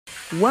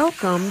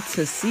Welcome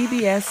to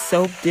CBS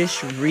Soap Dish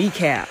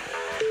Recap,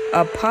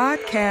 a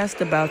podcast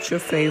about your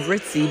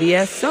favorite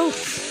CBS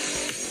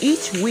soaps.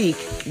 Each week,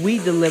 we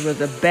deliver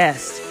the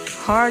best,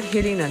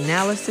 hard-hitting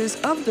analysis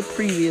of the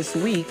previous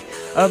week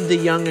of The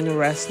Young and the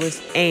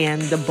Restless and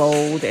The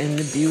Bold and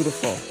the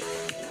Beautiful.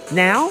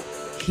 Now,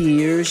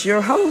 here's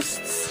your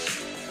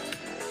hosts.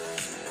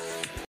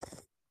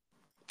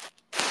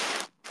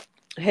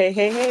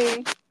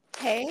 Hey.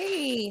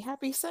 Hey,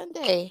 happy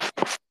Sunday.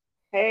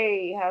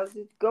 Hey, how's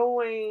it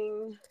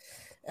going?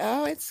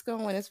 Oh, it's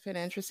going. It's been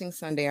an interesting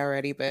Sunday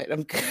already, but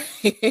I'm good.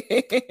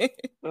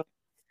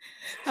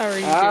 How are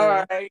you All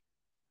doing? right.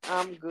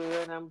 I'm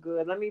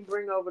good. Let me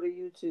bring over the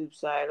YouTube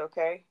side,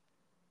 okay?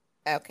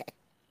 Okay.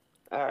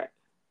 All right.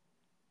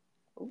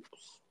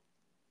 Oops.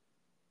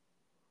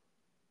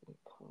 Let me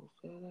close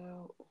that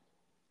out.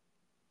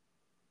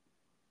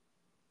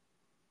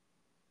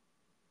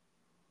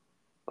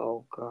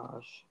 Oh,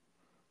 gosh.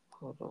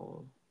 Hold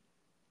on.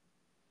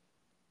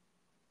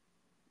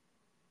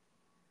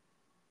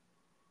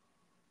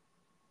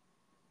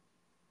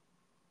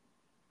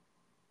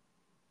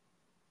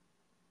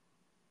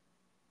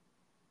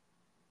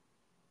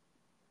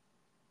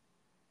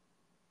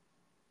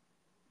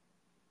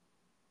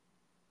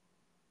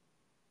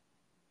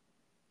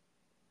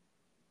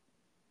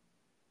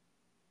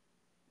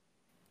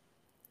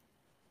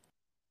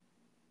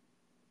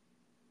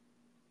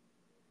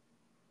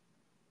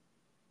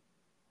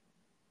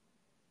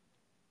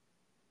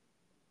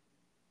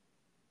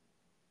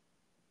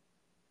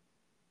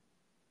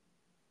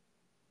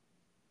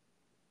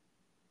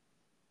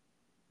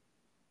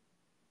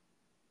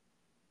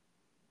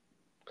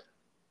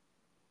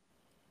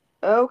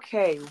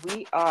 Okay,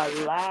 we are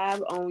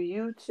live on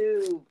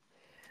YouTube.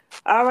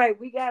 All right,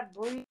 we got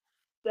Bree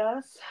with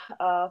us.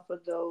 For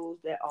those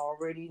that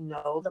already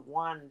know, the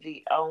one,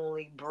 the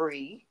only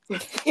Bree.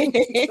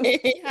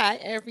 Hi,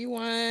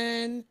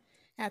 everyone.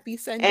 Happy And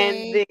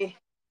Sunday. the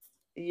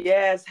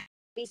yes,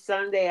 happy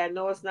Sunday. I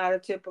know it's not a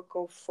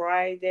typical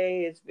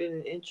Friday. It's been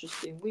an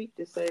interesting week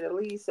to say the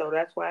least. So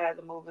that's why I had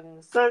to move it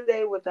into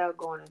Sunday without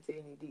going into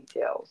any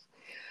details.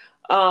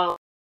 Um,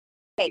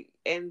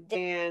 and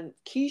then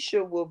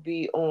Keisha will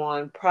be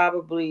on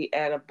probably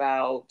at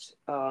about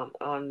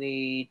on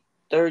the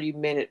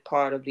 30-minute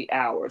part of the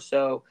hour.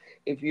 So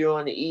if you're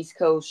on the East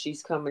Coast,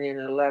 she's coming in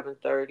at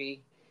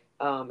 11:30.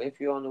 If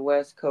you're on the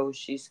West Coast,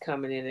 she's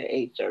coming in at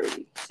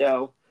 8:30.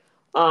 So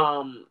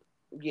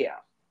yeah.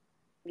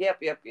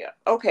 Yep.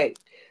 Okay,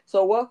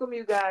 so welcome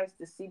you guys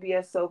to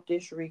CBS Soap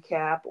Dish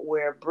Recap,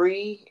 where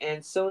Bree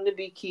and soon to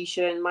be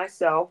Keisha and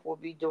myself will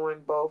be doing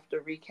both the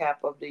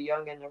recap of The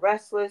Young and the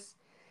Restless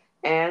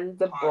and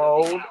The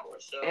Bold.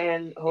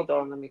 And hold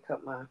on, let me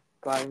cut my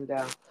volume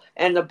down.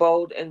 And The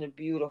Bold and the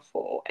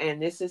Beautiful.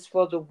 And this is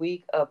for the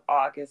week of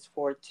August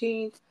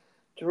 14th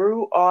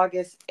through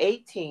August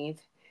 18th.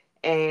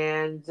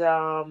 And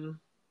I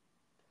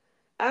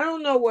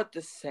don't know what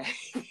to say.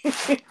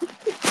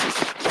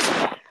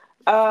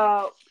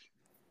 uh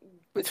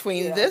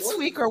Between yeah, this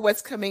week or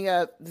what's coming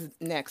up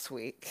next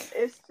week?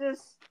 it's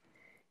just,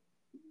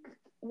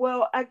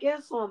 well, I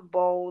guess on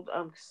Bold,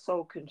 I'm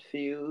so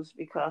confused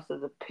because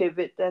of the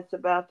pivot that's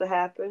about to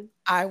happen.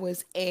 I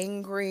was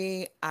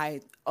angry.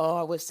 I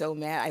was so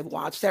mad. I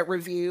watched that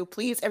review.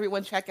 Please,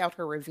 everyone, check out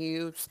her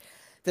reviews.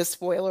 The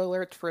spoiler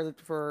alert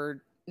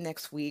for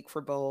next week for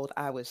Bold.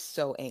 I was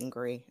so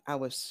angry. I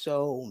was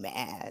so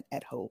mad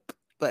at Hope,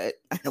 but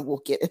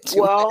we'll get into it.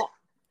 Well,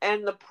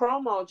 and the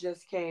promo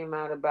just came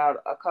out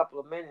about a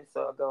couple of minutes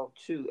ago,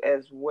 too,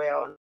 as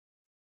well.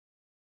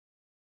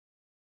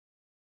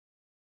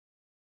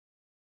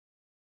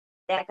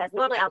 Because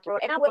normally I'll throw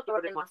it, and I will throw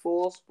it in my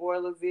full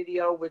spoiler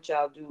video, which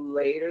I'll do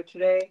later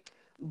today.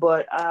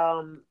 But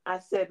I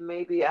said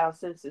maybe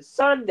since it's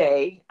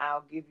Sunday,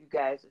 I'll give you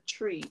guys a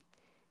treat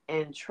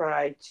and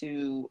try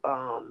to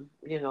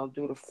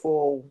do the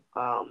full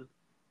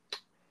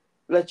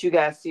let you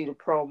guys see the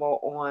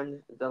promo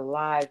on the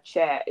live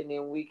chat, and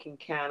then we can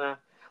kind of,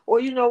 well,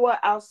 you know what?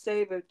 I'll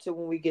save it to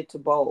when we get to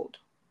Bold.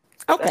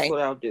 That's Okay.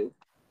 what I'll do.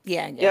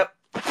 Yeah. Yep.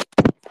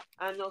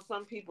 I know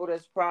some people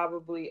that's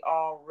probably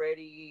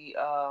already,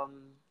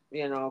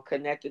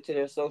 connected to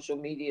their social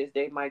medias.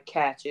 They might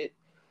catch it.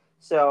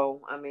 So,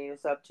 I mean,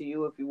 it's up to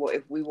you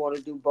if we want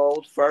to do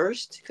Bold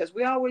first, because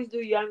we always do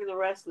Young and the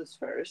Restless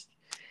first.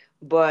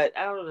 But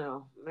I don't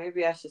know.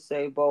 Maybe I should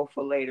say Bold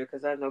for later,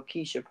 because I know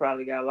Keisha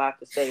probably got a lot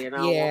to say, and I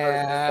don't want her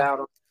to miss Yeah. out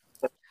on.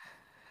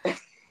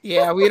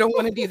 Yeah, we don't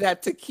want to do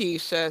that to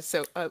Keisha.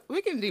 So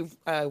we can do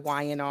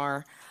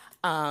YNR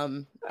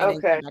and then come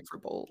Okay. back for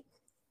Bold.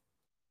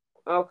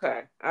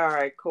 Okay. All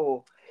right.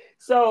 Cool.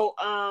 So,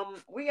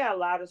 we got a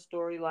lot of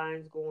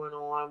storylines going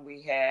on.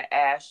 We had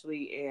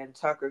Ashley and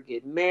Tucker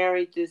get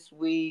married this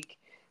week.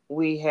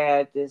 We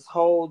had this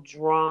whole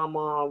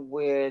drama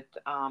with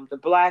the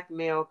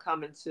blackmail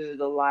coming to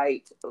the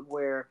light,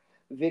 where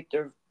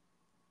Victor,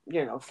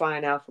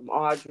 find out from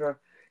Audra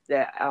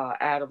that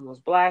Adam was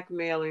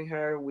blackmailing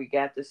her. We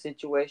got the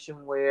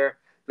situation where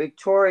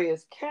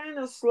Victoria's kind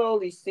of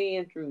slowly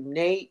seeing through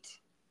Nate,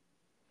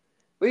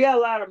 We got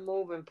a lot of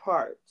moving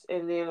parts,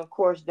 and then of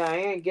course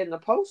Diane getting the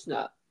post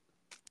nut.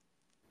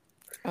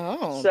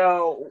 Oh.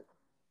 So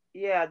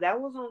yeah, that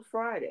was on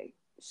Friday.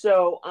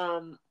 So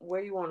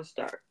where you want to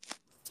start?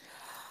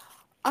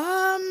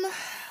 Um,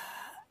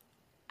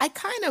 I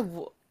kind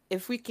of,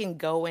 if we can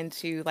go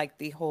into like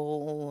the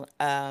whole,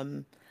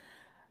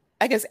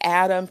 I guess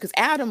Adam, because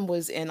Adam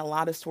was in a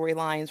lot of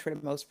storylines for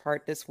the most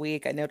part this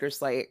week. I know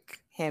there's like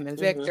him and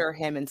Mhm. Victor,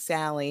 him and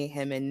Sally,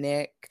 him and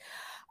Nick.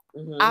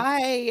 Mhm.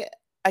 I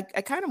I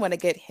kind of want to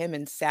get him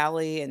and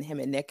Sally and him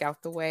and Nick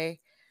out the way.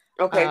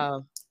 Okay.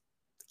 Uh,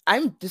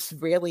 I'm just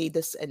really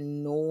just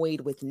annoyed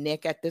with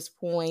Nick at this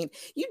point.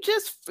 You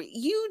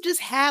just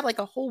had like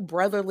a whole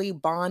brotherly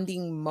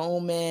bonding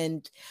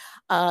moment.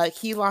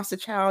 He lost a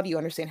child. You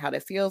understand how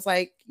that feels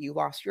like. You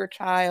lost your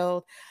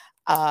child.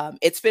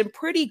 It's been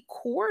pretty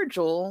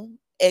cordial.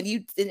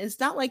 And it's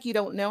not like you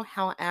don't know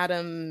how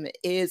Adam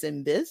is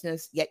in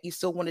business, yet you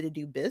still wanted to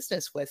do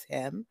business with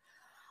him.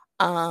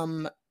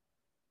 Um,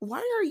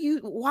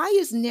 why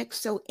is Nick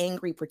so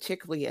angry,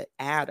 particularly at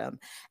Adam?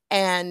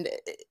 And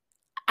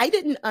I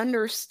didn't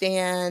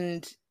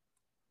understand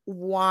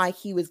why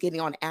he was getting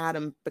on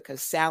Adam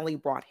because Sally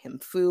brought him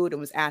food and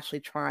was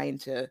actually trying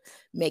to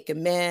make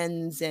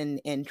amends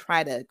and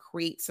try to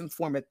create some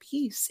form of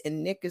peace.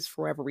 And Nick is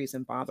for whatever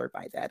reason bothered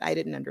by that. I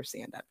didn't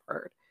understand that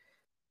part.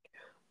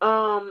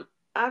 Um,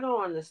 I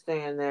don't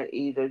understand that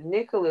either.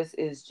 Nicholas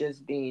is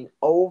just being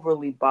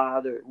overly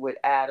bothered with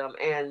Adam,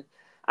 and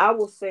I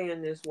was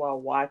saying this while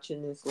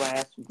watching this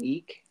last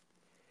week.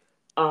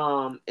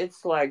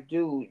 It's like,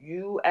 dude,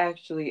 you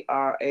actually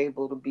are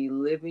able to be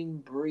living,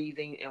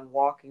 breathing, and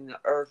walking the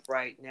earth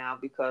right now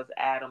because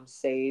Adam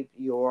saved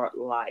your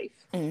life.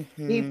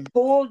 He Hmm.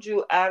 pulled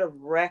you out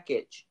of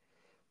wreckage.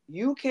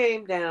 You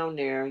came down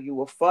there, you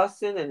were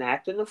fussing and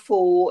acting a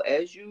fool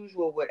as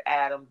usual with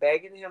Adam,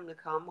 begging him to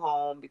come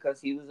home because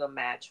he was a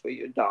match for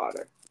your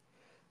daughter.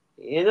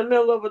 In the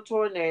middle of a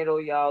tornado,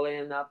 y'all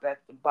end up at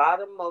the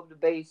bottom of the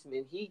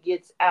basement. He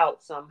gets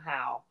out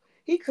somehow.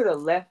 He could have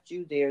left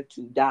you there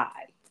to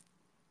die.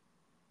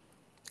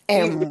 He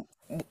And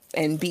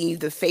and be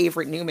the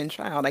favorite Newman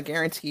child. I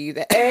guarantee you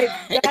that.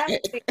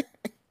 exactly.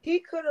 He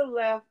could have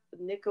left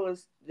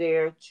Nicholas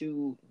there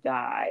to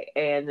die.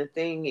 And the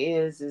thing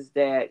is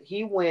that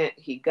he went,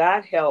 he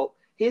got help.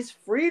 His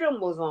freedom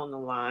was on the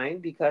line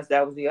because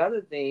that was the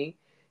other thing.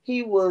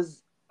 He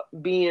was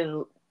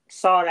being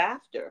sought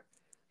after.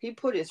 He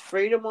put his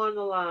freedom on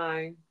the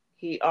line.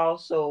 He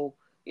also,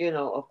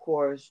 of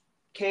course,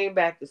 came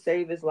back to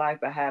save his life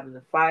by having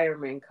the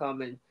firemen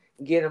come and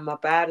get him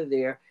up out of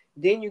there.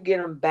 Then you get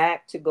him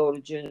back to go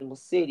to General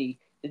City.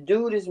 The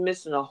dude is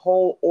missing a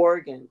whole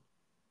organ,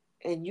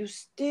 and you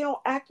still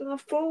acting a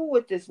fool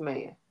with this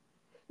man.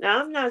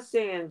 Now, I'm not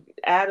saying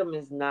Adam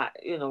is not,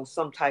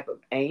 some type of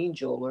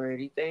angel or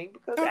anything,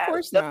 because Of Adam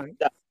course does not.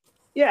 stuff.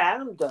 Yeah,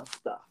 Adam does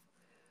stuff.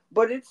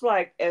 But it's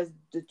like, as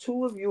the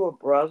two of you are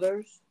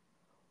brothers,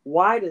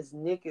 why does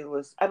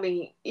Nicholas, I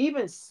mean,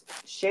 even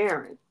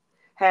Sharon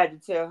had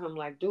to tell him,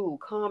 like, dude,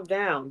 calm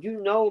down. You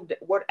know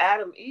what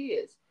Adam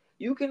is.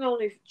 You can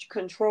only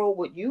control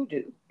what you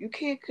do. You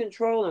can't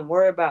control and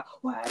worry about,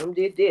 well, Adam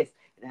did this,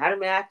 and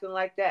Adam acting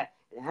like that,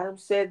 and Adam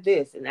said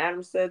this, and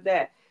Adam said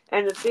that.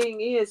 And the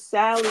thing is,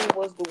 Sally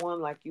was the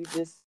one, like you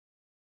just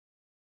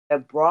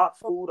that brought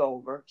food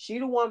over. She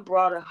the one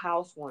brought a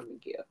housewarming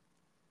gift.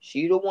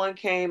 She the one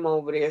came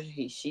over there.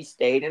 She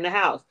stayed in the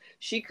house.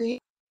 She could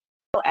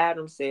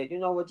Adam said, you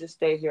know what, just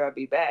stay here, I'll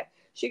be back.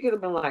 She could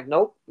have been like,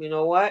 nope, you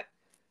know what?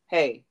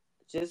 Hey,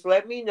 just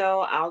let me know.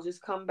 I'll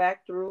just come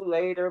back through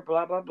later,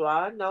 blah, blah,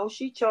 blah. No,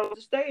 she chose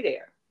to stay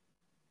there,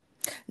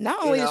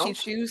 Not you only did she know?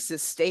 choose to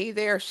stay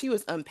there, she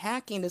was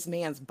unpacking this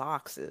man's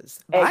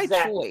boxes by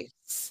Exactly.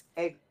 choice.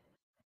 And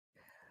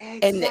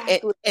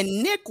Exactly.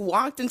 and Nick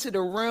walked into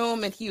the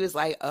room and he was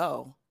like,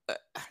 "Oh,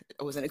 I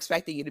wasn't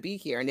expecting you to be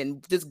here." And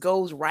then this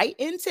goes right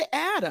into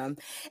Adam.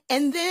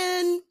 And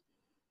then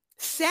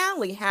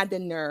Sally had the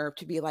nerve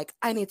to be like,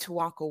 "I need to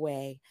walk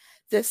away.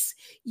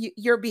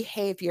 Your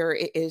behavior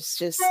is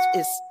just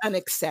is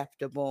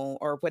unacceptable,"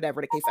 or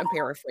whatever the case. I'm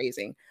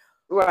paraphrasing.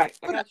 Right.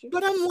 I But got you.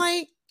 but I'm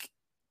like,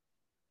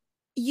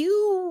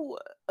 you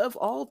of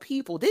all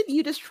people, didn't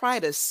you just try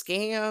to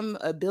scam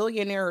a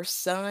billionaire's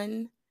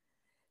son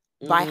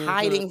by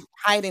Mm-hmm.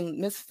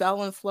 hiding Miss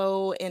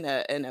Felonflo in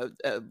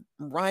a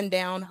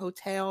rundown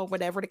hotel,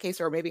 whatever the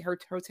case, or maybe her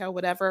hotel,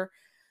 whatever,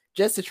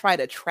 just to try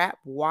to trap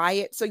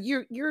Wyatt. So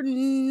you're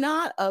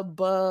not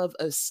above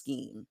a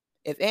scheme.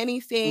 If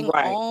anything,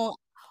 Right.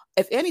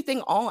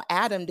 all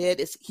Adam did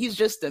is he's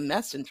just a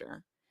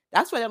messenger.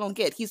 That's what I don't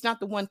get. He's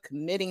not the one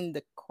committing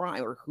the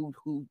crime or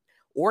who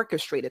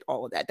orchestrated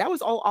all of that. That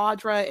was all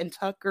Audra and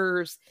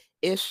Tucker's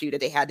issue that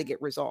they had to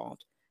get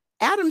resolved.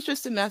 Adam's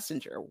just a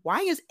messenger. Why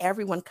is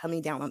everyone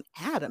coming down on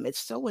Adam? It's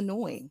so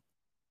annoying.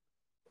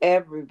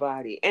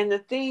 Everybody. And the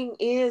thing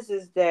is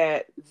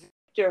that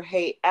Victor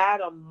hate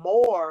Adam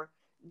more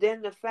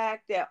than the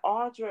fact that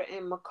Audra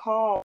and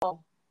McCall,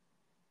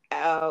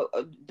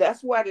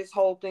 that's why this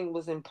whole thing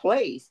was in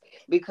place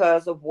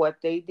because of what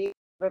they did.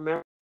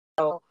 Remember,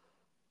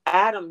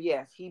 Adam,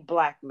 yes, he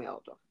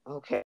blackmailed her.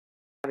 Okay,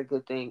 not a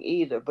good thing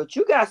either. But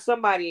you got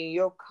somebody in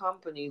your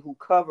company who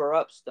cover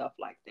up stuff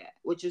like that,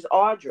 which is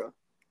Audra.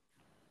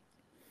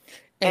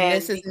 And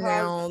And this is because,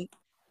 now,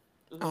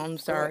 oh, mhm, I'm go ahead.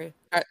 sorry.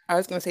 I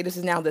was going to say this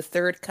is now the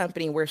third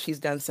company where she's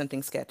done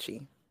something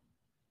sketchy.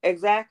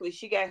 Exactly,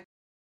 she got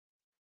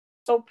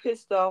so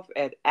pissed off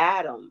at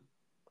Adam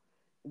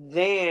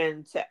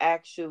than to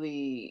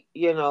actually,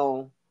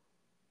 deal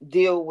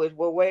with.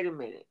 Well, wait a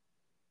minute.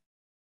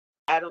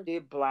 Adam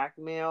did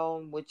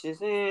blackmail, which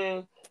is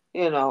and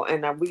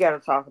now we got to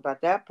talk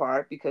about that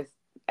part because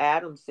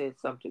Adam said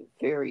something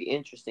very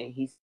interesting.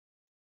 He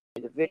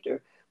said to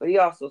Victor, but he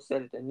also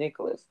said it to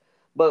Nicholas.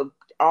 But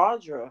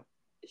Audra,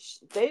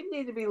 they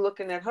need to be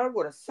looking at her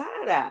with a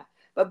side eye.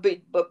 But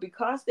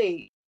because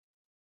they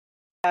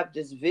have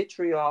this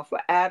vitriol for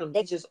Adam,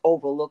 they just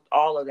overlooked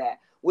all of that,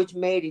 which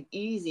made it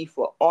easy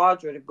for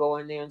Audra to go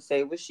in there and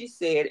say what she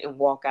said and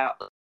walk out.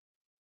 You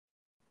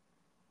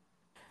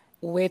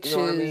Which know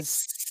what I mean?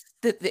 is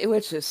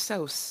which is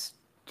so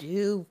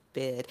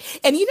stupid.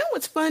 And you know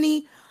what's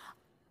funny?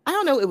 I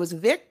don't know, it was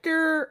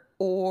Victor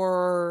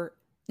or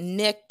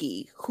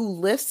Nikki who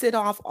listed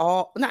off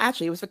all, no,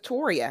 actually, it was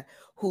Victoria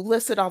who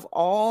listed off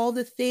all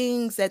the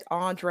things that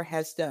Audra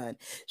has done.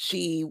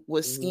 She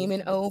was Hmm.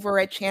 scheming over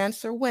at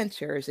Chancellor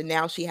Winters, and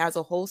now she has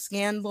a whole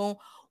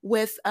scandal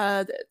with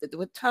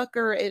with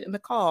Tucker and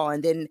McCall,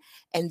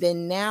 and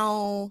then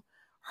now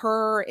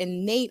her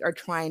and Nate are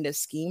trying to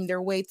scheme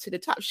their way to the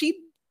top.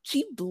 She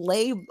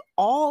laid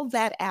all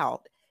that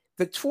out.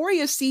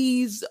 Victoria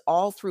sees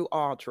all through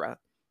Audra,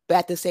 but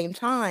at the same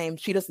time,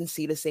 she doesn't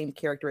see the same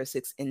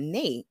characteristics in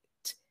Nate,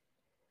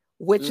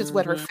 which is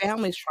what her Hmm.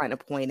 family's trying to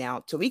point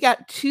out. So we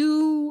got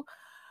two,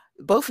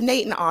 both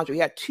Nate and Audrey, we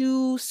got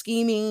two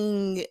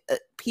scheming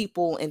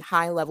people in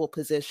high level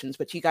positions,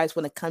 but you guys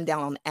want to come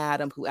down on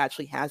Adam, who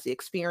actually has the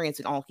experience,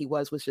 and all he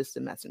was just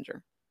a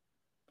messenger.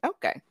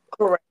 Okay.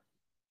 Correct.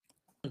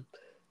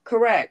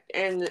 Correct.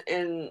 And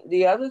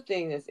the other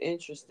thing that's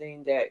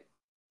interesting that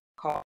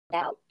called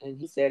out, and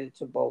he said it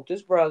to both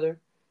his brother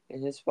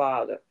and his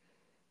father.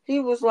 He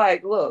was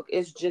like, "Look,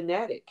 it's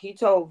genetic." He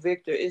told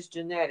Victor, "It's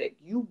genetic.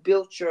 You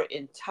built your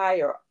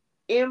entire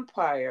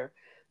empire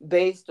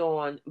based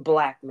on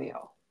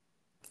blackmail."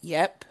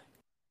 Yep.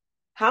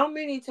 How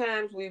many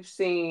times we've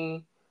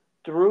seen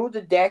through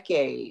the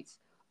decades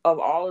of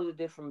all of the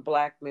different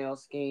blackmail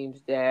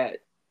schemes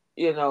that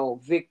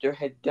Victor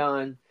had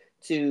done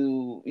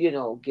to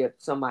get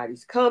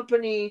somebody's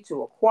company,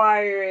 to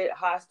acquire it,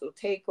 hostile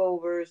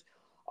takeovers,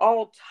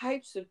 all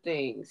types of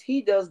things.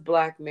 He does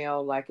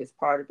blackmail like it's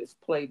part of his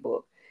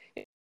playbook.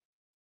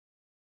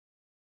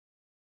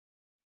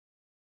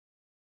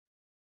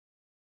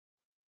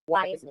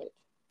 Why isn't it?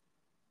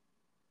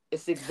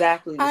 It's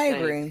exactly the I same.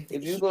 agree.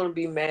 If you're going to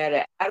be mad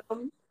at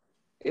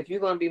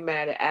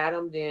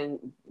Adam, then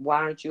why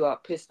aren't you all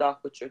pissed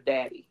off with your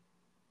daddy?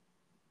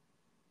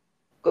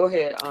 Go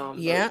ahead, Brooke.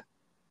 Yeah.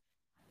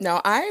 No,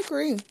 I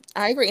agree.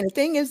 I agree. And the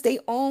thing is, they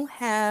all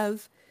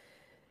have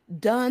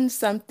done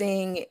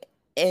something,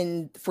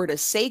 and for the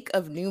sake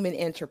of Newman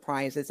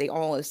Enterprises, they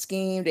all have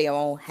schemed, they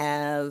all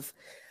have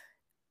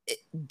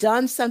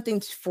done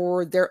something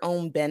for their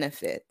own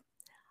benefit.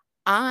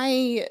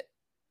 I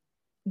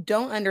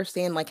don't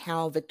understand like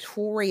how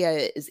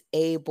Victoria is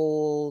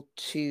able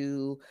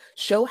to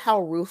show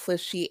how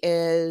ruthless she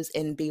is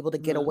and be able to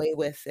get Mhm. away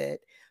with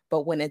it.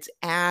 But when it's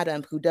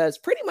Adam who does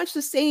pretty much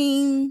the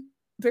same,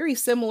 very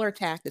similar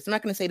tactics, I'm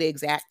not going to say the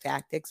exact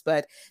tactics,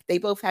 but they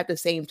both have the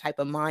same type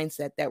of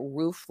mindset, that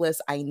ruthless,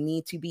 I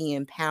need to be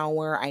in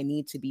power, I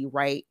need to be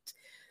right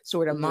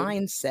sort of Mhm.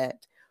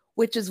 mindset,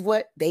 which is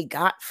what they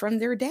got from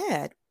their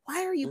dad.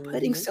 Why are you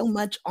putting Mhm. so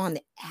much on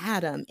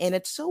Adam? And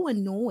it's so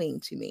annoying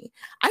to me.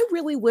 I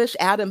really wish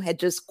Adam had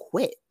just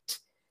quit.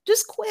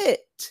 Just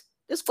quit.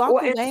 Just walk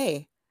Well,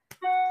 away.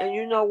 and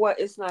you know what?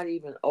 It's not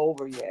even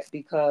over yet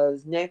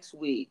because next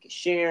week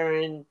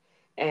Sharon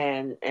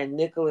and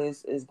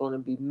Nicholas is going to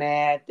be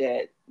mad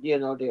that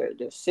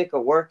they're sick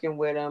of working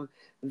with him.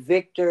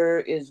 Victor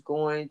is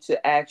going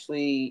to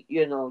actually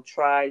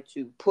try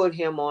to put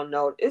him on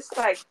note. It's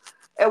like,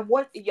 and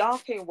what, y'all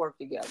can't work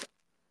together.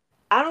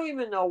 I don't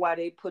even know why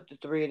they put the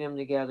three of them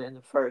together in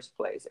the first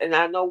place. And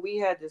I know we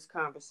had this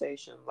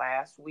conversation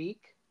last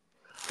week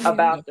Yeah.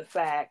 about the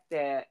fact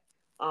that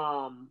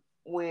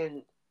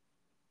when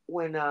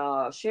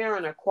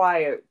Sharon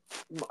acquired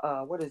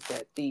what is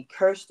that, the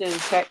Kirsten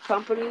Tech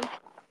Company,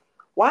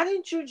 why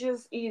didn't you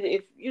just either,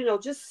 if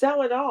just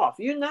sell it off?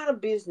 You're not a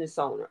business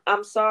owner.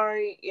 I'm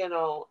sorry,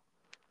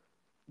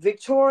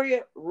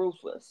 Victoria,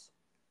 ruthless.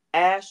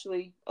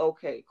 Ashley,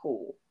 okay,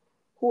 cool.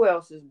 Who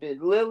else has been?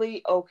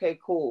 Lily, okay,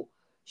 cool.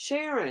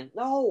 Sharon,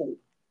 no.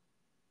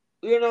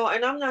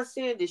 And I'm not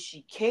saying that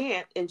she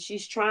can't, and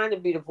she's trying to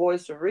be the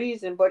voice of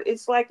reason, but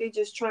it's like they're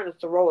just trying to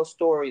throw a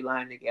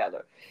storyline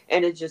together,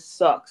 and it just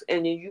sucks.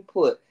 And then you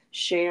put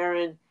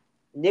Sharon,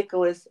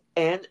 Nicholas,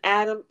 and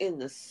Adam in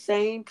the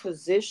same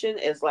position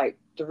as like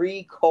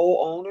three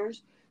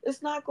co-owners.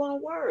 It's not going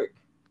to work.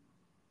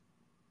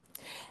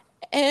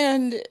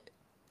 And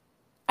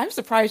I'm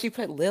surprised you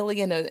put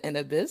Lily in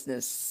a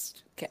business.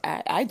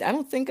 I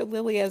don't think of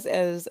Lily as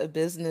a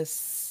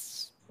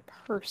business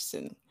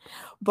person,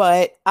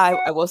 but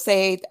I will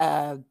say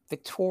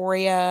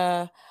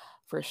Victoria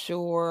for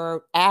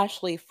sure,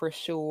 Ashley for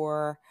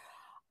sure,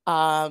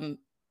 um,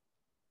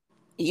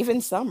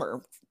 even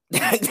Summer. More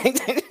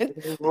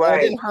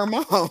Right. than her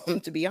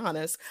mom, to be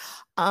honest.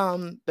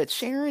 But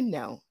Sharon,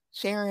 no.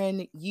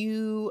 Sharon,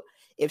 you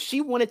if she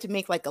wanted to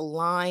make like a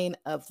line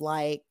of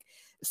like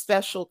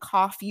special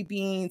coffee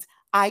beans,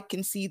 I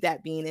can see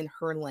that being in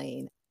her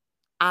lane.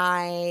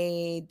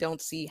 I don't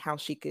see how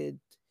she could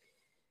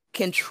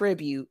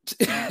contribute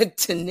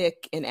to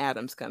Nick and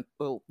Adam's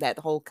well, that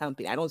whole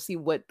company. I don't see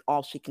what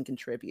all she can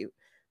contribute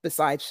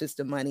besides just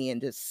the money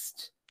and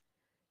just,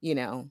 you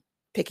know,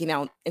 picking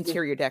out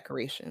interior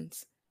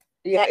decorations.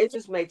 Yeah, it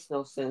just makes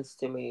no sense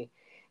to me.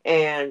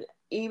 And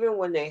even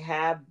when they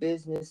have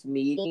business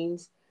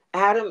meetings,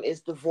 Adam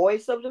is the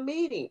voice of the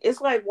meeting. It's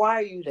like, why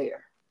are you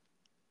there?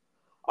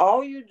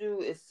 All you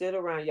do is sit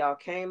around. Y'all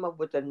came up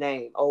with a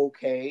name.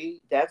 Okay,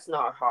 that's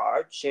not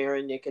hard.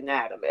 Sharon, Nick, and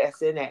Adam,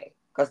 SNA.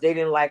 Because they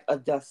didn't like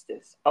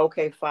Augustus.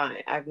 Okay, fine.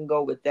 I can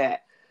go with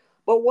that.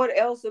 But what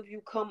else have you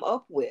come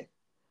up with?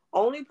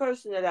 Only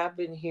person that I've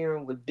been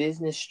hearing with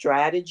business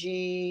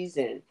strategies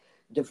and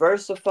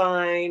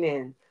diversifying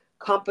and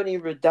company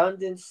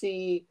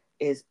redundancy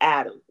is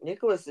Adam.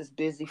 Nicholas is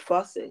busy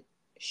fussing.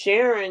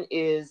 Sharon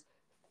is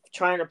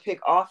trying to pick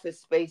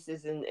office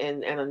spaces and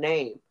a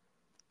name.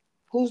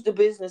 Who's the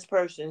business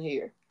person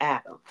here?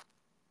 Adam.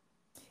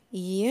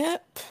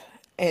 Yep.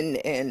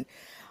 And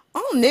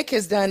all Nick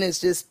has done is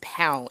just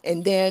pout.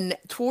 And then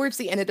towards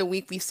the end of the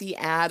week, we see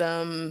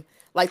Adam,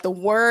 like the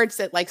words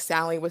that like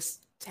Sally was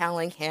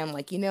telling him,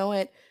 like, you know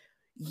what?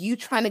 You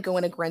trying to go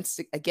in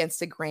against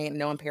the grain.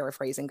 No, I'm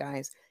paraphrasing,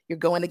 guys. You're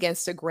going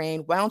against the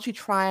grain. Why don't you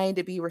try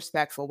to be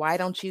respectful? Why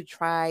don't you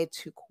try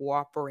to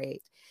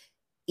cooperate?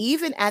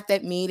 Even at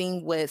that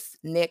meeting with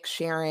Nick,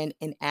 Sharon,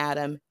 and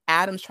Adam,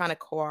 Adam's trying to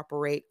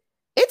cooperate.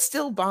 It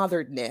still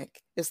bothered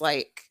Nick. It's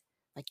like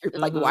you're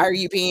like, why Mm-hmm. are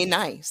you being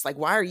nice? Like,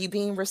 why are you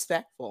being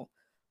respectful?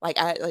 Like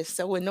I like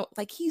so annoyed.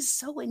 Like he's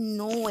so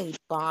annoyed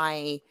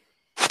by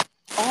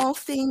all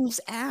things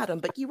Adam,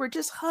 but you were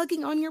just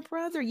hugging on your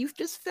brother. You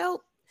just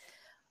felt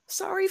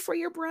sorry for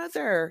your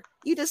brother.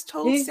 You just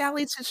told He,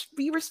 Sally to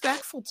be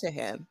respectful to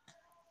him.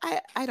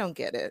 I don't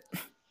get it.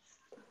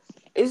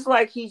 it's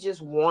like he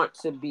just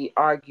wants to be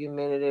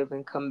argumentative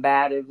and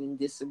combative and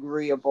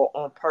disagreeable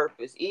on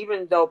purpose,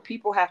 even though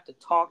people have to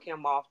talk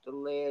him off the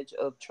ledge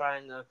of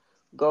trying to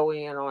go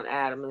in on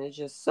Adam, and it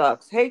just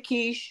sucks. Hey,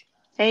 Keish,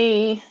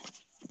 Hey,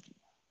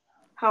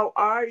 how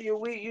are you?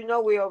 We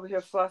over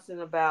here fussing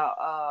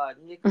about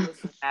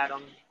Nicholas and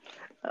Adam.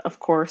 of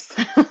course.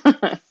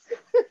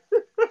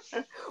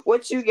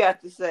 What you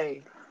got to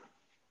say?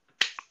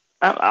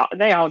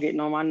 They all getting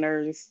on my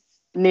nerves.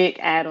 Nick,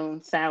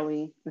 Adam,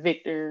 Sally,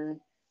 Victor.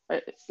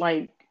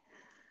 Like,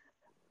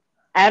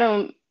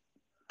 Adam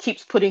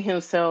keeps putting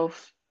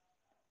himself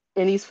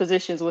in these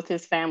positions with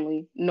his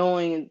family,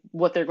 knowing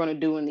what they're going to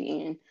do in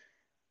the end.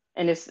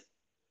 And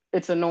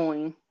it's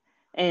annoying.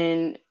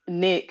 And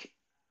Nick,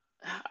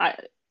 I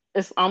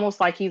it's almost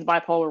like he's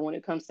bipolar when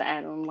it comes to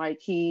Adam. Like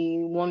he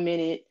one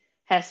minute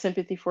has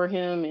sympathy for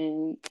him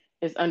and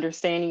is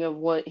understanding of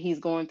what he's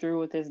going through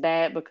with his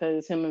dad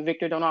because him and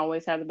Victor don't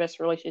always have the best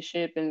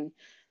relationship, and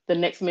the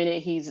next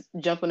minute he's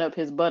jumping up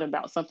his butt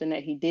about something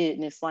that he did.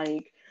 And it's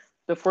like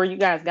before you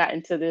guys got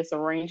into this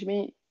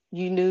arrangement,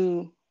 you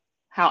knew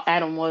how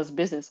Adam was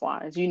business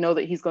wise. You know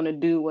that he's going to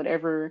do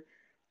whatever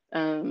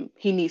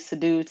he needs to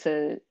do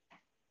to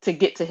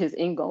get to his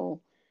end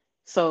goal.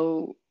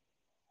 So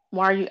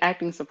why are you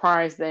acting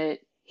surprised that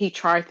he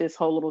tried this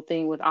whole little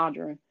thing with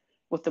Audra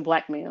with the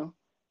blackmail?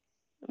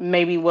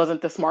 Maybe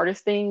wasn't the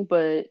smartest thing,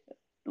 but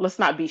let's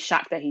not be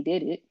shocked that he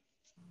did it.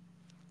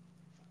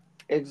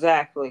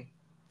 Exactly.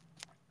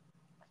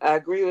 I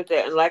agree with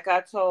that. And like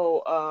I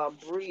told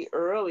Bree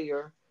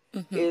earlier,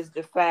 Hmm. is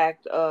the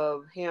fact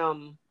of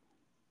him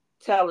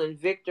telling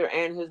Victor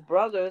and his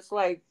brother, it's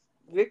like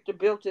Victor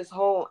built his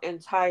whole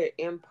entire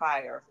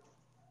empire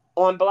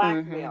on Mm-hmm.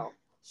 blackmail.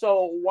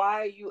 So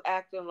why are you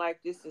acting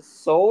like this is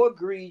so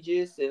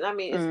egregious? And I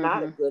mean, it's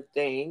not a Mm-hmm. good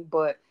thing,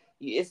 but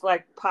it's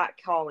like pot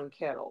calling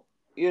kettle.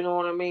 You know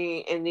what I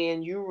mean? And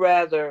then you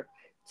rather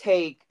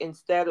take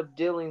instead of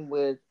dealing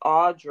with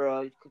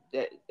Audra,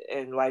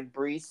 and like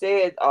Bree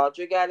said,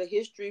 Audra got a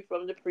history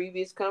from the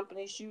previous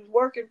company she was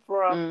working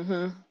from.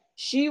 Mm-hmm.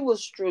 She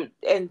was true,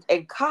 and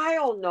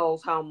Kyle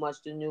knows how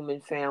much the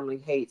Newman family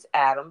hates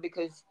Adam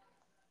because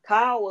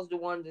Kyle was the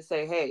one to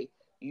say, "Hey,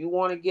 you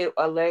want to get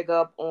a leg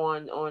up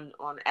on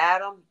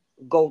Adam?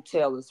 Go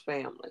tell his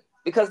family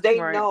because they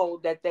Right. know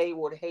that they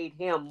would hate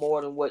him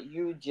more than what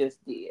you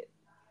just did."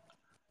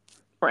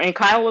 And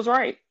Kyle was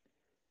right.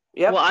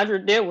 Yep. What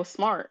Audra did was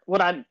smart.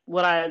 What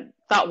I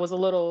thought was a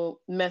little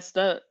messed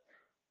up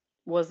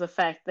was the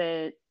fact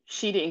that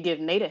she didn't give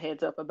Nate a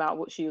heads up about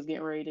what she was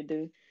getting ready to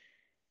do,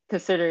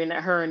 considering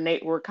that her and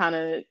Nate were kind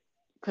of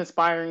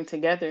conspiring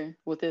together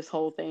with this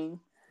whole thing.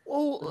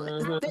 Well,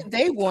 Hmm.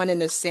 they one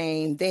and the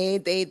same.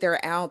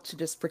 They're out to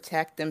just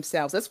protect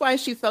themselves. That's why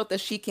she felt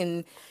that she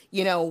can,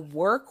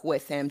 work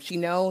with him. She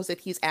knows that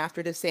he's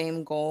after the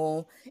same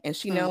goal, and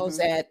she knows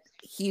Mm-hmm. that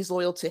he's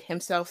loyal to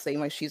himself,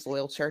 same way she's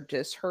loyal to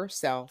just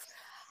herself.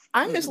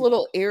 I'm just a Mm-hmm.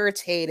 little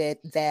irritated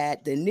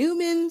that the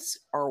Newmans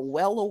are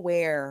well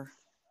aware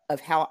of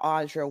how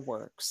Audra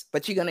works,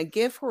 but you're gonna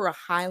give her a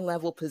high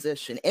level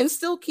position and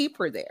still keep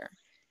her there.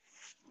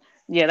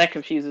 Yeah, that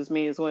confuses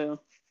me as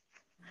well.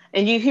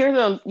 And you hear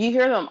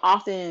them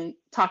often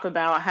talk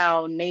about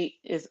how Nate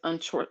is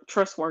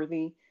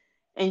untrustworthy,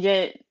 and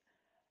yet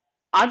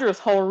Audra's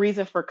whole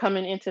reason for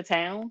coming into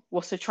town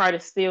was to try to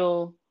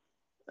steal,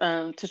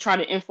 to try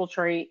to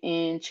infiltrate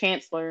in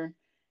Chancellor,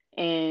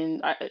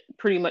 and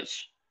pretty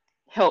much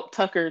help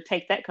Tucker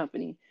take that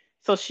company.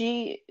 So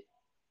she's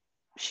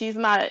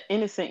not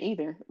innocent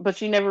either.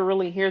 But you never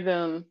really hear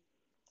them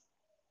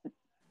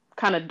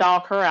kind of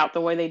dog her out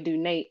the way they do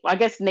Nate. I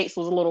guess Nate's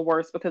was a little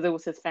worse because it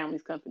was his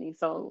family's company,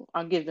 so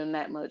I'll give them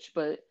that much.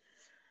 But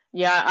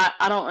yeah,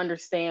 I don't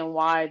understand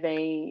why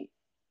they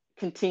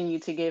continue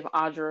to give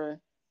Audra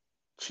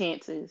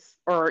chances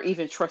or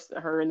even trust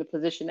her in the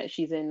position that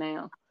she's in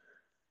now.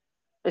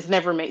 It's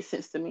never made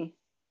sense to me.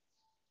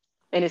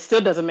 And it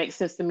still doesn't make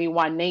sense to me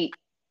why Nate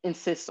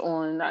insists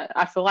on,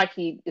 I feel like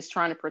he is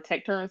trying to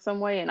protect her in some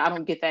way, and I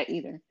don't get that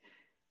either.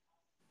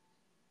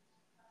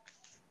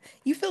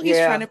 You feel he's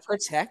trying Yeah. to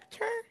protect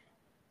her?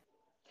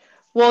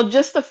 Well,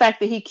 just the fact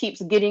that he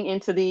keeps getting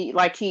into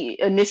like he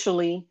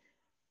initially,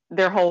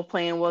 their whole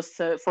plan was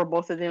for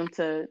both of them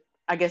to,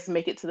 I guess,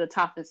 make it to the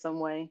top in some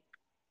way.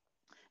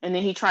 And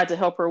then he tried to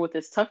help her with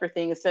this Tucker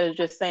thing instead of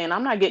just saying,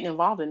 I'm not getting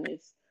involved in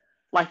this.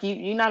 Like,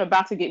 you're not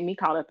about to get me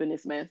caught up in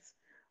this mess.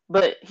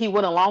 But he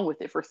went along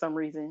with it for some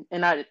reason.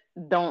 And I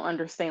don't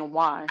understand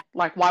why.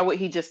 Like, why would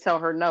he just tell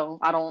her, no,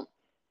 I don't,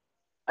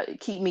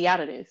 keep me out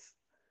of this?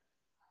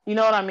 You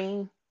know what I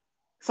mean?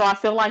 So I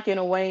feel like, in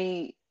a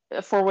way,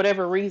 for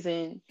whatever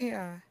reason,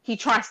 Yeah. he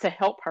tries to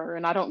help her.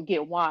 And I don't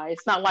get why.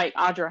 It's not like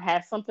Audra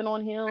has something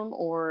on him,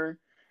 or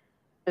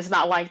it's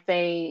not like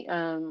they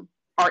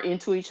are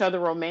into each other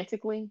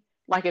romantically.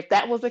 Like, if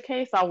that was the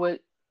case,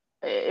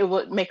 it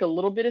would make a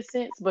little bit of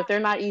sense. But they're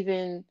not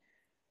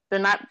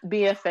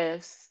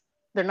BFFs.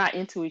 They're not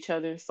into each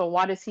other. So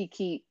why does You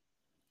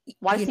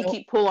he know,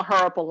 keep pulling her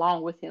up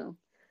along with him?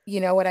 you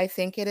know what I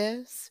think it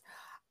is?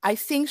 I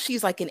think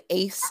she's like an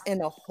ace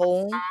in a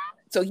hole.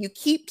 So you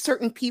keep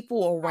certain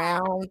people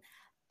around,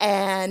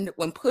 and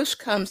when push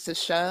comes to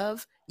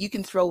shove, you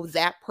can throw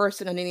that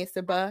person underneath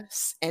the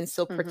bus and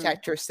still Mm-hmm.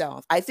 protect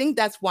yourself. I think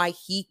that's why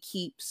he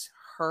keeps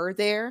her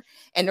there.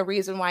 And the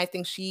reason why I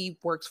think she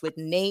works with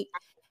Nate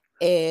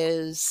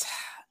is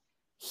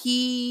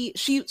I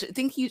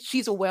think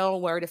she's well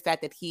aware of the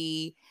fact that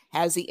he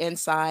has the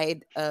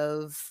inside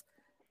of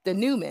the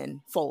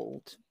Newman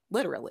fold,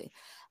 literally.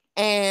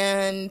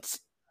 And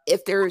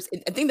if there's,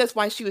 I think that's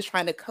why she was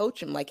trying to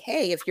coach him, like,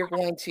 hey, if you're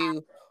going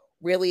to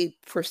really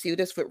pursue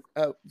this with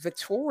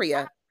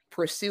Victoria,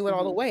 pursue it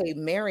all the Mm-hmm. way,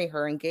 marry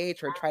her, engage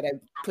her, try to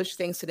push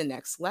things to the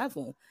next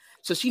level.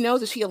 So she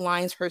knows that she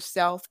aligns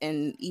herself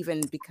and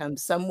even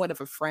becomes somewhat of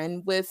a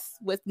friend with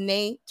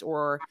Nate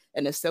or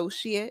an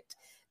associate.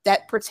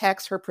 That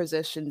protects her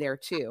position there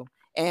too.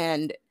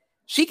 And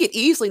she could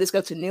easily just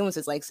go to Newman's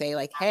and like say,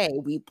 like, hey,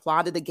 we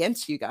plotted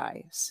against you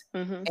guys,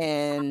 Mm-hmm.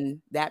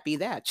 and that be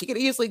that. She could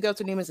easily go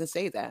to Newman's and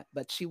say that,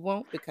 but she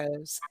won't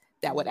because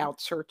that would Mm-hmm.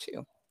 out her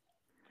too.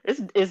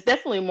 It's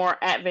definitely more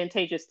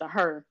advantageous to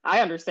her.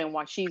 I understand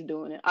why she's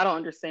doing it. I don't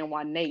understand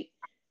why Nate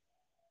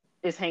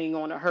is hanging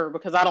on to her,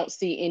 because I don't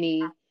see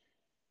any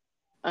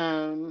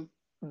um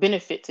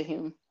benefit to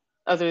him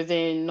other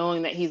than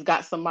knowing that he's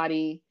got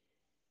somebody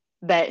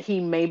that he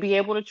may be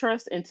able to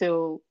trust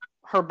until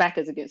her back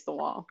is against the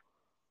wall.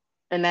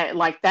 And that,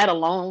 like, that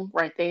alone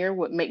right there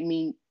would make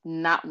me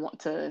not want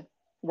to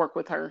work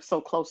with her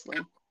so closely.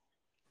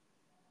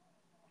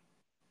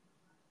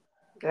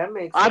 That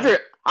makes sense. Audra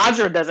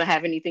Audra doesn't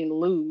have anything to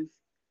lose.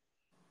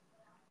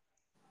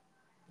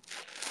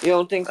 You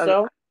don't think Uh,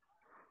 so?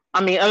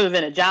 I mean, other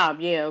than a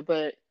job, yeah,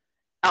 but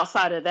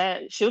outside of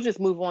that, she'll just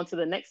move on to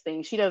the next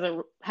thing. She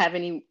doesn't have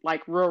any,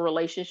 like, real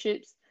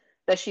relationships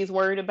that she's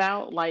worried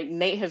about. Like,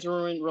 Nate has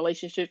ruined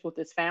relationships with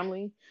his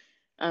family.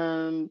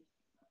 Um,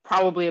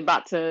 Probably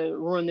about to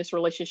ruin this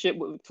relationship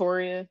with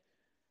Victoria.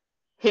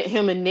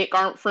 Him and Nick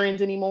aren't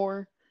friends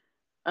anymore.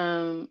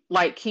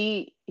 Like,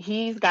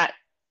 he's got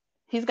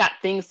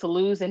things to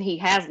lose, and he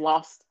has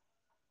lost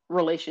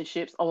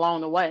relationships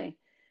along the way.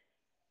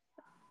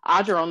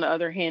 Audra, on the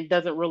other hand,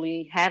 doesn't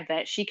really have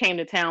that. She came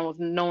to town with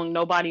knowing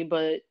nobody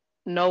but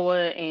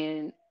Noah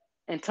and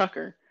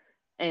Tucker,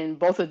 and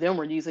both of them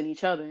were using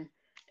each other.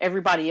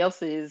 Everybody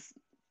else is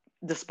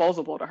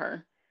disposable to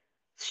her.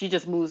 She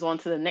just moves on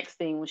to the next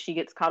thing when she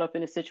gets caught up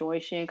in a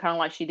situation, kind of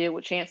like she did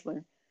with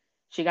Chancellor.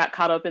 She got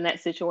caught up in that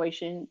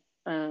situation,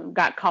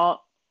 got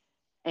caught,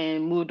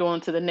 and moved on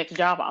to the next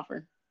job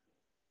offer.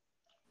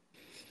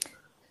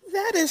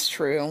 That is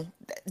true.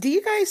 Do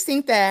you guys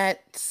think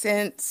that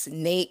since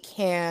Nate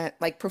can't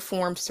like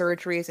perform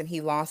surgeries and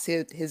he lost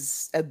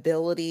his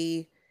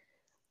ability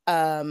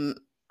um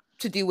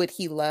to do what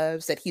he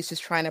loves, that he's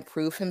just trying to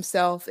prove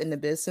himself in the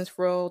business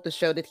world to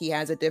show that he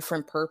has a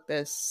different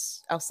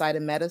purpose outside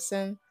of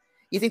medicine?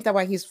 You think that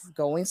why he's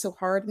going so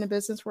hard in the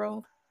business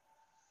world?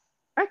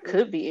 That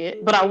could be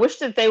it. But I wish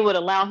that they would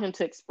allow him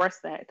to express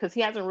that because he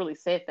hasn't really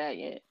said that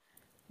yet.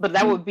 But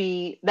that would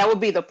be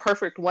the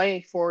perfect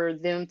way for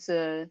them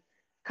to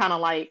kind of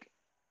like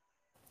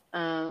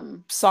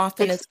um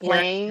Soften his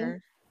explain,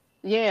 character.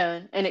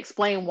 yeah, and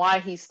explain why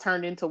he's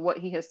turned into what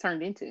he has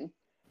turned into.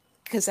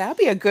 Because that'd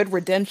be a good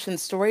redemption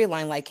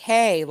storyline. Like,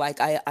 hey, like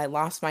I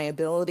lost my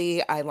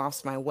ability, I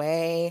lost my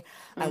way,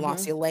 I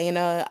lost Mhm.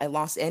 Elena, I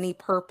lost any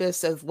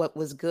purpose of what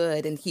was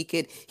good, and he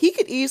could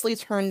easily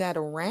turn that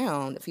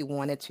around if he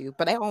wanted to.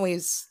 But I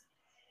always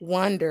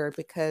wonder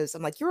because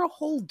I'm like, you're a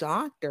whole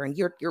doctor, and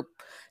you're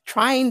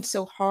trying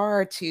so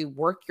hard to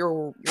work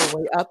your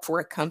way up for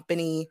a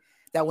company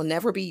that will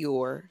never be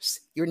yours.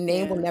 Your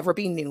name will Yeah. never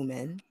be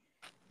Newman.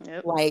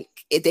 Yep. Like,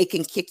 they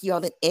can kick you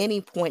out at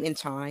any point in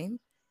time.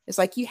 It's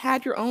like you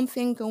had your own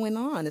thing going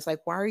on. It's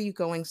like, why are you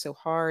going so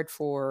hard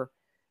for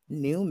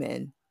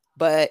Newman?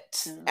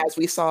 But Yeah. as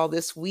we saw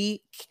this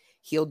week,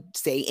 he'll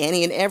say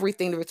any and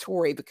everything to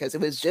Victoria, because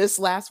it was just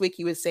last week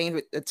he was saying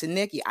to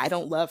Nikki, I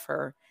don't love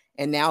her.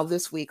 And now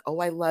this week, oh,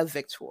 I love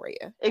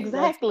Victoria. I love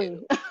Exactly.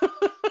 you. Yeah,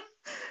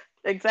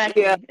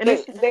 Exactly. And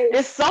it's they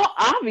it's so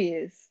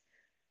obvious.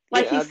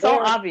 Like yeah, he's so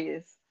they're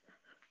obvious.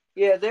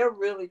 yeah, they're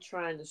really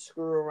trying to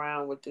screw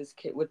around with this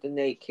kid, with the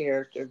Nate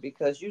character,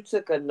 because you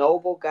took a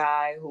noble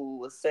guy who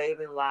was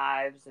saving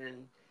lives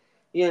and,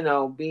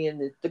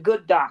 being the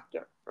good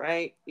doctor,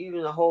 right?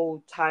 Even the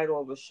whole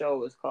title of the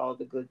show is called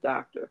The Good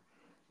Doctor.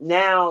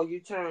 Now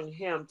you turn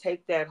him,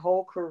 take that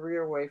whole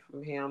career away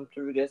from him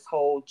through this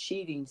whole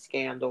cheating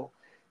scandal.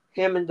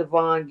 Him and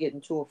Devon get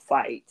into a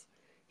fight.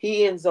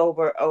 He ends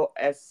over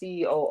as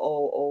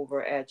COO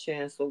over at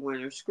Chancellor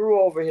Winter. Screw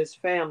over his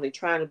family,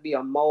 trying to be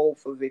a mole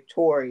for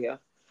Victoria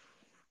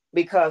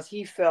because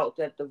he felt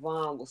that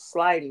Devon was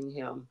slighting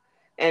him.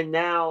 And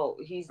now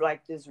he's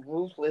like this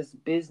ruthless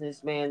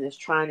businessman that's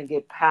trying to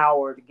get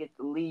power to get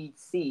the lead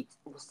seat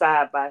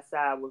side by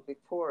side with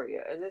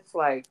Victoria. And it's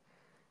like,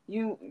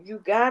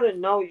 you gotta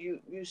know, you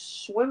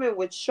swimming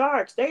with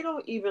sharks. They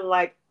don't even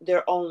like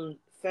their own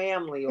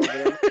family over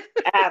there.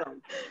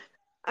 Adam.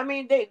 I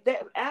mean, they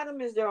Adam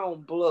is their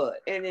own blood,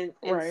 and in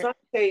Right. some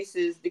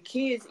cases, the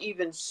kids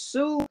even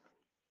sue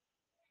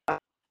 $1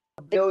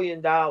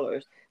 billion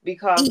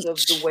because of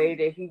the Each. way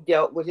that he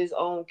dealt with his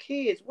own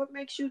kids. What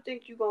makes you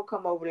think you're gonna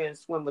come over there and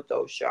swim with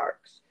those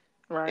sharks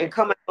and Right.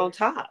 come out on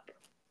top?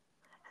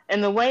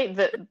 And the way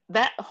that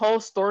that whole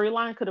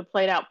storyline could have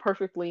played out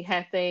perfectly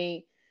had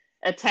they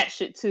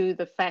attached it to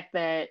the fact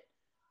that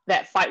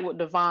that fight with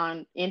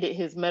Devon ended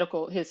his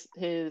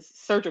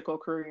surgical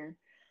career.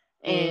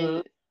 Mm-hmm.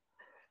 And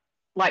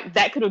like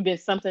that could have been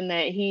something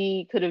that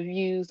he could have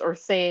used or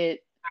said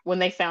when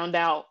they found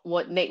out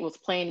what Nate was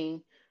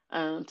planning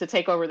to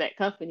take over that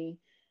company.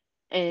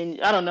 And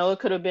I don't know, it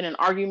could have been an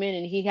argument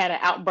and he had an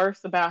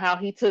outburst about how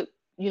he took,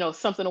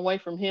 something away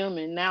from him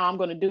and now I'm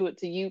going to do it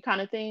to you kind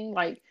of thing.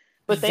 Like,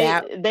 but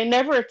That they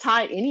never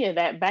tied any of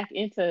that back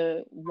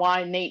into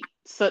why Nate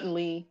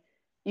suddenly,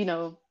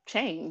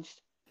 changed.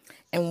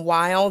 And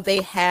while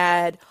they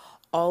had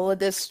all of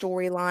this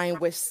storyline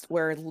with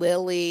where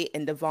Lily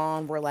and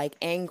Devon were like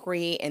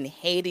angry and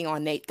hating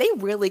on Nate, they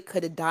really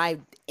could have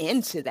dived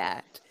into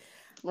that,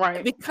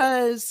 Right.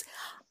 because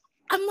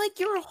I'm like,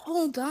 you're a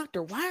whole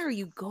doctor. Why are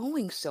you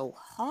going so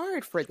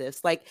hard for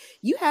this? Like,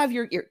 you have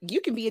your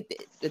you can be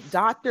a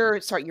doctor,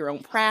 start your own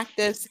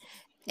practice,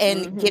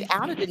 and get Mhm.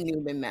 out of the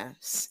Newman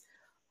mess.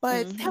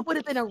 But Mhm. that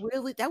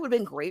would have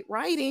been great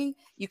writing.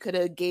 You could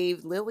have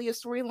gave Lily a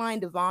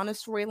storyline, Devon a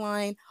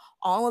storyline,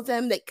 all of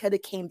them that could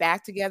have came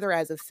back together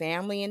as a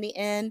family in the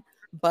end.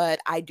 But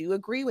I do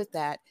agree with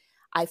that.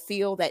 I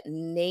feel that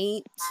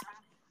Nate,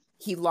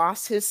 he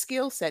lost his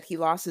skill set, he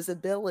lost his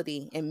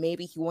ability, and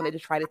maybe he wanted to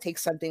try to take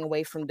something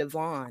away from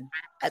Devon.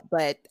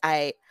 But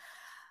I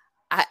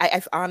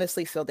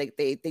honestly feel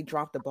they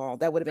dropped the ball.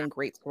 That would have been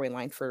great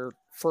storyline for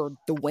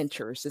the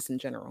Winters, just in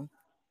general.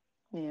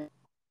 Yeah.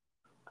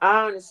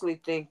 I honestly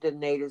think that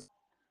Nate is,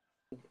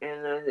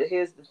 and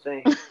here's the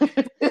thing.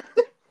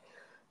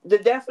 The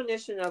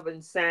definition of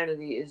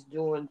insanity is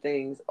doing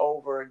things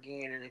over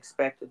again and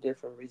expect a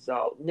different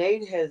result.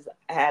 Nate has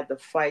had to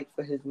fight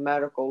for his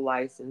medical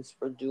license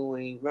for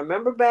doing.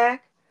 Remember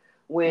back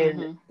when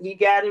Mhm. he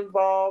got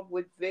involved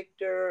with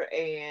Victor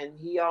and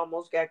he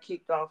almost got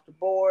kicked off the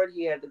board?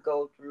 He had to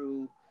go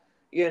through,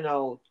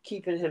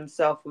 keeping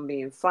himself from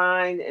being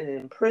fined and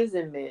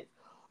imprisonment,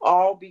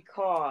 all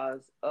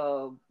because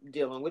of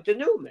dealing with the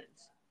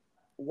Newmans.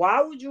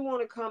 Why would you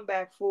want to come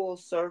back full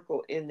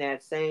circle in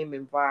that same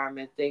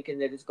environment thinking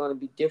that it's going to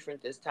be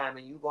different this time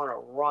and you're going to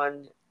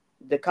run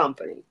the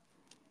company?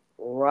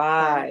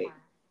 Right. Right.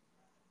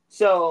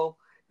 So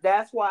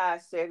that's why I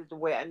said it the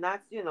way, and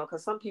not,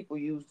 because some people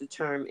use the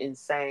term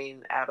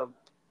insane out of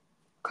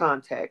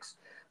context.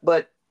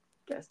 But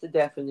That's the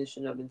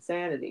definition of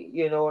insanity.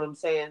 You know what I'm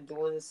saying?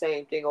 Doing the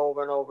same thing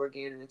over and over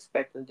again and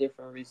expecting a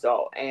different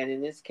result. And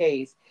in this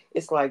case,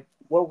 it's like,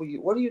 what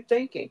are you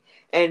thinking?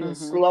 And Mhm.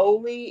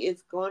 slowly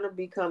it's gonna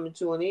be coming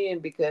to an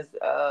end because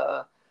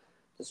the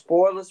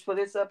spoilers for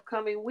this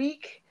upcoming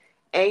week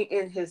ain't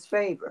in his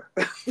favor.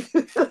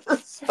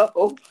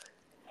 So,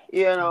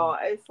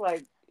 it's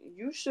like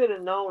you should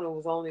have known it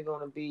was only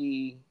gonna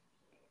be,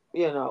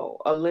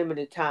 a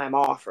limited time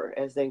offer,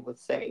 as they would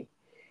say,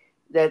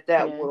 that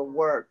Yeah. would have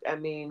worked. I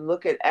mean,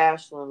 look at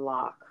Ashland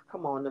Locke.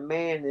 Come on, the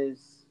man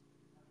is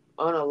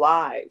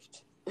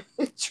unalived,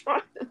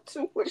 trying to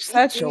do what he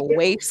Such a did.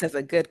 waste of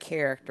a good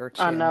character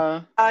I too.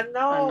 know. I I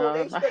know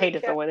they know. I should have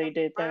hated the way kept they him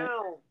did that.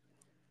 around.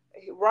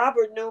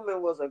 Robert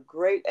Newman was a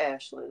great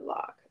Ashland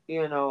Locke.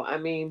 I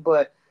mean,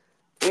 but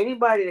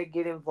anybody that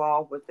get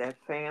involved with that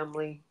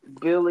family,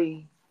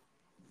 Billy,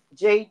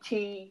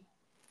 JT,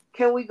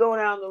 can we go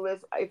down the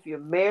list? If you're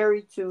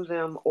married to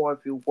them or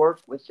if you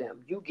work with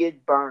them, you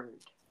get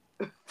burned.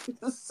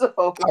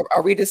 So,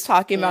 Are we just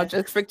talking about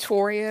Yeah. just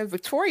Victoria?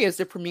 Victoria is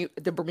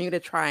the Bermuda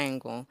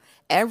Triangle.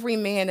 Every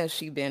man that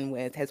she's been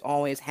with has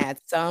always had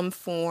some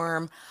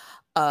form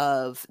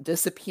of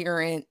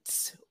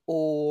disappearance,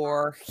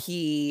 or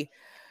he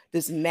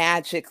just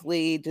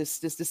magically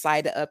just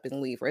decide to up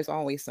and leave. There's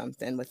always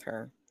something with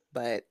her.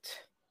 But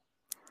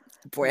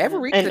for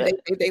every Yeah. reason,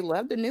 they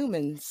love the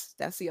Newmans.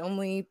 That's the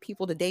only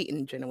people to date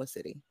in Genoa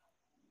City.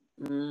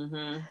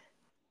 hmm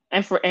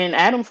And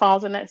Adam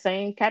falls in that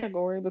same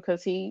category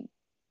because he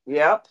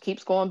yep,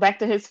 keeps going back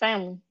to his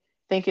family,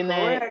 thinking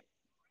that correct.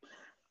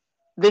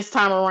 this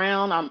time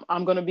around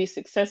I'm going to be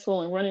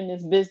successful in running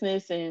this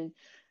business. And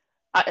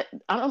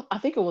I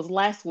think it was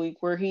last week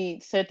where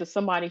he said to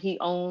somebody he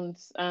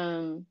owns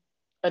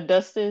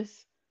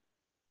Augustus,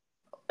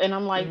 and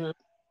I'm like, hmm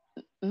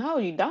no,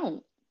 you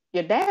don't.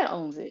 Your dad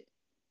owns it.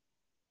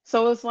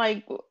 So it's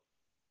like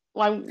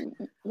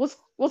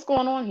what's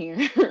going on here?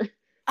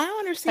 I don't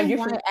Have understand you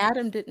why for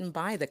Adam didn't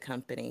buy the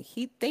company.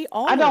 They I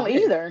all are don't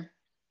rich. either.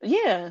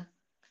 Yeah.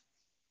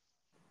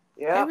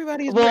 Yep.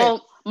 Everybody's rich.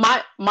 Well,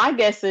 my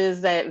guess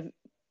is that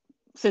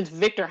since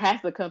Victor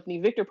has the company,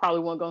 Victor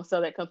probably wasn't going to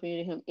sell that company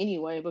to him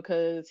anyway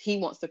because he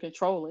wants to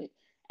control it.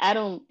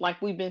 Adam,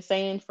 like we've been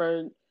saying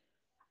for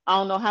I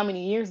don't know how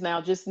many years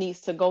now, just needs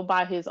to go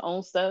buy his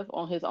own stuff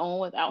on his own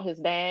without his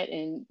dad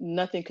and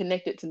nothing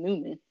connected to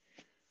Newman.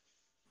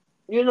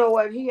 You know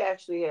what? He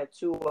actually had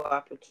two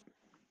opportunities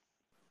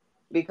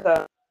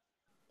because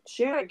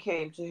Sharon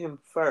came to him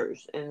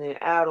first, and then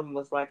Adam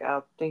was like,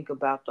 I'll think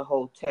about the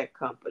whole tech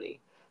company.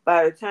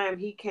 By the time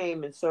he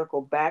came and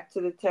circled back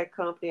to the tech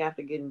company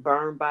after getting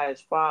burned by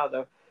his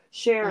father,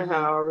 Sharon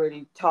had Mhm.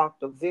 already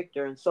talked to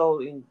Victor and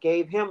sold and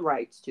gave him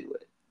rights to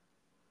it.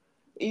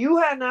 You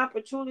had an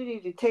opportunity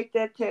to take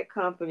that tech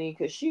company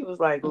because she was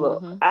like,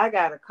 look, Mhm. I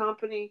got a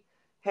company.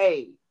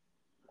 Hey,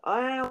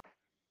 I don't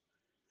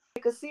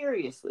take it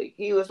seriously.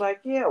 He was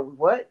like, yeah,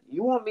 what?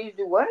 You want me to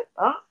do what?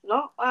 Huh?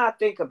 No, I'll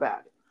think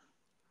about it.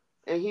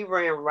 And he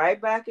ran right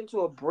back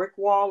into a brick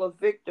wall of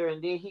Victor,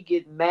 and then he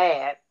get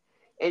mad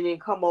and then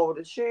come over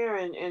to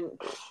Sharon and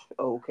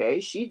okay,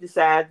 she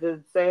decided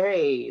to say,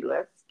 hey,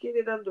 let's get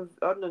it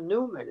under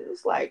Newman. And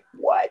it's like,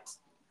 what?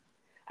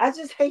 I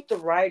just hate the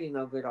writing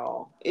of it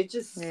all. It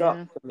just Yeah.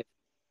 sucked for me.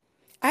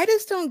 I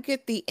just don't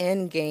get the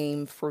end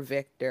game for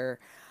Victor.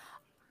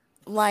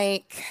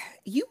 Like,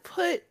 you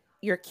put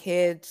your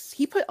kids,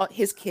 he put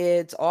his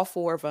kids, all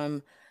four of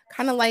them,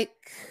 kind of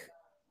like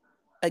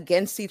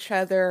against each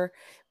other,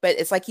 but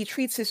it's like he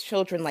treats his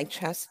children like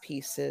chess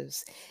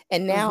pieces.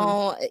 And Mhm.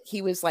 now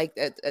he was like,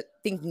 I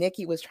think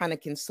Nikki was trying to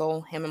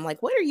console him. I'm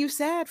like, what are you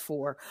sad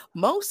for?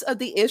 Most of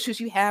the issues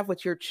you have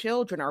with your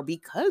children are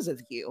because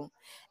of you.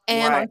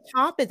 And Right. on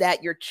top of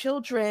that, your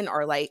children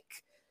are like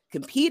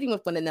competing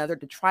with one another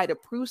to try to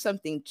prove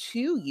something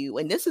to you.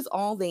 And this is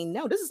all they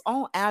know. This is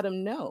all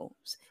Adam knows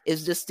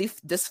is just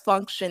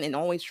dysfunction and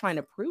always trying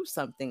to prove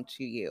something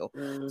to you.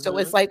 So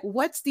it's hmm like,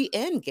 what's the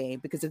end game?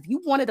 Because if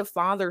you wanted a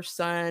father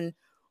son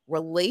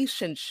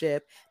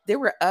relationship, there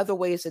were other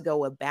ways to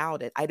go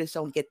about it. I just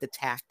don't get the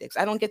tactics.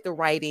 I don't get the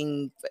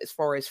writing as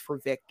far as for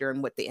Victor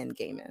and what the end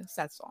game is.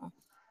 That's all.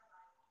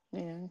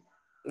 Yeah.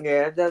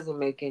 Yeah, it doesn't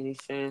make any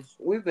sense.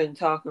 We've been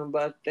talking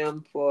about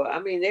them for, I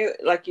mean, they,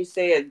 like you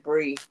said,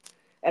 Bree,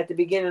 at the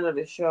beginning of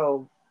the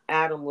show,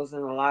 Adam was in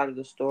a lot of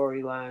the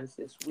storylines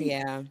this week.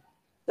 Yeah.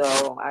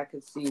 So I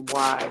could see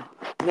why.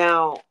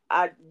 Now,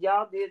 I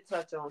y'all did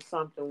touch on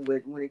something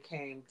with when it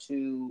came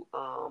to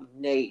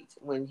Nate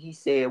when he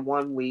said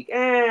one week,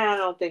 I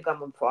don't think I'm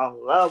gonna fall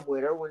in love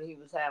with her when he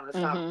was having a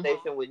Mhm.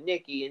 conversation with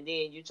Nikki, and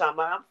then you talking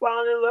about I'm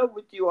falling in love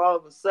with you all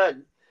of a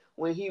sudden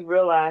when he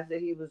realized that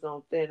he was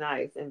on thin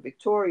ice, and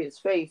Victoria's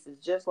face is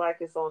just like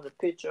it's on the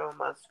picture on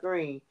my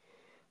screen.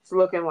 It's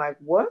looking like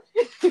what?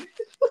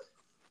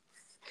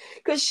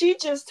 Because she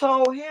just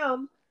told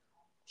him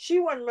she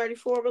wasn't ready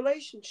for a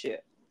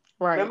relationship.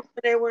 Right. Remember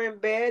when they were in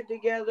bed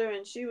together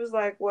and she was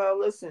like, well,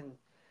 listen,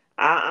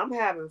 I'm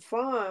having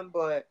fun,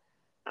 but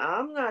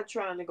I'm not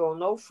trying to go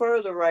no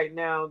further right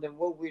now than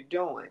what we're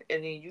doing.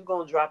 And then you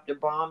gonna drop the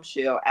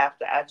bombshell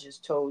after I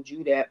just told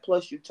you that.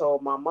 Plus you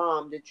told my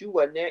mom that you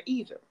wasn't there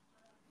either.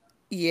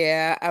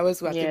 Yeah, I was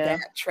about to Yeah.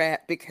 backtrack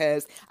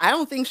because I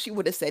don't think she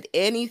would have said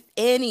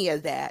any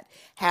of that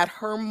had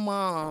her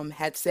mom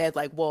had said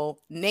like, "Well,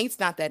 Nate's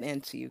not that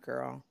into you,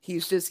 girl.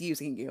 He's just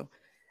using you."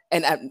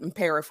 And I'm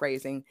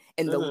paraphrasing.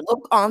 And the Hmm.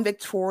 look on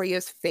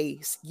Victoria's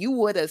face, you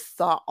would have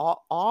thought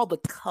all the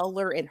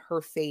color in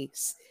her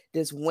face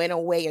just went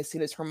away as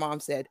soon as her mom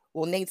said,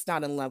 "Well, Nate's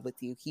not in love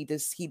with you. He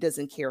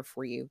doesn't care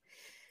for you."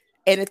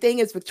 And the thing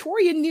is,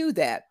 Victoria knew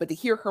that, but to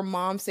hear her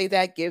mom say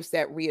that gives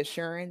that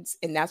reassurance.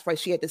 And that's why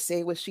she had to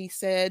say what she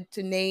said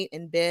to Nate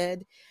in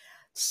bed.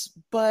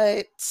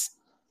 But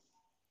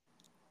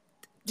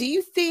do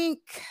you think,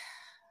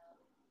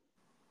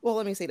 well,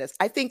 let me say this.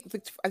 I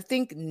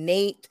think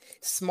Nate,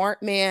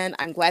 smart man.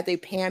 I'm glad they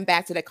panned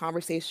back to that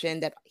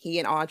conversation that he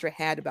and Audra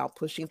had about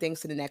pushing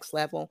things to the next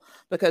level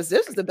because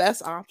this is the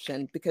best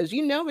option because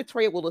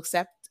Victoria will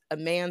accept a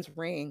man's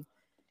ring.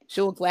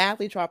 She'll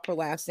gladly drop her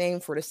last name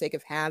for the sake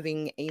of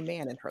having a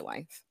man in her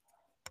life.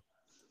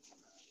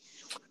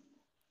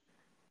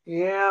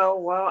 Yeah,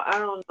 well, I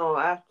don't know.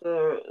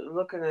 After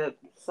looking at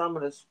some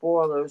of the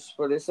spoilers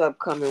for this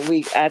upcoming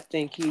week, I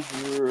think he's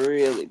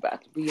really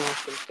about to be on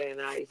some thin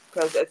ice.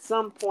 Because at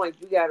some point,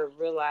 you got to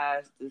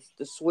realize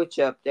the switch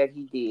up that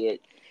he did.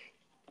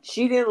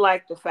 She didn't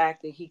like the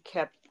fact that he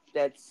kept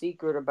that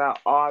secret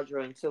about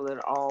Audra until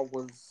it all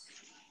was,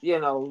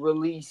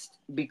 released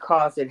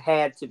because it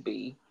had to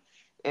be.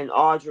 And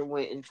Audra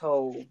went and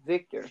told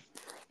Victor,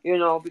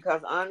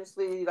 because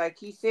honestly, like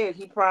he said,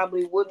 he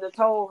probably wouldn't have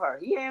told her.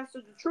 He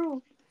answered the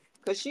truth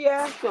because she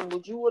asked him,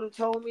 "Would you would have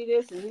told me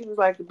this?" And he was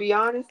like, "To be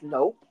honest,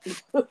 nope."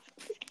 So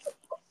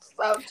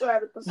I'm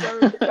trying to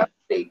preserve the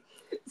company.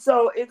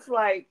 So it's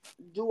like,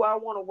 do I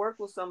want to work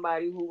with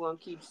somebody who gonna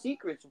keep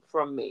secrets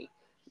from me?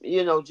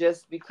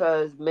 Just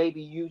because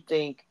maybe you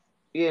think,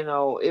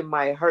 it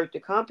might hurt the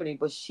company,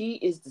 but she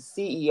is the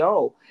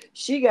CEO.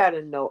 She got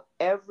to know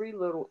every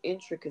little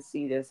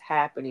intricacy that's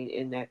happening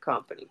in that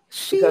company.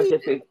 Because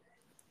She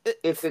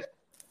if it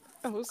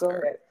Oh, go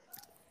sorry. ahead,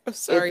 I'm if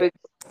sorry.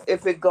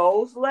 it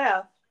goes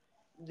left,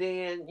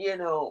 then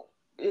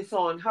it's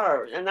on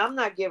her. And I'm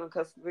not giving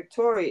because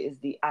Victoria is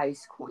the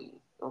ice queen,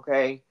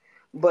 okay.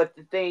 But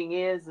the thing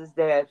is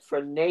that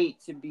for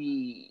Nate to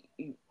be,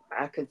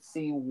 I could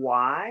see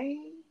why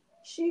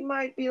she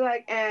might be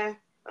like, I'm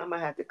gonna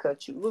have to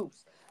cut you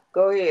loose.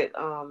 Go ahead.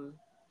 Go.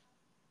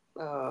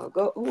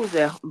 Who was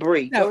that?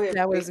 Bree. No, Go ahead,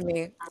 that Bree. was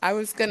me. I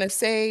was gonna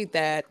say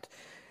that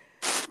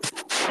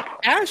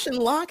Ashton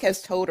Locke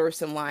has told her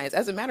some lies.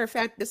 As a matter of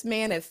fact, this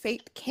man had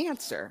faked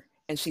cancer,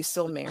 and she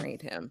still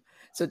married him.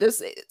 So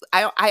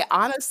I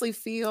honestly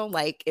feel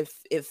like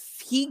if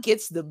he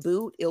gets the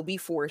boot, it'll be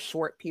for a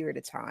short period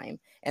of time,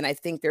 and I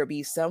think there'll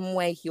be some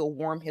way he'll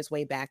worm his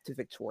way back to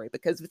Victoria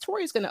because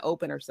Victoria's going to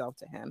open herself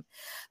to him.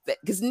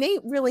 Because Nate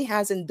really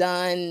hasn't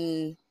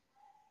done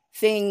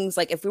things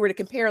like if we were to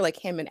compare like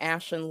him and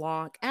Ashton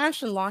Locke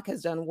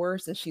has done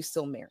worse, and she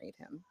still married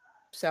him.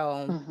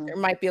 So Hmm. there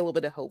might be a little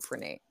bit of hope for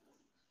Nate.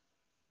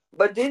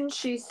 But didn't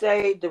she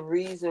say the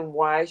reason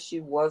why she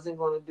wasn't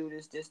going to do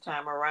this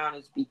time around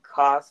is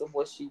because of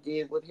what she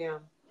did with him?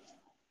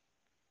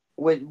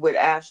 With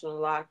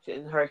Ashton Locke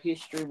and her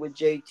history with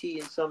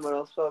JT and some of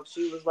those folks.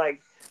 She was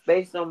like,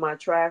 based on my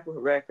track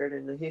record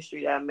and the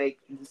history that I make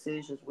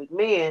decisions with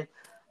men,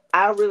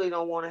 I really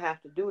don't want to have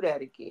to do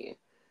that again.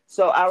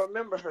 So I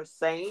remember her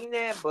saying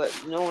that, but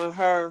knowing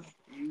her,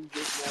 you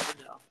just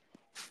never know.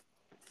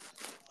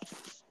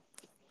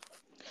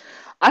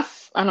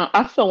 I don't.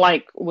 I feel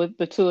like with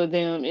the two of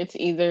them, it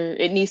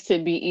needs to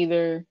be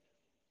either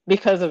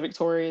because of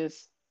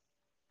Victoria's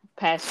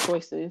past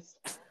choices.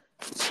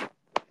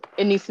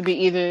 It needs to be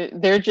either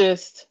they're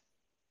just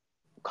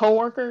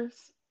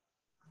coworkers,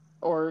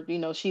 or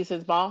she's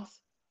his boss,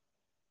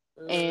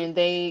 Hmm. and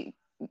they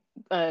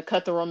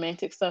cut the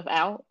romantic stuff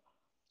out,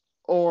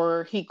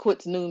 or he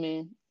quits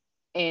Newman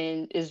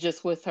and is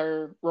just with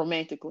her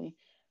romantically,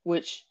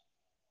 which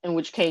in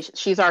which case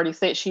she's already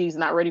said she's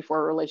not ready for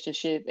a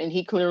relationship, and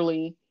he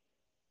clearly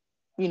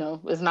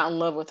is not in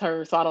love with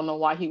her. So I don't know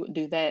why he would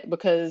do that,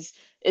 because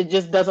it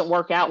just doesn't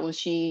work out when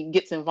she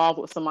gets involved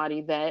with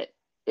somebody that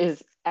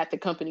is at the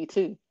company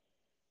too.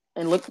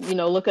 And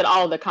look at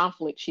all the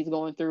conflict she's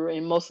going through,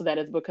 and most of that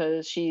is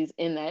because she's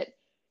in that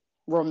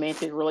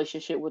romantic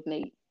relationship with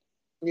Nate.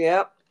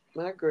 Yep,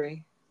 I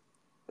agree.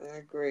 I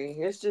agree.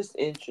 It's just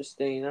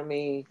interesting. I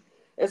mean,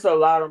 it's a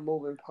lot of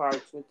moving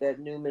parts with that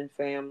Newman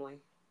family.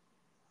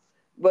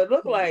 But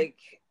look Yeah. like,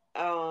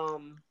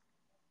 mm,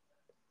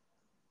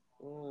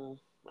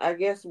 I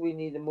guess we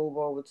need to move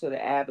over to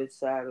the Abbott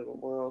side of the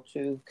world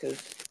too.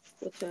 Cause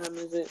what time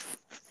is it?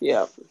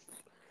 Yeah.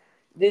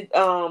 Did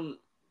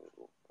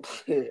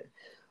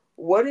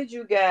what did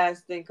you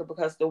guys think of?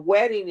 Because the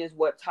wedding is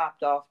what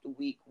topped off the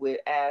week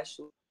with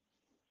Ashley.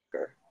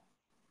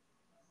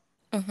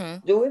 Hmm.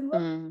 Do it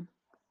look Mm.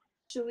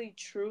 actually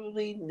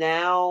truly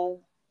now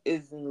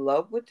is in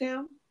love with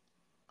him,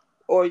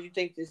 or you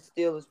think this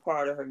still is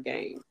part of her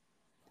game?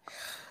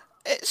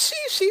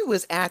 She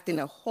was acting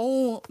a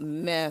whole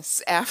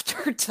mess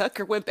after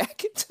Tucker went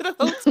back into the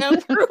hotel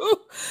room.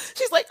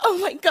 She's like, "Oh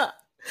my god,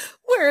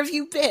 where have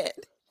you been?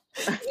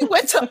 You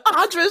went to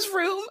Audra's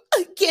room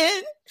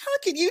again? How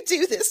can you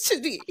do this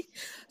to me?"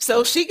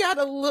 So she got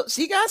a look.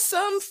 She got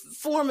some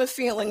form of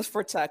feelings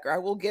for Tucker. I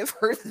will give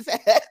her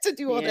that to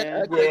do all that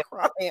Yeah. ugly Yeah,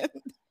 crying.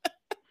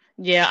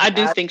 Yeah, I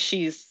do I, think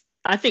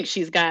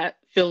she's got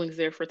feelings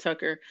there for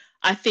Tucker.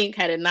 I think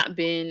had it not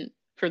been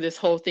for this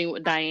whole thing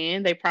with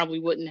Diane, they probably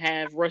wouldn't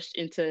have rushed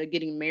into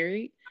getting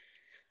married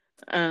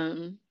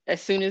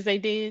as soon as they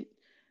did.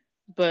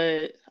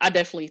 But I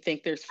definitely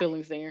think there's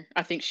feelings there.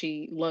 I think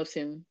she loves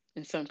him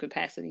in some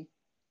capacity.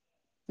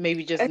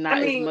 Maybe just I not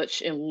as mean,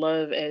 much in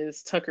love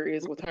as Tucker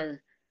is with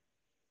her.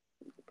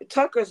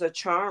 Tucker's a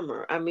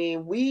charmer. I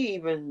mean, we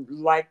even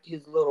liked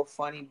his little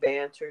funny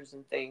banters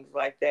and things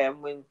like that.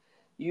 And when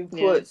you Yeah.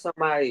 put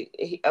somebody,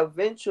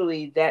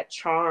 eventually that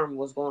charm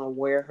was going to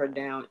wear her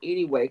down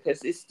anyway,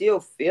 because it's still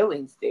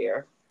feelings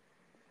there.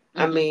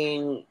 I Hmm.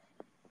 mean,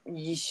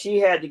 she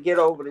had to get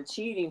over the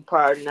cheating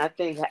part, and I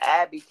think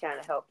Abby kind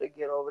of helped her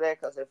get over that,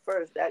 because at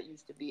first that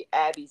used to be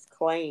Abby's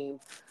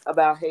claim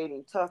about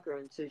hating Tucker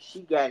until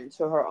she got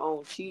into her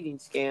own cheating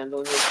scandal,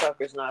 and then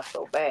Tucker's not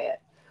so bad.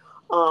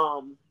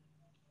 Um,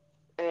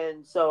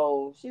 and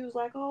so she was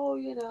like,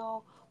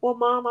 "Oh, well,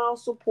 Mom, I'll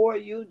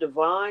support you."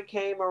 Devon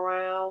came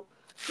around,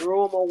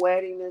 threw him a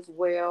wedding as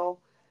well.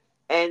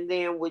 And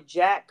then with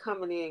Jack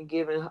coming in,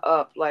 giving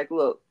up, like,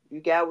 "Look,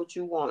 you got what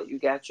you want. You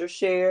got your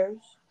shares.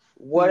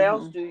 What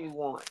else Hmm. do you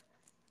want?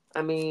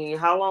 I mean,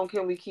 how long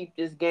can we keep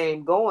this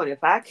game going?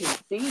 If I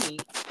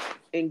concede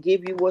and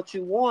give you what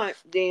you want,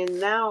 then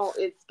now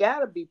it's got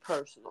to be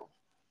personal.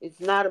 It's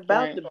not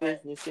about Right. the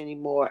business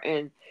anymore."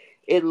 And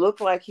it looked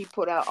like he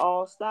put out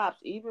all stops,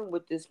 even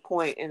with this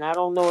point. And I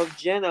don't know if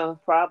Jenna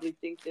probably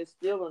thinks there's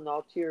still an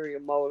ulterior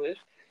motive,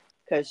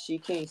 because she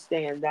can't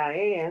stand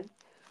Diane,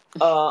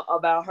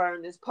 about her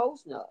and this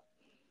post nut.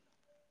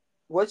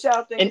 What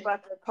y'all think And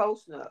about that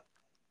post nut?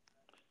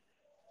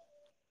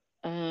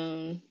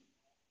 um,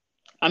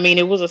 I mean,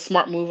 it was a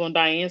smart move on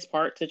Diane's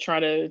part to try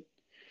to,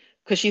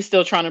 because she's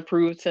still trying to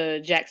prove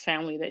to Jack's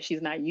family that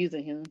she's not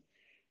using him.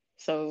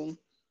 So,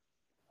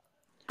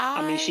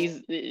 I mean, I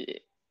she's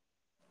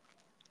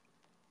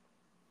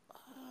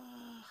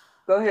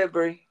Go ahead,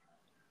 Bree.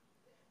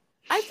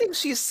 I think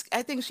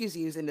she's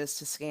using this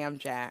to scam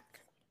Jack.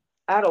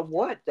 Out of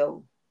what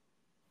though?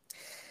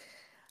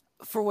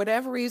 For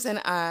whatever reason,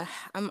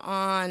 I'm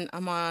on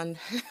I'm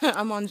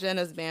on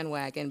Jenna's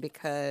bandwagon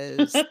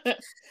because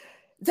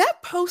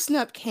that post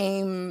nup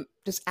came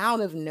just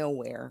out of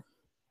nowhere.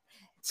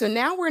 So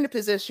now we're in a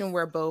position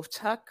where both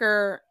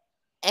Tucker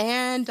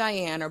and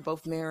Diane are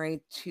both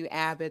married to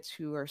Abbots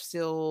who are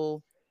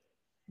still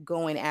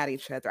going at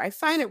each other. I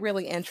find it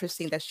really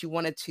interesting that she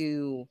wanted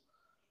to,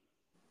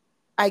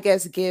 I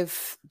guess,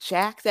 give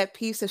Jack that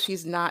piece that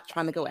she's not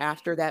trying to go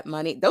after that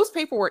money. That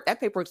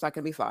paperwork's not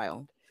going to be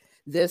filed.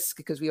 This,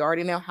 because we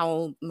already know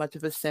how much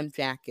of a simp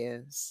Jack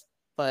is.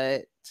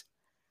 But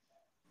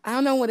I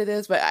don't know what it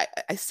is, but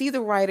I see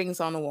the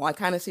writings on the wall. I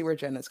kind of see where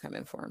Jenna's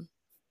coming from.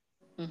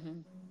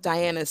 Mhm.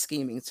 Diana's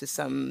scheming to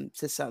some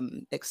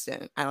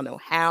extent. I don't know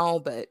how,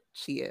 but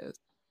she is.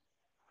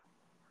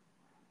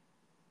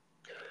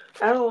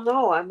 I don't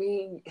know. I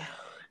mean,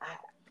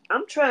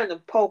 I'm trying to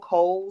poke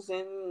holes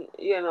in,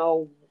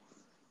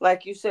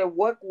 like you said,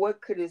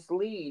 what could this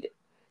lead?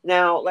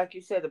 Now, like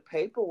you said, the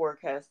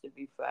paperwork has to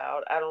be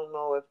filed. I don't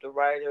know if the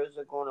writers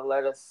are going to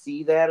let us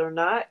see that or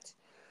not.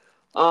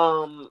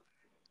 Um,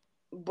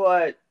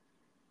 but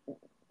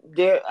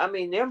they're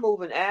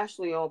moving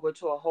Ashley over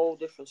to a whole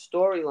different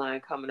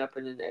storyline coming up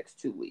in the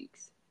next 2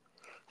 weeks.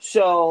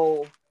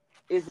 So,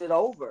 is it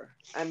over?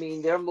 I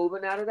mean, they're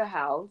moving out of the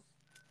house.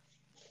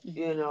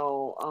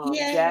 Mhm.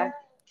 Yeah. Jack,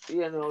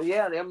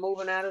 yeah, they're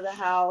moving out of the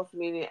house,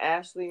 meaning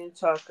Ashley and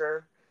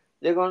Tucker.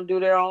 They're going to do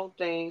their own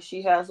thing.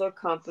 She has her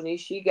company.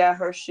 She got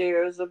her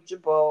shares of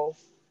Jabot.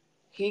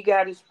 He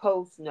got his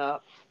post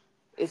up.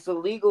 It's a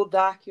legal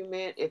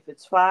document. If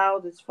it's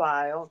filed, it's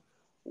filed.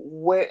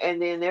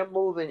 And then they're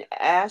moving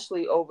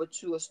Ashley over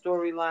to a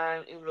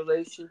storyline in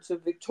relation to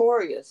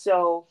Victoria.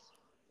 So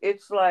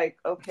it's like,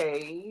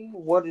 okay,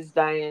 what is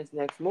Diane's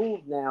next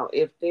move now?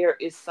 If there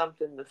is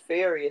something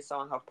nefarious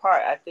on her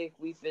part, I think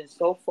we've been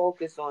so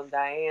focused on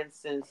Diane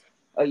since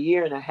a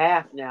year and a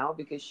half now,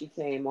 because she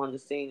came on the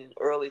scene in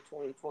early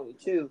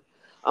 2022.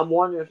 I'm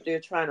wondering if they're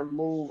trying to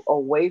move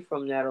away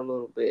from that a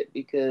little bit,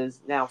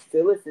 because now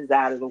Phyllis is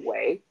out of the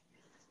way.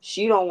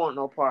 She don't want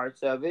no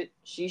parts of it.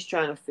 She's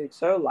trying to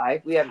fix her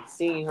life. We haven't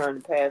seen her in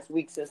the past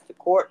week since the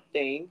court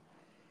thing.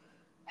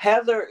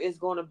 Heather is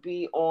going to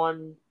be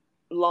on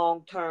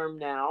long term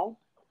now.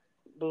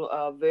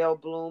 Vale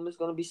Bloom is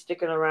going to be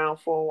sticking around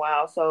for a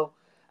while. So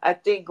I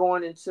think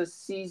going into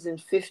season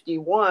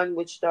 51,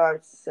 which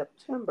starts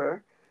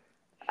September,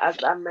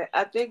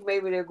 I think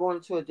maybe they're going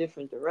to a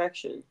different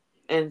direction.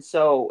 And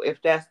so if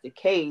that's the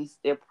case,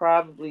 they're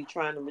probably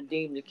trying to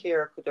redeem the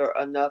character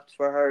enough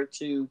for her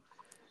to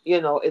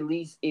at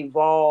least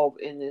evolve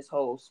in this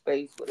whole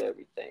space with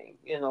everything,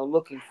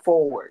 looking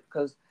forward.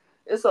 Because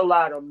it's a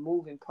lot of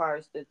moving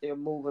parts that they're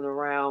moving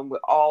around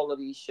with all of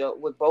these shows,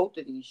 with both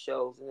of these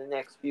shows in the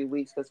next few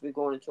weeks, because we're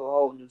going into a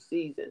whole new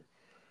season.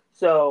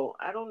 So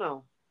I don't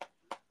know.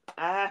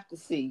 I have to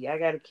see. I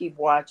got to keep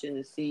watching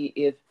to see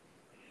if,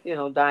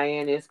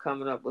 Diane is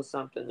coming up with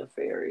something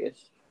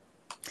nefarious.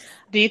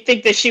 Do you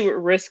think that she would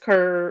risk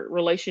her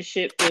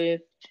relationship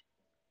with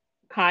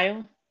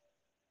Kyle?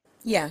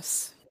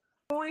 Yes.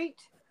 Point.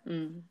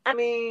 Mm. I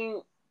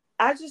mean,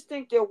 I just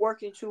think they're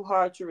working too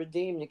hard to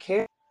redeem the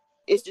character.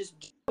 It's just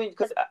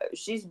because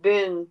she's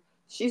been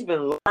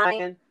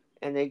lying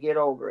and they get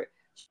over it.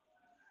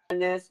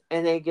 And this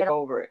and they get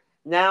over it.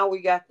 Now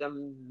we got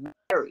them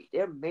married.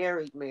 They're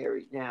married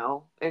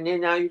now. And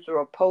then now you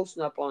throw a post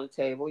up on the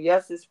table.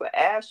 Yes, it's for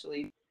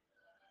Ashley.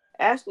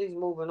 Ashley's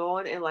moving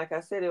on, and like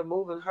I said, they're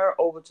moving her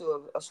over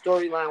to a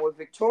storyline with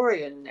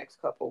Victoria in the next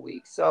couple of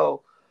weeks.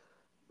 So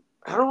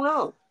I don't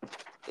know.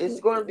 It's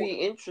going to be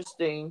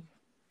interesting.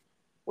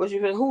 What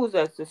you think? Who was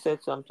that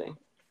said something?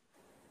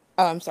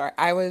 Oh, I'm sorry.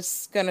 I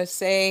was gonna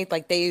say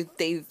like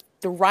the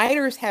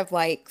writers have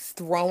like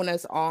thrown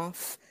us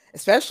off,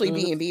 especially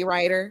Mm-hmm. B&B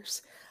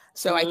writers.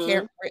 So I Mm-hmm.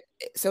 can't.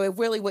 So it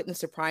really wouldn't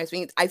surprise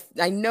me.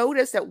 I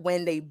noticed that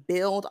when they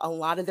build a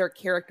lot of their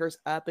characters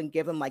up and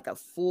give them like a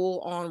full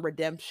on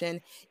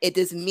redemption, it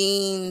just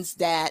means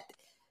that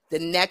the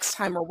next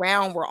time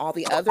around, where all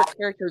the other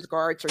characters'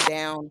 guards are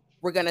down,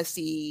 we're gonna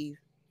see,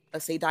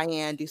 let's say,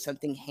 Diane do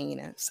something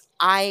heinous.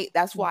 I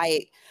That's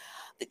why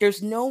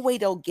there's no way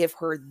they'll give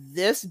her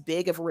this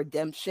big of a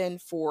redemption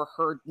for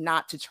her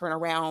not to turn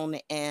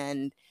around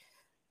and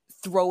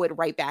throw it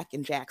right back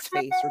in Jack's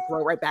face or throw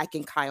it right back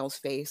in Kyle's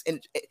face.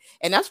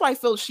 And that's why I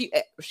feel she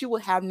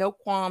will have no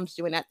qualms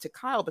doing that to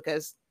Kyle,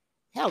 because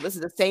hell, this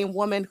is the same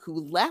woman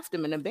who left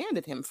him and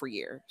abandoned him for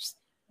years.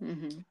 Hmm.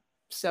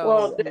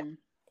 Well, So Hmm.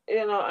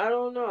 I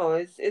don't know.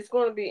 It's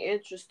going to be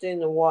interesting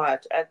to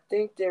watch. I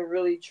think they're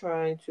really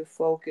trying to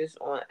focus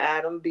on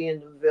Adam being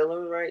the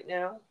villain right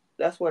now.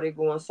 That's why they're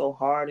going so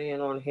hard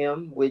in on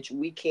him, which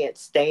we can't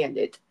stand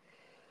it.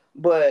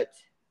 But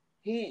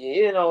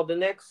the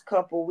next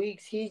couple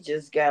weeks, he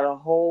just got a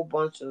whole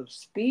bunch of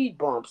speed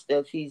bumps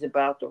that he's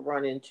about to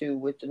run into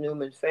with the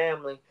Newman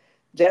family.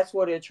 That's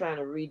what they're trying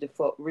to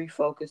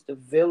refocus the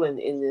villain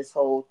in this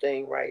whole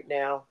thing right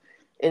now,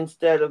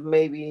 instead of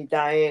maybe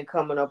Diane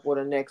coming up with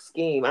a next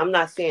scheme. I'm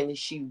not saying that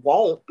she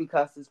won't,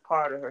 because it's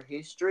part of her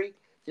history,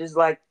 just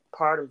like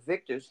part of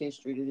Victor's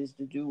history that is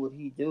to do what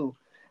he do.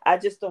 I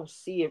just don't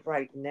see it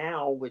right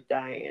now with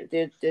Diane.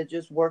 They're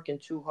just working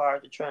too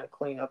hard to try to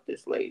clean up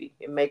this lady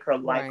and make her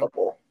right,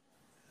 likable.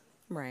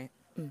 right.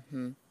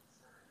 Hmm.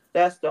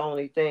 That's the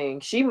only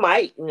thing. She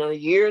might, a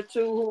year or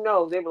two, who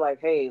knows? They be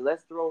like, hey,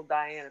 let's throw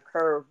Diane a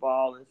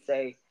curveball and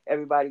say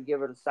everybody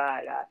give her the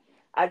side eye.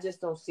 I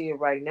just don't see it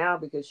right now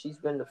because she's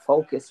been the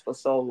focus for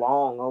so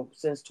long,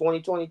 since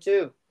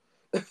 2022.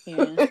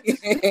 Yeah.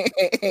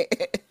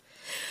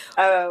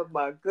 Oh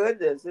my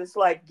goodness. It's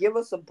like, give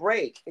us a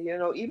break.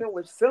 Even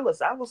with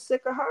Phyllis, I was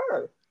sick of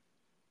her.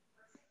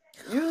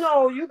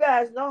 You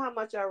guys know how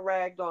much I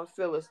ragged on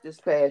Phyllis this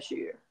past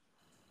year.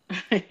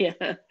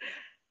 Yeah.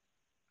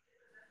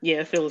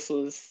 Yeah.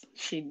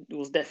 She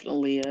was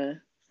definitely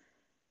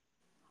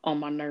on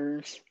my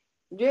nerves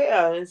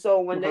Yeah, and so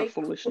when with her they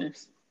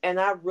foolishness. and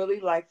I really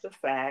like the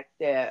fact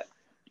that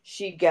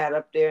she got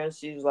up there and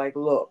she was like,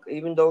 "Look,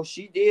 even though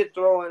she did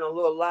throw in a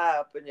little lie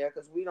up in there,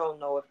 because we don't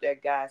know if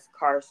that guy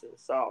Carson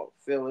saw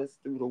Phyllis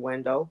through the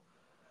window."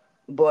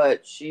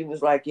 But she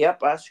was like,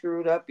 "Yep, I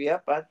screwed up.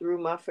 Yep, I threw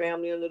my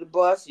family under the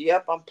bus.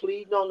 Yep, I'm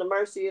pleading on the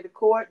mercy of the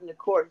court, and the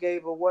court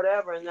gave her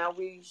whatever, and now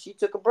she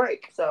took a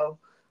break. So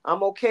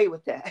I'm okay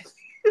with that."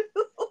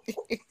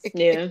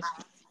 Yeah.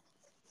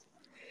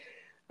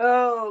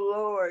 Oh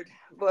Lord,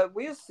 but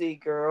we'll see,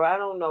 girl. I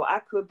don't know. I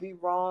could be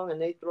wrong, and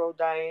they throw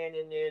Diane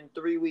in there, and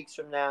 3 weeks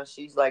from now,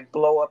 she's like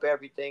blow up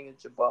everything in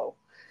Jabot.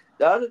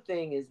 The other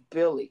thing is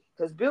Billy,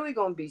 because Billy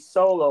gonna be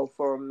solo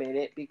for a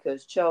minute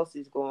because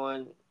Chelsea's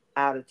going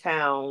out of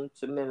town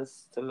to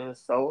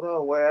Minnesota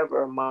or wherever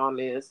her mom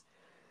is,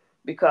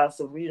 because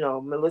of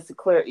Melissa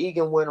Claire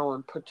Egan went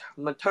on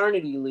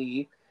maternity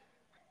leave.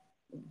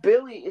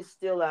 Billy is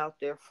still out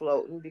there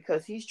floating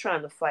because he's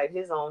trying to fight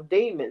his own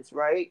demons,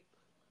 right?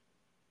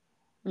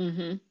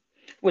 Hmm.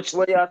 Which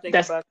What do y'all think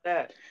that's about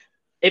that?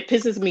 it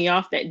pisses me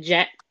off that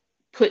Jack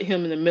put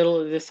him in the middle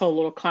of this whole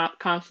little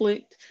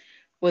conflict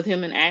with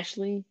him and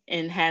Ashley,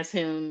 and has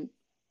him,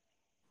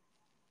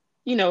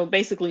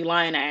 basically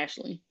lying to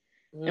Ashley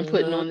and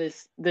putting Hmm. on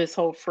this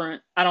whole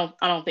front. I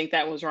don't think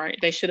that was right.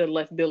 They should have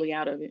left Billy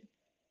out of it.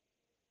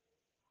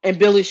 And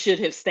Billy should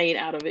have stayed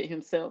out of it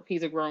himself.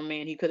 He's a grown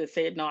man. He could have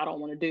said, "No, I don't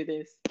want to do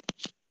this."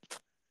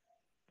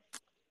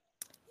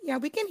 Yeah,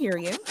 we can hear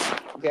you.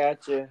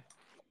 Gotcha.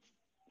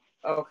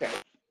 Okay.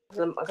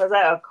 Because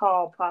a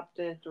call popped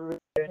in through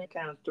there and it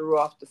kind of threw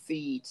off the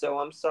feed, so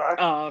I'm sorry.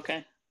 Oh,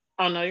 okay.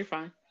 Oh no, you're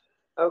fine.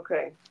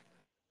 Okay.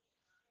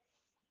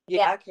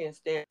 Yeah, I can't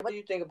stand. What do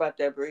you think about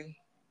that, Bree?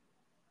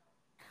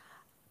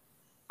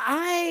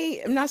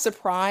 I am not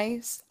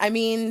surprised. I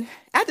mean,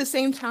 at the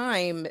same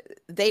time,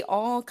 they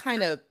all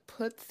kind of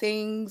put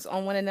things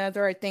on one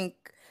another. I think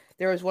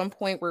there was one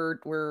point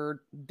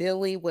where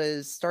Billy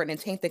was starting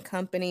to taint the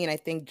company, and I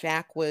think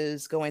Jack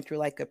was going through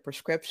like a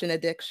prescription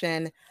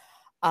addiction.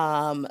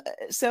 Um,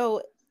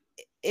 so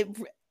it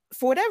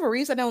for whatever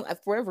reason, I don't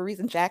for whatever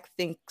reason, Jack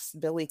thinks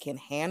Billy can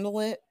handle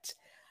it.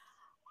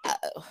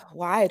 Uh,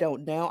 why I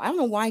don't know. I don't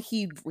know why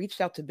he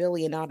reached out to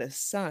Billy and not his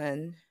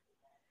son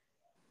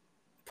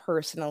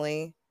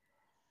personally,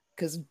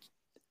 because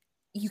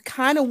you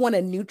kind of want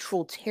a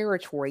neutral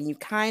territory. You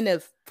kind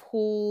of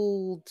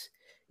pulled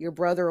your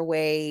brother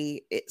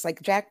away. It's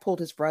like Jack pulled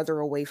his brother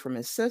away from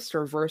his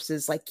sister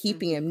versus like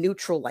keeping Hmm. him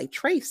neutral like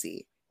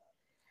Tracy.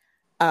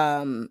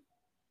 Um,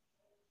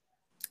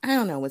 I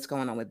don't know what's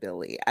going on with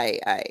Billy.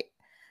 I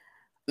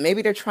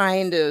maybe they're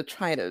trying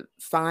to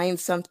find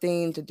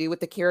something to do with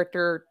the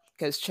character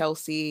because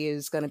Chelsea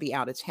is going to be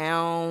out of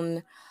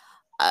town.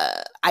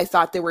 I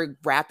thought they were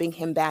wrapping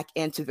him back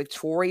into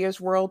Victoria's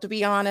world, to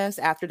be honest,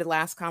 after the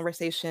last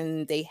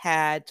conversation they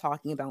had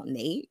talking about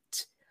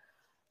Nate.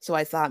 So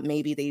I thought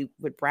maybe they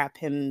would wrap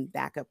him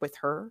back up with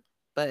her.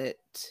 But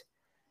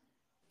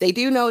they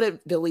do know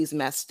that Billy's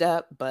messed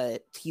up,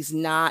 but he's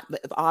not.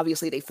 But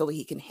obviously, they feel like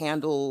he can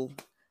handle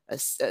a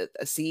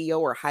CEO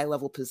or a high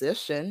level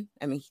position.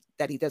 I mean,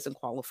 that he doesn't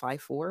qualify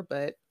for,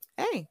 but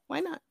hey, why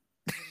not?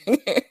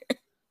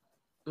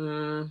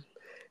 Mm,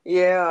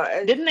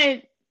 yeah. Didn't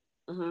they?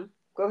 Mm-hmm.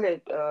 Go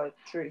ahead,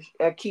 Trish,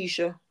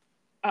 Keisha.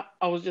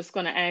 I was just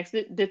going to ask,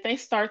 did they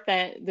start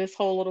this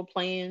whole little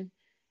plan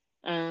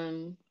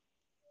um,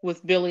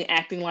 with Billy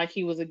acting like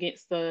he was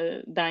against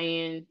the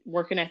Diane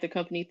working at the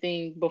company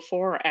thing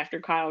before or after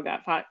Kyle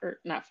got fired?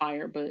 Not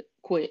fired, but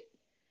quit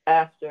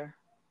After.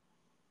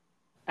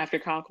 after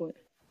Kyle quit.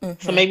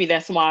 So Hmm. maybe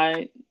that's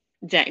why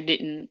Jack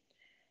didn't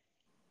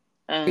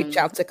Reach um,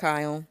 out to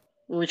Kyle.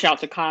 reach out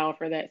to Kyle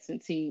for that,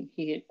 since he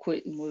had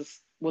quit and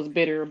was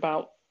bitter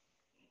about,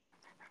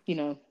 you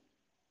know,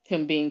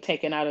 him being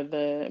taken out of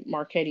the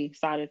Marchetti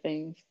side of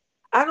things.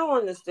 I don't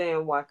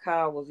understand why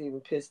Kyle was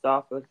even pissed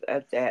off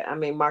at that. I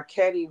mean,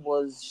 Marquetti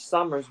was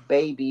Summer's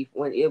baby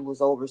when it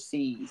was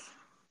overseas.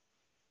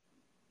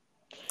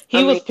 I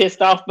He mean, was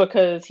pissed off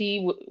because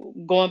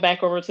going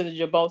back over to the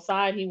Jabot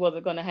side, he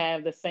wasn't going to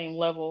have the same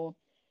level,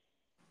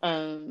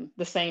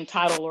 the same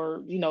title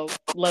or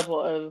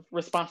level of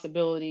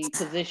responsibility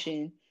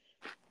position,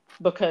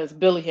 because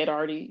Billy had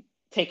already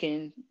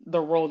taken the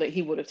role that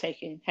he would have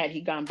taken had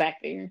he gone back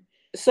there,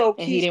 so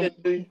and he Keisha,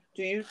 didn't.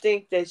 do you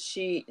think that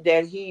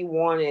he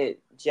wanted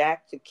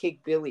Jack to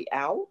kick Billy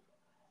out?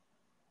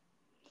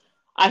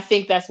 I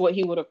think that's what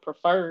he would have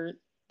preferred,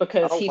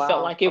 because Oh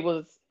wow.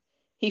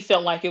 he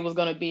felt like it was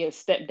going to be a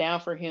step down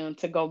for him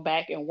to go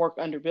back and work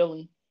under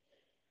Billy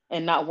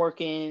and not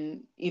work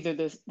in either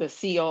the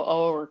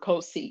COO or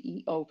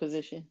co-CEO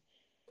position,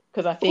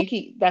 because I think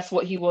he that's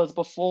what he was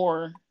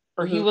before,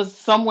 or he Hmm. was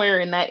somewhere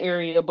in that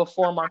area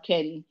before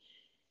Marchetti.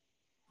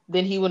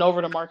 Then he went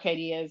over to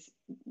Marchetti as,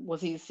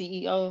 was he the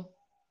CEO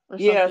or Yeah,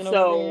 something over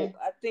so there?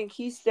 I think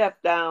he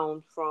stepped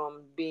down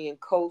from being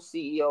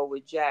co-CEO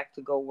with Jack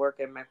to go work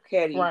at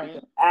Marquetti because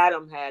Right.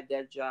 Adam had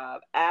that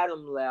job.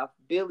 Adam left.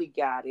 Billy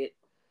got it.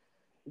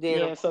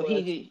 Then of Yeah. So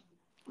course, he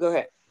go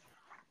ahead.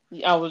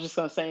 I was just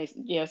gonna say,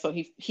 yeah. So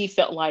he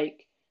felt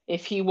like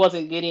if he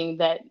wasn't getting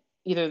that,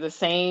 either the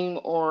same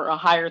or a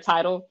higher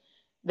title,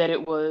 that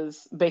it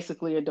was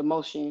basically a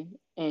demotion,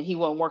 and he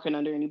wasn't working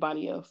under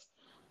anybody else.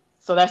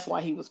 So that's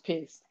why he was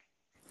pissed.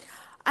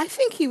 I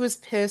think he was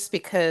pissed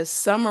because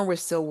Summer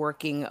was still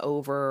working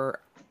over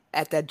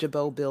at that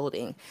Jabot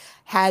building.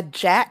 Had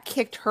Jack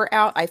kicked her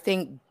out,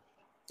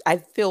 I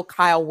feel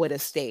Kyle would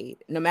have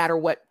stayed no matter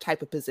what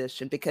type of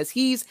position because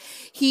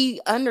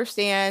he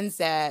understands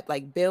that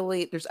like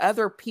Billy, there's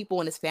other people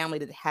in his family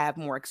that have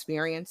more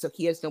experience, so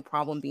he has no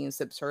problem being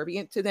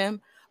subservient to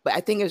them. But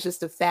I think it's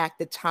just the fact,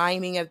 the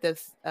timing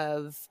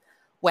of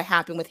what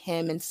happened with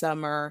him and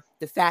Summer,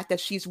 the fact that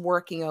she's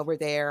working over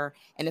there,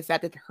 and the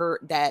fact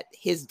that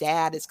his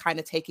dad is kind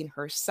of taking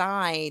her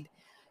side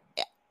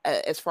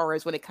as far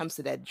as when it comes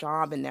to that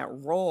job and that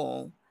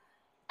role.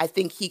 I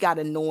think he got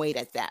annoyed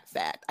at that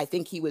fact. I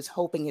think he was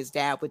hoping his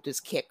dad would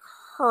just kick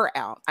her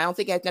out. I don't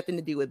think it had nothing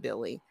to do with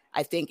Billy.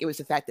 I think it was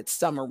the fact that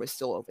Summer was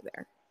still over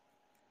there.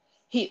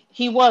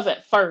 He was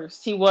at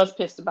first. He was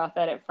pissed about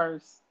that at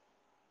first,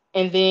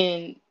 and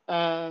then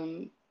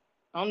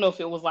I don't know if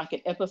it was like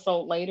an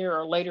episode later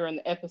or later in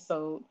the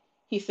episode,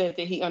 he said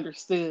that he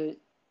understood,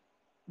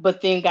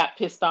 but then got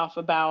pissed off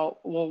about,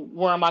 well,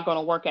 where am I going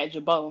to work at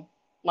Jabot?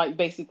 Like,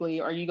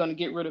 basically, are you going to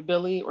get rid of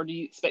Billy, or do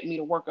you expect me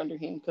to work under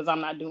him? Because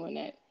I'm not doing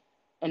that.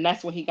 And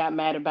that's when he got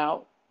mad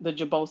about the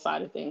Jabot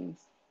side of things.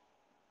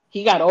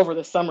 He got over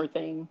the Summer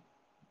thing.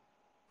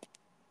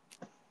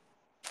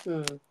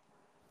 Hmm.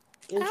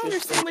 I don't Interesting.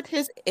 understand what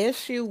his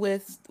issue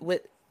with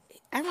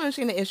I don't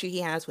understand the issue he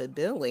has with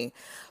Billy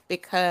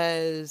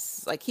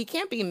because like he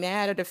can't be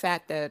mad at the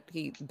fact that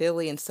he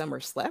Billy and Summer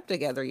slept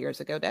together years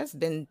ago. That's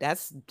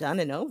done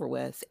and over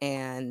with.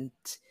 And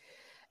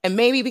And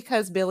maybe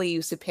because Billy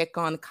used to pick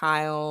on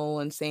Kyle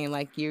and saying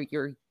like you're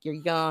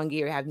young,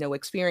 you have no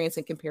experience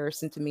in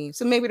comparison to me.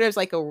 So maybe there's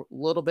like a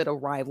little bit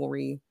of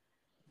rivalry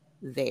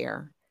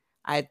there.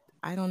 I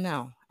don't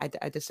know.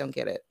 I just don't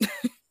get it.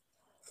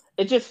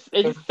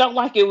 It felt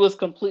like it was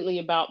completely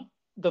about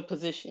the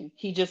position.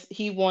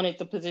 He wanted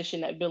the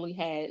position that Billy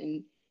had,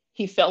 and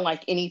he felt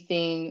like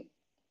anything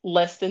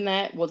less than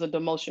that was a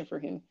demotion for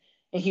him,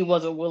 and he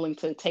wasn't willing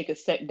to take a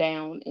step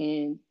down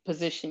in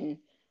position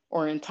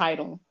or in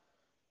title,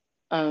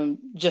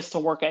 just to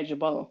work at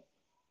Jabot.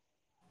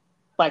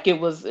 Like it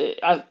was,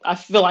 I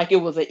feel like it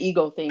was an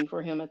ego thing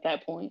for him at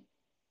that point.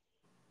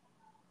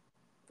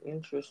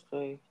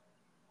 Interesting.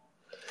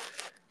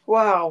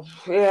 Wow.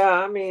 Yeah,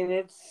 I mean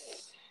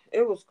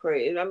it was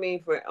crazy. I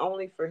mean for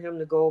only for him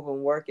to go over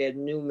and work at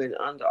Newman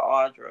under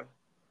Audra.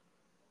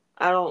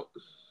 I don't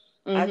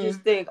I Hmm.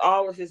 just think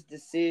all of his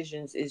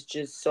decisions is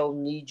just so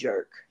knee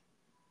jerk.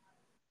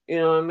 You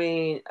know what I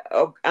mean?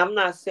 I'm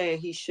not saying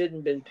he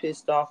shouldn't been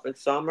pissed off at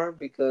Summer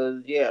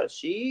because yeah,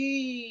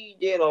 she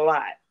did a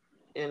lot,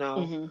 you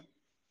know. Hmm.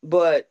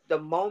 But the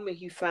moment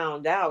he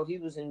found out, he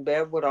was in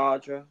bed with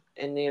Audra,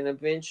 and then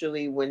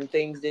eventually, when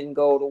things didn't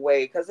go the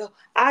way, because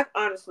I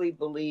honestly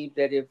believe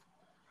that if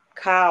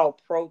Kyle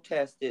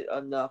protested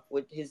enough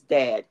with his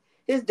dad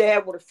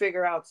would have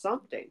figured out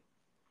something.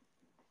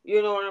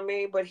 You know what I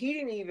mean? But he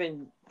didn't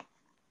even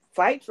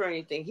fight for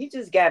anything. He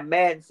just got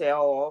mad and said,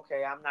 "Oh,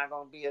 okay, I'm not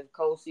gonna be a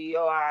co-CEO.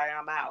 All right,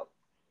 I'm out."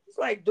 It's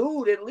like,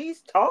 dude, at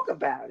least talk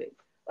about it.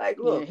 Like,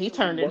 Yeah, look, he you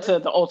turned work into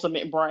the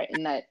ultimate brat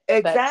in that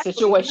exactly.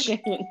 situation.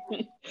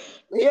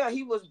 Yeah,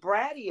 he was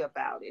bratty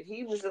about it.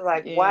 He was just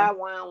like, Yeah. why.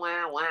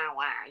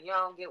 You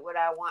don't get what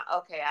I want.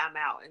 Okay, I'm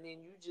out. And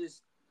then you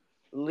just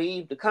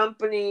leave the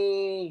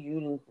company.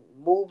 You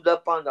moved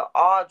up under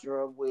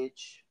Audra,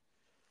 which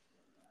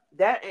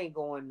that ain't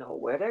going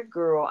nowhere. That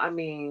girl, I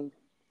mean,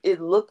 it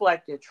looked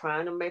like they're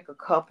trying to make a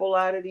couple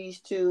out of these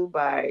two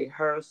by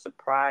her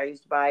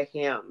surprised by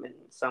him and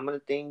some of the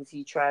things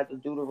he tried to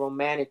do the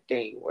romantic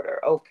thing with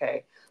her.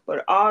 Okay.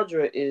 But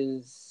Audra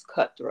is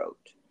cutthroat.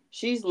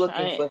 She's looking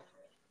I, for,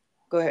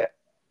 go ahead.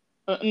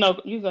 no,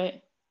 you go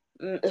ahead.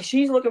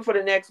 She's looking for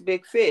the next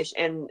big fish,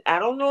 and I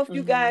don't know if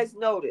you Hmm. guys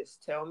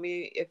noticed. Tell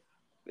me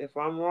if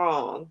I'm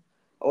wrong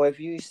or if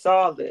you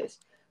saw this,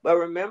 but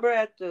remember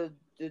at the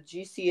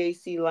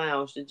GCAC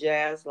lounge, the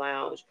jazz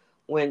lounge,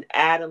 when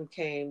Adam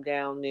came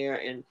down there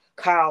and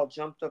Kyle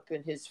jumped up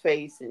in his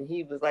face and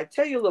he was like,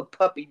 "Tell your little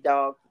puppy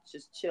dog to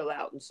just chill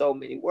out," in so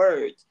many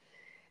words.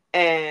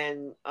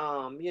 And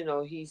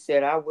he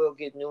said, "I will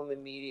get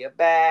Newman Media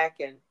back,"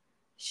 and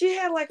she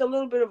had like a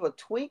little bit of a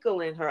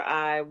twinkle in her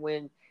eye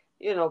when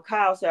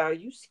Kyle said, "Are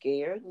you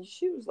scared?" And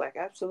she was like,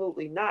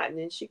 "Absolutely not." And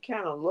then she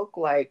kind of looked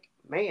like,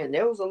 man,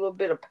 there was a little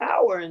bit of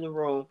power in the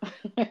room.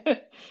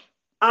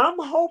 I'm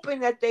hoping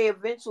that they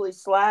eventually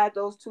slide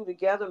those two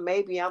together.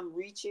 Maybe I'm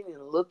reaching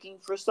and looking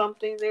for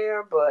something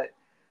there, but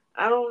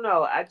I don't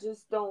know. I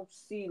just don't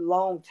see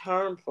long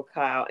term for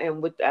Kyle.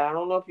 And with I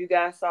don't know if you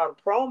guys saw the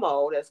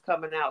promo that's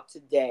coming out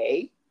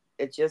today.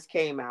 It just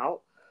came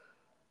out.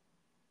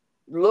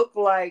 Look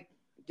like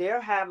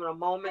they're having a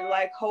moment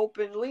like Hope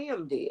and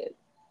Liam did.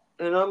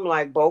 And I'm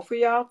like, both of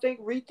y'all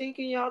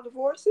rethinking y'all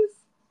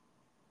divorces?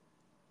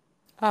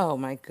 Oh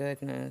my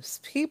goodness.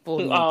 People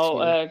need Oh,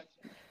 to.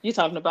 you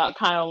talking about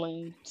Kyle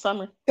and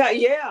Summer?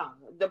 Yeah,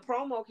 the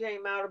promo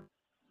came out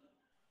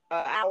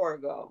an hour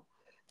ago.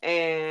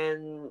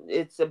 And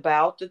it's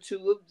about the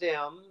two of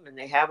them, and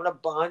they having a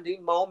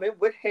bonding moment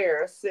with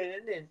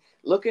Harrison and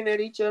looking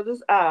at each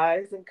other's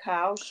eyes. And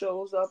Kyle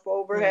shows up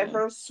over at Yeah.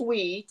 her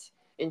suite,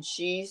 and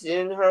she's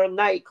in her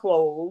night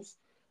clothes.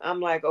 I'm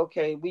like,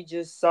 okay, we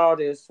just saw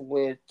this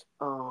with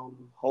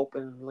Hope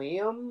and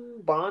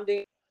Liam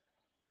bonding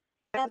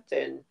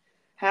and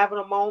having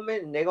a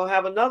moment, and they're gonna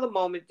have another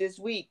moment this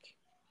week.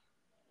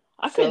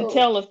 I couldn't So,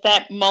 tell if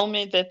that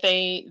moment that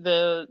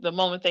the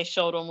moment they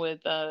showed him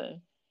with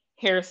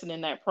Harrison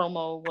in that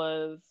promo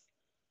was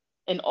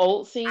an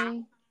old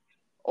scene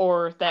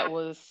or if that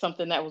was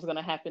something that was going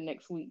to happen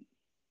next week.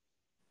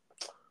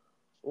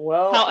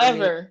 well, I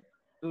mean, However,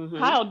 hmm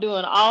Kyle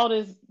doing all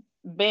this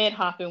bed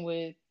hopping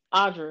with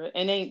Audra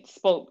and ain't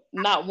spoke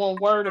not one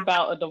word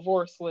about a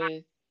divorce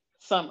with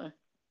Summer.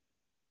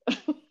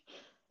 Like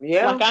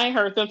yeah. I ain't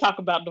heard them talk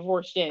about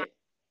divorce yet.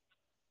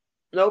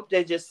 Nope,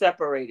 they just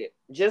separated.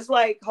 Just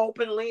like Hope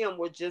and Liam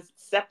were just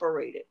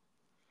separated.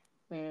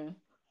 Yeah.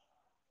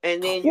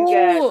 And then you got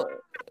Well,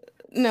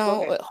 go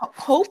ahead. no,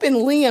 Hope and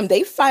Liam,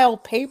 they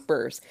filed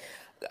papers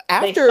They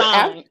after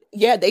signed.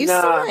 yeah, they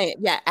Nah. signed.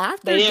 Yeah, They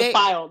after didn't they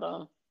file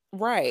though.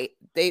 right.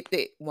 They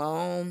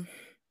well,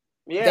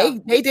 Yeah.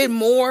 they did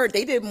more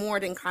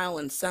than Kyle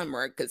and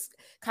Summer because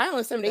Kyle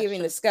and Summer didn't That's even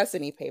true. discuss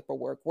any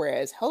paperwork.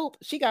 Whereas Hope,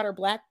 she got her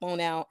black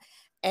bone out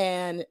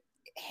and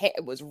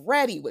was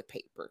ready with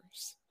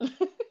papers.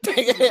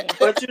 Yeah.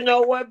 But you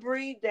know what,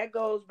 Bree? That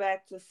goes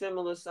back to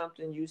similar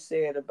something you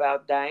said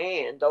about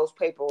Diane. Those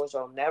papers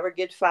will never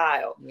get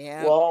filed.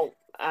 Yeah. Well,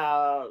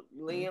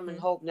 Liam and Hmm.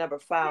 Hope never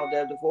filed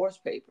their divorce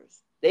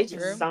papers. They just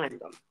True. Hmm. signed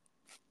them,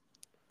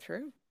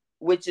 True.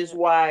 which is Yeah.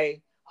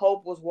 why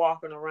Hope was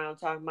walking around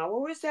talking about,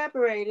 well, we're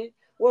separated.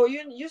 Well,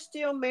 you're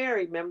still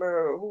married.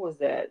 Remember, who was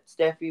that?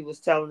 Steffi was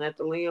telling that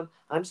to Liam,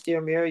 I'm still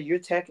married. You're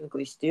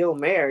technically still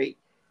married.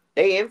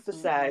 They Mm-hmm.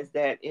 emphasized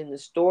that in the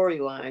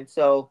storyline.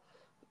 So,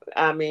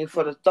 I mean,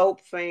 for the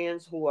Thope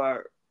fans who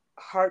are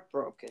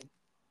heartbroken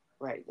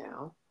right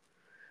now,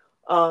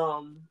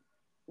 um,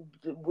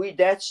 we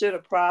that should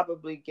have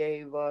probably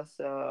gave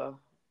us,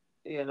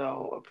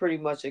 pretty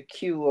much a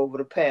cue over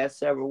the past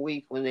several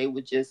weeks when they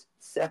would just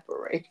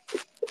separate.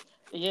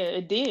 Yeah,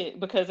 it did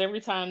because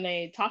every time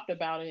they talked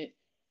about it,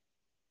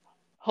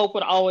 Hope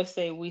would always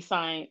say, we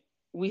signed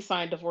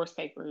divorce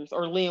papers,"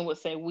 or Liam would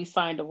say, "We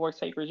signed divorce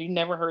papers." You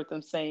never heard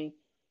them say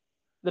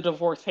the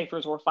divorce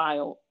papers were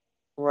filed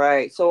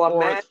Right. So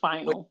or it's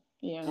imagine with final.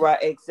 Yeah,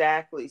 right,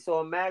 exactly.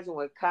 So imagine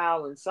with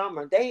Kyle and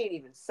Summer, they ain't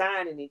even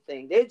signed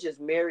anything. They're just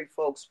married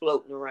folks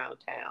floating around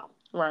town.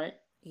 right.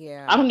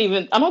 I Yeah. don't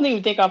even I don't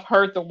even think I've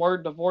heard the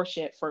word divorce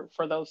yet for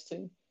those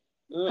two.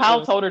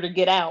 Kyle Mm-mm. told her to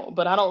get out,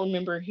 but I don't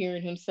remember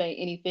hearing him say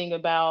anything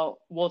about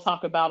we'll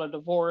talk about a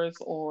divorce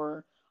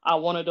or I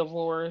want a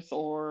divorce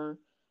or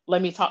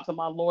let me talk to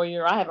my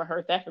lawyer. I haven't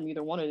heard that from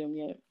either one of them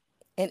yet.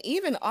 And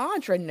even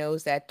Audra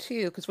knows that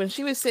too, because when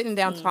she was sitting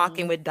down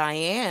talking Hmm. with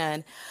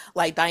Diane,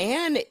 like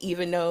Diane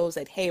even knows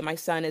that, hey, my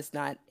son is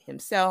not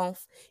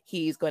himself.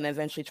 He's going to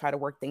eventually try to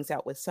work things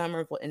out with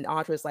Summer. And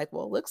Audra's like,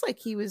 well, it looks like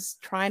he was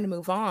trying to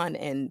move on.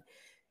 And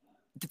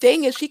the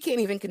thing is, she can't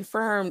even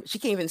confirm, she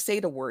can't even say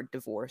the word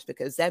divorce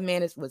because that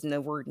man was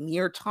nowhere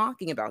near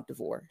talking about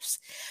divorce.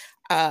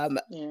 Um,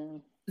 Yeah.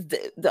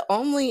 the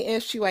only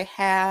issue I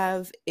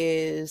have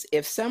is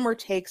if Summer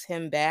takes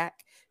him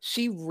back,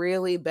 she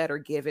really better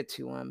give it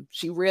to him.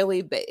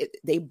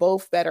 They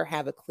both better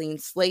have a clean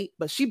slate,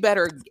 but she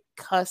better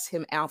cuss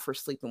him out for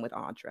sleeping with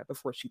Audra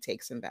before she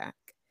takes him back.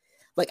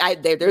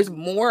 Like there's Hmm.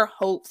 more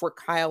hope for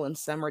Kyle and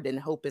Summer than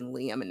hope in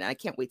Liam, and I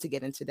can't wait to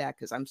get into that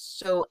because I'm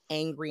so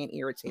angry and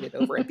irritated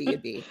over a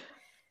B&B.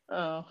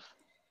 Oh,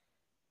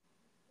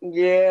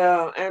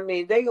 Yeah, I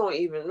mean, they gonna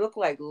even look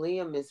like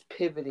Liam is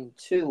pivoting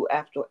too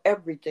after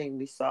everything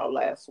we saw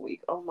last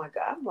week. Oh my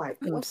God, I'm like,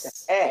 I'm what the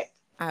s- heck?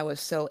 I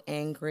was so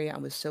angry. I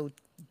was so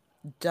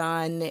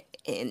done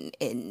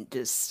and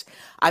just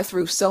I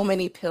threw so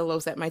many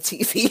pillows at my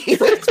TV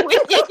this week.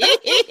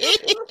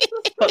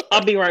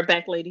 I'll be right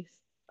back, ladies.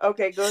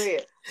 Okay, go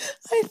ahead.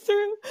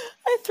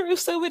 I threw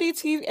so many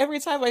TV every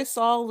time I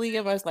saw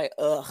Liam, I was like,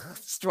 ugh,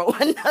 throw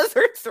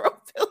another throw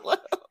pillow.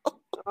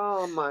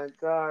 Oh my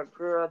God,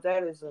 girl,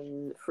 that is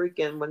a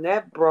freaking when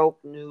that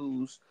broke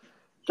news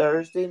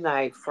Thursday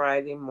night,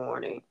 Friday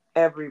morning,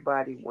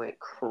 everybody went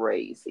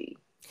crazy.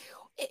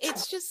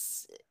 It's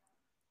just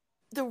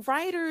the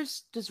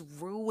writers just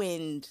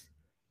ruined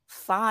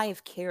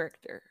five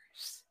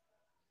characters.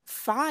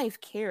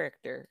 Five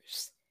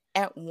characters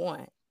at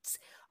once.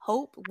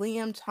 Hope,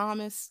 Liam,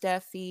 Thomas,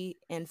 Steffi,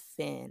 and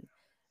Finn.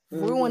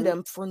 Ruined Mm-hmm.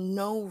 them for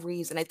no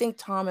reason. I think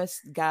Thomas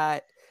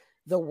got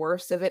the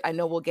worst of it. I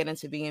know we'll get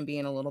into B&B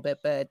in a little bit,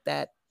 but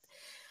that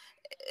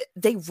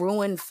they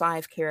ruined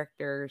five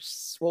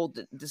characters. Well,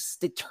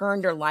 they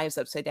turned their lives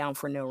upside down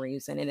for no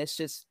reason, and it's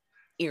just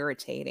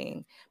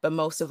irritating. But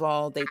most of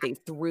all, they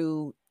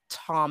threw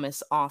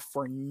Thomas off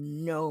for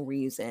no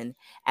reason.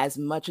 As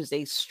much as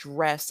they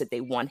stress that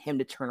they want him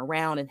to turn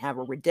around and have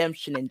a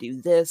redemption and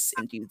do this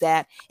and do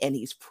that, and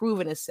he's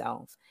proven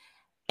himself.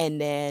 And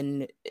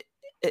then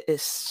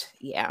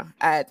yeah,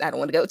 I don't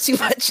want to go too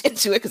much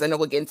into it because I know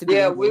we'll get into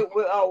Yeah, B&B.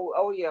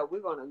 yeah,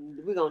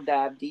 we're gonna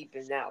dive deep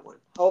in that one.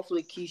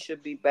 Hopefully,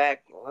 Keisha be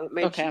back.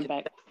 Maybe Okay, she I'm just.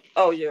 back.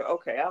 Oh yeah,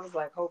 okay. I was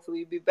like, hopefully,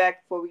 you be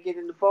back before we get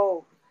in the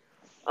bowl.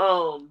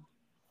 Um,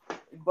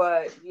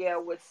 but yeah,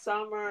 with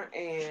Summer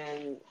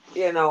and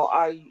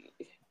I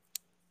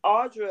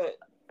Audra,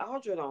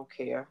 Audra don't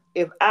care.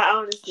 If I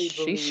honestly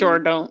She sure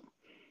believe don't.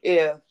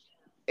 if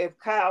if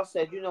Kyle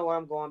said, you know what,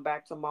 I'm going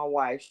back to my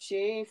wife, she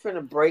ain't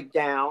finna break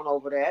down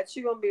over that.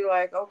 She gonna be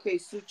like, okay,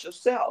 suit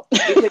yourself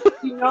because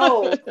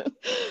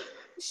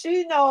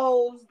she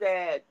knows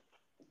that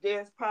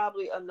there's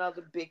probably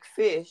another big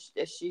fish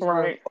that she's going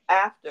to Right. go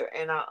after.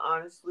 And I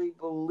honestly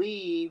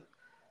believe,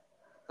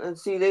 and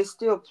see, they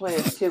still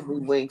playing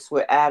tiddlywinks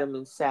with Adam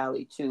and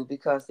Sally too,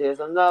 because there's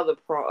another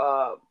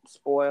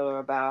spoiler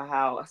about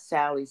how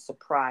Sally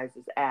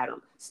surprises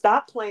Adam.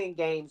 Stop playing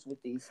games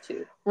with these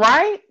two.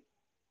 Right?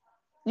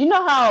 You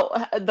know how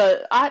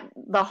the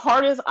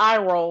hardest eye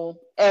roll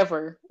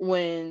ever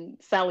when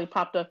Sally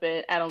popped up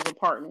at Adam's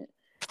apartment.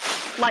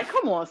 Like,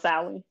 come on,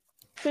 Sally.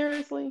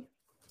 Seriously?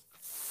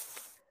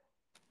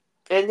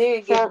 And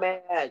then get For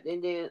mad.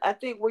 And then I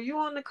think, were you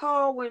on the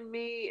call when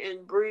me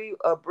and Bree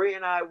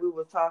and I, we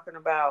were talking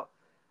about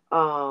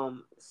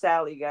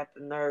Sally got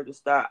the nerve to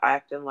start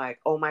acting like,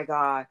 oh my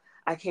God,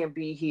 I can't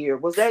be here.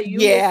 Was that you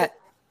that Yeah, said?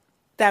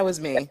 that was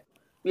me.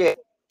 Yeah.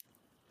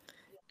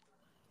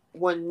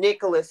 When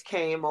Nicholas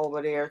came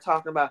over there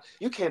talking about,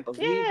 you can't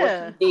believe what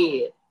he yeah.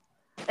 did.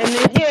 And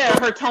then yeah,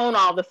 her tone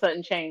all of a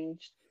sudden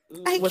changed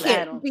I with Hmm.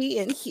 can't Adam. be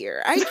in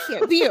here. I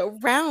can't be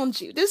around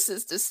you. This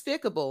is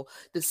despicable.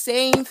 The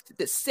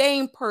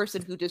same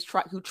person who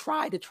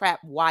tried to trap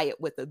Wyatt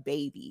with a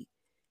baby.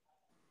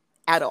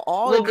 Out of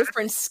all the Well,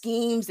 different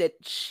schemes that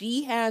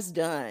she has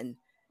done,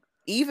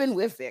 even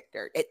with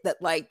Victor,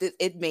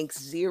 it makes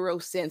zero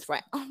sense.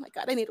 Right? Oh my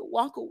God, I need to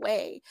walk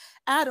away.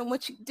 Adam,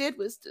 what you did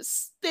was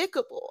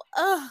despicable.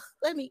 Ugh,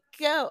 let me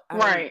go.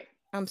 right.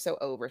 I'm so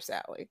over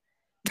Sally.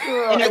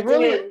 Well, And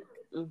again,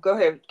 go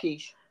ahead,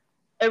 Keish.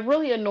 it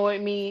really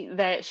annoyed me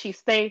that she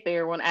stayed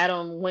there when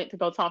Adam went to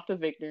go talk to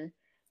Victor.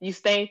 You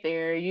stayed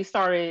there. You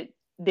started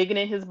digging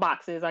in his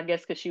boxes, I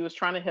guess, because she was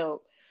trying to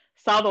help.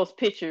 Saw those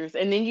pictures,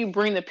 and then you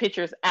bring the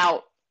pictures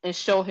out and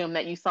show him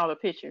that you saw the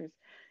pictures.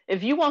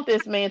 If you want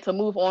this man to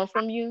move on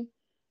from you,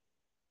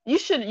 you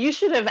should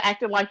have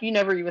acted like you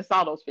never even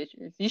saw those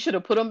pictures. You should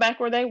have put them back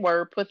where they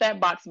were, put that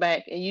box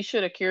back, and you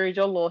should have carried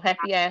your little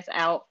happy ass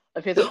out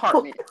of his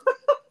apartment.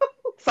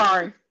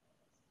 Sorry,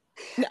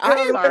 I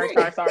Girl, sorry,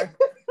 agree. sorry, sorry.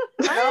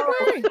 I no,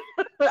 agree.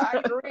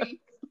 I agree.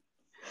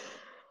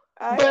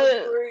 I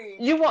But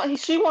agree.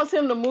 she wants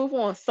him to move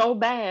on so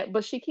bad,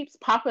 but she keeps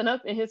popping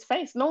up in his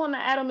face, knowing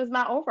that Adam is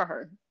not over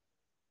her.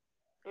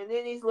 And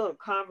then these little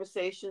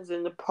conversations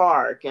in the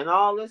park and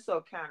all this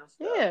sort kind of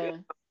stuff. Yeah,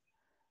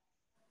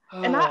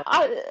 and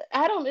Oh,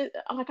 Adam is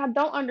like, I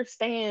don't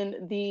understand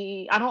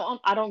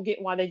I don't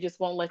get why they just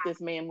won't let this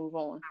man move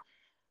on.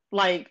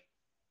 Like,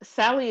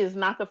 Sally is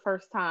not the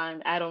first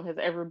time Adam has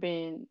ever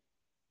been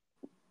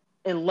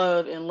in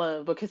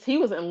love, because he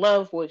was in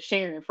love with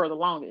Sharon for the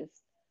longest.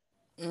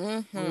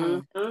 Mm-hmm.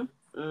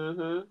 mm-hmm,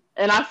 mm-hmm.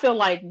 And I feel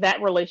like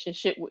that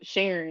relationship with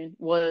Sharon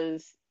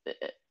was,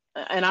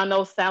 and I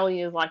know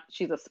Sally is like,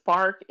 she's a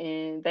spark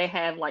and they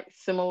have like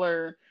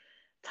similar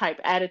type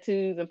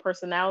attitudes and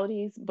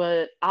personalities,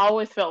 but I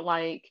always felt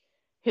like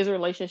his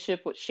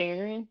relationship with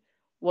Sharon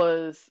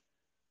was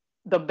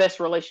the best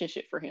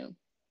relationship for him.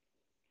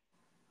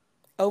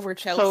 Over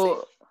Chelsea.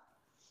 So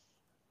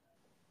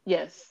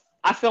yes,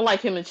 I feel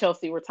like him and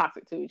Chelsea were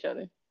toxic to each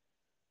other.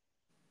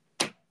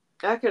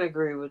 I can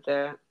agree with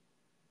that.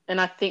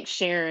 And I think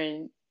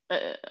Sharon,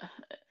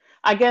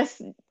 I guess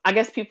I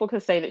guess people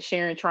could say that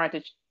Sharon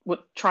would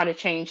try to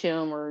change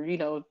him, or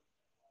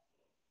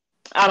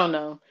I don't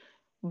know,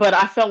 but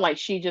I felt like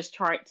she just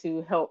tried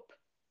to help,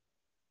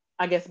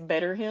 I guess,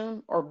 better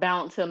him or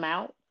balance him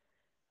out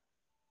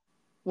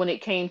when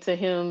it came to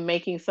him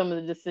making some of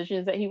the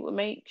decisions that he would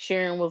make.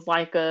 Sharon was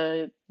like,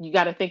 you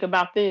got to think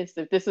about this.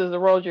 If this is the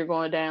road you're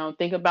going down,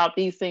 think about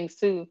these things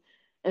too,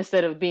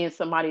 instead of being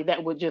somebody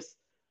that would just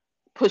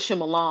push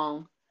him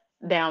along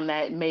down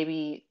that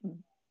maybe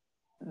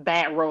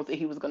bad road that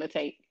he was going to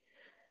take.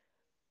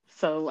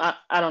 So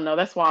I don't know.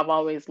 That's why I've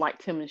always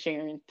liked him and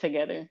Sharon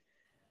together.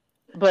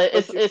 But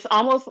But you, it's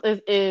almost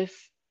as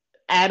if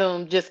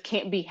Adam just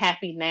can't be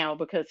happy now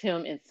because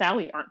him and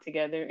Sally aren't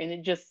together, and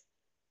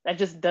that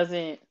just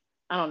doesn't.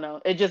 I don't know.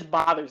 It just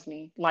bothers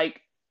me. Like,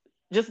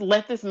 just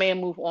let this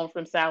man move on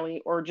from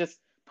Sally, or just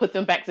put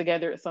them back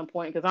together at some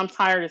point, because I'm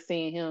tired of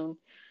seeing him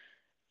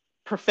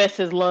profess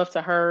his love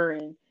to her,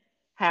 and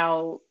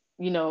how,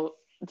 you know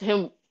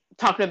him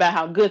talking about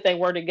how good they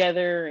were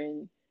together.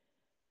 And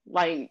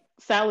like,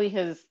 Sally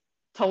has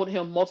told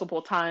him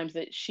multiple times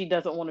that she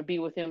doesn't want to be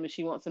with him and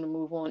she wants him to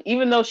move on,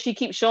 even though she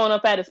keeps showing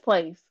up at his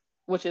place,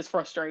 which is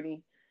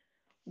frustrating.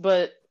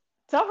 But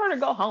tell her to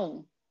go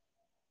home.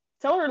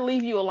 Tell her to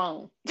leave you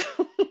alone.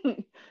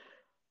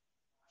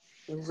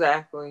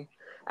 exactly.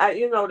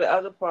 The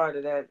other part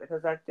of that,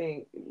 because I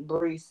think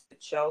Brees and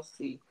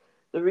Chelsea,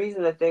 the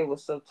reason that they were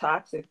so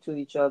toxic to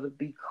each other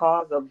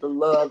because of the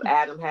love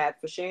Adam had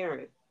for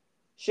Sharon.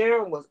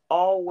 Sharon was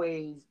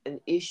always an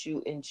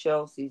issue in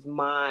Chelsea's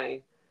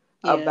mind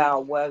Yeah.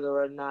 about whether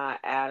or not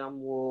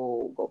Adam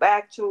will go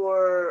back to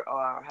her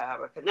or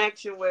have a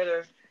connection with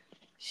her.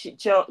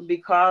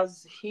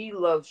 Because he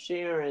loved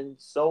Sharon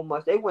so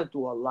much, they went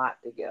through a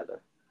lot together.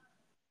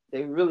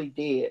 They really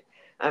did.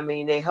 I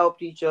mean, they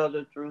helped each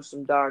other through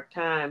some dark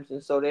times,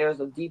 and so there's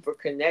a deeper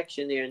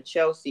connection there. And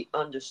Chelsea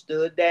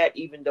understood that,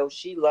 even though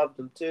she loved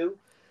him too,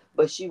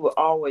 but she would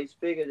always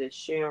figure that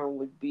Sharon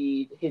would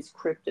be his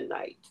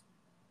kryptonite.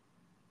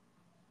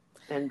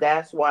 And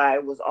that's why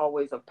it was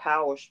always a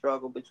power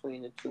struggle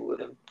between the two of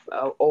them,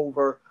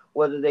 over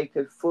whether they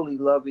could fully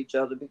love each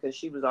other, because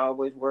she was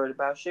always worried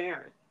about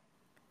Sharon.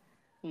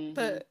 Hmm.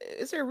 But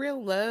is there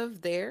real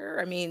love there?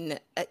 I mean,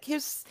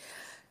 his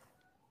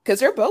because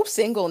they're both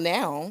single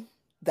now.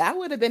 That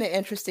would have been an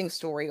interesting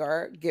story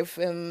arc. Give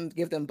them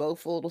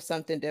both a little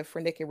something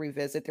different. They can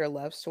revisit their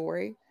love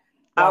story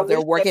I while they're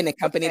wish they working a would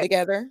company have.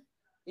 together.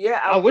 Yeah,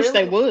 I I wish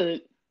they really.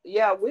 would.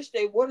 Yeah, I wish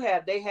they would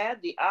have. They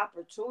had the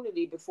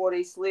opportunity before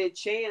they slid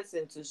Chance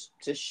into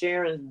to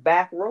Sharon's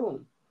back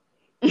room.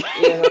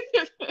 You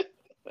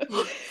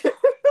know.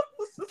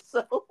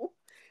 So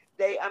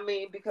I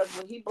mean, because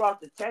when he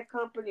brought the tech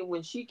company,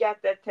 when she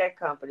got that tech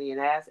company and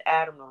asked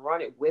Adam to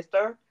run it with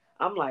her,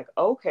 I'm like,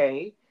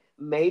 okay,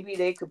 maybe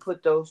they could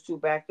put those two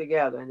back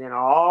together. And then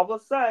all of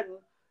a sudden,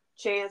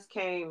 Chance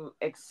came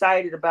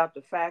excited about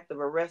the fact of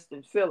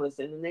arresting Phyllis,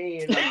 and then they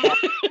end up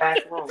going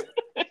back room.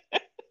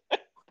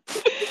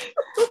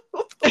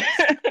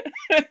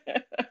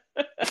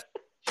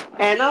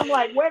 And I'm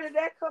like, where did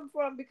that come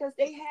from? Because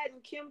they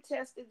hadn't Kim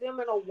tested them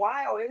in a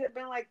while. It had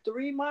been like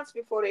 3 months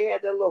before they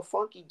had that little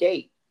funky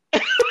date.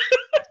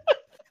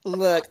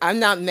 Look, I'm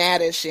not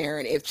mad at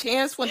Sharon. If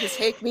Chance wants to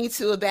take me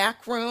to a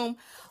back room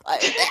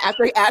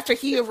after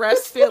he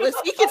arrests Phyllis,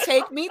 he can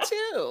take me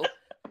too.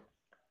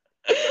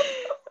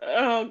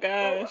 Oh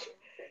gosh.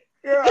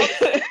 Girl, I'm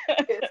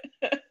serious.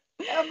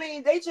 I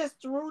mean, they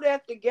just threw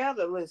that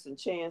together. Listen,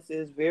 Chance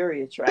is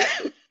very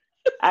attractive.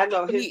 I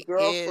know his He is.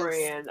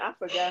 girlfriend. I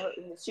forgot her.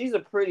 She's a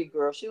pretty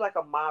girl. She's like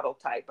a model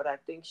type, but I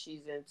think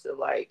she's into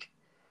like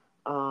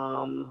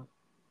um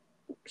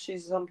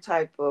she's some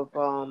type of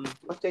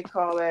what they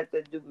call that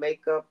do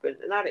makeup, and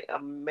not a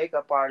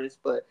makeup artist,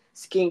 but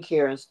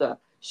skincare and stuff.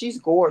 She's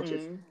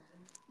gorgeous. Mm.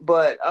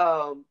 But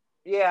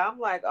yeah, I'm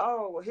like,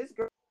 oh, well, his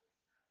girl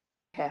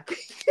happy.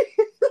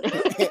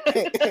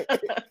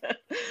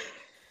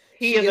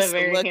 He She is a gets to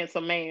very look.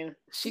 handsome man.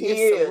 She He gets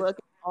to is. look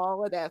at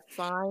all of that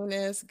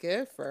fineness.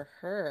 Good for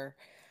her.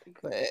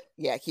 But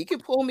yeah, he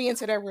could pull me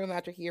into that room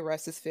after he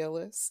arrests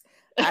Phyllis.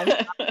 I'm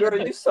Girl,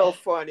 you so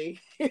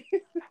funny.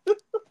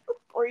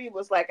 Or he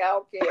was like, I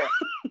don't care.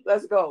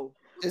 Let's go.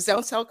 just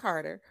don't tell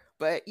Carter.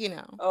 But you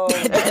know. Oh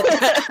Lord.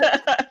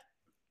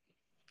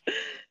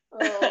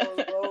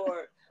 Oh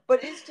Lord.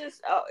 But it's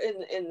just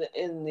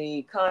in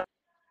the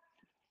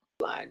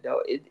line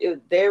though.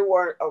 They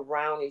weren't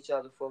around each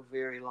other for a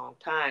very long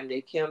time.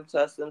 They Kim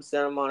touched them,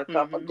 sent them on a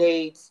couple Hmm.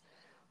 dates,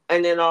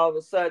 and then all of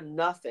a sudden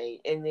nothing.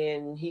 And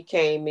then he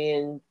came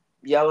in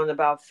yelling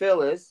about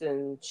Phyllis,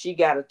 and she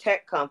got a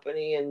tech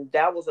company, and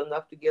that was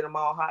enough to get them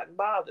all hot and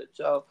bothered.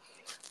 So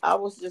I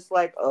was just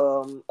like,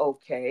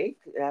 okay.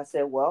 And I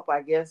said, well,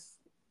 I guess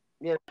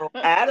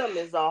Adam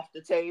is off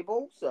the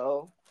table.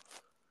 So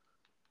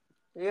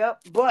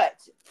yep.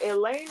 But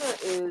Elena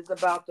is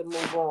about to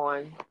move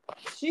on.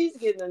 She's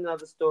getting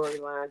another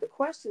storyline. The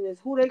question is,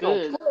 who they gonna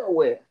Good. put her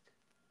with?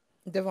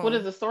 What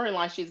is Devon. the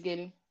storyline she's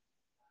getting?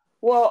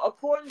 Well,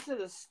 according to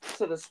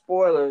the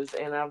spoilers,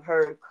 and I've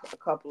heard a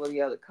couple of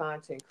the other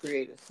content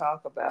creators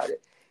talk about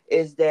it,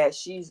 is that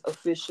she's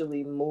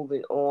officially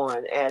moving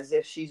on, as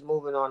if she's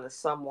moving on to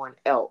someone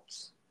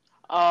else.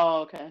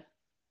 Oh, okay.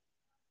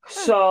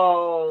 Huh.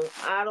 So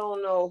I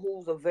don't know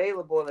who's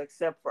available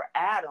except for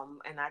Adam,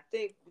 and I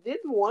think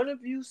didn't one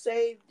of you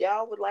say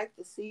y'all would like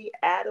to see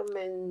Adam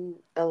and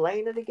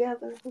Elena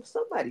together?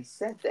 Somebody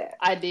said that.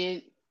 I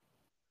did.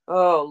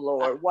 Oh I,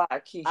 Lord, why I,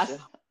 Keisha?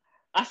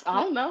 I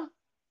don't know.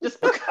 Just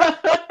because.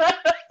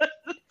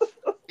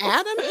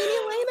 Adam and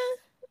Elena?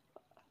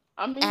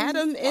 I mean,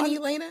 Adam and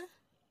Elena?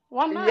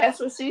 why not? That's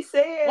what she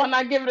said. Why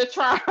not give it a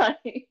try?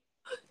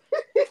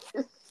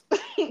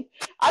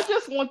 I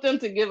just want them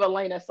to give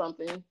Elena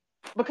something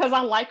because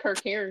I like her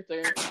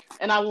character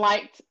and I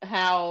liked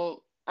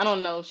how I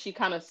don't know she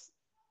kind of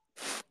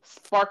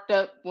sparked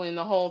up when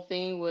the whole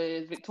thing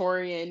with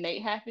Victoria and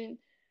Nate happened.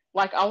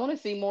 Like I want to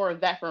see more of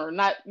that for her.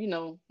 Not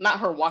not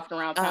her walking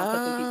around town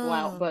cussing people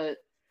out, Oh. but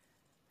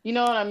you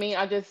know what I mean.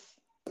 I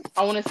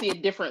want to see a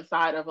different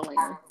side of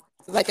Elena.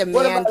 Like a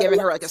What man about giving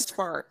Elena? her like a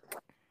spark.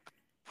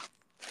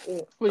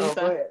 What do you Oh,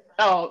 go say? ahead.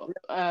 Oh,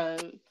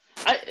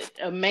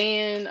 a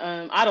man.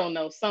 I don't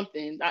know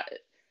something.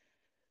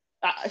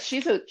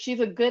 She's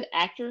a good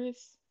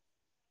actress.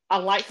 I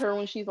like her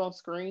when she's on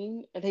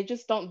screen. And they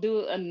just don't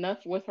do enough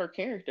with her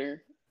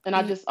character, and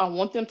Mm, I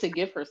want them to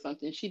give her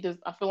something. She does.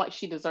 I feel like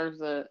she deserves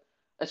a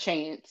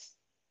chance,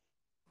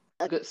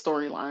 a good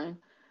storyline.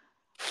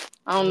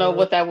 I don't know Mm.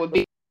 what that would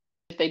be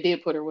if they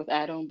did put her with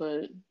Adam,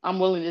 but I'm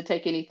willing to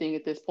take anything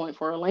at this point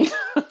for Elena.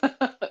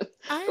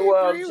 I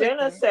Well, agree with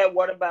Jenna you. said,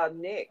 "What about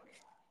Nick?"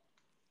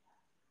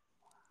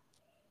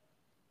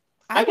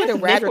 I I would guess have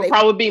Nick rather would they.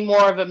 probably be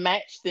more of a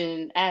match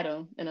than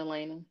Adam and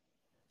Elena.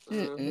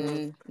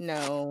 Hmm.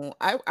 No,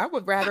 I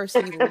would rather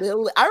see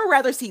Lily. I would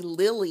rather see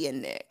Lily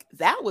and Nick.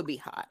 That would be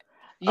hot.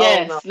 Oh no.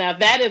 Yes, now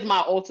that is my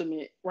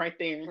ultimate right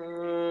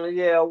there.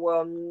 Yeah,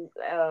 well,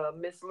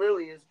 Miss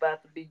Lily is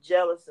about to be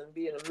jealous and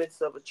be in the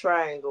midst of a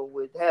triangle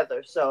with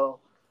Heather. So,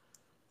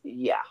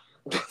 yeah.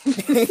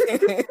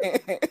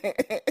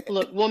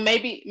 Look, well,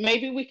 maybe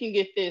we can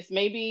get this.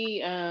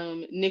 Maybe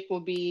Nick will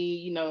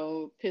be,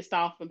 pissed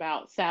off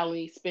about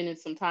Sally spending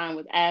some time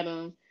with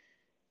Adam.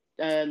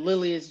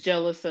 Lily is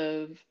jealous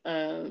of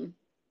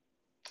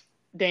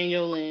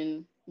Daniel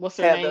and what's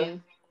her Heather.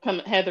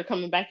 name, Heather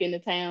coming back into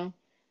town.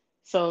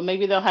 So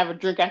maybe they'll have a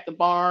drink at the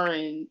bar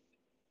and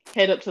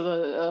head up to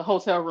the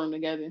hotel room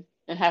together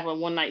and have a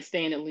one night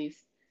stand at least.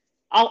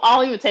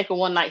 I'll even take a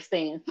one night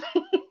stand.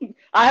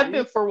 I have You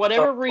been, for so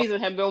whatever reason,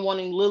 have been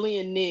wanting Lily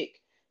and Nick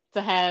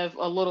to have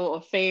a little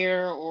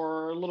affair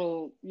or a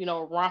little,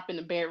 romp in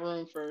the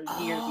bedroom for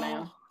years Oh,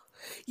 now.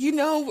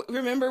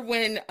 remember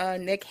when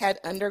Nick had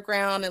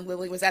Underground and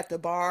Lily was at the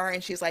bar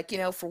and she's like,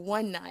 for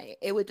one night,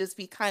 it would just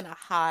be kind of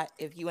hot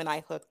if you and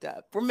I hooked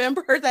up.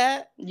 Remember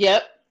that?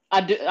 Yep,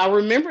 I do. I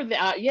remember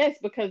that. Yes,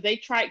 because they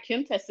tried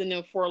Kim testing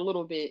them for a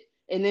little bit,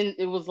 and then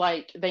it was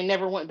like they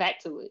never went back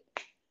to it.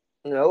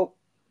 nope,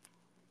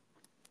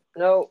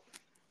 nope.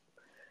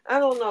 I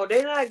don't know.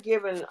 They're not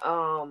giving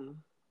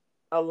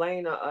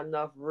Elena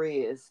enough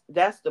riz.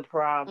 That's the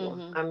problem.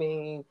 Hmm. I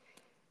mean,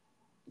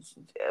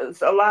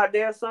 It's a lot.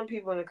 There are some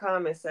people in the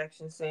comment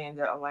section saying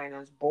that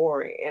Elena's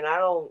boring, and I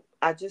don't.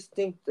 I just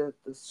think that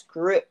the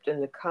script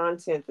and the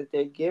content that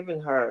they're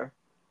giving her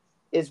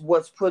is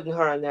what's putting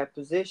her in that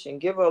position.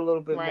 Give her a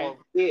little bit Right. more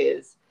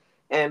biz,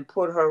 and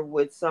put her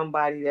with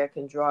somebody that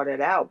can draw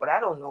that out. But I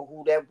don't know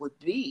who that would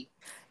be.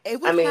 It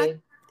I would have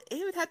mean,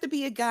 it would have to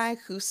be a guy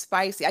who's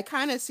spicy. I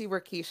kind of see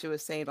where Keisha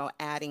was saying about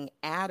adding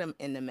Adam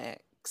in the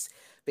mix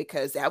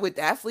because that would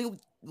definitely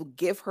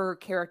give her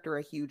character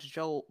a huge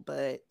jolt.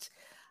 But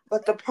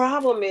but the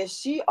problem is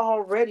she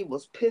already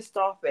was pissed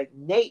off at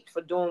Nate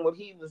for doing what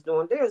he was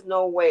doing. There's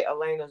no way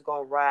Elena's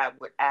gonna ride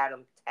with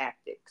Adam's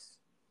tactics.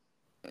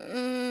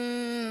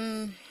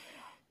 mm,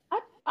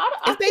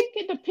 I if they, think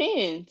it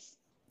depends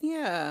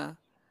yeah,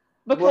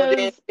 Well, then,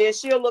 because then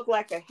she'll look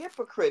like a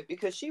hypocrite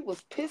because she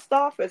was pissed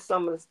off at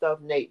some of the stuff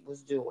Nate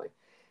was doing.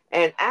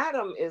 And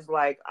Adam is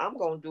like, I'm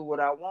going to do what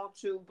I want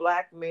to,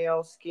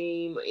 blackmail,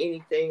 scheme,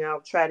 anything.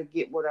 I'll try to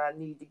get what I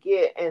need to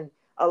get. And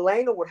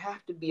Elena would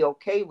have to be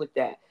okay with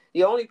that.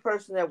 The only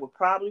person that would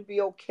probably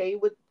be okay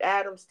with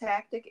Adam's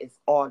tactic is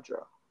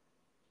Audra.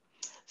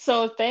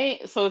 so if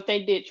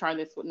they did try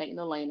this with Nate and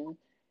Elena,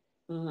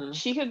 Hmm.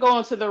 she could go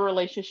into the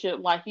relationship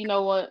like, you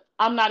know what?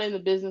 I'm not in the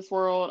business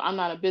world. I'm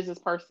not a business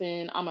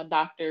person. I'm a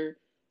doctor.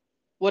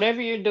 Whatever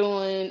you're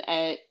doing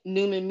at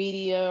Newman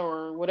Media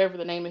or whatever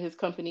the name of his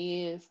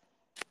company is,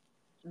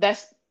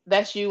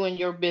 that's you and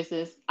your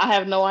business. I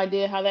have no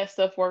idea how that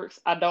stuff works.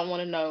 I don't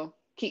want to know.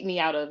 Keep me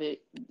out of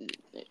it.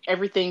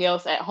 Everything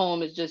else at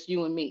home is just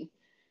you and me.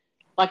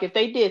 Like if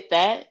they did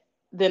that,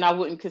 then I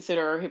wouldn't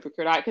consider her a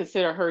hypocrite. I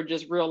consider her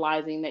just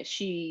realizing that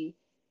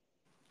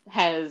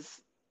has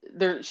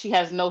she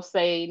has no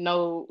say,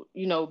 no,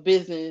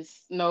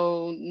 business,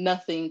 no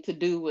nothing to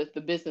do with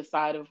the business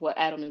side of what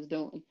Adam is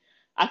doing.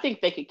 I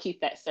think they could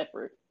keep that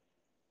separate.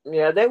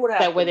 Yeah,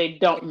 That way they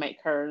don't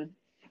make her.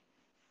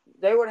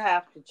 they would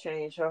have to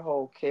change her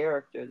whole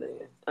character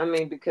then. I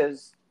mean,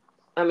 because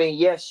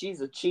yes,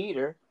 she's a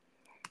cheater.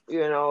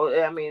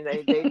 I mean,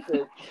 they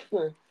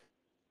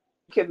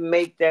could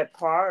make that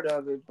part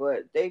of it,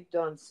 but they've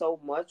done so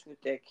much with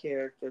that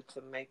character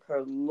to make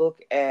her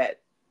look at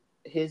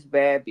his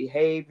bad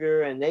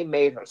behavior, and they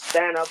made her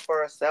stand up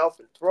for herself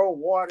and throw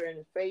water in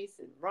his face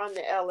and run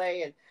to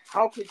LA. And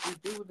how could you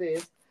do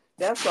this?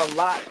 That's a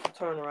lot to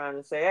turn around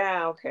and say,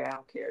 okay, I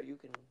don't care.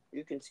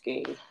 You can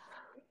scheme.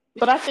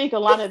 But I think a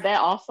lot of that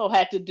also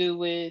had to do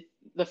with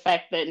the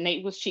fact that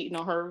Nate was cheating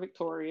on her,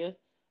 Victoria,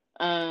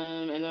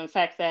 and the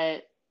fact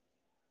that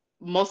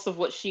most of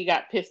what she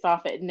got pissed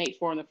off at Nate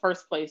for in the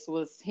first place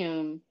was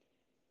him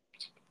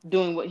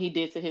doing what he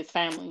did to his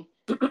family.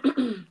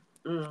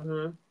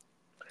 Hmm.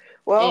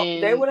 Well,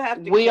 they And would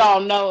have to we catch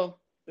all know,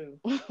 too.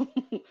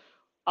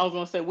 I was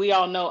going to say, we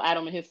all know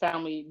Adam and his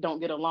family don't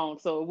get along,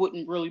 so it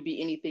wouldn't really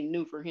be anything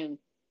new for him.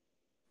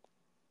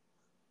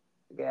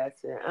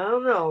 Gotcha. I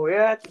don't know. We'll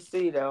have to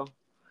see though.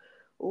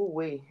 Ooh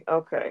wee.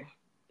 Okay.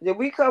 Did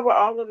we cover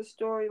all of the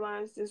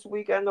storylines this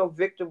week? I know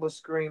Victor was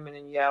screaming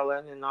and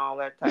yelling and all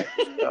that type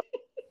of stuff.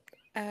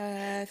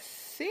 I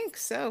think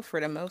so for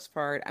the most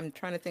part. I'm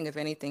trying to think of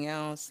anything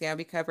else. Yeah,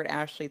 we covered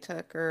Ashley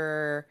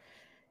Tucker,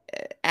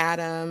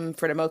 Adam.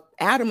 For the most,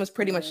 Adam was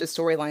pretty much Mhm. the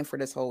storyline for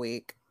this whole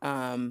week.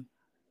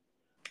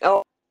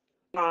 Oh,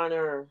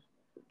 Connor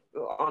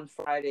on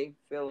Friday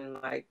feeling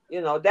like,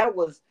 that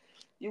was,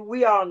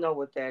 we all know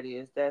what that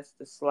is. That's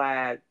the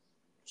slide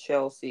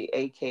Chelsea,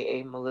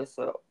 aka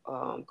Melissa,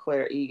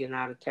 Claire Egan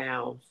out of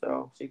town.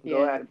 So she can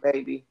go Yeah. have a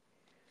baby.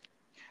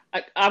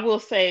 I will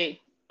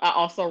say, I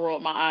also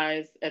rolled my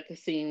eyes at the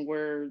scene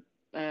where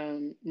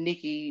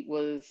Nikki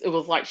it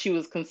was like she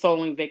was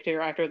consoling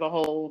Victor after the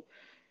whole,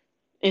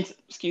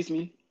 excuse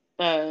me,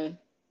 uh,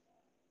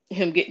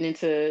 him getting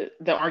into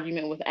the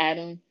argument with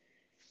Adam.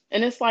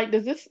 And it's like,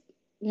 does this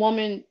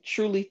woman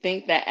truly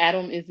think that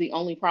Adam is the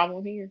only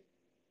problem here?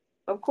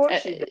 Of course A-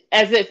 she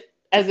does.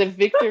 As if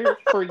Victor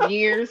for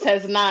years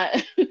has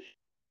not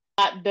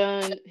not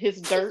done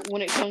his dirt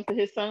when it comes to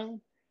his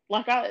son.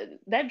 Like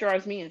that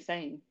drives me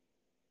insane.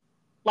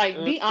 Like,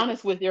 be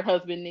honest with your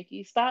husband,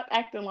 Nikki. Stop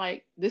acting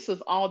like this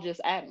was all just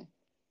Adam.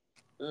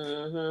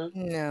 Mm-hmm.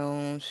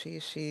 No,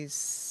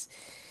 she's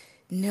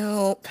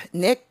nope.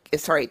 Nick,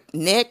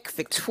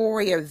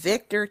 Victoria,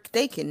 Victor,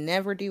 they can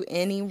never do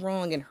any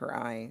wrong in her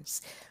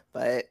eyes.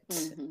 But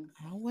Hmm.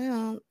 oh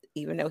well,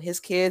 even though his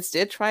kids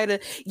did try to,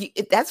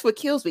 that's what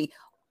kills me.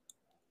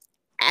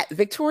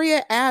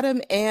 Victoria,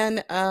 Adam,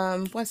 and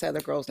what's the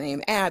other girl's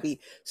name? Abby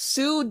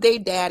sued their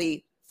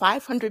daddy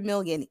 500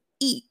 million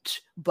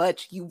each,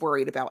 but you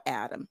worried about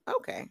Adam.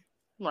 Okay.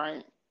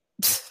 Right.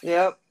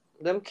 Yep.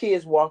 Them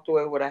kids walked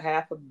away with a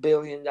 $500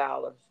 million.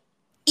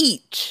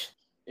 Each.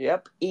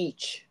 Yep,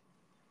 each.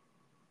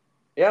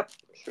 Yep,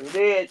 sure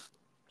did.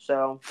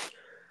 So,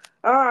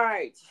 all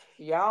right.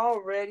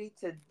 Y'all ready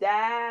to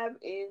dive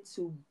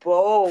into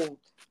bold?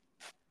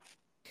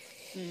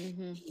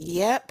 Hmm.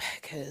 Yep,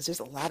 because there's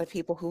a lot of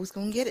people who's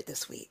gonna get it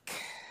this week.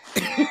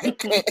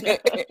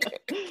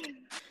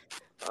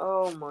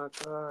 Oh my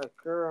God,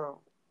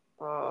 girl.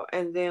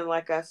 And then,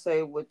 like I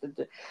say, with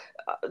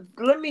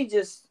let me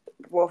just,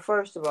 well,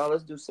 first of all,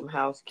 let's do some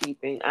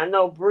housekeeping. I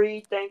know,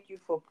 Bree, thank you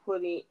for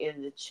putting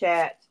in the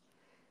chat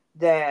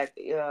that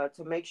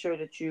to make sure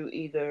that you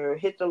either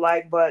hit the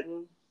like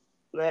button,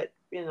 let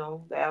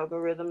the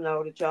algorithm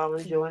know that y'all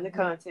enjoying the Mhm.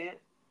 content.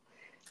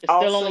 It's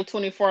still Also, only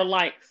 24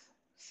 likes,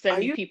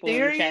 are 70 you people in the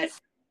chat. serious?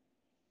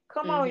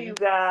 Come on, Hmm. you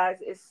guys.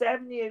 It's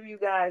 70 of you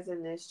guys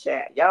in this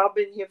chat. Y'all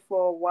been here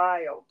for a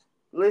while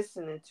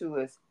listening to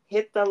us.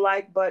 Hit the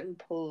like button,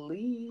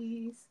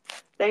 please.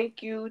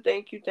 Thank you,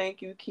 thank you,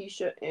 thank you,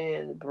 Keisha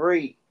and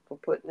Bree, for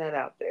putting that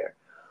out there.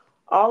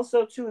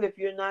 Also, too, if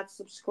you're not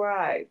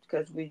subscribed,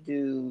 because we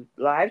do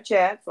live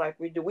chats like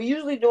we do. We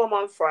usually do them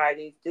on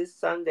Fridays. This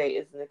Sunday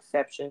is an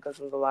exception because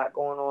there's a lot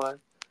going on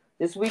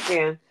this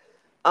weekend.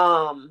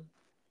 Um,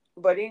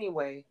 but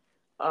anyway,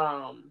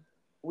 um,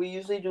 we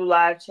usually do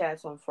live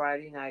chats on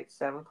Friday night,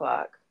 7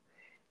 o'clock,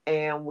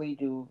 and we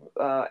do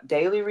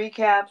daily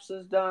recaps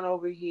is done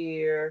over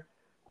here.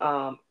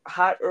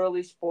 Hot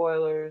early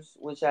spoilers,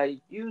 which I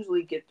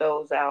usually get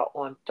those out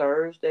on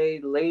Thursday,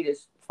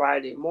 latest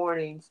Friday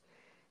mornings,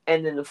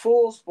 and then the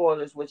full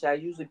spoilers, which I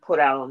usually put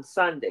out on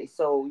Sunday.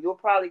 So you'll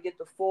probably get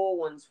the full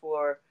ones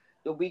for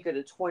the week of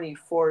the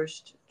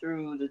 21st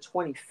through the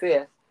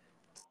 25th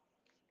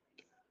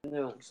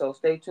noon. So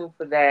stay tuned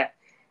for that.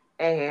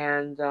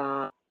 And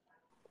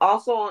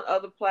also on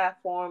other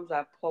platforms,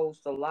 I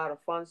post a lot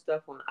of fun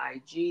stuff on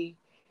IG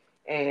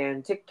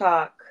and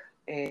TikTok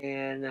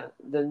and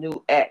the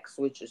new X,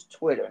 which is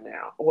Twitter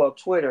now. Well,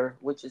 Twitter,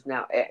 which is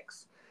now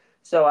X.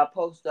 So I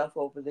post stuff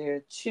over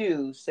there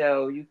too,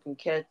 so you can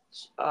catch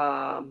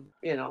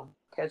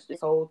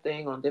this whole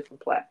thing on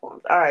different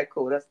platforms. All right,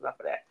 cool. That's enough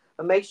of that.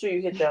 But make sure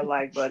you hit that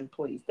like button,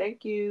 please.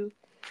 Thank you.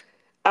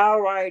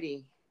 All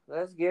righty.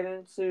 Let's get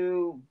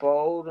into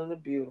Bold and the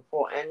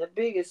Beautiful. And the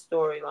biggest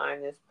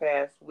storyline this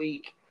past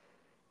week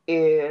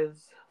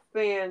is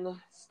Finn,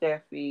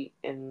 Steffi,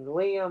 and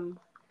Liam.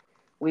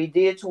 We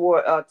did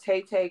toward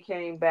Tay Tay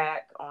came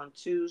back on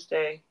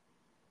Tuesday.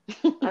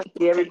 I see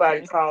Tay everybody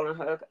Tay. calling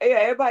her. Yeah,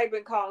 everybody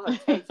been calling her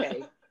Tay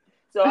Tay.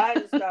 So I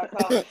just started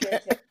calling her Tay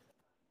Tay.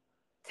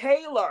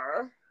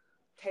 Taylor,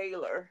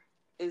 Taylor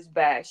is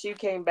back. She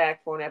came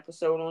back for an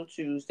episode on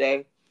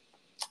Tuesday.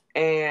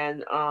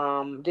 And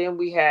then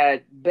we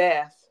had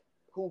Beth,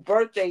 whose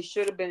birthday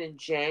should have been in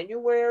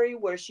January,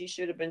 where she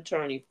should have been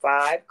turning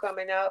 5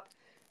 coming up,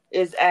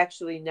 is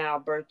actually now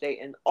birthday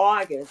in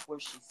August, where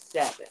she's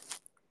 7.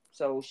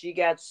 So she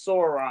got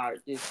Sora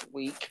this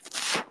week.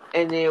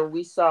 And then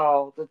we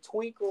saw the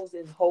twinkles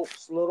in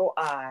Hope's little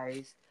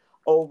eyes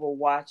over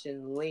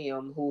watching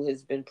Liam, who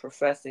has been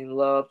professing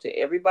love to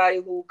everybody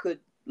who could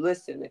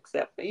listen,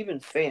 except even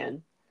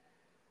Finn,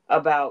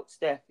 about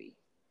Steffi.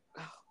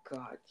 Oh,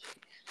 God.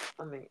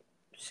 I mean,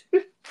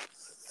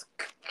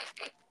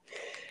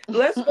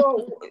 let's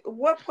go.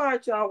 What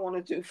part y'all want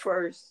to do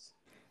first?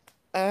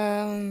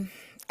 Um,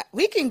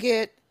 we can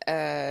get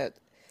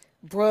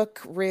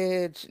Brooke,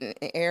 Ridge, and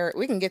Eric.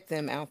 We can get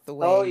them out the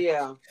Oh, way.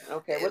 yeah.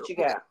 Okay, what you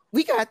got?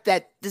 We got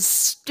that the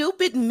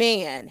stupid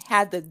man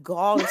had the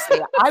gall to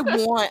say, "I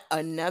want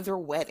another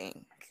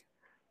wedding."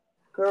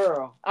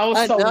 Girl. I was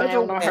so mad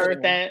Another when I heard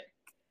wedding. that.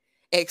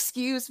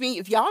 Excuse me,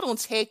 if y'all don't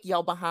take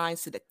y'all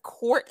behinds to the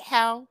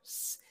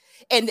courthouse.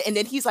 And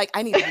then he's like,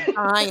 I need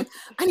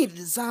to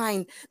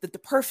design the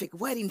perfect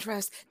wedding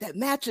dress that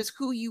matches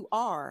who you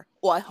are.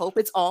 Well, I hope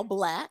it's all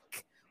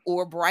black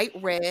or bright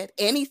red,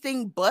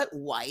 anything but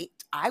white.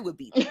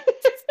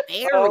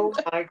 Very Oh,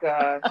 my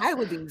gosh. I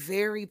would be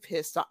very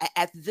pissed off.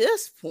 At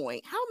this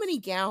point, how many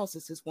gowns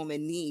does this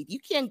woman need? You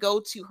can't go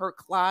to her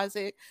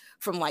closet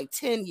from like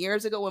 10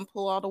 years ago and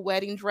pull out a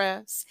wedding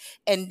dress.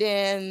 And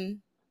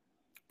then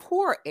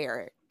poor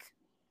Eric.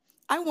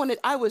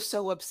 I was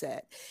so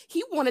upset.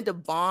 He wanted to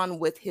bond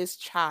with his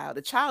child.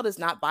 The child is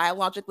not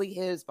biologically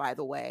his, by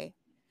the way.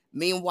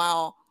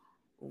 Meanwhile,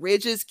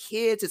 Ridge's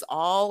kids is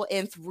all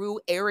in through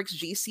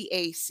Eric's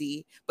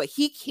GCAC, but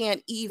he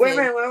can't Wait, even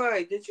wait, wait,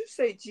 wait. Did you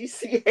say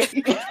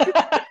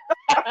GCA?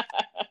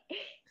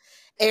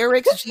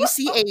 Eric's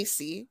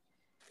GCAC.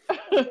 Oh,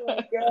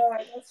 my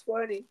God. That's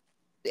funny.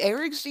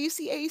 Eric's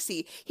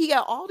GCAC. He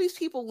got all these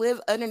people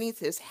live underneath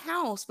his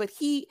house, but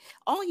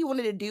all he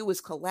wanted to do was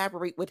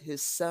collaborate with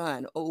his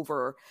son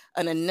over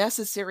an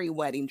unnecessary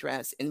wedding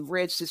dress, and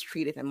Ridge just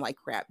treated him like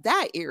crap.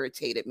 That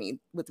irritated me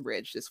with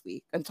Ridge this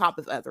week, on top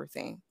of other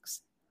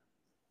things.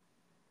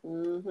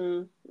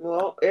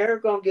 Well,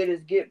 Eric gonna get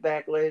his get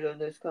back later in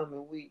this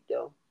coming week,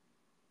 though.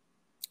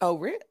 Oh,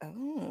 Ridge?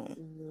 Oh,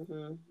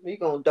 He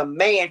gonna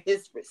demand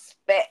his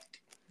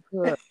respect,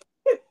 good.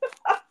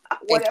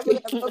 And whatever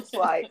that looks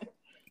like.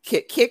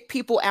 kick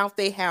people out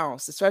their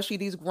house, especially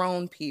these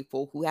grown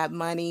people who have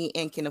money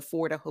and can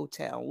afford a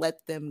hotel.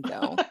 Let them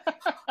go.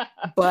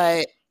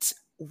 But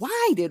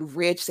why did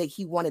Ridge say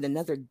he wanted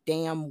another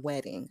damn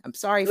wedding? I'm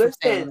sorry for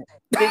saying Listen,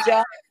 that. did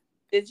y'all?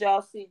 Did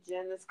y'all see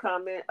Jenna's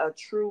comment? A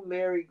true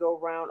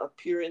merry-go-round of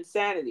pure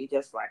insanity.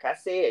 Just like I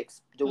said,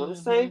 doing the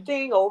same Mm-hmm.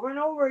 thing over and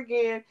over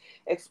again,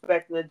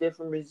 expecting a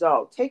different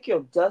result. Take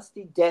your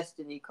dusty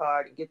destiny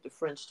card and get the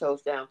French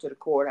toast down to the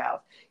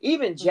courthouse.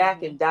 Even Jack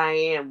Mm-hmm. and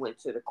Diane went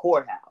to the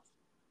courthouse.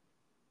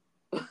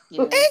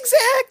 Yeah.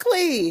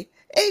 Exactly.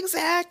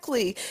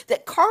 Exactly.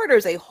 That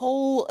Carter's a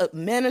whole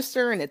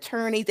minister and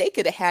attorney. They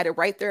could have had it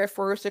right there at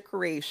first of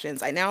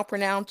creations. I now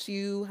pronounce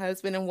you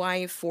husband and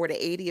wife for the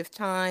 80th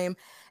time.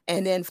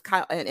 And then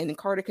and then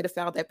Carter could have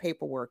filed that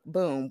paperwork.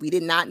 Boom. We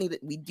did not need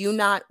it. We do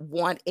not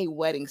want a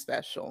wedding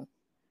special.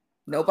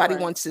 Nobody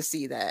Right. wants to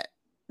see that.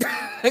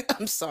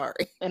 I'm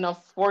sorry. And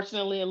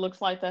unfortunately, it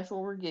looks like that's what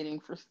we're getting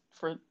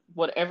for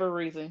whatever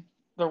reason.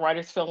 The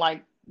writers feel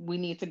like we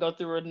need to go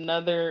through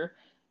another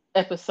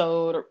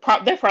episode, or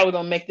they're probably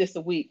gonna make this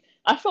a week.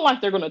 I feel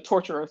like they're gonna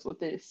torture us with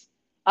this.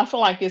 I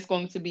feel like it's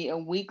going to be a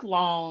week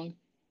long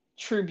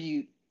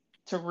tribute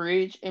to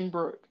Ridge and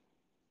Brooke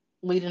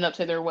leading up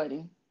to their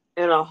wedding.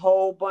 And a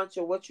whole bunch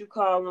of what you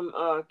call them,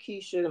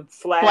 Keisha, and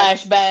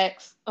flash.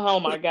 Flashbacks. Oh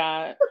my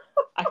god,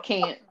 I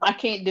can't. I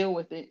can't deal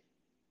with it.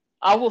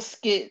 I will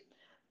skip.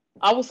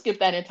 I will skip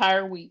that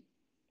entire week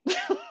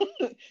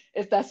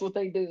if that's what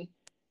they do,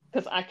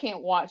 because I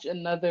can't watch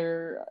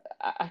another.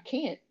 I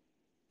can't.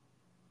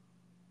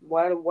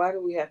 Why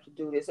do we have to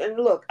do this? And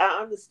look,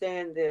 I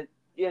understand that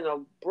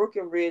Brooke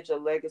and Ridge are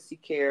legacy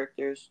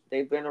characters.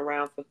 They've been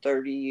around for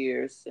 30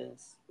 years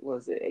since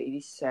was it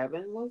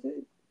 87? Was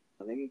it?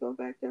 I think it goes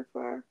back that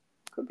far.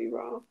 Could be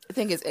wrong. I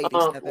think it's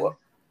 87. Well,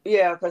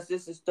 yeah, because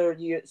this is third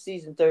year,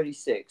 season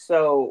 36.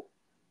 So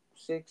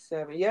 6,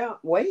 7. Yeah,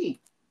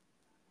 wait,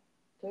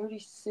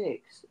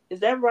 36. Is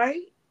that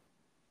right?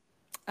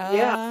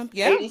 Yeah,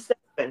 Yeah.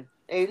 87.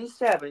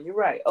 87. You're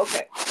right.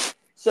 Okay.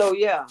 So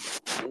yeah,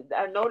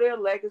 I know they're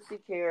legacy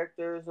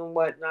characters and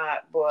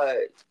whatnot,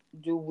 but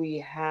do we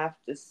have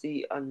to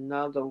see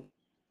another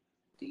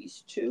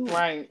these two?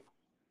 Right.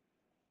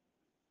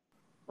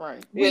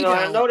 Right. We And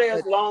I don't. know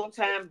there's But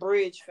longtime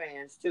Bridge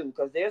fans too,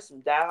 because there's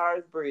some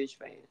diehard Bridge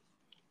fans.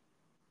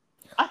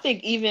 I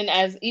think even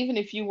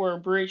if you were a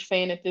Bridge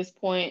fan at this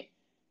point,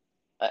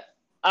 uh,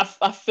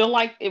 I feel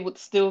like it would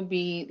still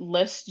be,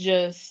 let's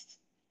just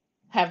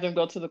have them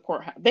go to the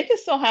courthouse. They could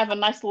still have a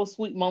nice little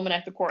sweet moment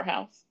at the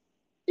courthouse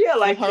Yeah, with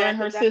like her and Jack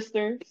her and Diane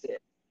sisters. did.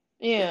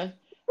 Yeah,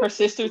 her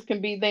sisters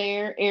can be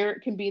there.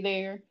 Eric can be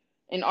there,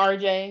 and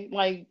RJ.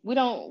 Like we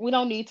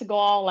don't need to go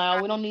all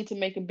out. We don't need to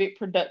make a big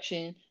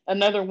production.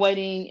 Another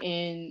wedding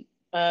in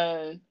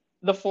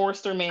the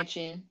Forrester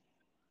Mansion,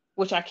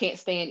 which I can't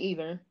stand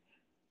either.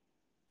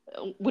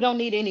 We don't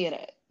need any of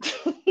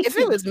if it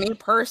that. was me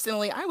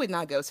personally, I would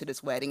not go to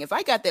this wedding. If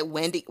I got that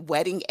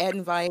wedding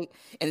invite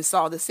and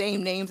saw the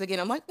same names again,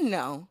 I'm like,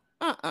 no,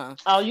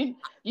 Oh, you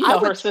I know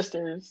would. her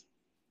sisters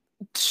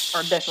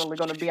are definitely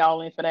going to be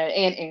all in for that,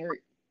 and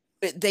Eric.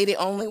 They the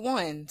only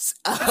ones.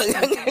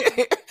 Hmm.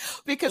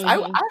 Because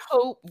Hmm. I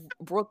hope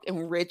Brooke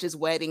and Ridge's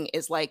wedding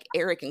is like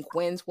Eric and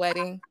Quinn's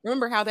wedding.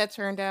 Remember how that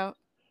turned out?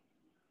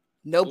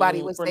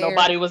 Nobody was Where there.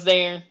 nobody was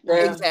there. Yeah,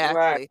 Yeah.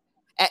 right. Exactly.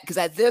 Because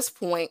at this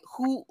point,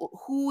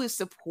 who is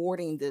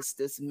supporting this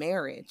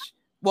marriage?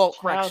 Well,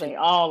 Child, correction, they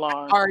all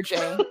are.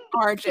 RJ,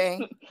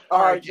 RJ, RJ.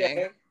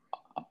 RJ.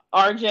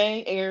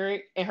 RJ,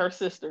 Eric, and her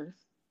sisters,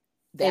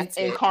 and That's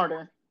and it.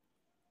 Carter.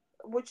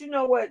 But you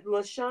know what?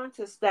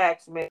 LaShanta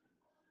Stacks, man,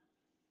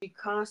 he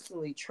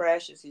constantly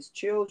trashes his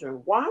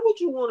children. Why would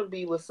you want to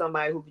be with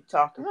somebody who be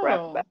talking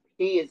crap about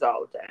Oh, kids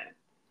all the time?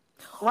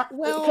 right.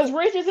 Because Well,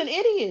 Ridge is an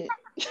idiot.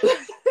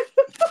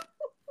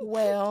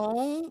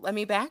 let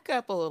me back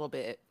up a little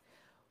bit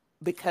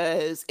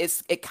because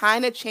it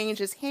kind of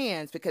changes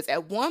hands because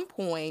at one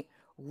point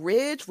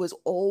Ridge was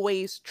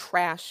always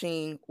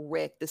trashing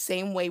Rick the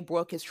same way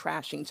Brooke is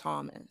trashing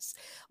Thomas.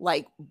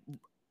 Like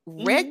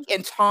Hmm. Rick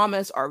and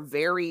Thomas are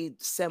very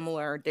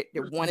similar.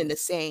 They're one and the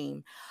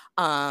same.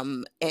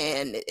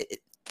 And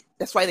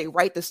that's why they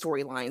write the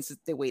storylines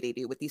the way they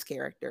do with these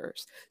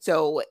characters.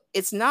 So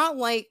it's not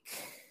like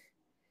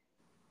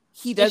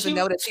he And doesn't she,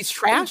 know that she's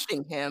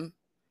trashing him.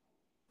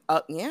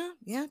 Yeah,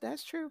 yeah,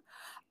 that's true.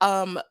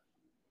 Um,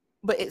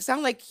 but it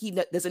sounds like he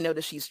doesn't know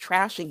that she's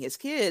trashing his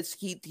kids.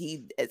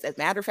 As a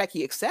matter of fact,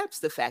 he accepts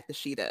the fact that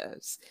she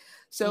does.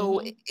 So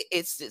hmm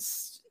it's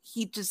just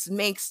he just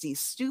makes these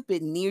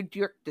stupid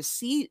near-jerk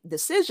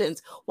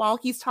decisions while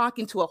he's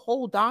talking to a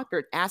whole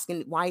doctor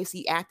asking why is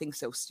he acting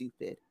so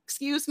stupid.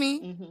 Excuse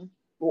me? hmm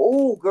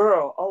Oh,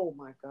 girl. Oh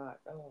my God.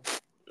 Oh.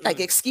 Like,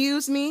 Mm.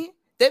 excuse me?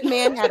 That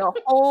man had a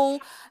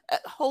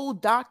whole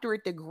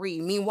doctorate degree.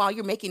 Meanwhile,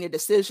 you're making your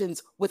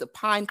decisions with a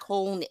pine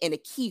cone and a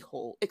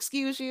keyhole.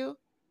 Excuse you?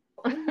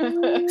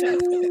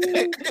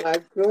 Ooh,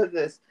 my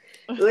goodness.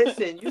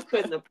 Listen, you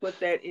couldn't have put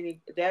that any.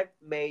 That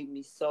made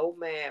me so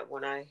mad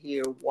when I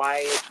hear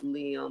Wyatt,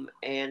 Liam,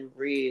 and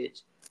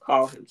Ridge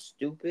call him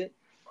stupid,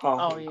 call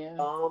Oh him yeah.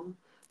 dumb,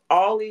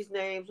 all these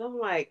names. I'm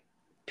like,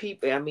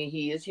 people. I mean,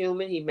 he is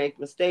human. He makes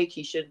mistakes.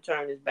 He shouldn't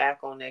turn his back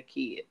on that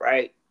kid,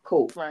 right?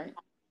 Cool. Right.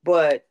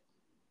 But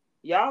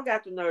y'all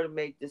got the nerve to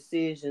make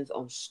decisions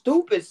on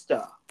stupid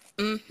stuff.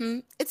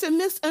 It's a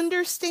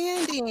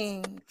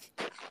misunderstanding.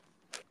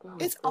 Oh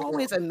It's girl.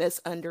 always a Right.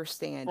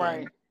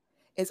 misunderstanding.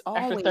 It's After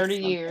always 30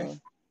 years.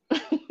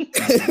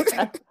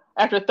 something.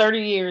 After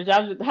 30 years,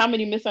 how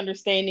many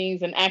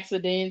misunderstandings and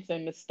accidents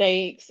and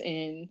mistakes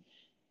and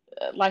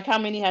like how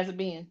many has it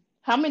been?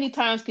 How many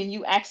times can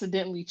you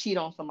accidentally cheat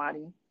on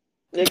somebody?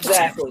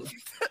 Exactly.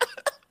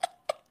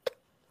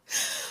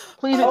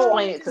 Please Oh,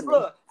 I explain Oh, it to just me.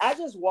 look. I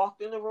just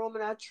walked in the room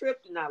and I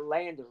tripped and I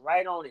landed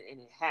right on it and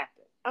it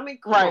happened. I mean,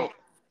 come on. Right.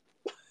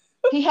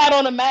 He had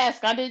on a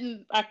mask. I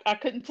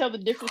couldn't tell the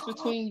difference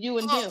between you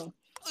and him.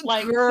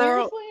 Like,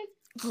 girl, seriously?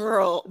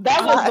 girl,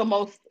 That was I the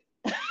most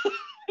that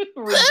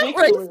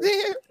right ridiculous.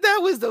 there. That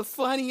was the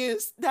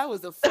funniest. That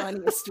was the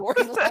funniest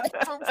storyline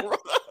for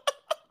Brooke.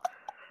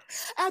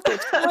 After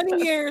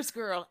 20 years,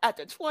 girl,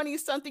 after 20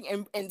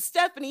 something, and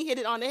Stephanie hit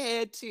it on the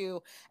head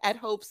too at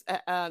Hope's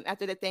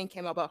after that thing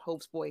came out about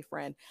Hope's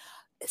boyfriend.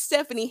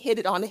 Stephanie hit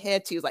it on the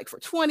head too. Like for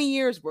 20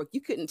 years, Brooke,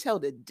 you couldn't tell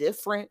the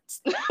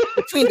difference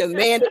between the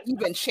man that you've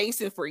been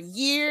chasing for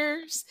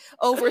years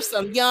over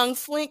some young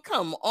flink.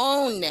 Come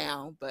on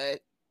now, but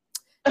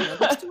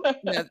another story.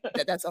 Now,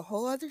 that's a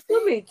whole other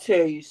Let thing. me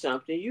tell you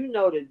something. You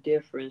know the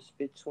difference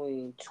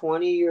between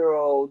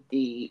 20-year-old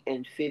D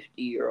and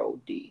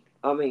 50-year-old D.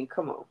 I mean,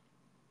 come on.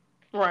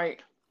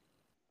 Right.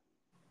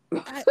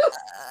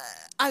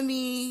 I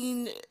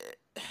mean,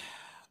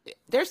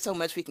 there's so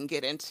much we can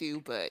get into,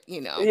 but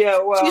Yeah,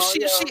 well,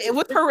 she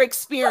with her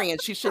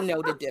experience, she should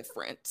know the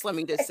difference. Let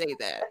me just say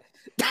that.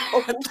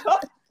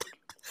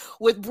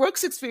 With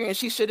Brooke's experience,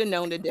 she should have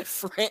known the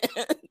difference.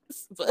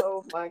 But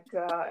oh my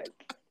God.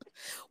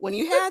 when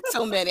you had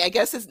so many, I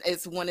guess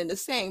it's one and the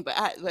same.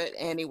 But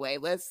anyway,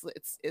 it's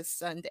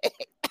Sunday.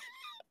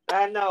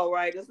 I know,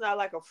 right? It's not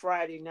like a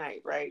Friday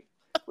night, right?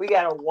 We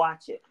gotta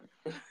watch it.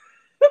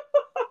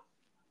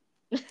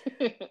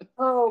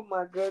 Oh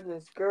my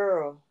goodness,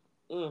 girl.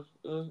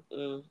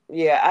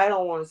 Yeah, I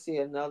don't want to see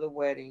another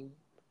wedding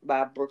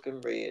by Brooke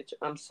and Ridge.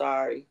 I'm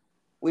sorry.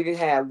 We didn't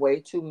have way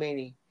too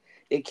many.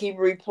 They keep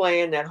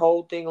replaying that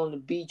whole thing on the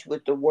beach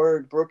with the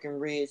word Brooke and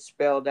Ridge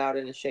spelled out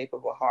in the shape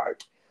of a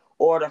heart,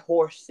 or the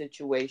horse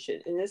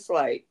situation. And it's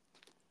like,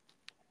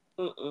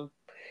 mm-mm.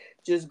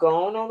 Just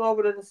go on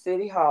over to the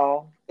city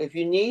hall. If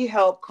you need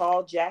help,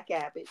 call Jack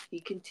Abbott. He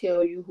can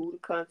tell you who to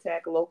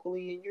contact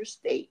locally in your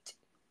state.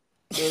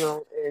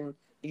 And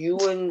you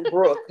and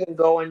Brooke can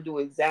go and do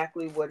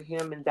exactly what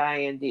him and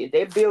Diane did.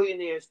 They're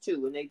billionaires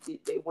too, and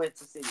they went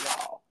to City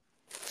Hall.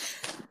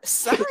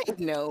 Side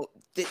note: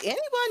 did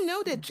anyone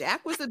know that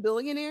Jack was a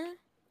billionaire?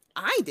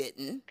 I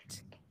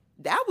didn't.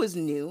 That was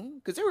new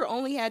because they were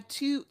only had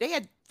two. They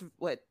had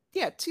what?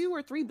 Yeah, 2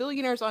 or 3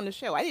 billionaires on the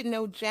show. I didn't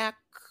know Jack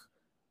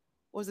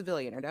was a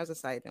billionaire. That was a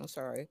side note.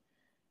 Sorry.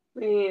 I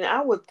mean,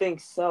 I would think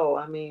so.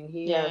 I mean,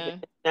 he has an Yeah.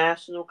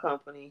 international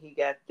company. He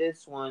got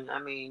this one. I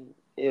mean,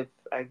 if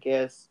I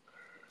guess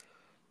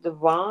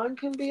Devon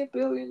can be a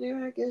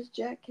billionaire, I guess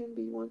Jack can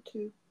be one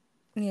too.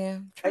 Yeah,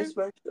 Vice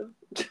true, versa.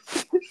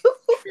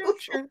 true,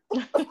 true.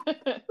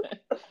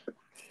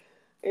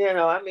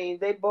 I mean,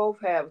 they both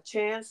have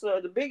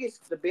Chancellor. The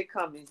big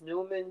companies: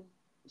 Newman,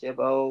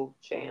 Jabot,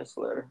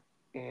 Chancellor,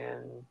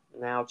 and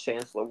now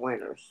Chancellor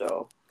Winter.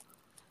 So,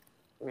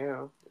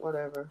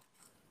 whatever.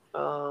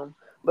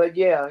 But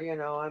yeah,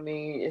 I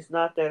mean, it's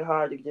not that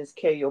hard to just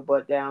carry your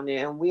butt down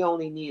there, and we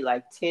only need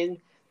like 10,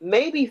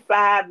 maybe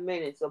 5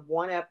 minutes of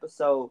one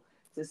episode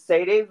to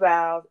say they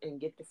vows and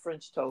get the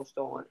French toast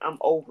on. I'm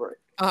over it.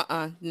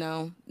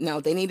 No, no.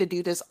 They need to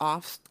do this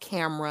off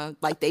camera,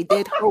 like they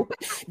did Hope.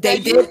 Now They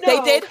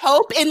did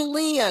Hope and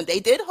Liam. They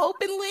did Hope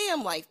and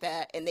Liam like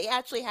that, and they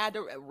actually had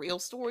a real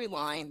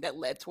storyline that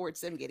led towards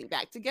them getting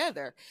back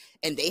together.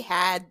 And they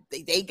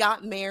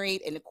got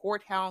married in the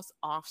courthouse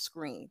off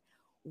screen.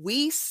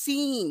 We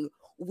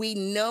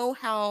know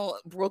how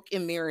Brooke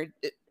and Mirror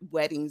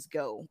weddings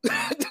go.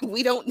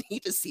 We don't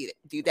need to see it.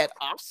 Do that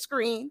off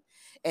screen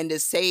and to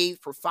say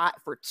for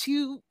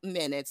 2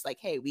 minutes, like,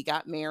 hey, we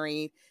got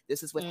married.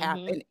 This is what hmm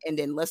happened, and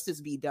then let's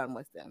just be done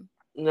with them.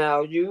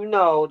 now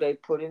they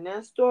put in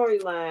that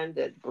storyline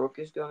that Brooke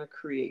is going to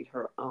create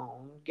her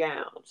own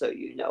gown, so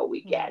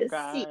we got Oh to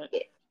see God.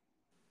 it.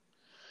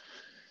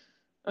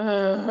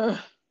 Uh,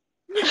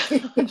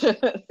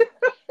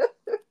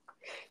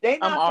 They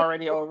I'm not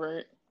already over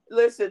it.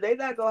 listen. They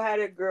not gonna have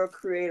that girl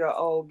create her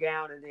own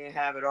gown and then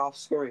have it off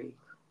screen.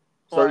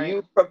 So Right.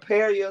 you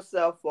prepare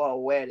yourself for a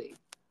wedding.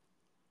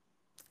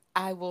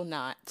 I will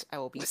not. I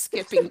will be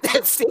skipping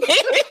that scene.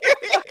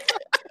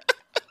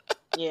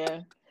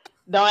 Yeah.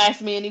 Don't ask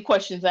me any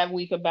questions that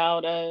week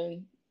about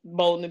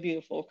Bold and the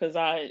Beautiful because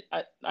I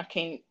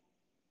can't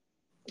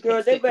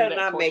Girl, they sit through better that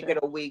not make it torture.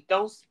 a week.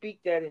 Don't speak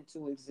that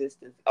into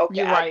existence. Okay,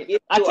 You're I right.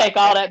 give I you take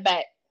all that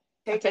back.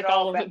 I take it take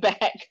all all of back. it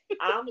back.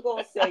 I'm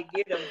gonna say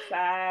give them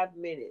 5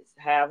 minutes.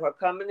 Have her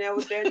come in there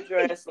with that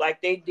dress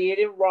like they did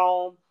in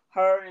Rome.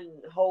 Her and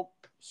Hope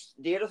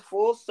did a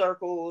full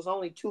circle. It was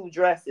only two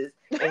dresses,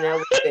 and that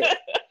was it.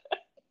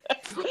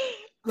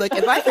 Look,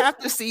 if I have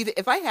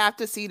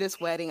to see this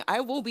wedding, I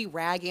will be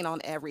ragging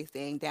on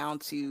everything down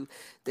to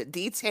the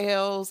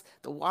details,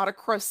 the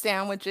watercress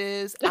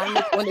sandwiches. I'm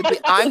just going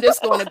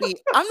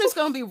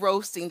to be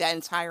roasting that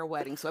entire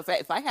wedding. So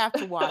if I have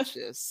to watch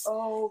this,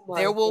 Oh my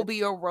there will God.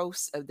 be a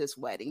roast of this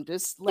wedding.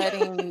 Just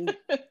letting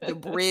the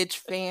bridge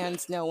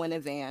fans know in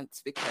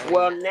advance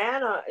Well, because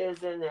Nana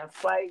is in there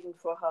fighting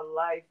for her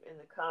life in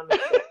the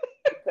comment section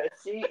because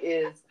she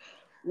is.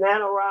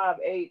 Nana Rob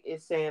 8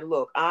 is saying,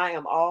 "Look, I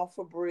am all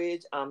for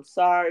Bridge. I'm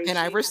sorry." and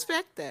I She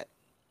respect that.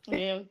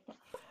 Yeah,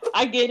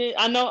 I get it.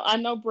 I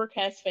know Brooke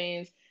has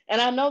fans, and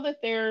I know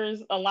that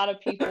there's a lot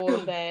of people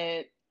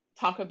that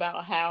talk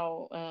about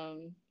how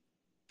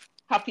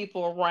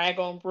people rag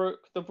on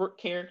Brooke, the Brooke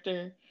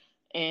character,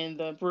 and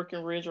the Brooke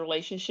and Ridge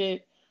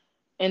relationship.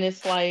 And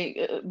it's like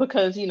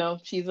because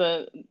she's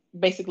a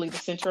basically the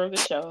center of the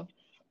show,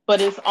 but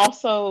it's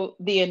also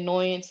the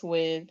annoyance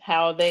with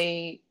how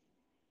they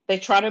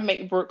try to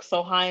make Brooke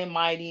so high and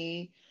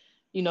mighty,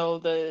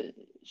 the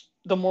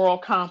moral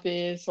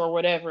compass or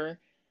whatever,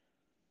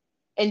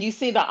 and you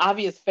see the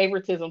obvious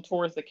favoritism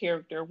towards the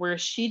character where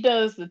she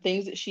does the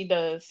things that she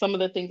does, some of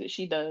the things that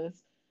she does,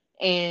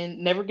 and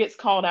never gets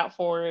called out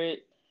for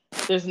it.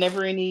 There's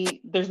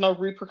no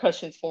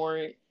repercussions for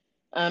it.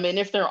 And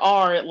if there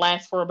are, it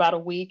lasts for about a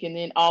week and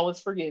then all is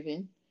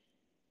forgiven.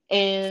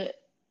 And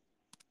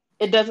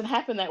it doesn't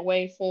happen that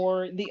way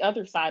for the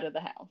other side of the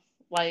house.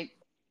 Like,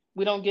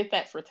 we don't get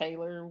that for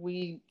Taylor.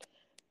 We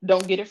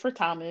don't get it for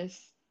Thomas.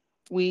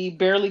 We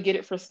barely get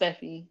it for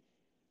Steffi.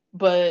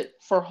 But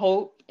for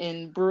Hope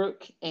and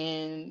Brooke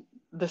and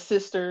the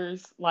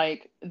sisters,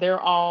 like,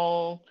 they're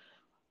all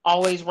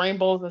always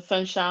rainbows and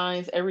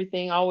sunshines.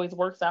 Everything always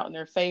works out in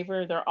their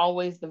favor. They're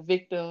always the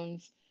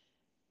victims,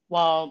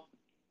 while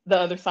the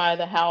other side of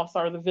the house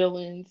are the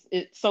villains.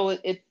 It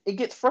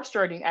gets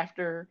frustrating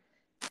after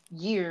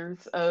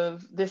years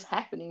of this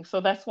happening.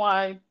 So that's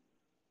why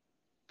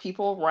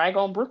people rag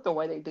on Brooke the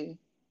way they do,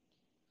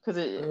 because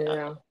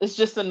yeah. it's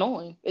just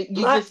annoying.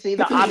 You My just see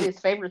the obvious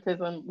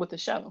favoritism with the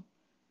show.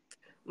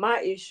 my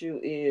issue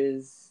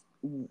is,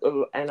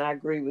 and I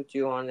agree with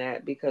you on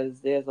that because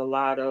there's a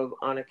lot of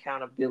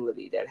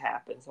unaccountability that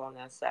happens on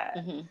that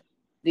side. Hmm.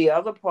 The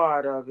other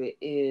part of it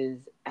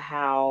is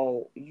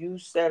how you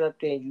set up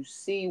there and you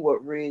see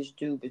what Ridge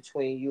do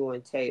between you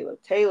and Taylor.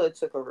 Taylor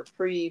took a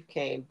reprieve,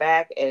 came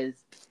back as,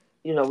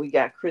 we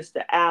got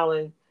Krista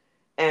Allen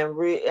and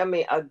I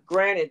mean,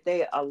 granted,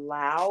 they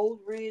allowed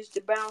Ridge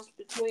to bounce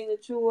between the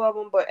two of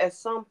them, but at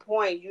some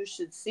point you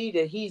should see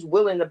that he's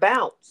willing to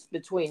bounce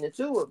between the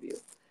two of you.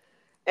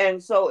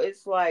 And so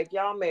it's like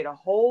y'all made a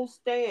whole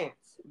stance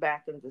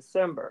back in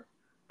December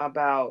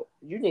about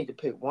you need to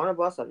pick one of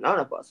us or none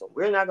of us, or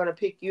we're not going to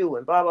pick you,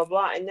 and blah, blah,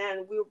 blah. And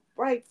then we're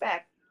right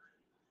back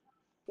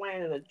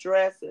planning a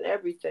dress and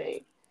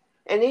everything.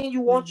 And then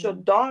you want your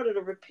Hmm. daughter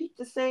to repeat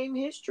the same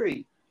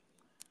history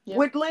Yep.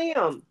 with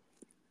Liam.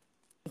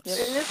 Yep.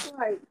 And it's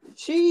like,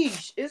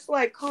 geez, it's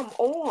like, come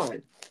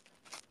on.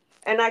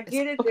 And I It's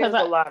get it, Because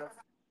there's a lot of.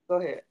 Go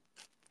ahead.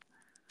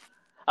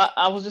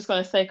 I was just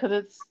gonna say,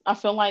 because I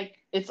feel like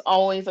it's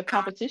always a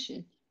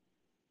competition,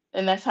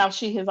 and that's how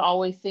she has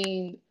always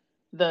seen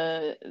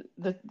the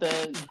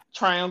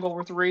triangle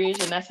with Ridge,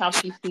 and that's how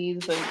she sees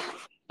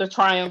the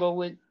triangle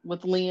with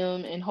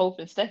Liam and Hope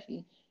and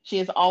Steffi. She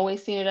has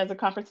always seen it as a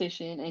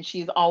competition, and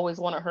she's always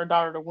wanted her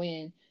daughter to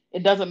win.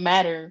 It doesn't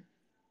matter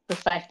the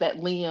fact that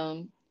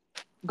Liam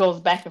goes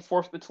back and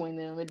forth between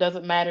them. It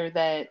doesn't matter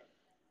that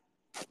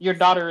your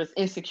daughter is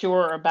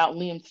insecure about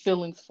Liam's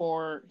feelings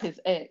for his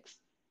ex.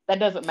 That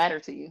doesn't matter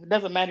to you. It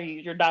doesn't matter to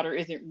you. Your daughter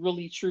isn't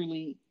really,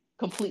 truly,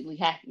 completely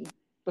happy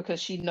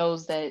because she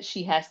knows that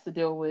she has to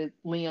deal with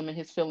Liam and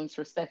his feelings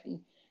for Steffi.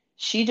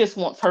 She just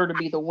wants her to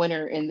be the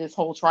winner in this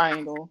whole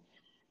triangle.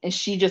 And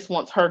she just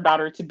wants her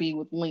daughter to be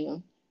with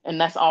Liam.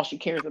 And that's all she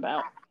cares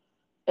about.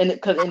 And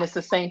it's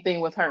the same thing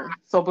with her.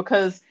 So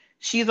because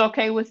she's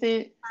okay with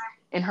it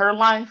in her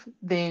life,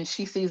 then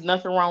she sees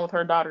nothing wrong with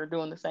her daughter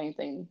doing the same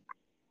thing.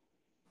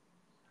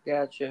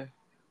 Gotcha.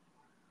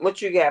 What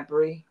you got,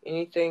 Bree?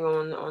 Anything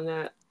on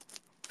that?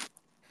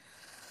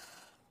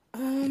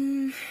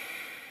 um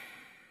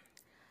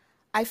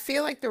I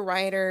feel like the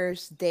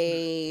writers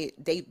they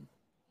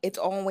it's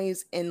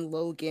always in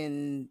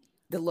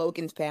the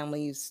Logan's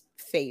family's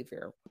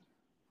favor.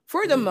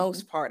 For the Hmm.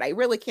 most part, I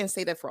really can't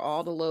say that for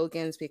all the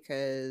Logans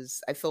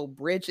because I feel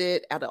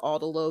Bridget out of all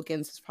the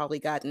Logans has probably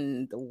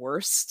gotten the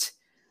worst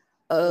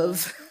Yeah.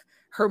 of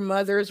her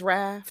mother's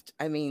raft.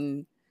 I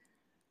mean,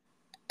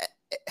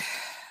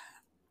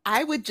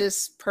 I would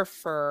just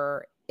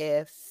prefer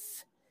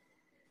if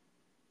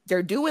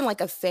they're doing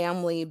like a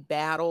family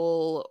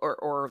battle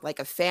or like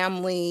a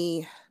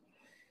family.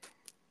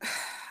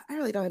 I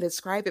really don't know how to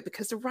describe it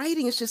because the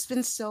writing has just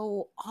been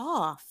so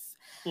off.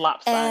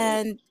 Lopsided.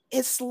 And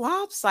it's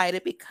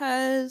lopsided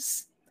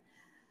because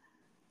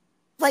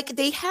like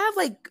they have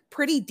like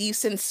pretty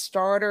decent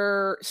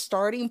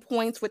starting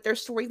points with their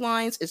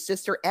storylines. It's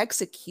just their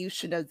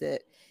execution of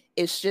it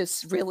is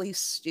just really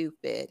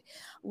stupid.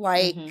 Hmm.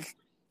 Like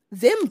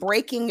them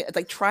breaking,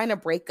 like trying to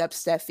break up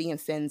Steffi and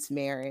Finn's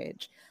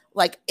marriage.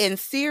 Like in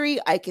theory,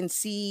 I can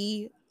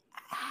see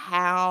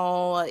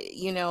how,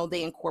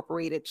 they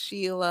incorporated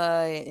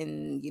Sheila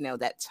and,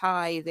 that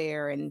tie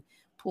there and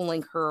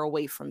pulling her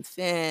away from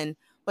Finn,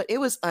 but it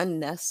was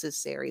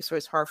unnecessary. So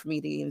it's hard for me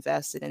to be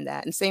invested in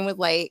that. And same with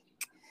like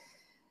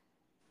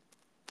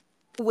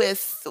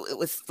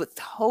with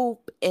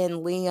Hope and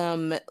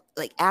Liam,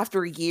 like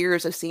after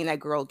years of seeing that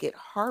girl get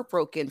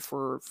heartbroken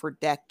for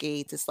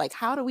decades, it's like,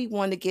 how do we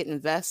want to get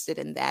invested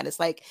in that? It's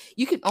like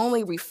you can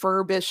only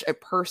refurbish a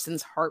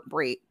person's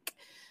heartbreak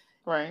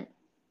Right.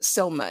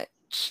 so much.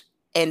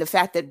 And the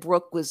fact that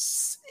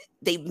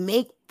they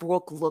make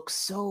Brooke look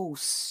so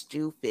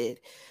stupid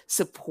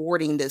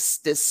supporting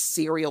this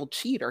serial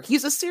cheater.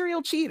 He's a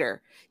serial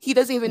cheater. He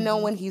doesn't even know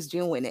Mm-hmm. when he's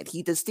doing it.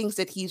 He just thinks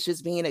that he's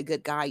just being a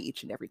good guy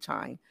each and every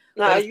time.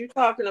 Now, But are you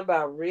talking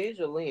about Ridge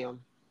or Liam?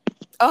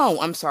 oh,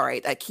 I'm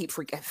sorry. I keep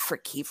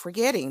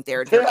forgetting.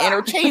 They're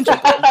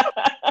interchangeable.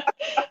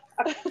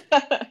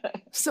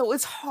 So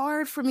it's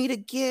hard for me to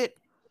get.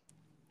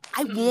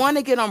 I want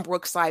to get on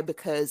Brooke's side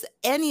because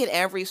any and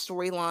every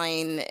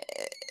storyline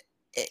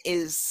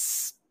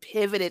is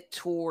pivoted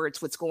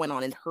towards what's going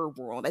on in her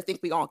world. I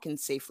think we all can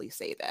safely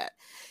say that.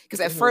 Because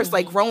at first,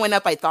 like Mm-hmm. growing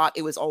up, I thought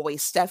it was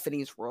always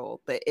Stephanie's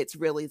world, but it's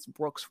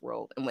Brooke's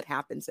world and what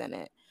happens in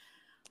it.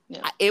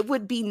 Yeah. It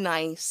would be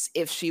nice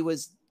if she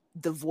was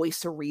the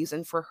voice of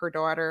reason for her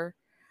daughter.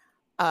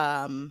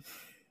 Um,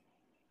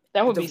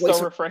 That would the be so voice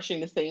of,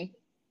 refreshing to see.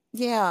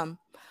 yeah,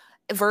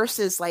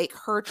 versus like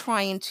her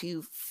trying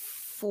to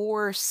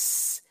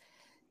force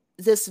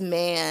this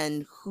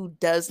man who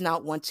does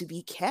not want to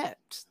be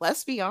kept.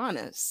 Let's be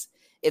honest.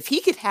 If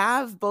he could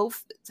have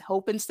both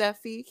Hope and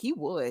Steffi, he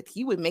would.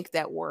 He would make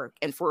that work.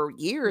 And for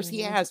years,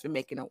 he Mm-hmm. has been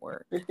making it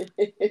work.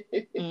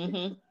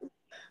 Mm-hmm.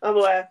 I'm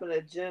laughing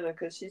at Jenna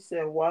because she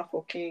said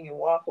Waffle King and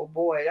Waffle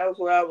Boy. That was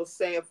what I was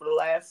saying for the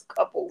last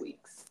couple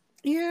weeks.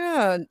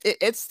 Yeah,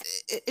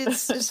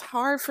 it's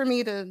hard for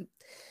me to.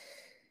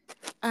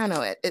 I don't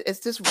know. It's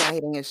this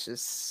writing.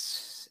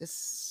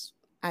 It's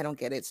I don't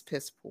get it. It's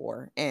piss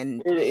poor,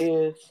 and It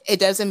is. it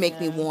doesn't make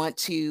me Yeah. want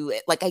to,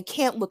 like, I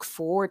can't look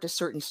forward to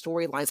certain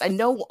storylines. I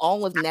know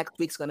all of next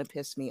week's going to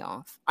piss me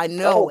off. I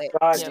know Oh it.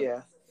 God, Yep.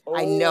 yeah.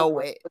 I Oh know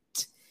my,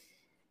 it.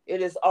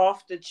 it is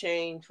off the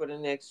chain for the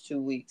next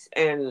 2 weeks,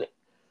 and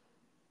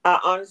I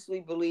honestly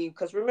believe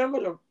because remember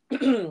the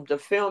the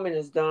filming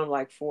is done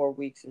like 4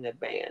 weeks in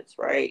advance,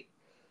 right?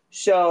 Mm-hmm.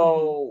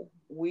 So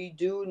we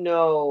do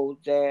know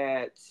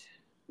that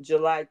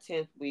July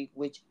 10th week,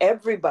 which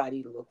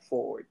everybody looked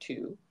forward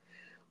to,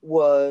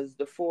 was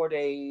the 4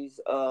 days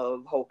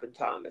of Hope and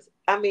Thomas.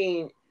 I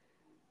mean,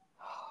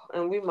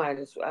 and we might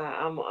as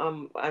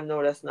well. I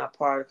know that's not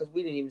part because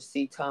we didn't even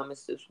see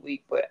Thomas this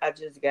week, but I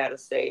just gotta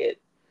say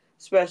it,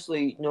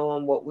 especially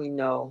knowing what we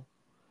know,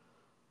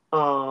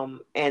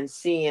 and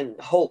seeing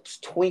Hope's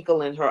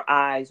twinkle in her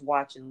eyes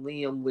watching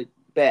Liam with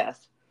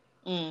Beth.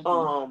 Mm-hmm.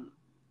 Um,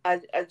 I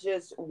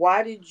just,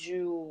 why did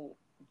you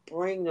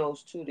bring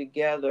those two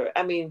together?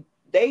 I mean,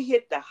 they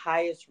hit the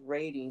highest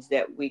ratings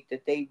that week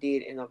that they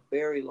did in a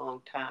very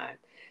long time.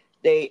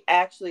 They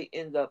actually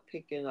end up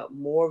picking up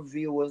more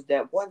viewers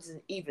that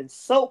wasn't even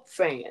soap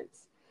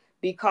fans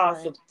because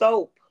Right. of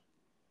soap.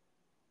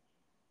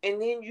 And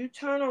then you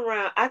turn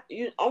around.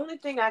 Only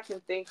thing I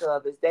can think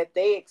of is that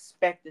they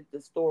expected the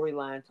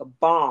storyline to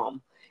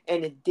bomb,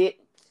 and it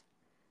didn't.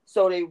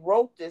 So they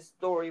wrote this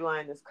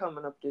storyline that's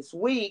coming up this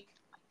week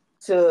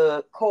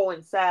to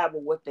coincide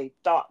with what they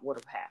thought would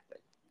have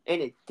happened,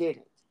 and it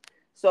didn't.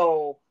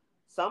 So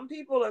some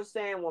people are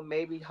saying, well,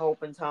 maybe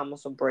Hope and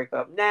Thomas will break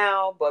up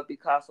now, but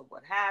because of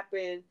what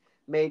happened,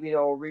 maybe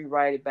they'll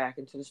rewrite it back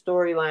into the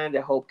storyline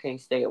that Hope can't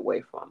stay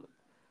away from him.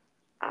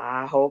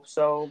 I hope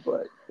so,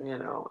 but It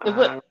would I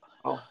don't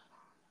know.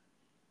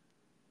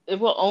 it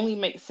will only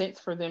make sense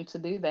for them to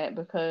do that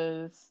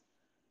because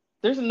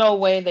there's no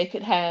way they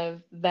could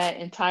have that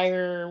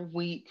entire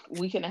week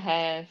and a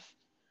half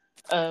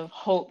of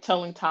Hope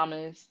telling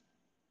Thomas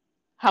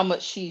how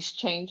much she's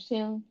changed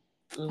him,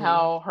 Hmm.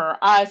 how her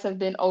eyes have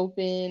been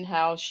open,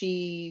 how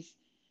she's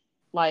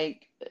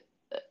like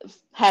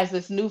has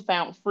this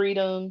newfound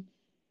freedom.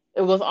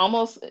 It was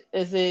almost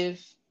as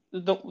if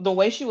the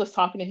way she was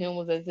talking to him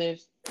was as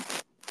if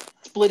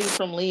splitting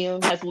from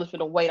Liam has lifted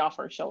a weight off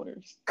her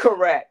shoulders.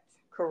 Correct.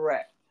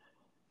 Correct.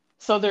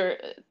 So there,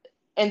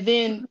 and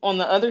then on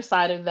the other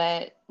side of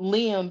that,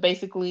 Liam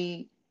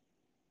basically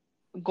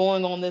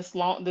going on this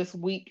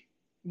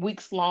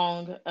weeks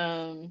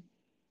long,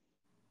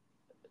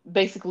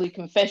 basically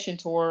confession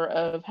tour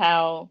of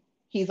how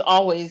he's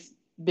always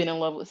been in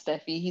love with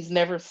Steffi. He's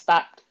never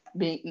stopped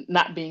being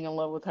in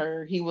love with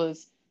her. He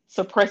was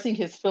suppressing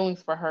his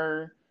feelings for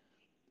her,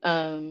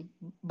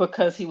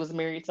 because he was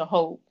married to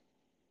Hope.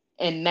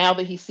 And now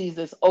that he sees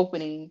this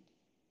opening,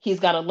 he's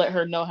got to let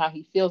her know how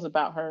he feels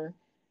about her,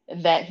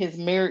 and that his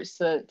marriage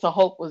to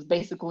Hope was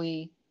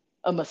basically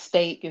a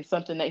mistake and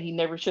something that he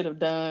never should have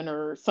done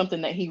or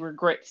something that he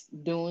regrets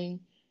doing.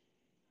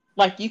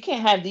 Like, you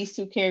can't have these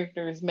two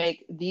characters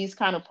make these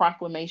kind of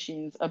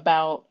proclamations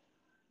about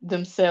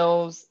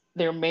themselves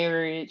their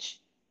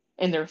marriage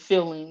and their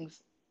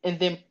feelings, and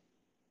then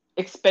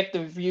expect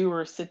the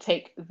viewers to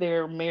take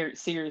their marriage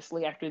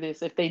seriously after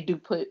this if they do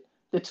put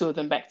the two of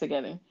them back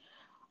together.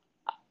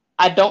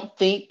 I don't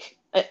think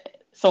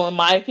so. In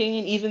my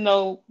opinion, even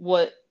though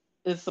what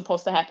is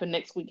supposed to happen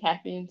next week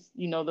happens,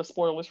 the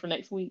spoilers for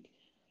next week,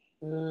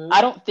 Mm-hmm.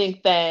 I don't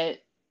think that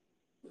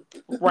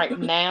right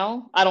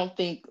now. I don't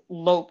think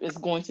Lope is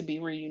going to be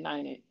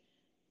reunited.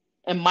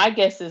 And my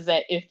guess is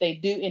that if they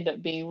do end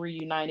up being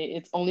reunited,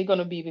 it's only going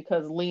to be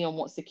because Liam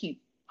wants to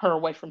keep her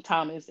away from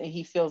Thomas, and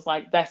he feels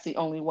like that's the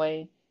only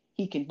way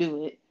he can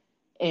do it.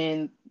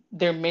 And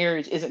their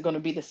marriage isn't going to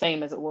be the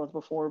same as it was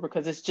before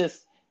because it's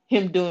just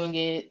him doing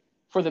it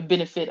for the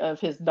benefit of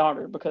his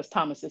daughter because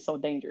Thomas is so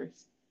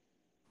dangerous,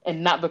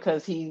 and not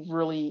because he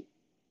really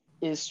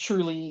is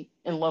truly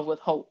in love with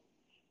Hope,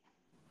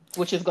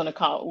 which is going to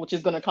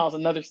cause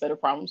another set of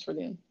problems for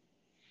them.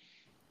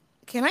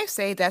 Can I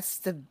say that's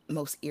the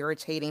most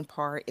irritating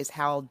part is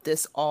how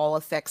this all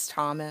affects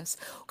Thomas?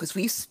 Because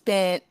we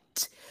spent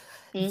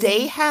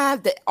they Hmm.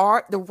 have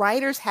the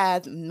writers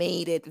have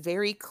made it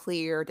very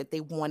clear that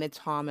they wanted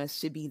Thomas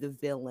to be the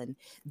villain.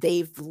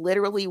 They've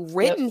literally Yep.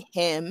 written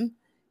him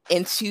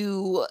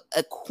into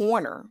a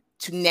corner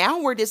to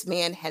now where this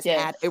man has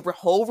had a Yes.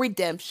 whole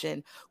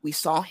redemption. We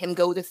saw him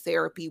go to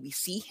therapy. We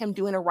see him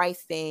doing the right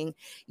thing.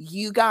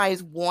 You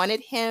guys wanted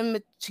him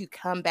to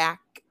come back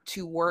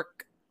to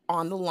work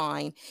on the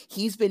line.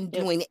 He's been Yep.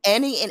 doing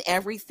any and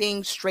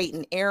everything straight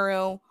and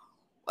arrow,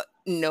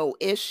 no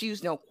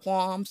issues, no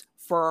qualms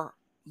for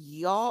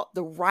y'all,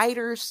 the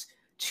writers,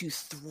 to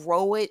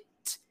throw it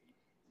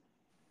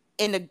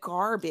in the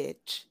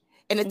garbage.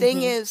 And the thing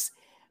Hmm. is,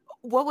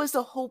 what was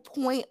the whole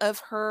point of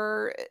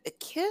her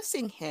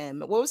kissing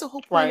him? What was the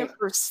whole point of Right.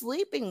 her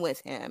sleeping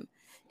with him?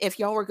 If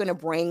y'all were going to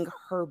bring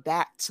her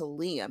back to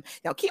Liam.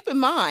 Now, keep in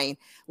mind,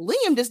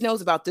 Liam just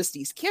knows about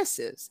these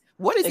kisses.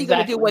 What is he going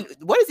to do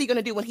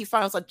Exactly. when he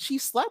finds out she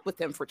slept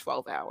with him for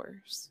 12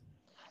 hours?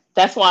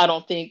 That's why I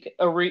don't think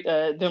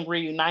them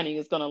reuniting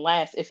is going to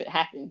last if it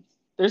happens.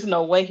 There's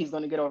no way he's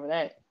going to get over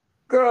that.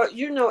 Girl,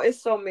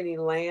 it's so many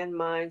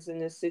landmines in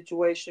this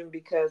situation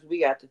because we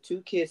got the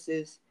two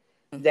kisses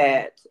Hmm.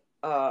 that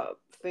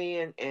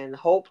Finn and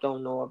Hope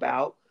don't know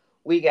about.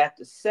 We got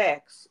the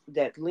sex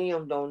that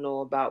Liam don't know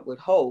about with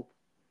Hope.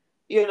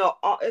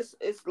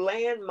 It's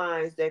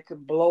landmines that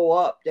could blow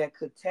up that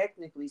could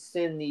technically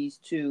send these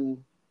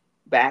two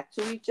back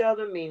to each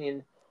other,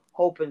 meaning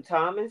Hope and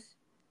Thomas.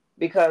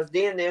 Because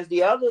then there's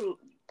the other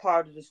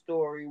part of the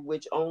story,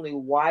 which only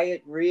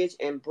Wyatt Ridge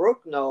and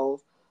Brooke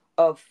knows,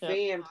 of Yep.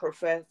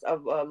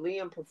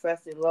 Liam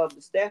professing love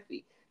to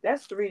Steffi.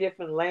 That's three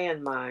different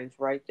landmines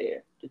right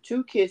there. The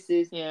two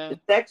kisses, Yeah. the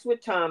sex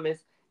with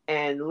Thomas,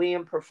 and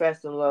Liam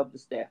professing love to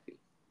Steffi.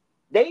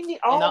 They need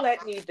And all all,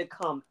 that needs to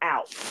come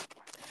out.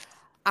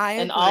 I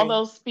and all agree.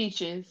 those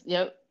speeches.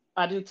 Yep,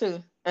 I do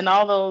too. And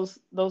all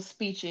those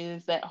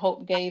speeches that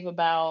Hope gave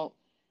about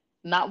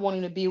not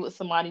wanting to be with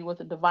somebody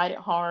with a divided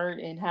heart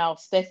and how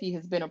Steffi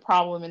has been a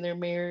problem in their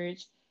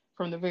marriage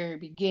from the very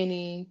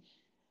beginning.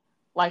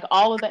 Like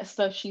all of that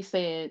stuff she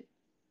said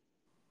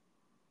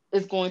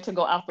is going to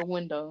go out the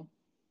window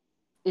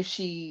if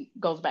she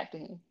goes back to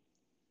him.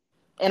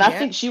 And I Yeah.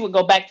 think she would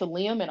go back to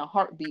Liam in a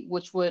heartbeat,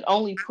 which would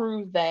only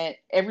prove that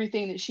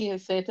everything that she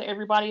has said to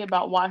everybody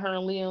about why her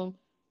and Liam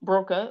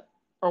broke up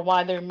or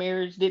why their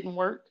marriage didn't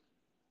work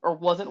or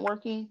wasn't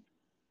working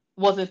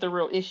wasn't the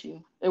real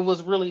issue. It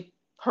was really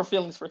her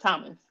feelings for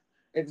Thomas.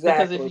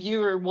 Because if Exactly.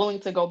 you're willing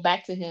to go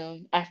back to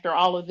him after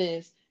all of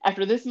this,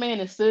 after this man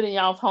has stood in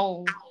y'all's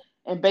home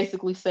and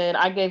basically said,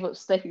 I gave up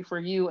Steffi for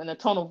you, and the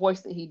tone of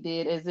voice that he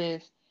did as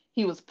if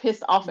he was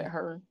pissed off at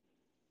her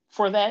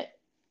for that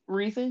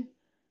reason,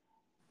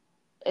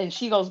 and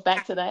she goes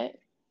back to that,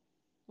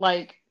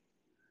 like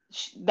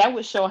that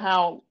would show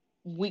how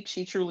weak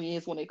she truly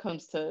is when it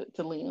comes to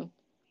Liam,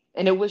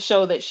 and it would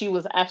show that she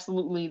was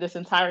absolutely this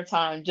entire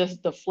time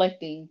just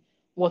deflecting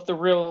what the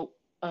real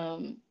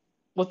um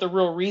what the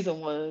real reason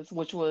was,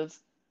 which was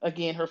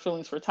again her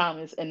feelings for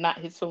Thomas and not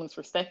his feelings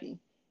for Steffi.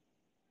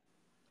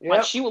 Like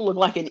Yep. she would look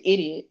like an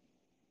idiot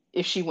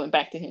if she went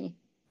back to him.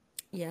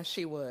 Yeah,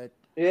 she would.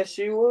 Yes,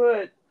 she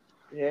would.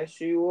 Yes,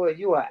 she would.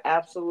 You are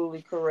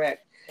absolutely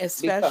correct.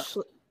 Because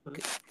Especially,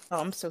 oh,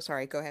 I'm so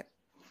sorry. Go ahead.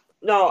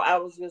 no, I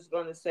was just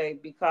going to say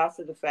because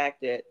of the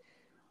fact that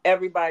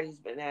everybody's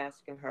been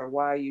asking her,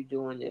 "Why are you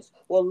doing this?"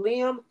 Well,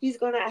 Liam, he's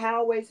going to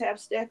always have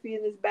Steffi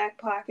in his back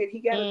pocket. He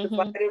got a Hmm.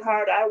 divided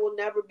heart. I will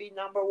never be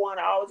number one.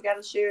 I always got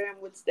to share him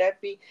with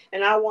Steffi,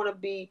 and I want to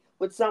be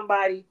with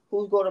somebody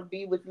who's going to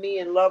be with me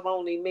and love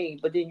only me.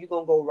 But then you're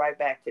going to go right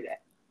back to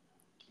that.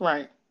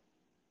 Right.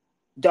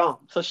 Dumb.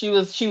 So she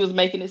was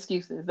making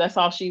excuses. That's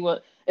all she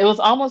was. It was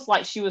almost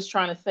like she was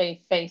trying to save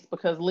face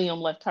because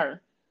Liam left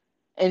her,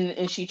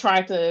 and she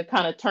tried to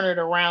kind of turn it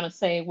around and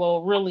say,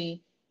 well,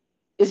 really,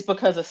 it's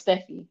because of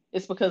Steffi.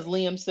 It's because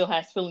Liam still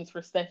has feelings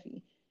for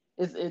Steffi.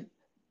 Is it?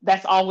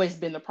 That's always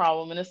been the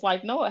problem, and it's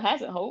like, no, it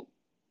hasn't. Hope,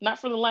 not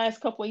for the last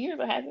couple of years,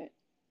 it hasn't.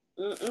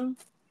 Mm-mm.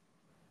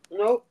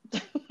 Nope.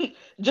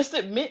 Just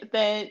admit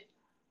that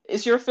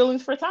it's your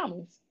feelings for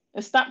Thomas.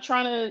 and stop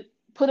trying to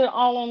put it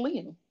all on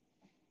Liam.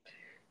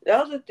 The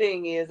other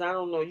thing is, I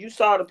don't know. You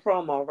saw the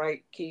promo,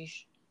 right,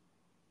 Keish?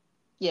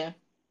 Yeah.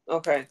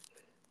 Okay.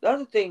 The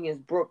other thing is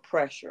Brooke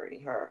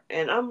pressuring her,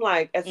 and I'm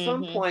like, at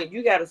some Mm-hmm. point,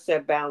 you got to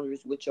set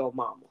boundaries with your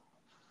mama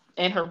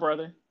And her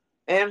brother.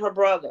 and her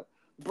brother.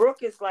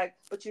 Brooke is like,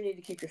 but you need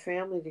to keep your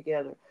family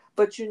together.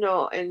 But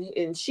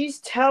and she's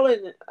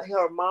telling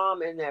her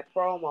mom in that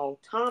promo,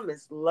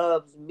 Thomas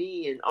loves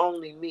me and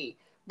only me.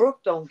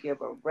 Brooke don't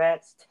give a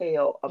rat's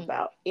tail Mm,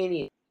 about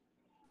any.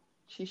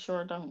 she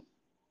sure don't.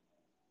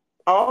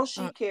 All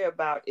she Uh, care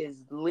about is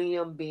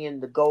Liam being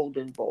the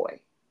golden boy,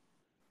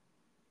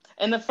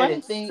 And the and funny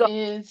it's thing so.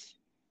 is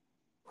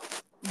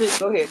that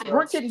Go ahead, girl.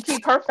 Brooke didn't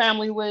keep her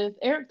family with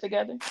Eric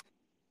together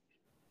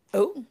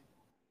oh, when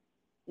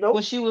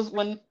Nope.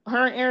 when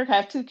her and Eric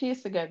have two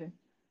kids together.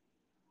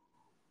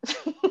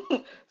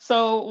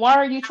 So why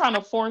are you trying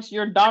to force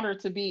your daughter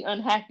to be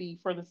unhappy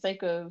for the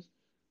sake of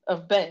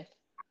Beth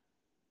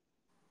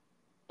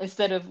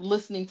instead of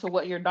listening to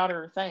what your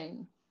daughter is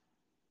saying?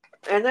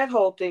 And that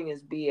whole thing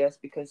is BS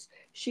because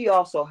she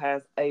also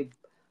has a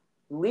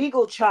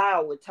legal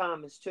child with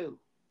Thomas too.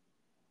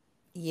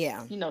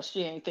 yeah. You know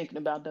she ain't thinking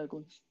about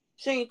Douglas.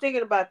 She ain't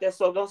thinking about that,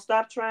 so don't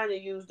stop trying to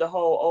use the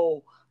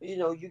whole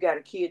you got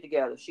a kid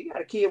together. She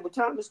got a kid with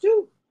Thomas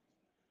too,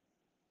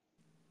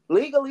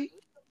 legally.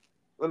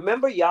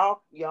 Remember,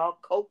 y'all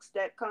coaxed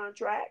that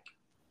contract.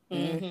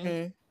 Mm-hmm.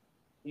 Mm-hmm.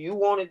 You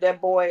wanted that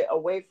boy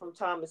away from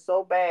Thomas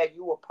so bad.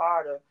 You were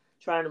part of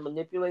trying to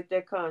manipulate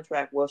that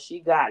contract. Well,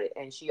 she got it,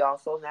 and she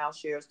also now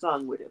shares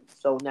son with him.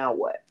 So now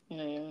what?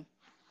 Yeah.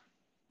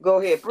 Go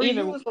ahead, Bree. You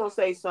Either was gonna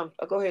say something.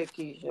 Go ahead,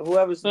 Keisha.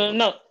 Whoever's.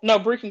 no, no,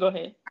 Bree can go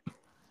ahead.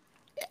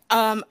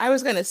 I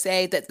was gonna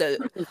say that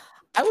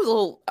I was a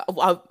little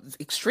I was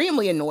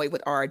extremely annoyed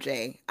with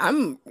RJ.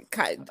 I'm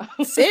kind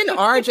send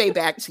RJ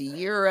back to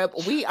Europe.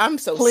 I'm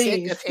so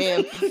sick of Please.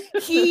 him.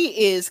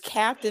 He is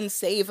Captain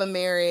Save a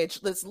Marriage.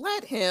 Let's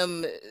let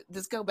him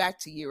just go back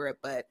to Europe.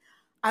 But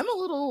I'm a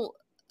little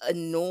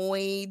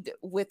annoyed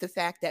with the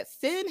fact that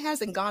Finn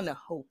hasn't gone to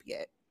Hope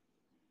yet.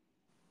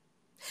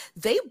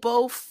 They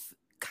both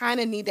kind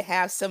of need to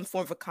have some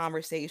form of a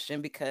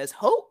conversation because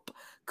Hope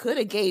could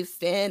have gave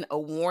Finn a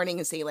warning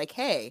and say like,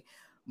 "Hey,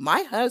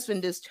 my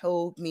husband just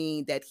told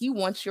me that he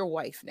wants your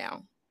wife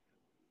now."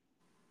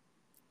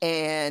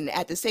 And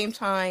at the same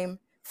time,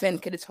 Finn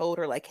could have told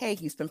her like, "Hey,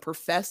 he's been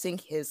professing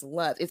his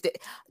love."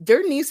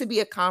 There needs to be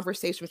a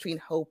conversation between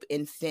Hope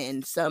and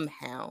Finn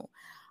somehow.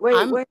 Wait,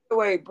 I'm wait,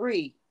 wait,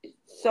 Bree.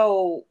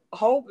 So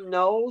Hope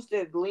knows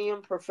that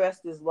Liam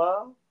professed his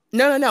love.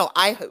 No, no, no. No,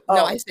 I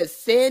Oh, said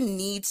Finn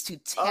needs to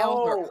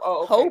tell her.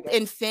 okay, Hope got.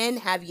 and Finn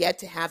have yet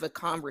to have a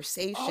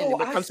conversation Oh,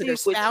 when it I comes to their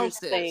see what you're spouses.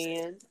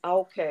 saying.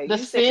 Okay, you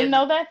Does Finn saying.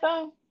 know that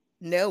though?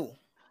 No.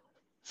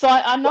 So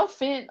I know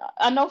Finn.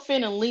 I know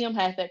Finn and Liam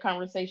had that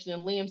conversation,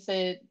 and Liam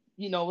said,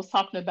 was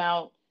talking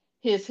about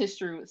his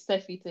history with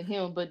Steffi to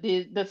him. But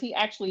does he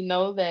actually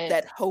know that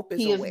That Hope is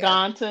he has aware.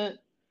 gone to?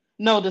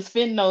 No, does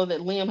Finn know that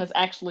Liam has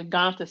actually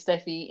gone to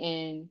Steffi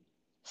and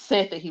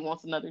said that he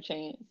wants another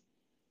chance?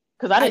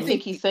 Because I I didn't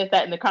think think he said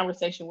that in the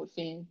conversation with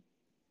Finn.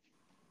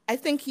 I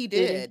think he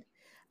Did he? did.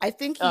 I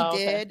think he Oh,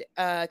 okay. did,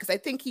 because I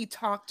think he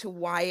talked to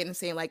Wyatt and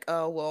saying like,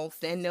 "Oh, well,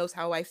 Finn knows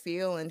how I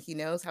feel, and he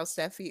knows how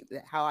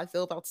I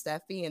feel about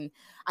Steffi." And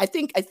I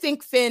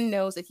think Finn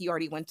knows that he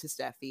already went to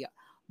Steffi,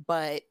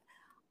 but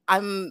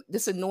I'm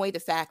just annoyed the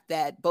fact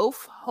that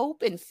both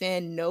Hope and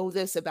Finn know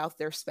this about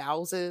their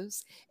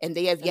spouses, and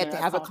they have And yet they're to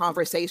not have a talking.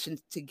 conversation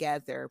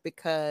together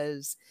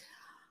because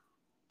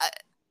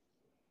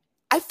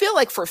I feel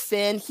like for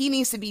Finn, he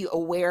needs to be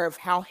aware of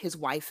how his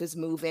wife is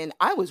moving.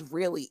 I was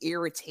really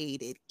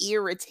irritated,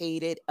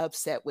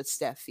 upset with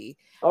Steffi.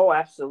 Oh,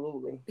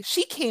 absolutely.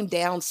 She came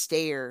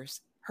downstairs,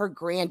 her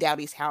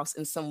granddaddy's house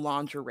in some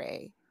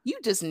lingerie. You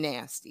just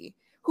nasty.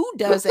 Who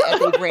does it at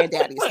their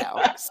granddaddy's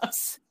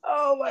house?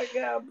 Oh my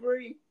God,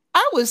 Bree.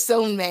 I was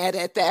so mad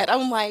at that.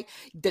 I'm like,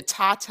 the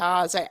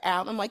tatas are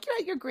out. I'm like, you're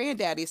at your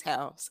granddaddy's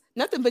house.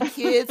 Nothing but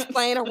kids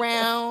playing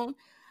around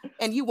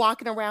and you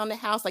walking around the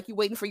house like you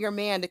waiting for your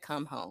man to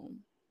come home.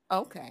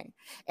 Okay.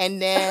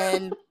 And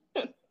then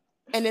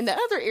the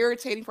other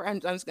irritating part, I'm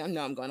just gonna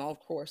no, I'm going off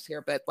course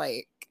here, but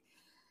like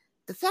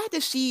the fact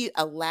that she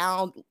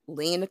allowed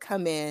Lane to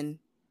come in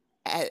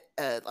at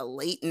a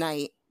late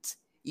night,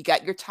 you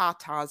got your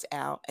tatas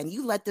out, and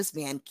you let this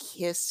man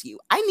kiss you.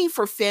 I need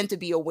for Finn to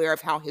be aware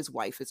of how his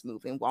wife is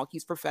moving while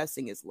he's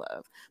professing his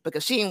love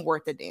because she ain't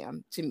worth a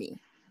damn to me.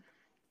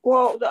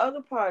 Well, the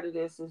other part of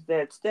this is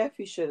that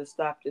Steffi should have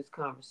stopped this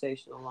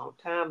conversation a long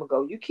time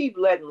ago. You keep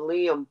letting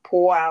Liam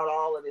pour out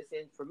all of this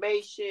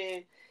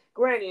information.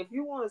 Granny, if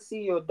you want to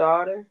see your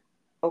daughter,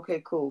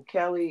 okay, cool.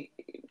 Kelly,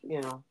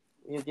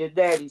 your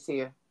daddy's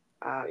here.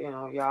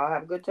 Y'all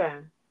have a good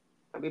time.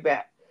 I'll be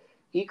back.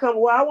 He come.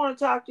 Well, I want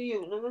to talk to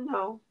you. No,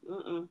 no,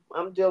 no.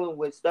 I'm dealing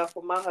with stuff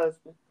with my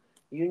husband.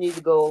 You need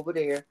to go over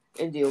there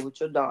and deal with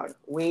your daughter.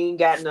 We ain't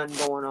got nothing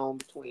going on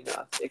between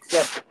us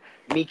except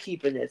me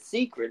keeping it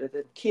secret of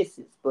the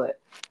kisses. But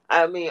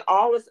I mean,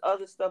 all this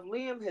other stuff.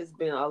 Liam has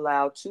been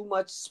allowed too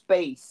much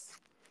space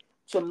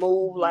to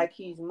move Mhm. like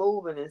he's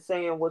moving and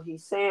saying what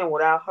he's saying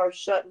without her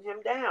shutting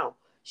him down.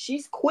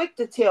 She's quick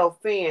to tell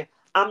Finn,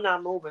 I'm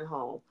not moving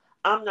home.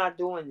 I'm not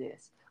doing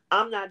this.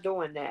 I'm not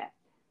doing that.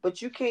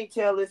 But you can't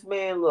tell this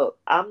man, look,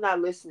 I'm not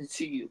listening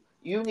to you.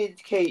 You need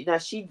to. Now,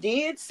 she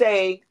did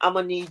say, I'm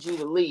going to need you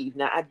to leave.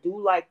 Now, I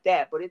do like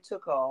that, but it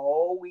took her a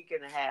whole week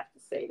and a half to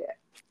say that.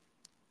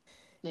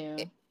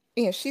 Yeah.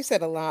 Yeah, she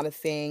said a lot of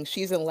things.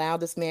 She's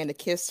allowed this man to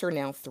kiss her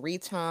now 3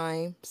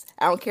 times.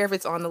 I don't care if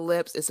it's on the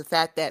lips. It's the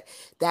fact that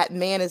that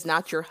man is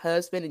not your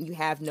husband and you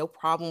have no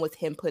problem with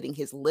him putting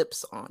his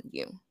lips on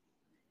you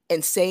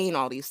and saying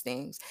all these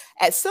things.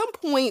 At some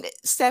point,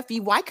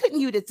 Steffi, why couldn't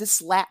you have just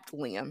slapped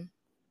Liam?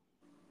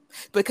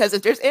 Because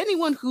if there's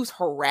anyone who's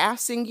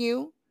harassing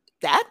you,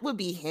 that would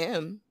be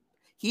him.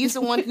 He's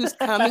the one who's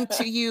coming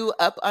to you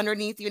up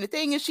underneath you. And the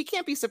thing is, she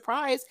can't be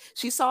surprised.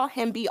 She saw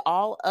him be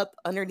all up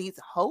underneath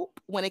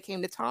Hope when it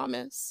came to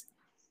Thomas.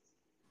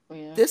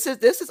 Yeah. This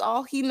is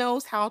all he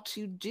knows how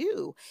to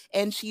do.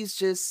 And she's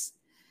just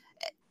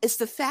it's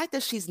the fact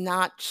that she's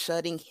not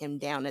shutting him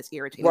down that's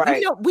irritating.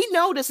 Right. We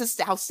know this is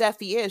how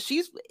Steffi is.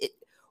 She's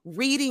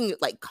reading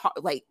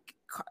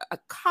a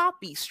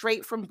copy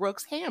straight from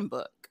Brooke's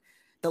handbook.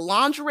 The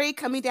lingerie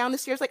coming down the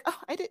stairs, like, oh,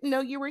 I didn't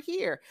know you were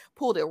here.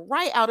 Pulled it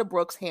right out of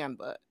Brooke's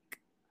handbook.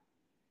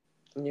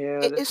 Yeah,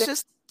 the It's thing.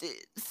 just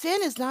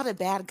Finn is not a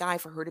bad guy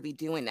for her to be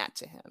doing that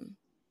to him.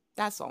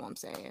 That's all I'm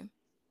saying.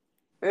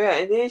 Yeah,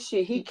 and then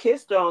he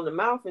kissed her on the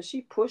mouth and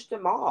she pushed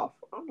him off.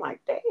 I'm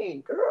like, dang,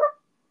 girl,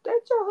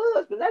 that's your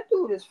husband. That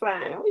dude is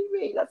fine. What do you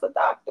mean? That's a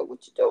doctor. What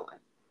you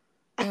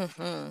doing?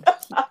 Hmm.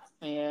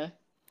 Yeah.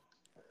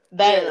 You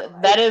know,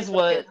 That is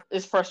what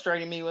is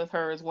frustrating me with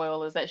her as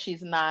well, is that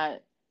she's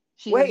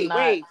wait, not.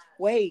 wait,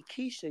 wait,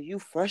 Keisha, you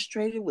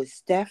frustrated with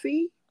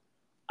Steffi?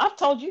 I've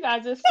told you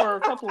guys this for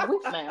a couple of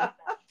weeks now.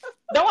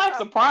 Don't act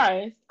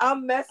surprised. I'm I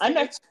messing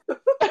know. with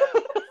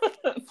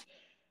you.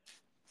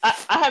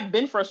 I have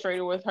been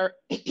frustrated with her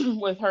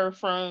with her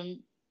from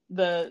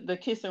the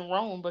kiss in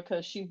Rome,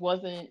 because she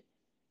wasn't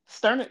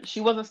stern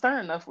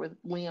enough with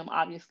Liam,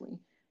 obviously,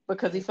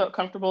 because he felt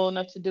comfortable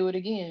enough to do it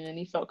again, and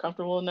he felt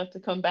comfortable enough to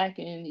come back,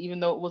 and even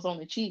though it was on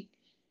the cheek,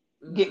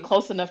 get Mm-hmm.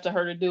 close enough to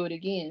her to do it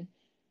again.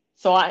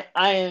 So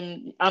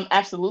I'm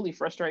absolutely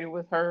frustrated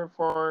with her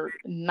for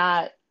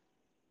not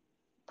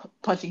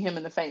punching him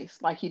in the face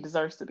like he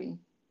deserves to be,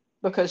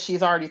 because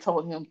she's already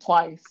told him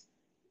twice,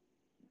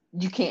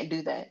 you can't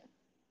do that.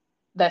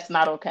 That's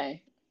not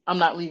okay. I'm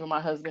not leaving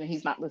my husband and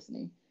he's not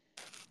listening.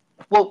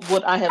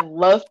 What I had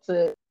loved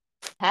to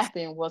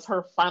happen was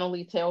her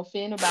finally tell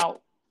Finn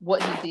about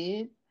what he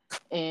did,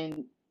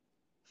 and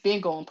Finn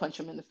go and punch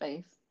him in the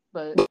face.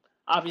 But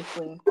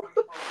obviously,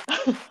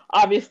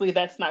 obviously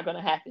that's not going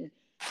to happen.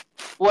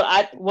 What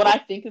I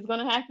think is going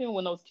to happen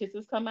when those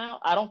kisses come out,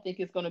 I don't think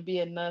it's going to be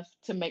enough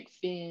to make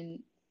Finn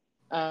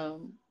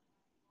um,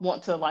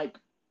 want to like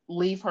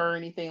leave her or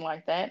anything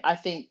like that. I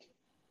think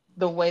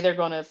the way they're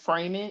going to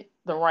frame it,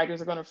 the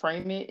writers are going to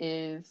frame it,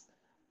 is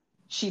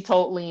she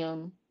told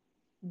Liam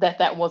that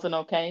that wasn't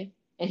okay,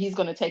 and he's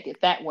going to take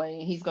it that way,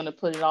 and he's going to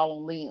put it all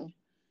on Liam,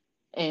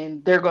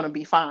 and they're going to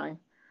be fine.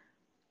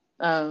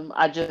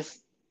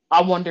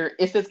 I wonder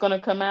if it's going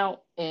to come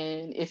out,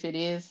 and if it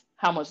is,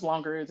 how much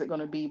longer is it going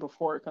to be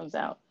before it comes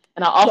out?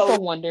 And I also So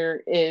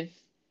wonder if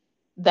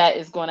that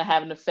is going to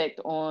have an effect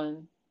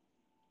on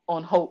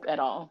Hope at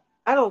all,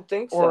 I don't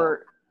think so.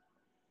 or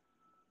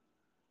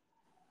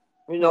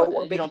You know what?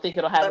 what? You Because don't think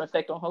it'll have an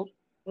effect on Hope?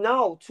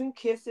 no, 2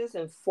 kisses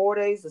and 4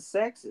 days of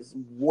sex is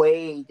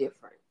way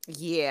different.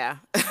 Yeah.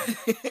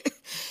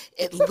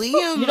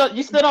 Liam,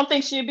 You still don't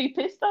think she'd be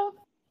pissed off?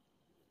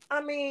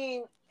 I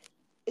mean,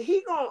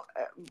 he gonna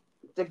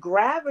the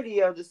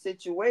gravity of the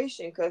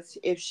situation, because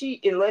if she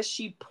unless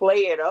she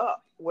play it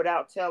up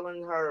without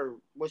telling her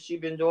what she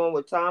been doing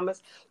with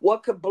Thomas,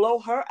 what could blow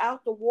her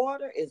out the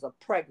water is a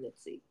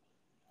pregnancy.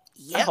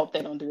 I yep. hope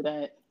they don't do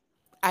that.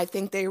 I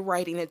think they're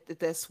writing it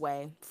this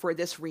way for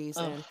this Ugh.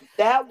 reason.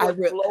 That I would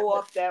re- blow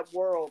up that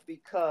world,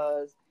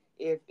 because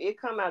if it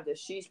come out that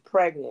she's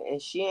pregnant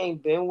and she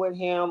ain't been with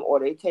him, or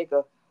they take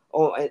a,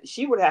 or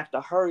she would have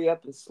to hurry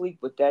up and sleep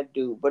with that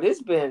dude. But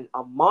it's been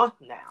a month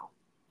now.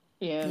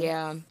 Yeah.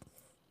 yeah.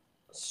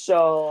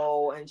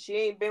 So, and she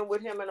ain't been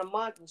with him in a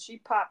month, and she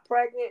popped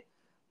pregnant.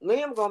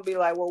 Liam gonna be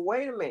like, well,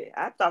 wait a minute.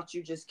 I thought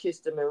you just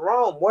kissed him in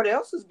Rome. What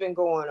else has been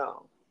going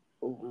on?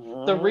 The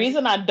Mhm.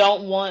 reason I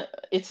don't want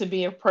it to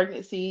be a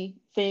pregnancy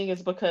thing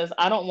is because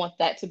I don't want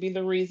that to be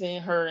the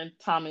reason her and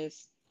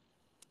Thomas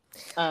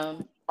are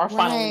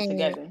finally Right.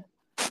 together.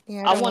 Yeah,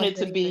 I I don't want want it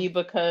that to either. be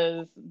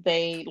because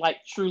they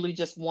like truly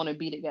just want to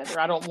be together.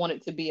 I don't want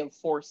it to be a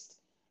forced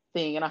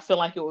thing, and I feel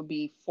like it would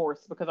be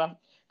forced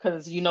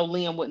because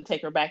Liam wouldn't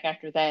take her back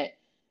after that,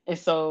 and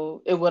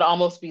so it would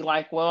almost be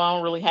like, well, I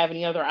don't really have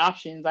any other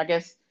options. I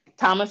guess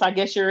Thomas, I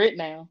guess you're it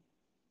now.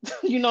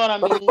 You know what I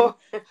mean?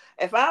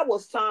 If I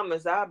was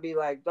Thomas, I'd be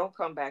like, don't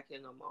come back here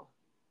no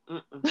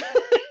more. Mm-mm.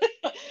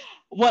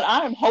 What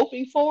I'm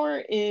hoping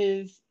for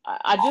is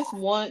I just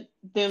want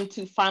them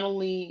to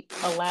finally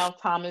allow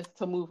Thomas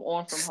to move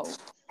on from Hope.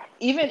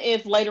 Even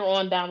if later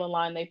on down the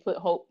line they put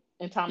Hope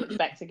and Thomas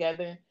back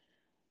together.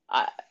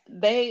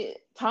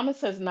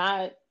 Thomas has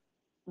not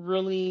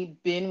really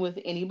been with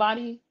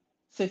anybody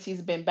since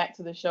he's been back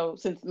to the show,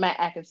 since Matt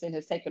Atkinson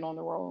has taken on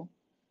the role.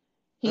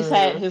 He's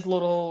had Mm-hmm. his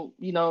little,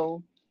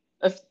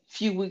 a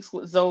few weeks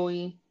with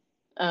Zoe.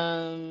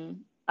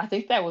 I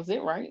think that was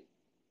it, right?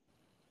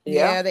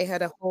 Yeah. Yeah, they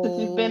had a Since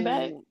he's been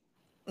back. whole,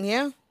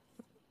 yeah,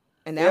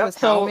 and that Yep. was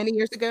how So many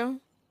years ago?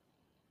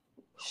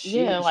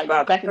 yeah, She's like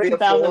about back in 3 or 4.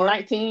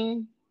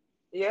 2019,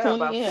 Yeah, 20,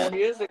 about four yeah.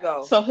 years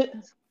ago. So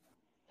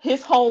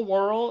his whole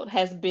world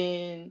has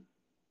been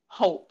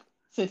hope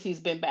since he's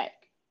been back.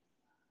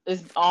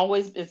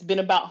 It's been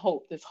about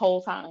hope this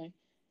whole time.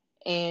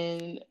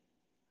 And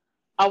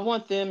I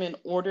want them, in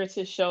order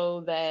to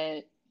show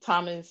that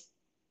Thomas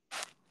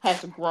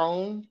has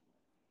grown,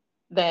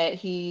 that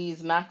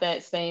he's not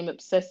that same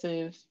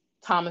obsessive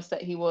Thomas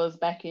that he was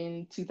back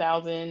in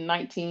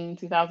 2019,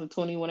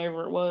 2020,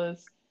 whenever it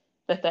was,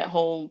 that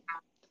whole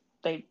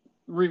they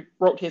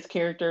rewrote his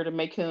character to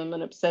make him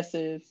an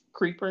obsessive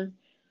creeper.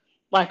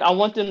 Like, I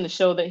want them to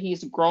show that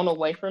he's grown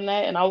away from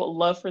that, and I would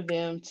love for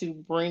them to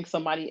bring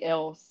somebody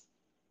else,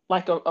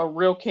 like a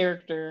real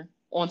character,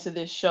 onto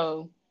this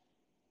show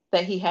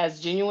that he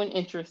has genuine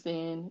interest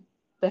in,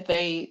 that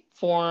they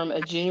form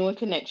a genuine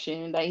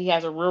connection, that he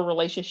has a real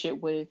relationship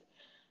with,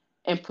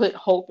 and put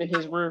Hope in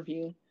his rear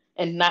view,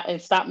 and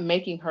stop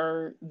making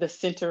her the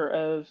center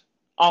of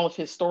all of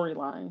his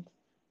storylines.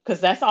 Because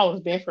that's all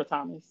it's been for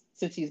Thomas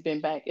since he's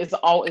been back. It's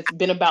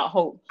been about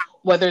Hope.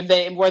 Whether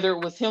it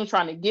was him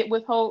trying to get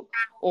with Hope,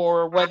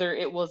 or whether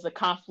it was the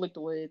conflict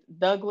with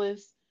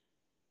Douglas,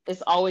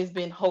 it's always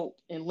been Hope,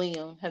 and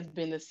Liam has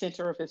been the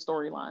center of his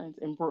storylines,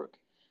 and Brooke.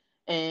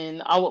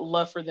 And I would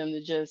love for them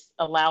to just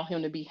allow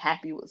him to be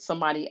happy with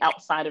somebody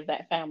outside of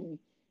that family,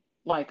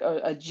 like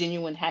a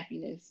genuine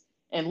happiness.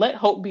 And let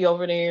Hope be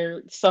over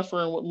there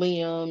suffering with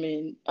Liam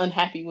and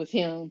unhappy with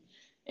him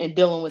and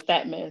dealing with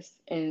that mess,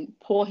 and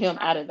pull him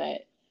out of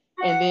that.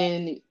 And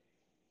then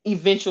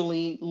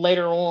eventually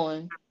later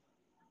on,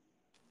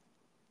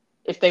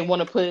 if they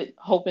want to put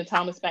Hope and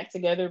Thomas back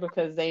together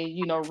because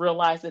they,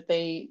 realize that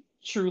they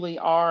truly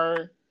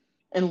are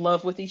in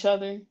love with each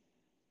other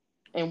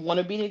and want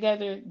to be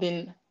together,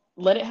 then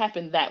let it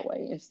happen that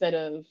way, instead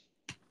of,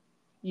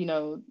 you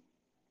know,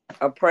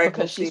 A because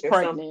pregnancy she's or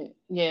something. pregnant.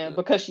 Yeah,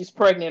 because she's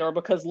pregnant, or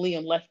because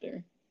Liam left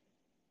her.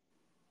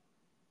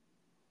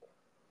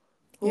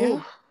 Yeah.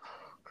 Ooh,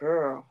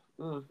 girl.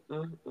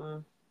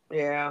 Mm.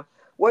 Yeah.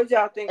 What did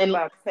y'all think And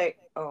about take?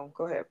 Oh,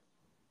 go ahead.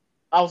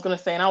 I was gonna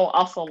say, and I would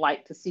also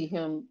like to see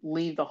him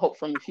leave the Hope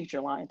from the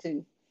Future line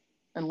too,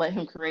 and let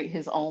him create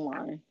his own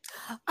line.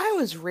 I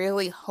was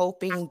really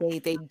hoping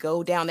they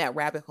go down that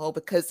rabbit hole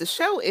because the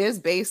show is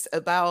based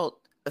about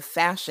a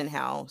fashion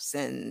house,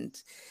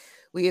 and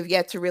we have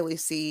yet to really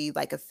see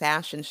like a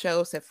fashion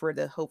show except for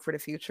the Hope for the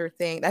Future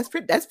thing. That's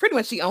pretty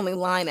much the only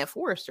line at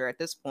Forrester at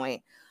this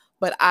point.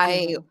 But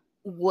I Hmm.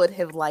 would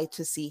have liked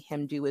to see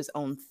him do his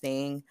own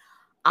thing.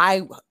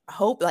 I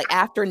hope like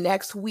after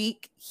next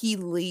week he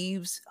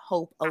leaves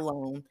Hope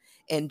alone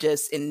and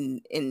just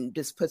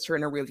puts her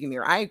in a rearview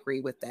mirror. I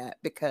agree with that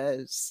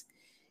because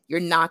you're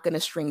not going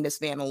to string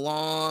this man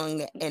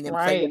along and then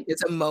play with Right.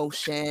 his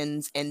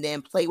emotions and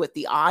then play with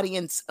the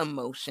audience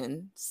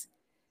emotions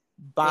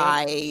Yep.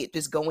 by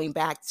just going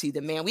back to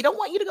the man we don't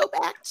want you to go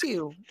back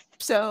to.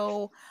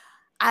 So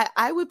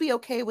I would be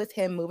okay with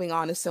him moving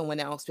on to someone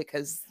else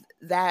because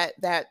that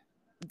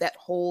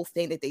whole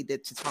thing that they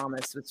did to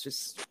Thomas was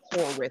just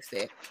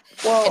horrific.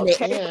 And Well, they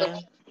Yeah.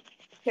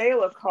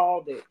 Taylor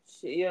called it.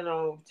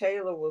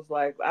 Taylor was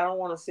like, I don't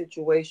want a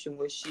situation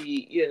where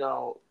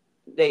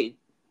they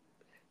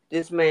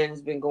this man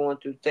has been going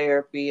through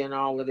therapy and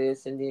all of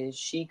this, and then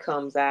she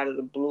comes out of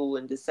the blue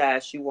and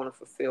decides she want to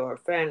fulfill her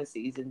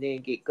fantasies and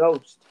then get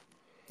ghosted.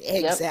 Yep.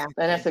 And exactly.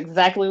 that's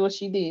exactly what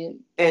she did,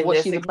 and And what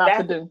that's she's about to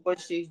exactly do. what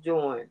she's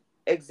doing.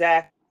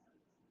 Exactly.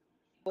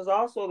 Was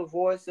also the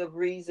voice of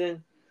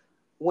reason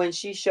when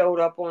she showed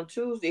up on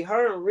Tuesday.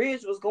 Her and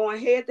Ridge was going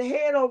head to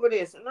head over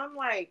this, and I'm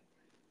like,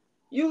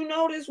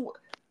 this.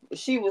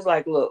 She was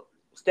like, look,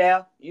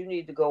 Steph, you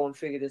need to go and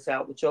figure this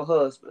out with your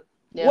husband.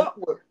 Yeah.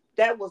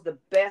 That was the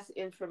best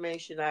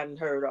information I'd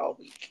heard all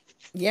week.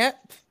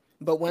 Yep.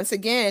 But once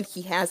again,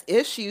 he has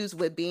issues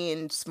with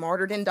being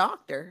smarter than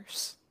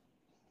doctors.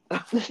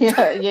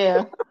 Yeah.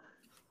 Yeah.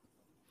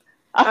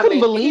 I I couldn't mean,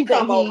 he believe that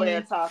come over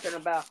there he. talking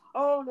about,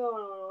 oh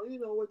no, you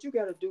know what you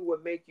got to do,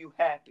 what make you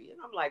happy, and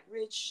I'm like,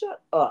 Rich,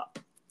 shut up.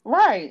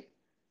 Right.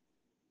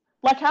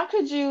 Like, how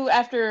could you,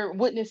 after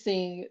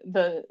witnessing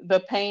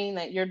the pain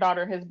that your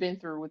daughter has been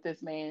through with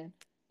this man,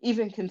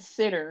 even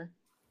consider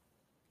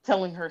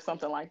telling her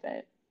something like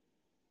that?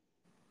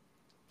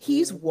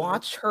 He's Mm-hmm.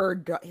 watched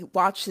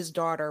watch his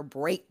daughter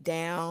break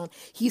down.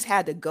 He's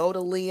had to go to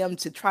Liam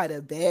to try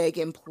to beg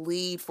and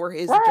plead for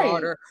his Right.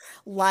 daughter.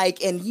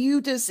 Like, and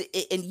you just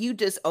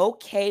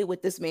okay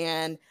with this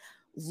man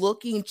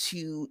looking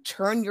to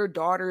turn your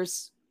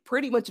daughter's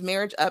pretty much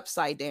marriage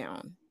upside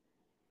down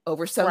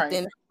over Right.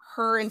 something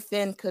her and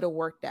Finn could have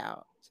worked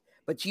out.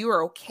 But you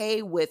are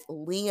okay with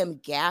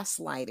Liam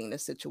gaslighting the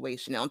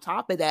situation. On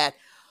top of that,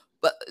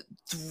 but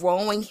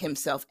throwing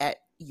himself at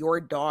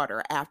your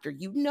daughter after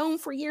you've known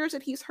for years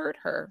that he's hurt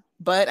her.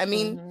 But I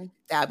mean, Mm-hmm.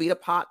 that'd be the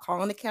pot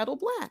calling the kettle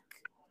black,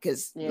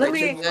 because Let Yeah,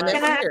 Rich has me, you're done it right.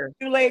 can for I ask years.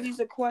 you ladies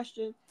a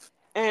question?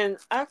 And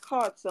I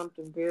caught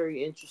something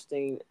very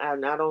interesting,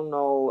 and I don't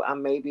know,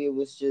 maybe it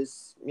was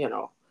just,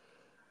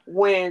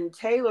 when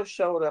Taylor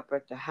showed up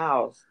at the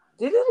house,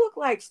 did it look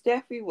like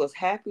Steffi was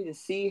happy to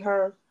see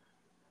her?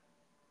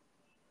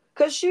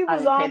 Because she I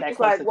was didn't pay that almost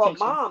close like, well,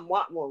 attention. mom,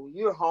 what, well,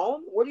 you're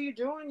home? What are you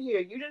doing here?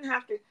 You didn't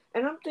have to.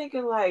 And I'm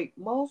thinking, like,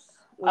 when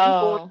you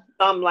go into Oh,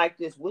 something like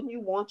this, wouldn't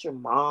you want your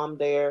mom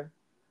there?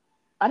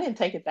 I didn't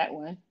take it that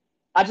way.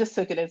 I just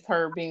took it as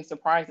her being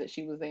surprised that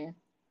she was there.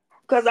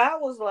 Because I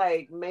was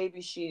like,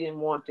 maybe she didn't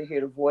want to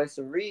hear the voice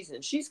of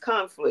reason. She's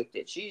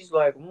conflicted. She's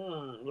like,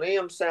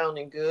 Liam's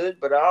sounding good,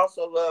 but I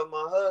also love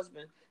my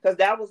husband. Because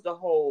that was the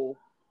whole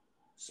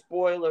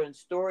spoiler and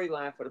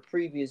storyline for the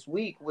previous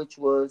week, which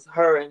was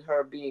her and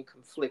her being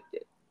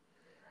conflicted.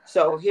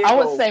 So I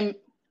would say,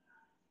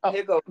 oh,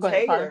 here go go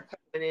ahead, sorry. Taylor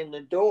coming in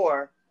the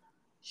door.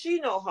 She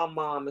know her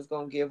mom is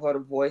gonna give her the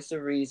voice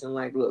of reason,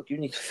 like, look, you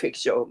need to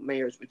fix your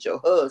marriage with your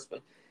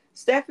husband.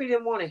 Steffi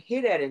didn't want to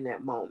hear that in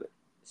that moment.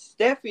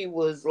 Steffi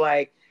was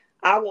like,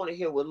 I want to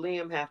hear what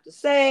Liam have to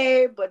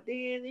say, but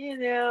then,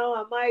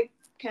 I might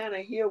kind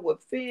of hear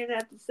what Finn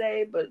have to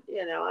say, but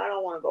I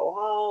don't want to go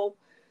home.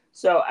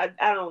 So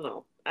I don't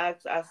know. I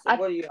said, I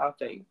what do y'all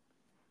think?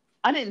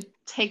 I didn't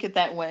take it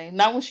that way.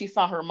 Not when she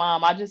saw her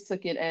mom. I just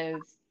took it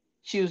as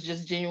she was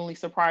just genuinely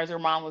surprised her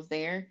mom was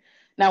there.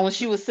 Now, when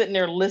she was sitting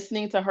there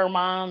listening to her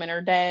mom and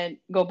her dad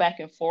go back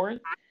and forth,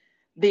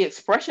 the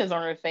expressions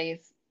on her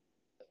face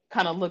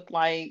kind of looked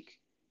like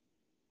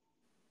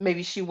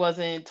maybe she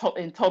wasn't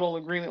in total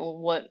agreement with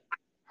what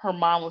her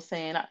mom was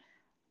saying.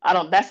 I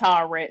don't. That's how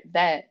I read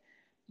that.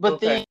 But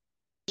Okay. then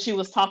she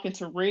was talking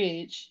to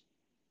Ridge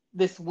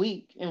this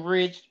week, and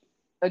Ridge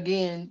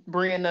again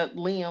bringing up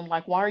Liam.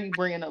 Like, why are you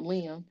bringing up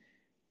Liam?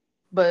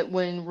 But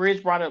when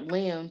Ridge brought up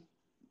Liam,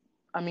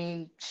 I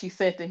mean, she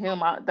said to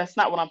him, "That's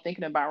not what I'm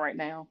thinking about right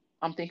now.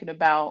 I'm thinking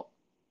about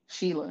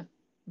Sheila,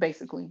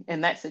 basically,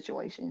 in that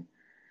situation."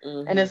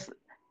 And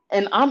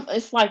Mm-hmm.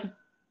 it's like,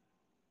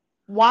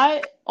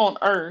 why on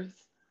earth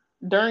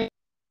during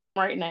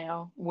right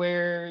now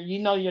where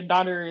your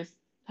daughter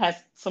has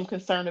some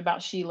concern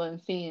about Sheila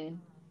and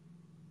Finn,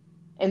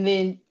 and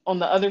then on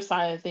the other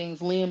side of things,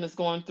 Liam is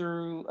going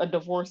through a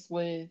divorce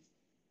with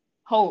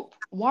Hope.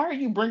 Why are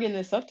you bringing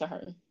this up to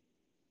her?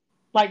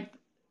 Like,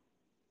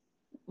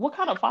 what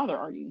kind of father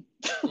are you?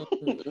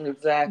 that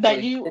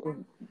Exactly.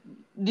 you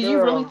Do you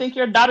really Girl, think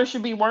your daughter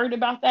should be worried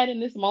about that in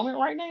this moment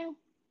right now?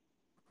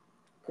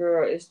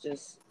 girl, it's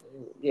just,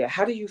 yeah.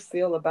 How do you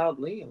feel about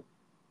Liam?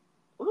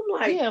 I'm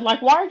like, Yeah,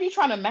 like, why are you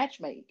trying to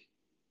matchmake?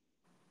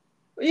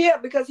 yeah,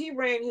 because he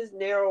ran his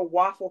narrow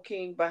Waffle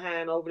King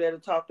behind over there to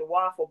talk to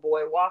Waffle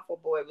Boy. Waffle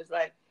Boy was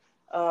like,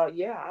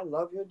 yeah, I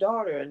love your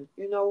daughter. And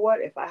you know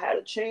what? If I had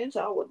a chance,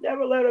 I would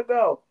never let her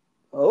go.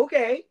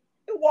 Okay.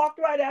 And walked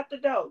right out the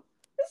door.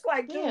 It's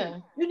like, dude, Yeah.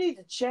 you need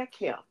to check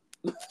him.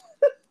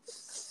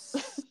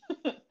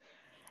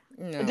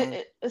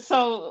 No.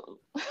 So,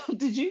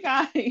 did you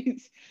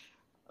guys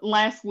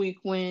last week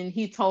when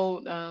he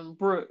told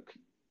Brooke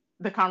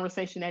the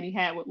conversation that he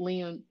had with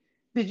Liam?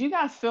 Did you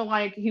guys feel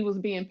like he was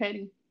being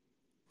petty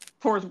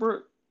towards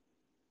Brooke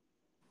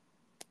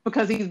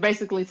because he's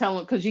basically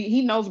telling because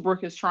he knows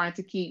Brooke is trying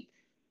to keep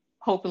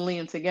Hope and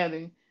Liam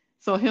together.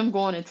 So him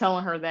going and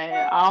telling her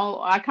that,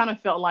 I kind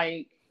of felt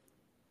like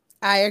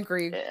I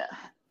agree. eh,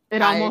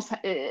 it I almost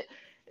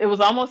it was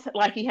almost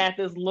like he had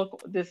this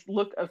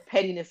look of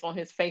pettiness on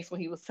his face when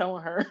he was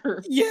telling her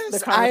the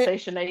yes,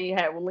 conversation that he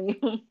had with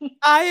Liam.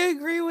 I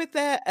agree with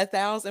that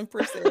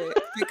 1,000%,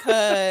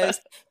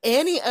 because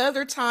any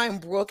other time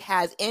Brooke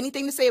has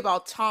anything to say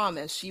about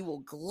Thomas, she will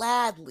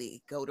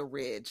gladly go to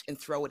Ridge and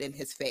throw it in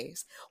his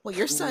face. Well,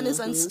 your son is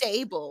Mm-hmm.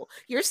 unstable.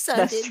 Your son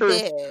That's did true.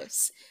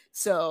 this.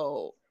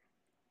 So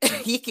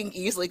he can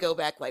easily go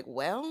back like,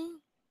 well,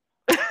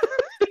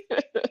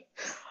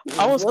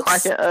 I was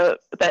looks cracking up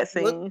at that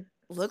look scene.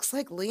 looks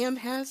like Liam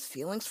has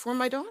feelings for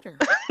my daughter.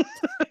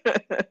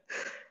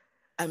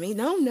 I mean,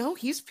 no,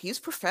 he's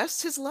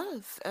professed his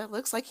love.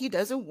 Looks like he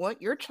doesn't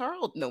want your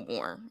child no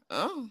more.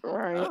 Oh,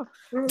 Right. oh.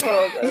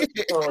 Oh,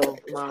 oh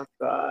my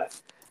God.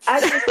 I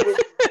just wish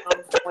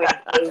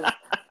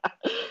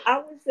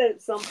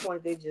at some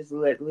point they just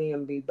let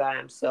Liam be by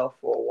himself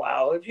for a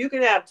while. If you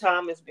can have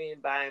Thomas being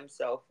by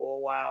himself for a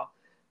while,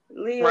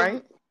 Liam,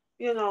 Right.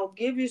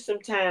 give you some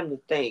time to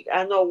think.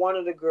 I know one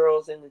of the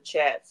girls in the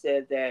chat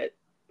said that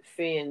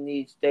Finn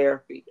needs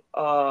therapy.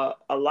 A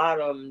lot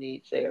of them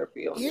need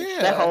therapy on this That show.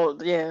 Yeah,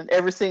 whole yeah,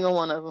 every single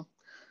one of them.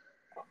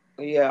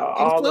 Yeah,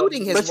 all of them including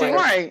need his But you're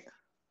wife. therapy.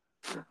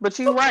 right. But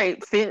you're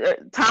right.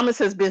 Thomas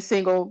has been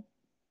single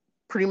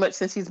pretty much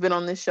since he's been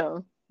on this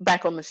show,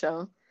 back on the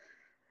show.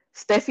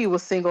 Steffi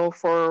was single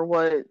for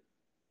what,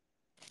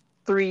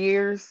 3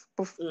 years,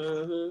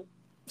 Mm-hmm.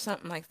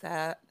 Something like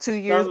that. 2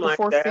 years Something like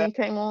before that. Finn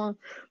came on.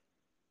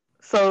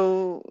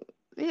 So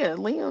yeah,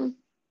 Liam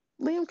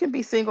can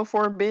be single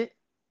for a bit.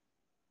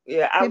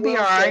 Yeah, I He'll be will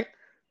all say right.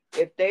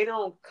 if they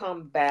don't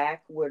come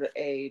back with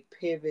a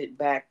pivot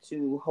back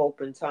to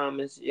Hope and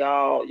Thomas,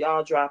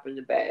 y'all dropping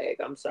the bag.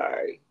 I'm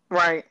sorry.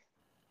 Right.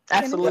 Can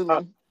I? Y'all,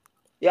 Absolutely.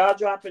 y'all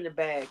dropping the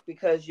bag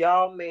because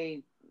y'all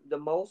made the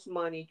most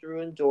money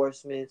through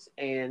endorsements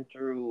and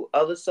through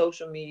other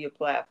social media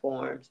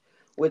platforms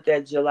with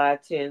that July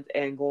 10th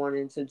and going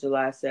into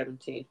July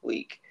 17th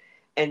week.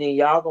 And then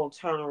y'all gonna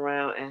turn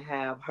around and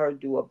have her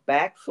do a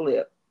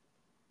backflip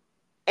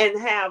and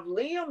have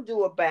Liam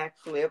do a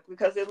backflip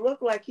because it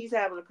looked like he's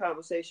having a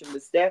conversation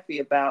with Steffi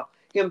about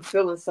him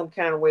feeling some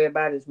kind of way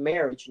about his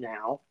marriage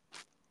now.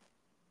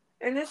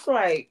 And it's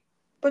like,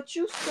 but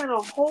you spent a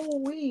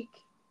whole week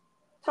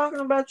talking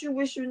about you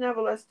wish you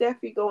never let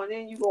Steffi go, and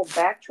then you go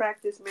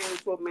backtrack this man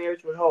into a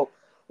marriage with hope.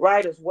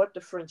 Writers, what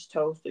the French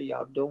toast are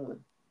y'all doing?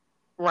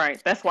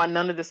 Right. That's why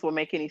none of this will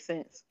make any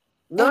sense.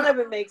 None And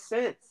of it makes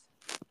sense.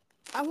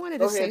 I wanted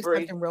to Go say ahead, Bree.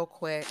 something real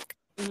quick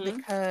Mm-hmm.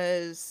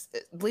 because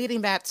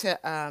leading back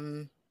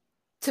to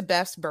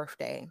Beth's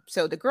birthday.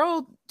 So the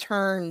girl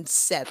turned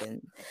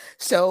 7.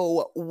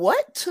 So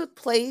what took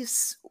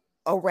place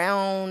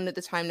around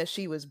the time that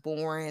she was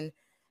born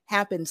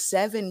happened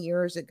 7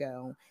 years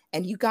ago,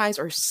 and you guys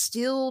are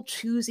still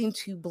choosing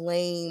to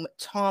blame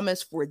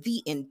Thomas for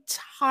the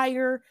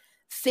entire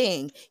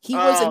thing.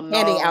 Oh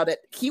no.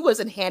 He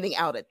wasn't handing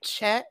out a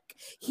check.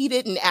 He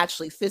didn't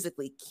actually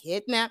physically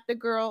kidnap the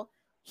girl.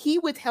 He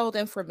withheld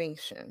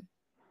information.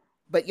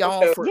 But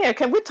y'all Okay. for Yeah,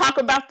 can we talk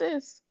about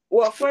this?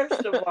 Well,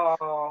 first of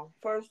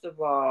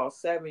all,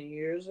 7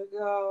 years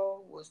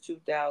ago was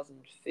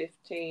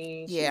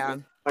 2015. She was yeah,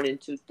 born in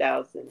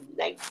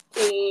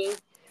 2019.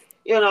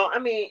 I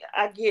mean,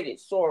 I get it,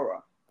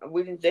 Sora.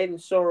 We didn't They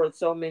didn't Sora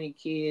so many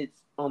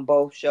kids on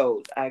both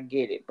shows. I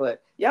get it,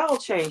 but y'all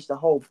changed the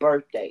whole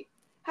birthday.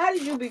 How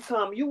did you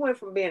become? You went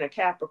from being a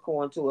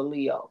Capricorn to a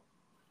Leo.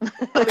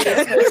 I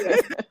mean,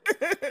 seriously.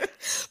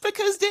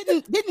 because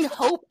didn't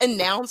Hope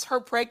announce her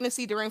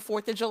pregnancy during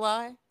 4th of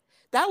July?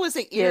 That was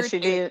an Yeah, she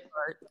irritating did.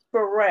 part.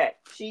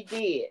 Correct. She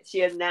did.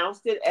 She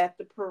announced it at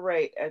the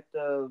parade, at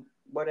the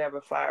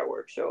whatever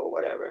fireworks show or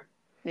whatever.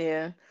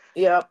 Yeah.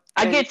 Yep.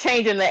 I And get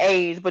changing the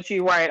age, but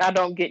you're right. I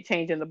don't get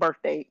changing the birth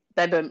date.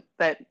 That doesn't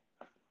that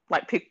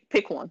like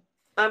pick one.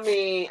 I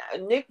mean,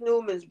 Nick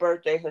Newman's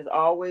birthday has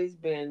always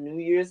been New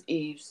Year's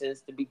Eve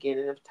since the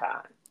beginning of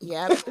time.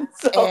 Yep.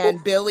 So,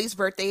 And Billy's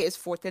birthday is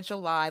 4th of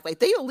July. Like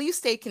they at least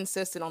stay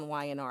consistent on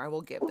Y&R. I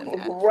will give them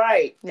that.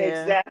 right, Yeah.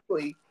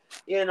 exactly.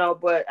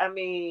 But I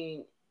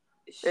mean,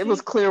 It was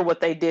she, clear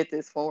what they did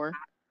this for.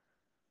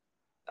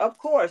 of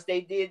course,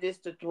 they did this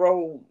to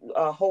throw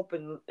Hope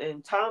and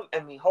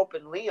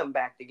Liam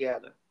back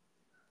together.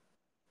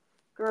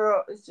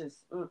 Girl, it's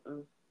just,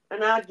 mm-mm.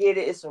 And I get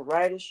it. It's a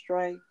writer's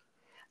strike.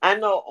 I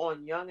know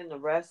on Young and the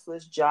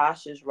Restless,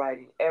 Josh is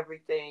writing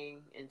everything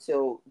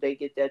until they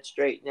get that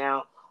straight.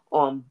 Now,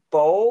 on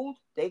Bold,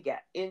 they got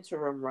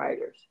interim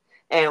writers.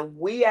 And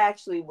we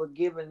actually were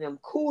giving them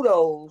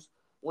kudos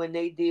when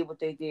they did what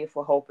they did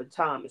for Hope and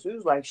Thomas. We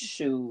was like,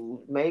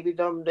 shoot, maybe they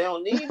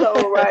don't need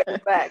those writers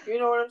back. You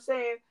know what I'm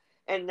saying?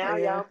 And now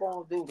Yeah.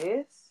 y'all gonna do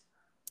this?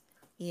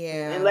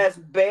 Yeah. Unless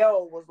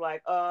Belle was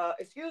like,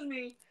 excuse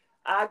me,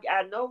 I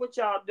know what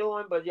y'all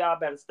doing, but y'all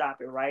better stop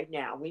it right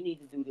now. We need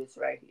to do this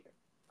right here.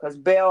 Because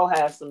Belle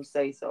has some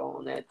say so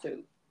on that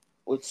too,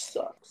 which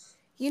sucks.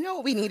 You know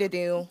what we need to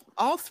do?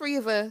 All three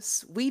of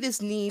us, we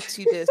just need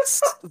to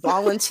just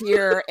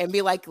volunteer and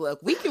be like, look,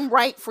 we can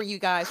write for you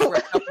guys for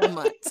a couple of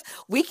months.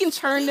 We can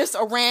turn this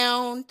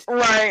around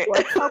Right. for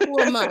a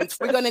couple of months.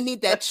 We're going to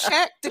need that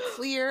check to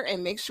clear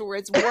and make sure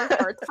it's worth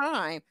our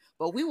time,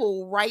 but we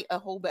will write a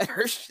whole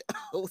better show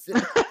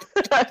than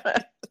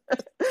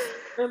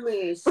I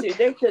mean, see,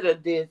 they could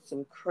have did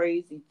some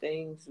crazy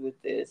things with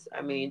this.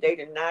 I mean, they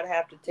did not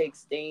have to take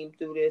steam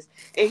through this.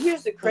 And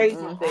here's the crazy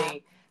Mm-mm.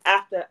 thing: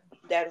 after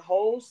that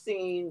whole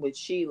scene with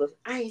Sheila,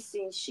 I ain't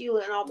seen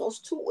Sheila in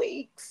almost 2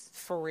 weeks.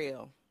 for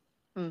real.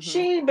 She Mm-hmm.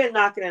 ain't been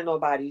knocking at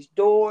nobody's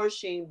door.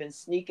 She ain't been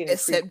sneaking and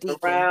Except creeping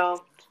Deacon. around.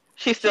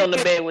 She's still She in the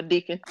been, bed with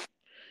Deacon.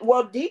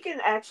 well, Deacon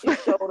actually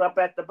showed up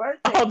at the birthday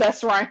Oh, party.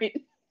 that's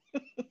right.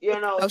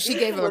 Oh, she gave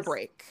Deacon him a was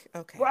break.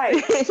 Okay.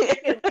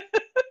 right.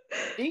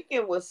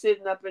 Deacon was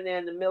sitting up in there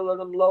in the middle of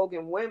them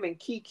Logan women,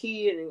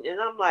 Kiki, and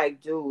I'm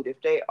like, dude,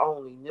 if they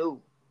only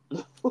knew.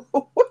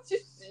 What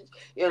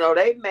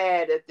they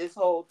mad at this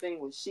whole thing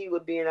with Sheila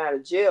being out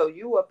of jail.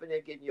 You up in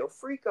there getting your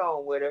freak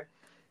on with her.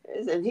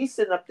 And he's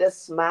sitting up there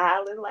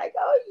smiling like,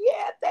 oh,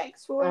 yeah,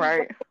 thanks for inviting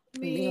Right.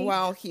 me.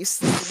 Meanwhile, he's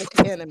sleeping with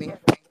the enemy.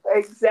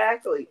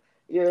 Exactly.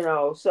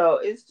 So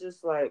it's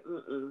just like,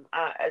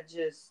 I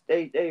just,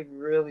 they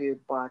really,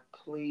 but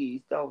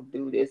please don't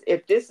do this.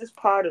 If this is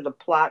part of the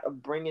plot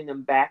of bringing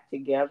them back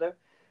together,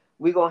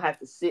 we're going to have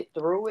to sit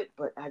through it,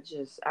 but I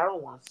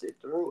don't want to sit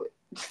through it.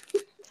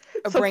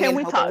 Or So bring can in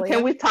we Hope and talk?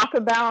 Can Liam. we talk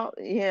about?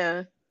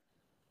 Yeah.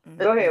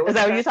 Go ahead. Mm-mm. Is What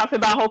that you what you say? talked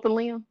about, Hope and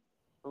Liam?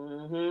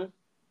 Mm-hmm.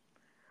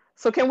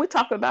 So can we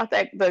talk about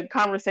the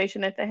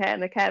conversation that they had in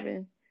the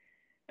cabin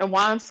and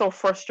why I'm so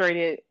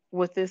frustrated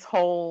with this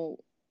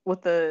whole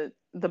with the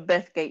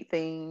Bethgate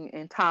thing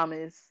and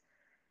Thomas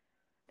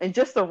and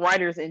just the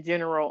writers in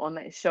general on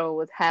that show,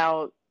 with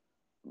how,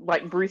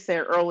 like Bree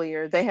said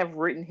earlier, they have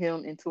written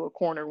him into a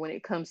corner when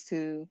it comes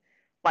to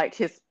like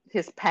his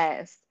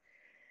past.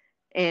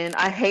 And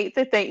I hate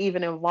that they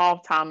even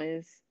involved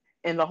Thomas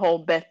in the whole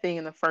Beth thing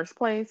in the first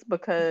place,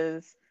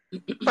 because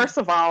first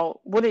of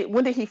all,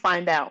 when did he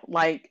find out?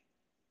 Like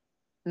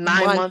 9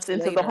 months Months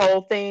into the later.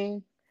 whole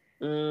thing?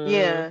 Mm-hmm.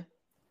 Yeah.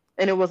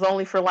 And it was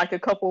only for like a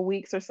couple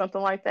weeks or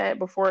something like that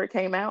before it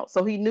came out.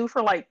 So he knew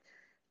for like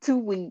 2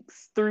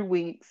 weeks, 3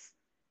 weeks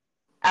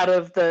out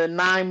of the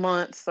 9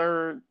 months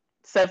or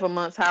 7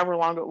 months, however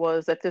long it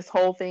was, that this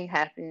whole thing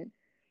happened.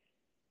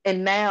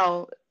 And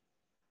now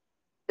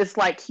it's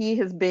like he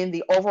has been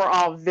the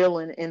overall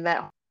villain in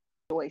that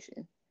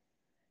situation.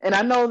 And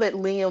I know that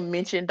Liam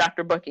mentioned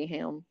Dr.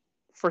 Buckingham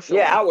for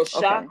Yeah, sure. I was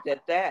Okay. shocked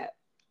at that.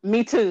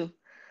 Me too.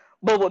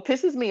 But what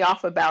pisses me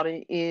off about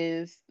it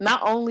is,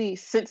 not only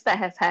since that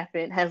has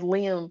happened has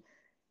Liam,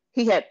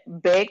 he had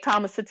begged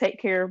Thomas to take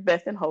care of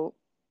Beth and Hope.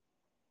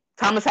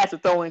 Thomas had to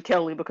throw in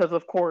Kelly because,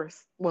 of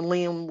course, when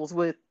Liam was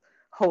with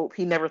Hope,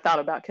 he never thought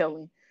about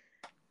Kelly.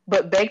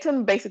 But begged him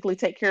to basically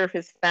take care of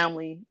his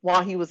family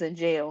while he was in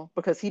jail,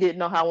 because he didn't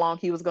know how long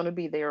he was going to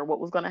be there or what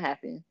was going to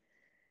happen.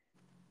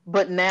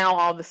 But now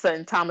all of a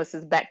sudden, Thomas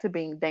is back to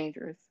being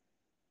dangerous.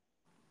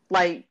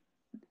 Like,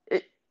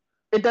 it,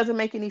 it doesn't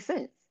make any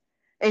sense.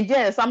 And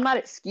yes, I'm not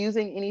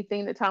excusing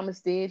anything that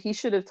Thomas did. He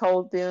should have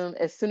told them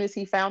as soon as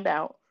he found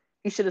out.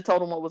 He should have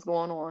told them what was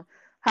going on.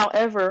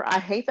 However, I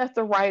hate that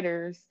the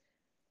writers,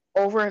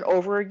 over and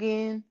over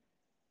again,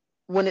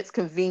 when it's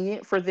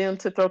convenient for them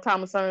to throw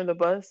Thomas under the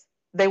bus,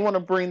 they want to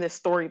bring this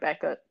story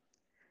back up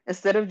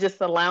instead of just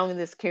allowing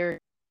this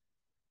character,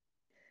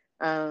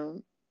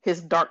 um,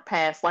 his dark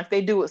past, like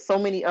they do with so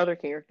many other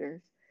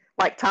characters.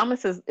 Like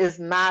Thomas is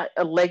not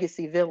a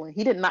legacy villain.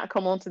 He did not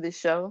come onto this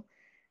show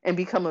and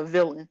become a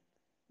villain.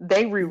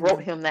 They rewrote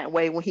Mm-hmm. him that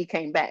way when he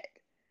came back.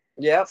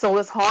 Yep. So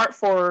it's hard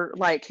for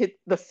like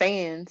the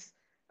fans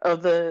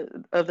of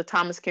the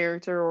Thomas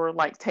character, or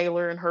like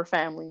Taylor and her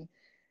family.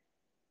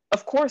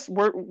 Of course,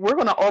 we're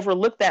going to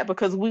overlook that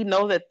because we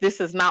know that this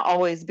has not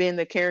always been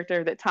the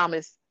character that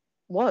Thomas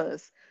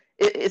was.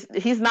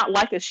 He's not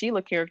like a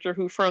Sheila character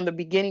who, from the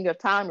beginning of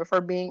time of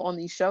her being on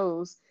these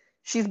shows,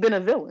 she's been a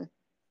villain.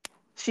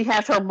 She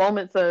has her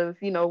moments of,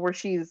 where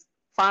she's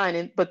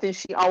fine, but then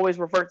she always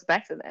reverts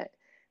back to that.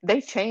 They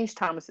changed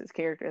Thomas's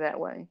character that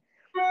way,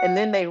 and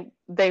then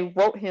they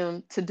wrote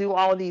him to do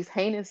all of these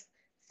heinous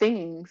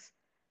things,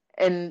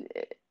 and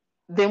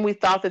then we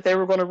thought that they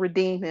were going to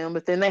redeem him,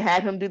 but then they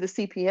had him do the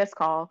CPS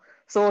call.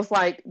 So it's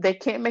like they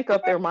can't make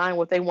up their mind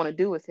what they want to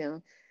do with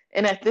him.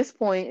 And at this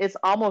point, it's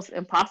almost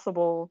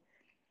impossible,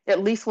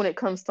 at least when it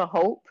comes to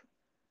Hope,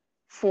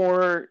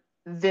 for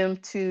them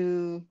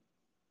to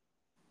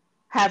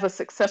have a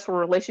successful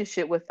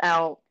relationship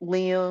without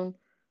Liam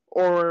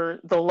or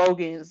the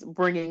Logans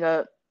bringing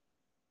up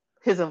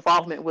his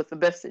involvement with the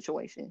Beth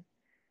situation.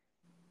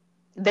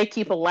 They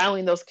keep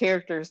allowing those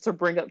characters to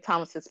bring up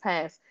Thomas's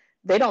past.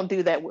 They don't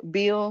do that with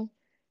Bill.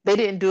 They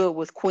didn't do it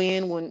with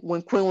Quinn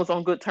when Quinn was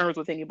on good terms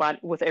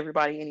with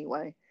everybody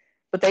anyway.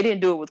 But they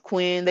didn't do it with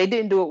Quinn. They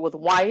didn't do it with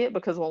Wyatt,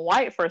 because when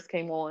Wyatt first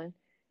came on,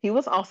 he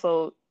was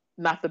also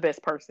not the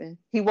best person.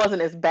 He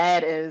wasn't as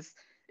bad as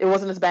it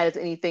wasn't as bad as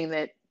anything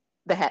that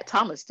had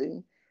Thomas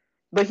do.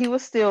 But he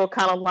was still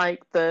kind of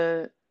like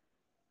the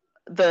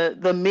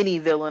mini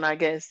villain, I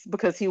guess,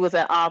 because he was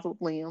at odds with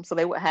Liam. So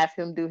they would have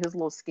him do his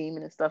little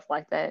scheming and stuff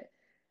like that.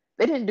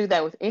 They didn't do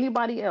that with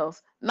anybody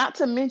else. Not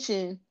to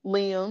mention,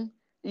 Liam,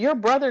 your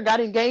brother got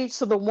engaged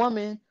to the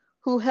woman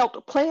who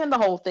helped plan the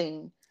whole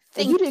thing,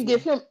 and you Thank didn't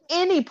give you. him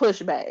any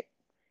pushback.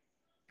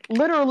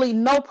 Literally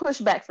no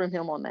pushback from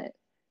him on that.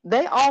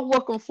 They all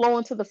welcomed Flo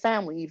into the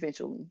family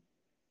eventually.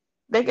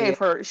 They Yeah. gave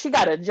her, she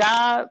got a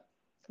job.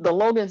 The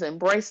Logans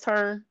embraced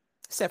her.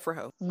 Except for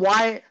Hope.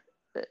 Why?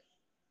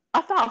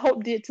 I thought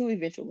Hope did too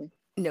eventually.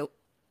 Nope.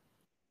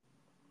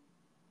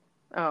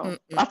 Oh, Mm-mm.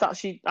 I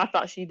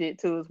thought she did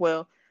too as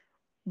well.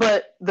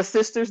 But the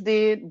sisters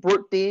did,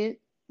 Brooke did.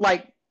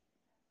 Like,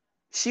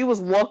 she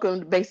was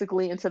welcomed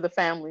basically into the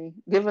family,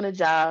 given a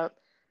job,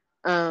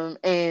 and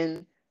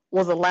Wyatt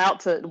was allowed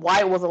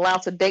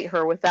to date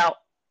her without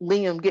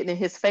Liam getting in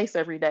his face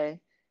every day,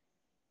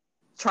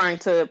 trying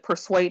to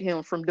persuade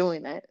him from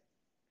doing that.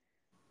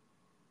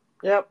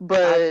 Yep. I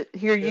But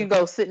here you do.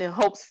 go, sitting in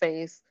Hope's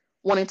face,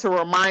 wanting to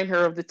remind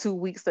her of the 2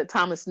 weeks that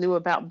Thomas knew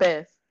about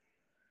Beth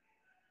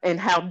and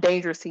how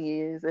dangerous he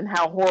is and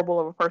how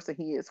horrible of a person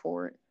he is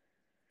for it.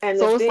 And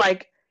the So it's thing,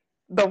 like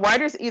the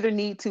writers either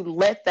need to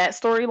let that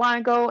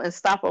storyline go and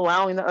stop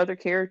allowing the other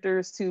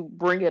characters to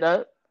bring it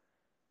up,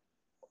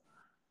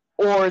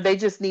 or they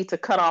just need to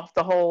cut off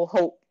the whole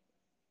Hope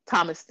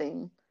Thomas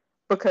thing,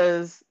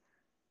 because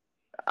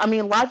I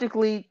mean,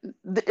 logically,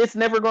 it's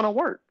never going to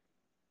work.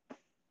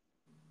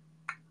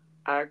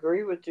 I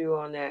agree with you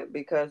on that,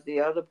 because the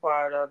other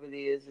part of it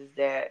is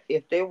that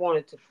if they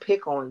wanted to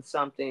pick on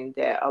something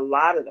that a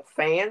lot of the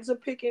fans are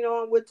picking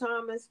on with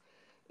Thomas,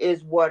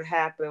 is what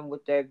happened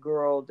with that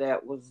girl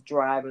that was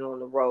driving on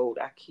the road.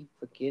 I keep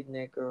forgetting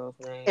that girl's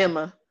name.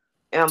 Emma.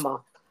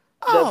 Emma.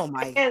 The Oh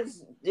my.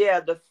 fans, yeah,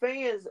 the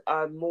fans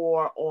are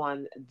more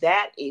on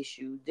that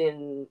issue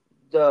than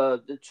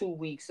the 2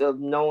 weeks of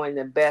knowing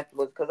that Beth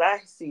was, because I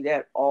see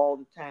that all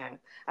the time.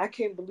 I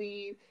can't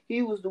believe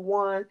he was the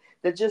one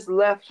that just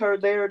left her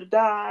there to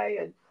die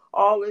and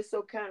all this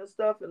so kind of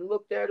stuff, and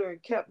looked at her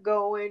and kept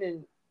going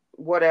and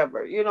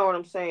whatever. You know what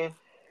I'm saying?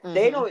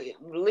 They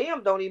Mm-hmm. don't.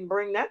 Liam don't even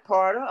bring that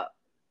part up.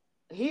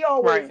 He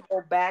always Right.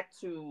 go back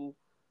to,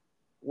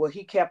 well,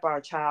 he kept our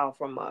child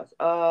from us.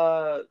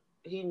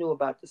 He knew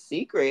about the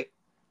secret,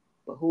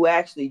 but who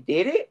actually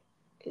did it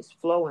is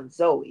Flo and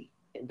Zoe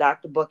and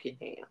Dr.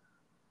 Buckingham.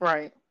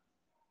 Right.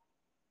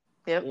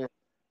 Yep. Yeah.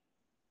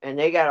 And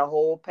they got a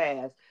whole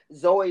past.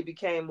 Zoe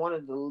became one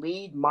of the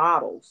lead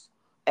models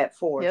at Yep.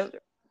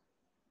 Forrester.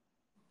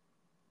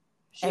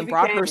 She And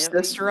brought became her Yep.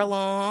 lead. sister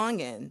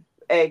along and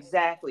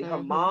Exactly. Her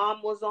Mm-hmm.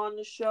 mom was on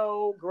the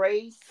show,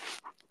 Grace.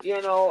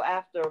 You know,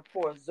 after, of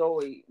course,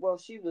 Zoe, well,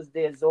 she was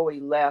there. Zoe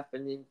left,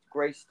 and then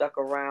Grace stuck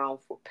around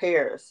for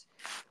Paris.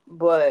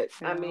 But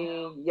I Yeah.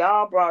 mean,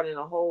 y'all brought in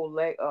a whole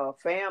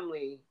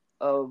family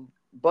of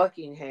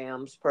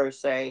Buckinghams per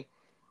se,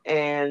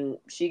 and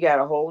she got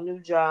a whole new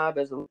job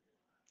as a, like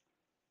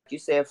you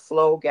said,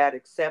 Flo got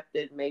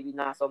accepted, maybe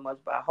not so much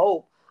by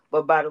Hope,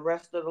 but by the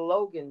rest of the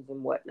Logans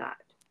and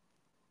whatnot.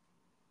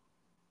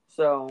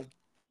 So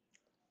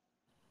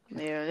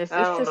Yeah.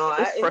 I don't know.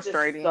 It's It just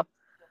frustrating. sucks.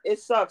 It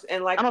sucks.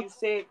 And I like don't. you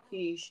said,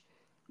 Keish,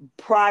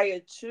 prior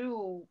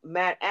to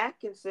Matt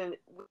Atkinson,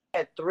 we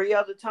had three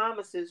other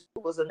Thomases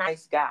who was a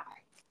nice guy.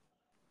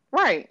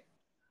 Right.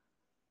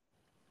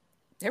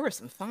 there were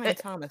some fine It,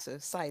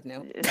 Thomases. Side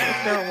note. it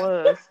sure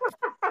was.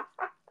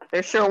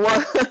 There sure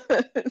was.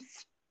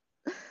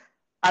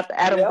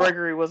 Adam Yep.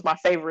 Gregory was my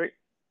favorite.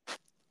 I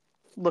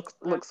Looks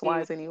mean,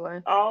 wise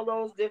anyway. all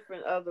those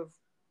different other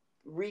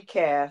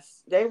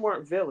recasts, they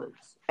weren't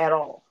villains at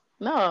all.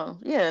 No,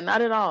 yeah,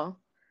 not at all.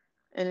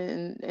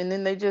 And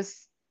then they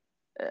just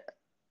uh,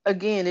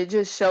 again, it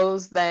just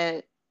shows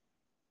that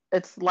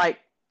it's like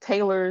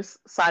Taylor's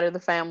side of the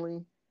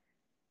family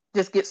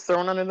just gets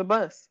thrown under the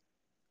bus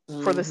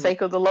for the Hmm.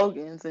 sake of the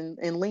Logans and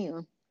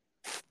Liam.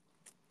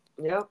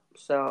 Yep.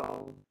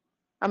 So,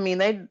 I mean,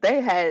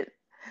 they had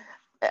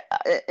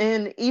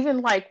and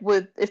even like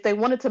with if they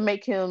wanted to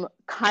make him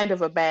kind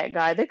of a bad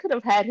guy, they could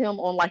have had him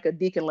on like a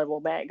Deacon level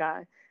bad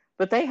guy,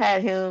 but they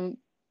had him,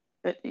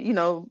 you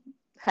know,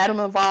 had him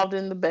involved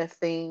in the Beth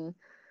thing,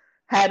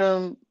 had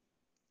him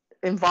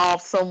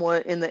involved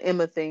somewhat in the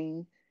Emma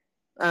thing.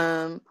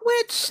 Um,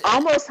 Which,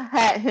 almost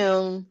had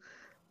him.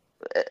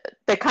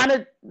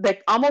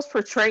 They almost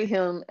portrayed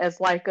him as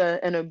like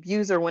an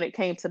abuser when it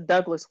came to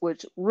Douglas,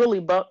 which really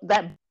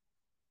that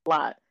a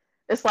lot.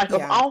 It's like of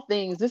yeah. all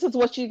things, this is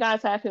what you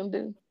guys have him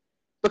do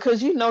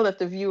because you know that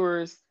the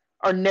viewers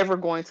are never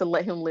going to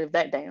let him live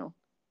that down,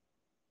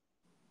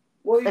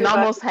 what were you and about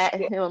almost to had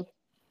say? him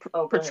Oh, go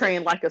ahead.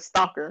 portraying like a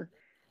stalker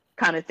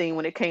kind of thing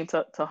when it came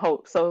to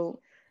Hope. So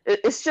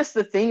it's just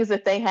the things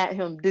that they had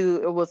him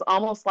do. It was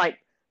almost like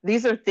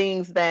these are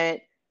things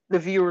that the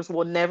viewers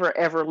will never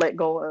ever let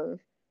go of.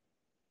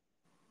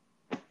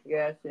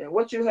 Gotcha.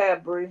 What you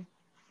have, Bree?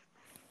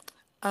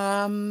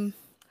 Um,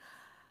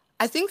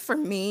 I think for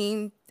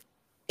me,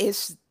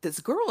 it's this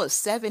girl is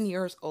 7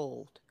 years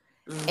old,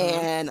 Mm-hmm.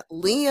 and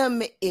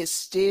Liam is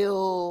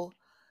still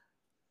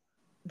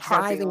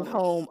Harping driving on it.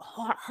 home,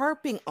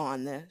 harping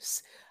on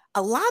this.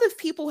 A lot of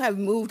people have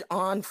moved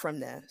on from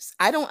this.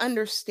 I don't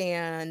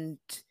understand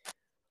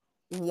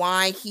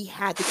why he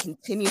had to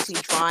continuously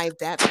drive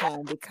that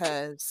home,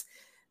 because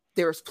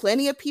there's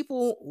plenty of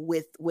people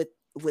with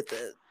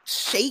a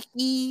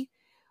shaky,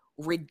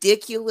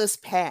 ridiculous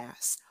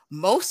past,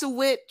 most of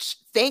which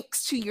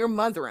thanks to your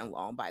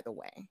mother-in-law, by the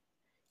way.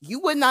 You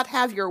would not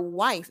have your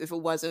wife if it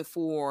wasn't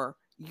for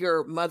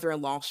your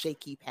mother-in-law's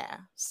shaky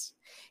past.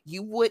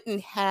 You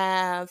wouldn't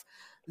have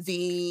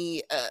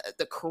the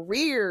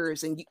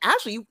careers, and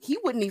he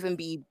wouldn't even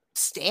be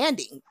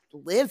standing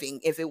living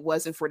if it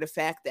wasn't for the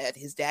fact that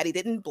his daddy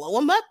didn't blow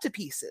him up to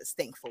pieces,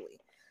 thankfully.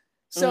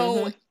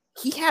 So Mm-hmm.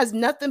 he has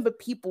nothing but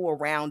people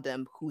around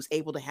him who's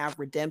able to have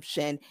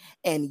redemption,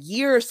 and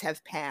years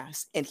have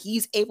passed and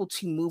he's able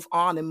to move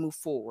on and move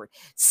forward.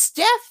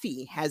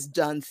 Steffi has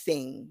done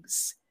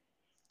things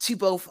to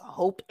both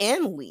Hope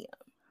and Liam,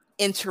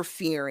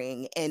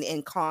 interfering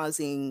and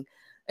causing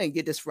a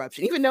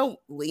disruption. Even though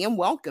Liam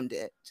welcomed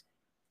it,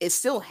 it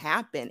still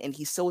happened and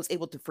he still was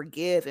able to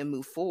forgive and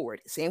move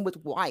forward. Same with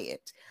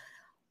Wyatt.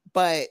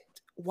 But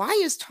why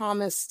is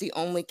Thomas the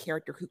only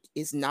character who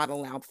is not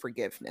allowed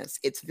forgiveness?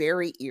 It's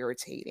very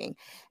irritating.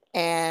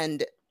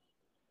 And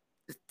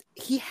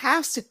he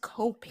has to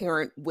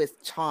co-parent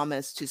with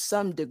Thomas to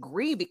some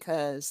degree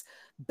because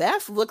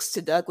Beth looks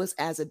to Douglas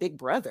as a big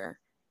brother.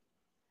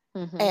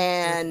 Mm-hmm.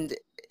 And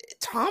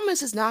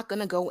Thomas is not going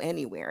to go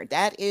anywhere.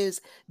 That is,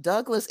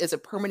 Douglas is a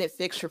permanent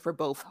fixture for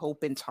both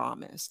Hope and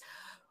Thomas.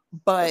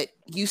 But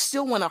you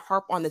still want to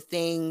harp on the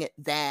thing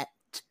that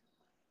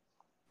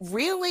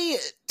really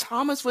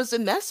Thomas was the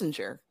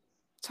messenger.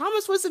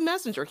 Thomas was the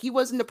messenger. He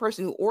wasn't the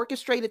person who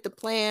orchestrated the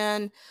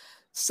plan.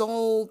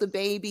 sold the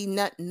baby,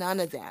 none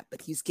of that.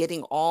 But he's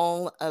getting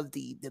all of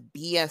the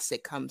BS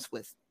that comes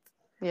with,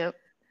 Yep.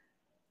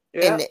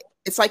 and Yep.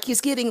 it's like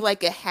he's getting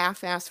like a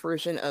half-ass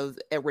version of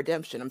a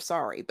redemption. I'm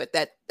sorry, but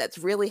that's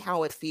really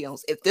how it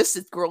feels. If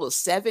girl is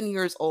 7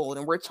 years old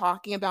and we're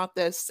talking about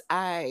this,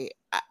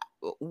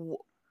 w-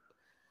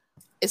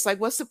 it's like,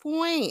 what's the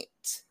point?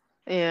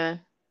 Yeah.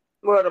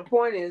 Well, the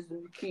point is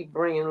to keep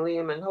bringing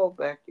Liam and Hope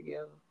back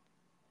together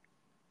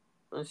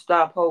and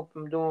stop Hope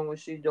from doing what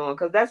she's doing,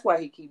 because that's why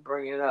he keep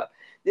bringing it up.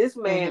 This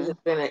man has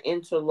Mhm. been an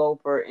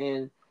interloper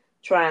in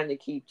trying to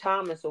keep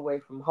Thomas away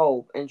from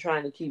Hope and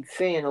trying to keep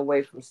Finn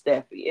away from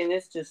Steffi, and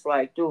it's just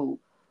like, dude,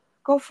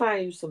 go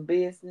find you some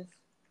business.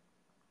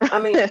 I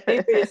mean,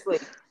 seriously,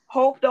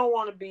 Hope don't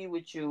want to be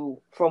with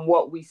you from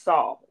what we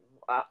saw.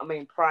 I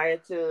mean, prior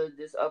to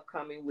this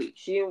upcoming week,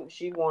 she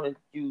wanted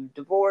you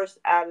divorced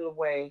out of the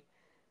way.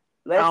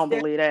 I Let's don't step.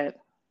 believe that.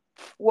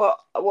 Well,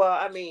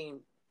 I mean,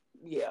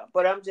 yeah,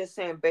 but I'm just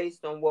saying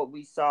based on what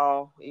we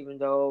saw, even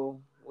though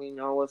we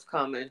know what's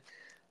coming.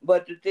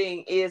 But the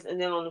thing is,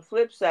 and then on the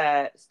flip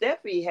side,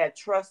 Steffi had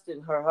trust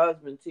in her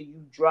husband till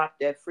you dropped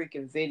that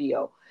freaking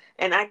video.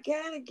 And I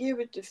gotta give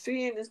it to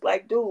Finn. It's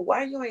like, dude,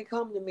 why you ain't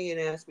come to me and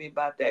ask me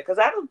about that? Because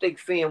I don't think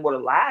Finn would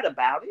have lied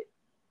about it.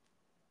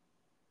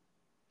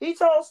 He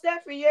told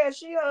Steffi, yeah,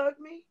 she hugged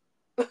me.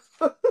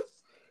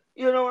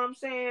 You know what I'm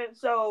saying?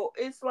 So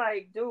it's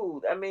like,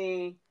 dude, I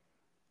mean,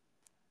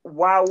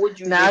 why would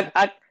you Now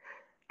just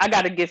I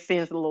got to give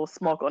Fins a little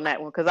smoke on that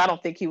one because I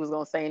don't think he was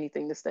gonna say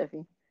anything to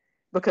Steffi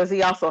because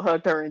he also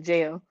hugged her in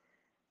jail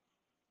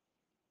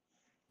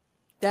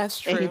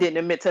That's and he true. didn't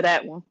admit to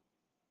that one.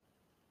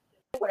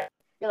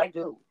 You're like,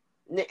 dude.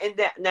 And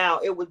that now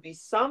it would be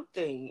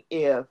something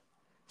if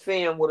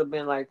Finn would have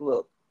been like,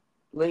 look,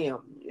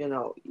 Liam,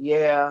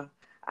 yeah,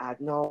 I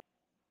know.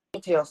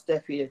 Tell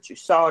Steffi that you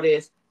saw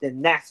this,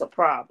 then that's a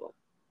problem.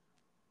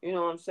 You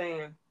know what I'm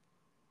saying?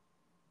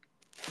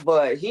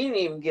 But he didn't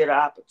even get an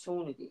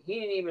opportunity. He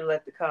didn't even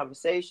let the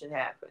conversation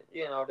happen,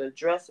 to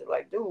address it.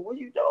 Like, dude, what are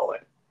you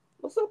doing?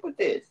 What's up with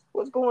this?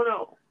 What's going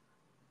on?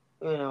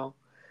 You know.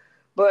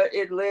 But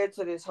it led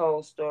to this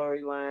whole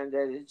storyline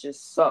that it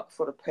just sucked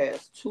for the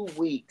past 2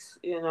 weeks,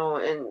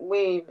 and we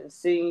ain't even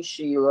seen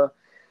Sheila.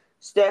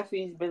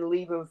 Steffi's been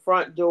leaving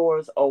front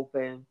doors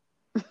open.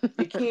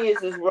 The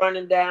kids is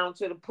running down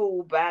to the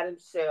pool by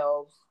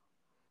themselves,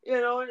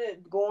 and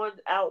then going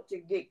out to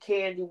get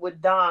candy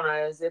with Donna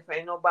as if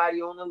ain't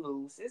nobody on the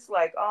loose. It's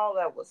like all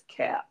that was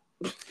cap.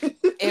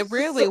 It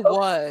really So,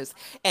 was.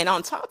 And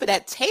on top of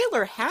that,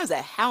 Taylor has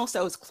a house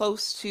that was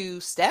close to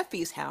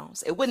Steffi's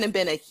house. It wouldn't have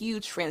been a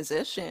huge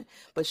transition,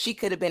 but she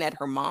could have been at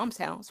her mom's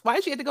house. Why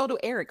did she have to go to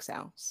Eric's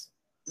house?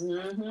 hmm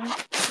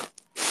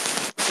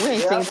We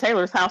ain't seen yep.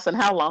 Taylor's house in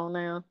how long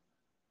now?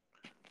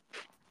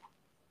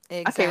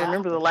 I can't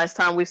remember the Exactly. last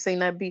time we've seen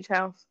that beach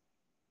house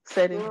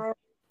setting. Girl,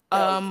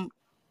 tell it. Um,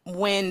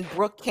 when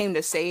Brooke came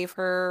to save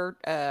her,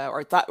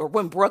 or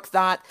when Brooke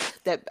thought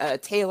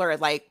that Taylor had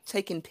like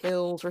taken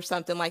pills or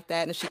something like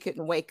that, and she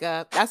couldn't wake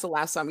up. That's the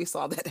last time we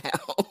saw that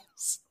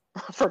house.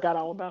 I forgot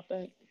all about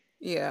that.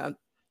 Yeah.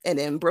 And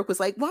then Brooke was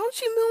like, "Why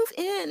don't you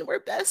move in? We're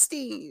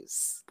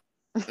besties."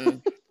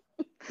 Mm.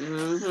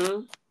 hmm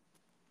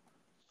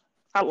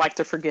I'd like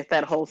to forget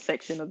that whole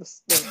section of the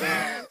thing.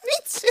 Me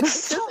too,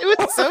 because it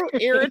was so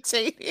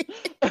irritating.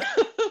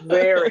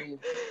 Very.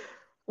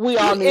 We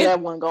all You knew in, that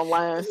wasn't gonna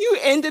last. you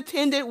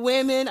independent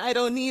women, I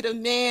don't need a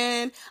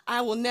man.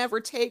 I will never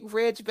take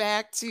Reg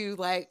back to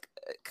like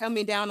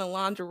coming down in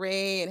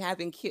lingerie and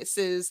having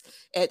kisses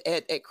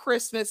at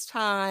Christmas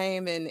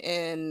time,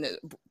 and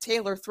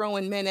Taylor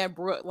throwing men at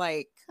Brooke.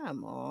 Like,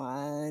 come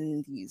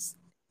on, these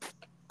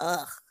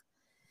ugh.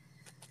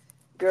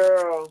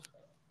 Girl,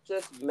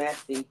 just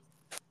messy.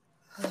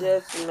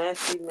 Just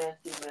messy,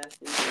 messy,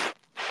 messy.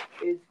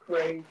 It's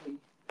crazy.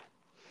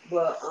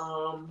 But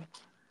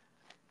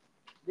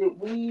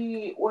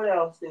what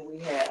else did we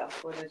have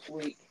for this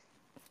week?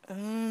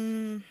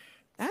 um,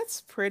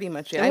 that's pretty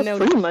much it. That I was know.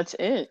 pretty much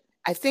it.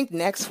 I think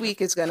next week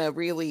is gonna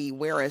really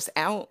wear us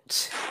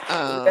out.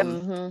 Yeah.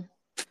 Hmm.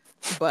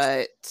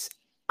 But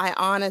I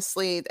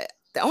honestly,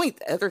 the only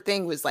other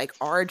thing was like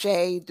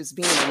RJ just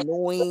being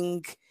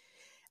annoying.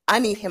 I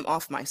need him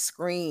off my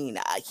screen.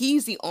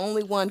 He's the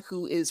only one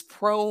who is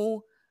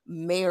pro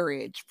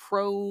marriage,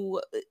 pro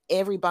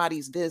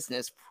everybody's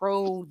business,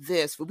 pro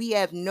this. But we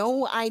have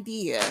no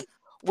idea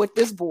what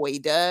this boy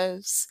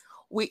does.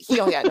 He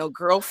don't got no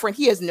girlfriend.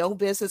 He has no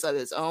business of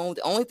his own.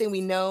 The only thing we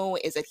know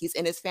is that he's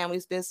in his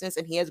family's business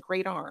and he has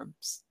great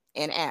arms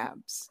and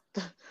abs.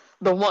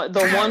 The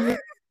one who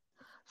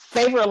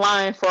favorite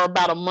line for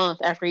about a month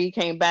after he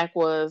came back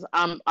was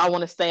I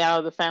want to stay out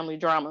of the family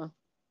drama.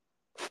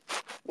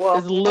 Well,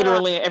 It's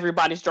literally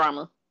everybody's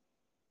drama.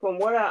 from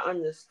what I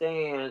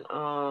understand,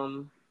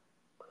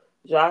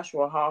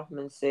 Joshua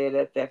Hoffman said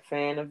at that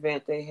fan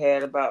event they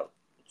had about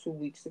 2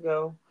 weeks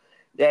ago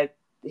that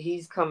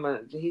he's got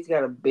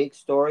a big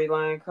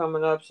storyline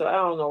coming up. So I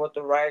don't know what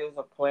the writers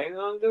are planning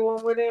on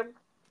doing with him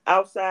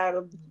outside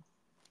of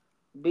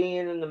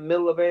being in the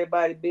middle of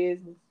everybody's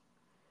business.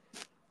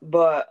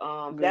 But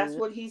that's Good.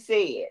 what he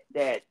said,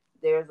 that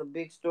there's a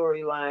big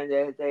storyline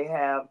that they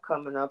have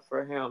coming up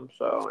for him.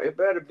 So it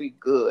better be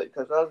good,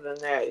 because other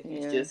than that,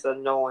 he's Yeah. just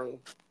annoying.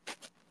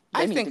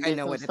 I They need to think I give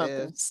know him what it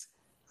something. is.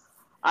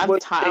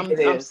 What do you think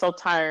it I'm is? so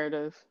tired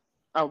of.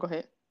 Oh, go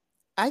ahead.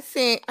 I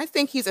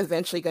think he's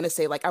eventually going to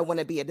say like I want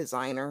to be a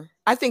designer.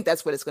 I think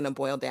that's what it's going to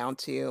boil down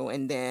to,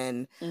 and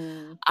then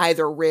Mm,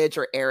 either Ridge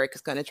or Eric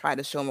is going to try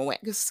to show him away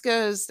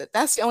because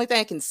that's the only thing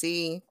I can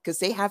see because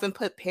they haven't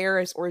put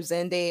Paris or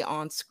Zende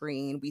on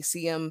screen. We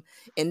see him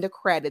in the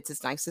credits.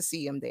 It's nice to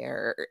see him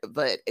there,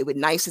 but it would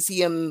nice to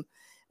see him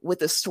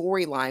with a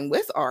storyline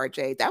with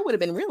RJ. That would have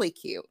been really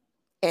cute,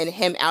 and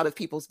him out of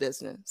people's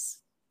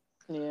business.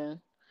 yeah.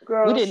 We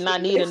Girl, did shoot,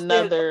 not need they still.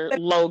 another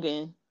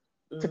Logan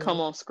to come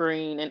Mhm. on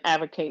screen and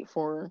advocate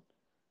for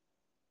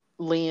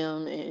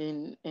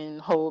Liam and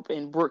Hope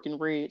and Brooke and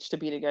Ridge to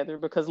be together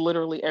because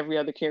literally every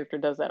other character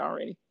does that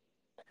already.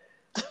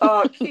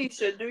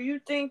 Keisha, do you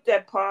think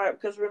that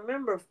part? Because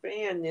remember,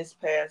 Fan this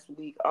past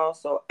week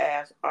also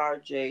asked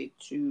RJ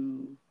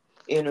to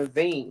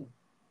intervene.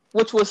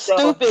 Which was So,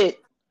 stupid.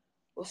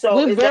 so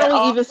We is that barely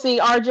all? even see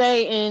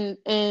RJ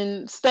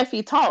and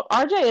Steffi talk.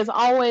 RJ is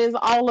always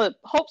all up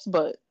Hope's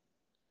butt.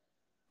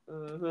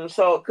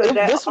 So could If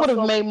that this would have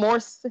also? made more,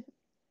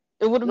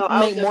 it would No, have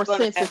I was made more just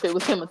gonna. sense if it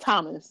was him and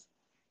Thomas.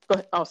 Go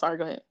ahead. Oh, sorry.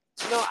 Go ahead.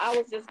 No, I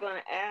was just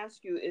gonna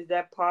ask you: is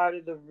that part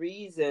of the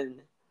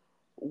reason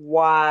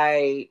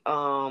why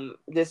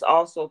this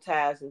also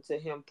ties into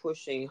him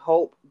pushing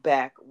Hope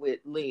back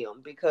with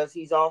Liam, because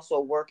he's also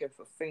working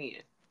for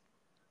Finn?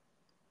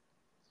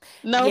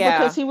 No, because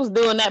Yeah, he was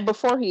doing that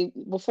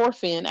before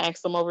Finn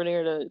asked him over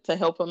there to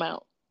help him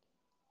out.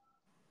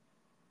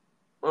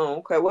 Oh,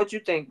 okay. What you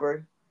think,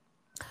 Brie?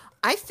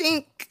 I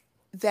think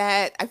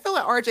that I feel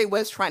like RJ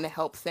was trying to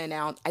help Finn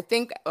out. I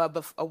think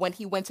when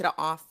he went to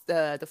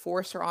the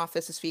Forrester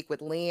office to speak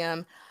with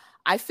Liam,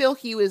 I feel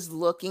he was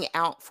looking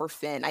out for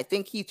Finn. I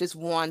think he just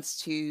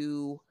wants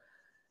to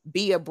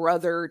be a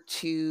brother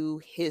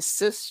to his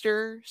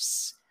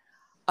sisters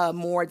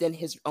more than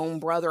his own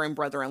brother and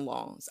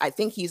brother-in-laws. I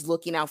think RJ's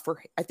looking out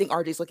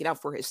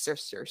for his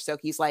sister. So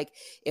he's like,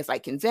 if I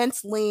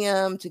convince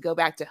Liam to go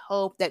back to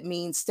Hope, that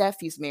means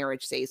Steffi's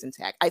marriage stays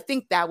intact. I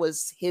think that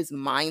was his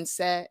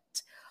mindset,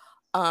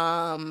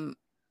 um,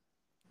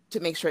 to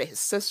make sure that his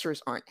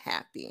sisters aren't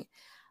happy.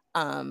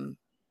 Um,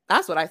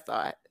 that's what I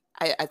thought.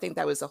 I think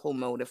that was the whole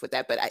motive with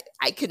that, but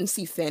I couldn't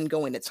see Finn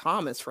going to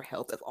Thomas for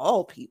help. Of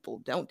all people,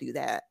 don't do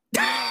that.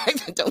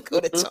 Don't go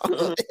to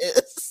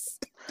Thomas.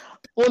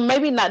 Well,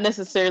 maybe not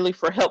necessarily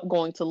for help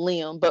going to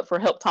Liam, but for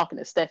help talking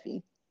to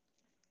Steffi.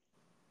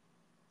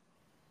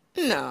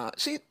 No,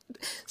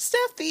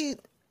 Steffi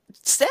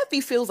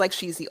Steffi feels like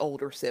she's the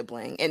older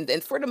sibling, and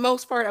for the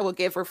most part, I will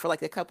give her for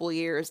like a couple of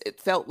years. It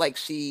felt like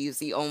she's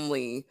the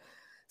only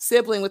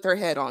sibling with her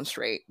head on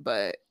straight.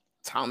 But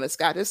Thomas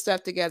got his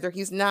stuff together.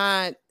 He's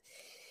not.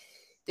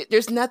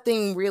 There's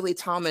nothing really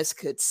Thomas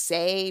could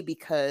say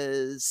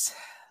because,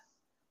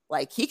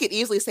 like, he could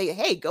easily say,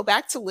 "Hey, go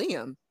back to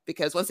Liam,"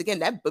 because once again,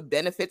 that would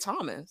benefit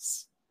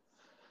Thomas.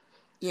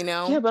 You Yeah,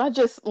 know, but I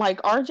just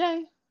like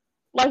RJ.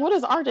 Like, what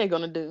is RJ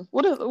gonna do?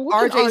 What can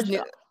RJ's RJ?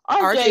 new.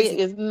 RJ RJ's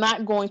is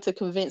not going to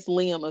convince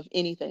Liam of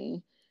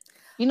anything.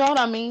 You know what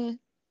I mean?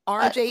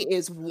 I, RJ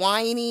is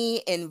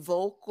whiny and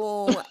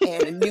vocal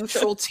and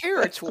neutral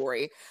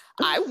territory.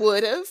 I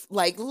would have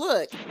like,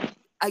 look,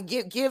 I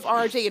give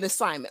RJ an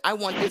assignment. I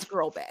want this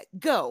girl back.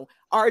 Go.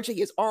 RJ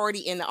is already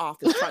in the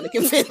office trying to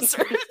convince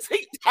her to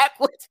take back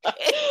with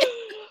it.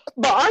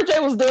 but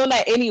RJ was doing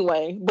that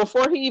anyway.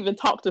 Before he even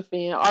talked to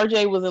Finn,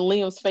 RJ was in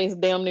Liam's face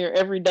damn near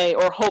every day,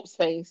 or Hope's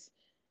face,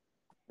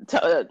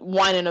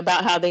 whining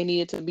about how they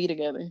needed to be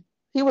together.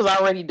 He was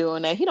already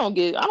doing that. He don't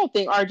give. I don't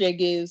think RJ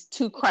gives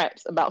two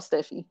craps about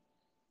Steffi.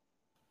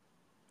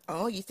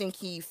 Oh, you think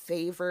he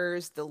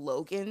favors the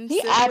Logan He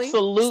siblings?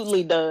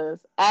 absolutely does.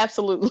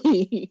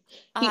 Absolutely, he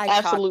I caught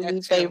that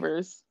absolutely too.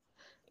 favors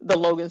the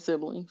Logan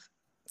siblings.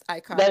 I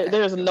caught that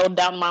There's too. no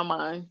doubt in my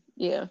mind.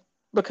 Yeah,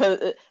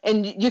 because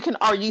and you can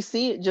or you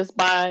see it just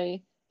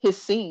by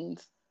his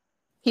scenes.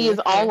 He is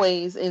Hmm.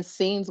 always in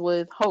scenes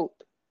with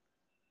Hope.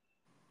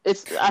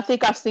 It's I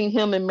think I've seen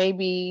him in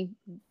maybe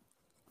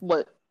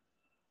what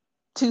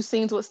two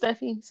scenes with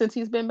Steffi since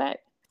he's been back.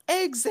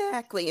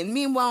 Exactly. And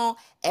meanwhile,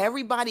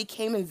 everybody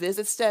came and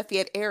visit Steffi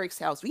at Eric's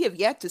house. We have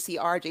yet to see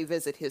RJ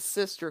visit his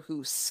sister,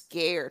 who's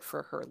scared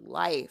for her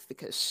life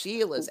because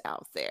Sheila's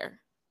out there.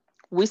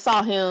 We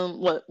saw him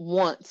what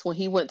once when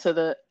he went to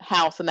the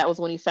house, and that was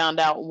when he found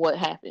out what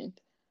happened.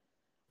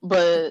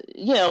 But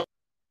yeah,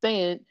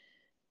 saying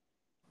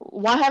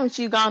why haven't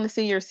you gone to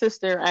see your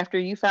sister after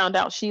you found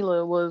out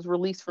Sheila was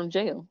released from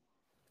jail?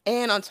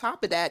 And on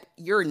top of that,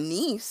 your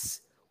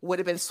niece would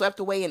have been swept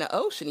away in the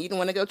ocean. You didn't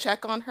want to go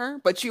check on her,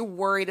 but you're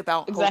worried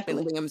about Hope and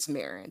Exactly. Liam's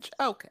marriage.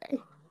 Okay.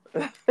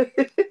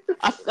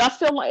 I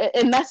feel like,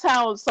 and that's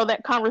how. So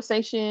that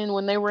conversation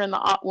when they were in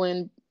the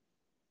when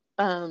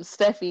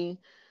Steffi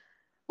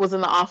was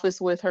in the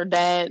office with her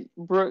dad,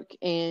 Brooke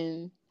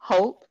and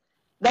Hope.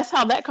 That's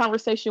how that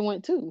conversation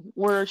went too,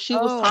 where she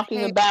was Oh,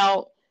 talking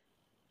about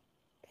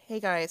Hey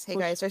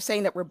Which, guys, they're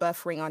saying that we're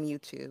buffering on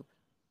YouTube.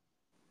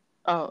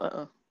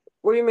 oh,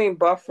 What do you mean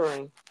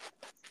buffering?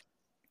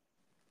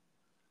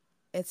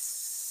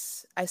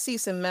 I see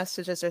some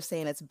messages they're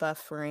saying it's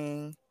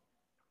buffering.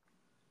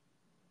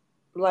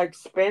 Like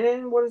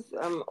spinning? What is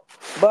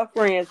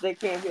buffering? Is they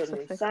can't hear it's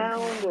any affecting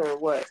sound him. or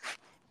what?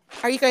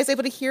 Are you guys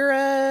able to hear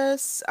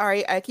us? All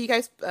right, can you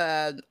guys,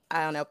 I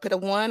don't know, put a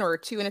one or a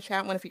two in the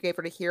chat one if you're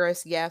able to hear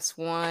us? Yes,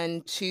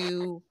 one,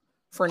 two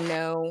for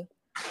no.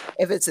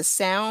 If it's a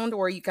sound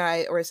or you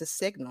guys, or it's a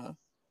signal.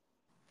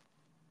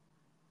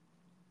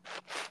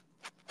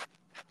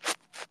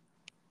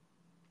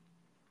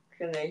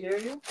 Can they hear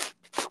you?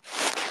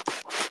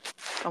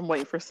 I'm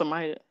waiting for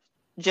somebody.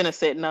 Jenna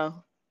said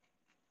no.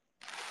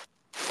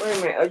 Wait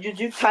a minute. Did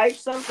you type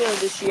something or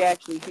did she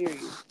actually hear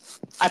you?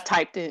 I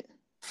typed it.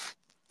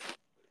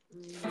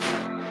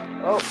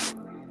 Oh,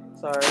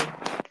 sorry.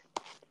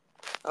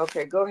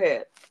 Okay, go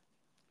ahead.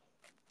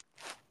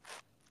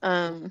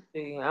 Um,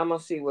 See, I'm gonna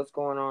see what's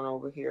going on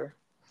over here.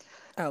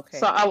 so Okay.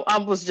 I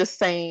was just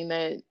saying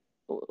that.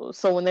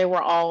 So when they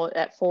were all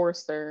at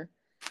Forrester,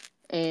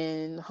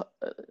 and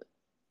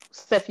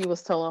Steffi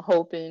was telling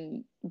Hope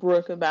and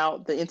Brooke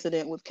about the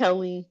incident with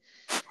Kelly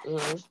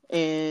Hmm.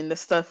 and the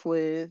stuff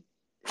with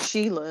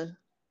Sheila,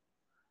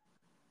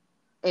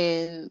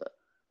 and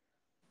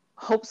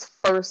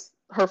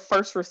her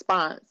first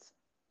response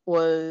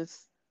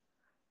was,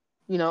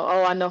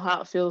 oh, I know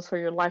how it feels for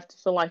your life to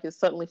feel like it's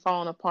suddenly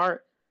falling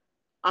apart.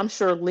 I'm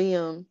sure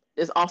Liam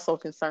is also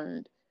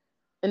concerned.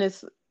 And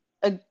it's,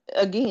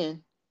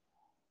 again,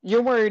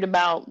 you're worried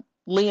about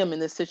Liam in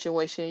this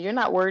situation. You're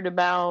not worried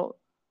about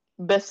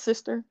Beth's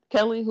sister,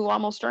 Kelly, who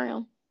almost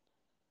drowned.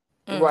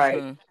 Right.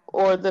 Mm-hmm.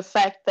 Or the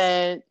fact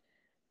that,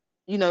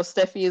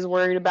 Steffi is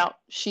worried about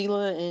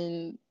Sheila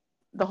and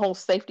the whole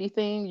safety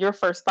thing. Your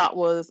first thought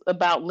was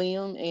about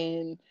Liam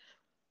and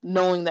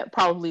knowing that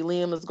probably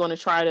Liam is going to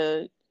try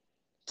to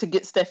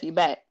get Steffi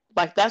back.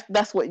 Like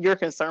that's what your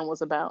concern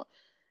was about.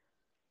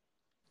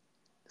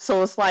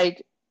 So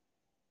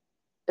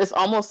it's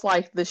almost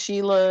like the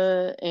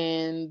Sheila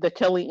and the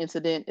Kelly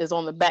incident is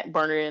on the back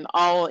burner, and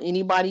all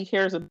anybody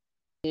cares about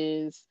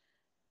is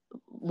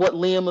what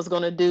Liam is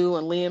going to do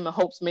and Liam and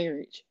Hope's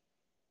marriage.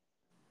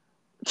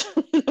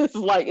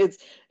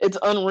 It's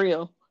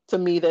unreal to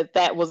me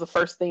that was the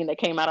first thing that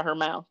came out of her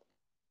mouth.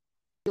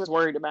 She was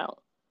worried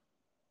about.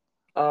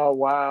 Oh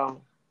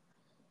wow.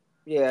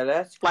 Yeah,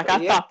 that's Like I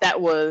crazy. Yeah. thought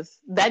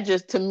that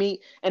just to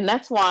me, and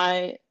that's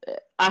why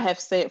I have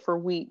said for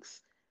weeks.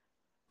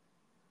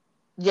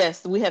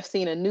 Yes, we have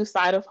seen a new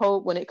side of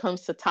Hope when it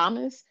comes to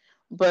Thomas,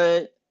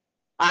 but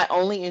I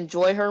only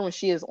enjoy her when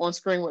she is on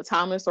screen with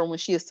Thomas or when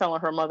she is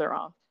telling her mother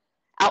off.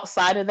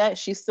 Outside of that,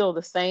 she's still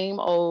the same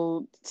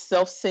old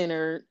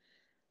self-centered,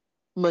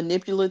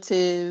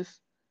 manipulative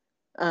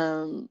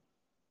um,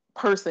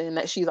 person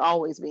that she's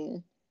always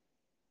been,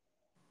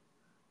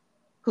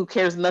 who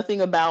cares nothing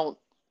about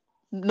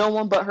no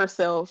one but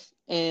herself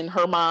and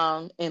her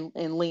mom and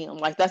Liam.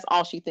 Like that's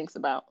all she thinks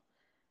about.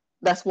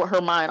 That's what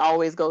her mind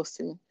always goes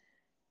to.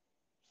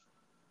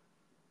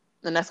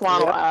 And that's why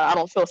Yep. I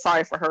don't feel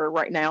sorry for her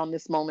right now in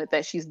this moment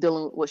that she's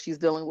dealing with what she's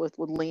dealing with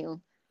Liam.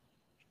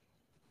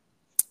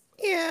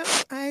 Yeah,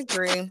 I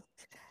agree. And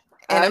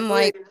I I'm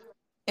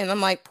agree.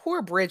 like,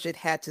 poor Bridget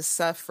had to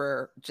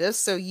suffer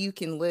just so you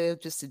can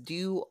live, just to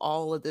do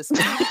all of this.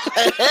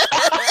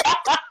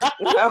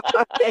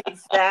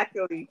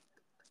 Exactly.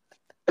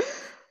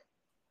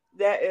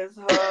 That is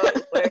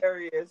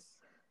hilarious.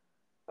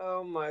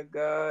 Oh my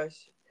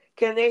gosh.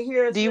 Can they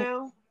hear Do us you?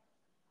 now?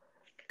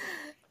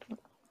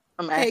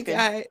 I'm Hey, asking.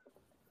 guy.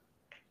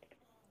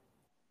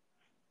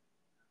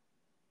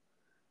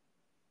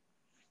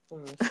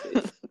 Let me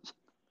see.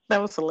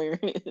 That was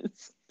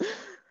hilarious.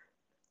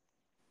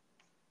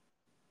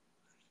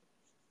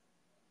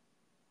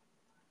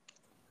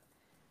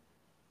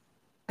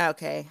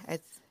 Okay, I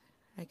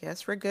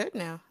guess we're good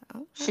now.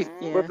 We're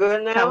Yeah.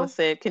 good Calvin now?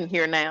 said can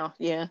hear now.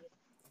 Yeah.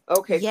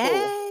 Okay, cool.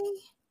 Yay!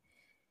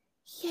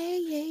 Yay!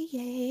 Yay!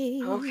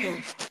 Yay! Okay,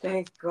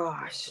 thank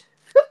gosh.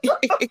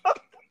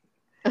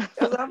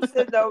 Because I'm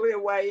sitting over here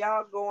while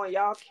y'all going,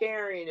 y'all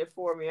carrying it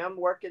for me. I'm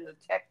working the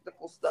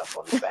technical stuff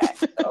on the back.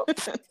 So.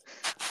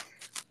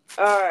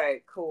 All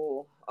right,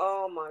 cool.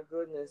 Oh my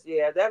goodness.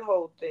 Yeah, that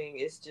whole thing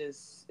is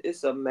just,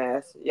 it's a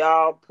mess.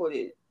 Y'all put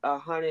it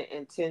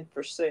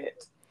 110%.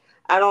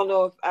 I don't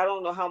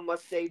know how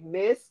much they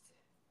missed,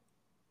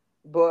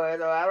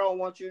 but I don't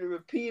want you to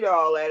repeat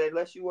all that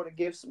unless you want to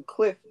give some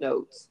cliff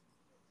notes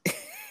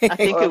I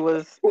think or it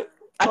was.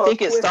 I or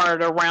think it quick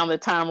started around the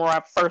time where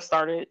I first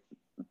started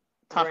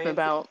talking Ramsey.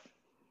 about.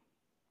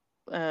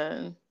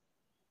 Uh,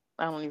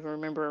 I don't even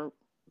remember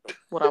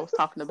what I was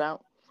talking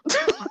about.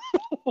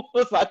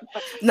 Was like,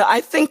 No,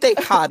 I think they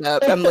caught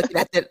up. I'm looking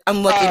at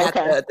oh,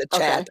 okay, the okay.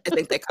 chat. I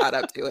think they caught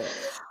up to it.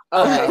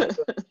 Okay, Um,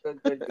 good,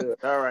 good, good, good.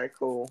 All right,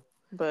 cool.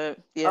 But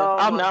yeah, Oh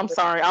my I'm goodness.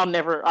 sorry. I'll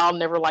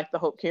never like the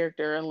Hope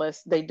character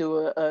unless they do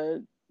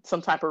a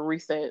some type of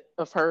reset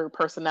of her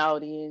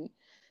personality and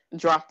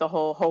drop the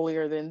whole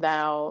holier than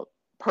thou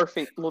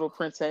perfect little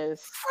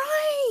princess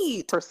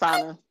right.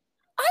 persona.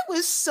 I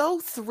was so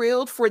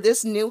thrilled for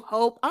this new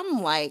hope.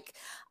 I'm like,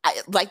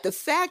 I like the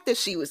fact that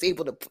she was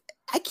able to.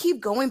 I keep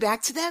going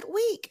back to that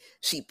week.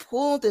 She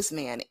pulled this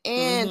man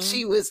in. Mm-hmm.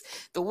 She was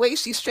the way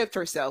she stripped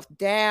herself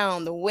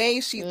down, the way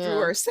she threw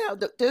Yeah. herself.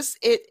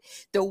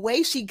 The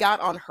way she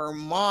got on her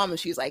mom and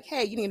she's like,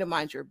 "Hey, you need to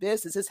mind your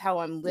business. This is how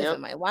I'm living Yep.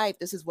 my life.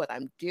 This is what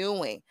I'm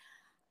doing."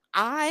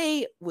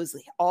 I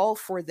was all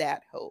for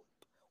that hope,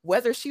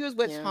 whether she was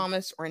with Yeah.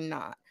 Thomas or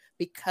not,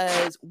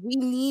 because we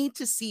need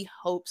to see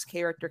Hope's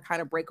character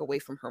kind of break away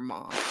from her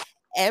mom.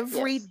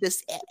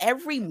 Yes.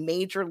 Every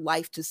major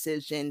life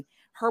decision,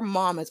 her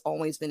mom has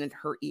always been in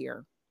her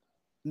ear,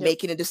 Yep.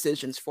 making the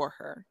decisions for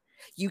her.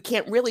 You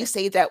can't really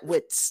say that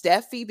with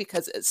Steffi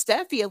because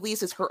Steffi at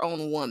least is her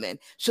own woman.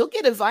 She'll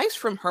get advice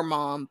from her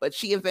mom, but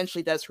she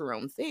eventually does her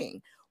own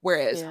thing.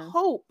 Whereas Yeah.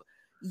 Hope,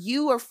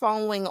 you are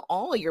following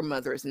all of your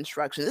mother's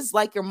instructions. It's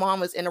like your mom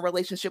was in a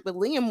relationship with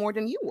Liam more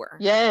than you were.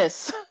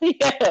 Yes.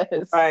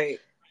 Yes. Right.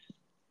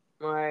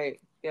 Right.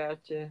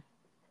 Gotcha.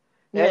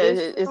 Yeah. That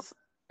is true.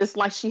 It's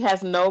like she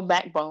has no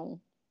backbone.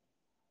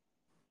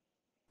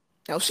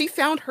 Now she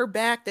found her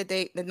back the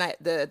day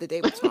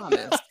with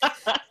Thomas.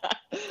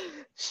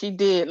 She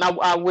did, and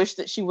I wish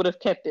that she would have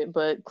kept it,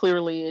 but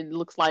clearly it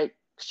looks like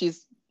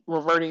she's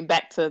reverting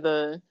back to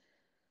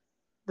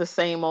the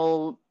same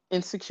old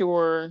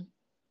insecure.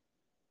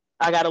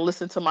 I got to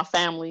listen to my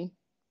family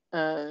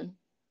uh,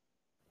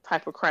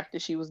 type of crap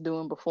that she was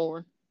doing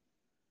before.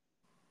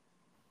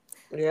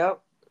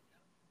 Yep.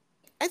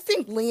 I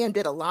think Liam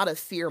did a lot of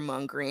fear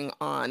mongering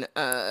on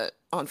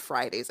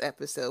Friday's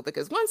episode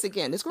because once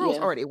again, this girl's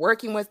Yeah. already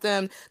working with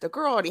them. The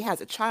girl already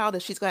has a child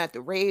that she's gonna have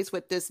to raise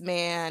with this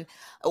man.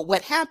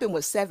 What happened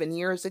was 7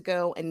 years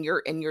ago, and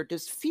you're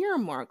just fear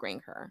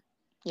mongering her.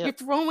 You're Yep.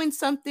 throwing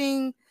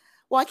something.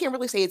 Well, I can't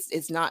really say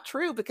it's not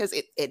true because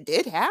it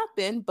did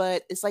happen,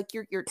 but it's like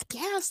you're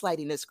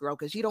gaslighting this girl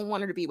because you don't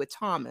want her to be with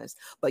Thomas,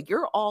 but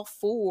you're all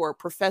for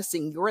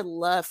professing your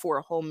love for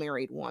a whole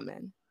married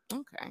woman.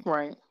 Okay.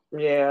 Right.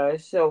 Yeah,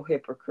 it's so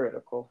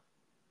hypocritical.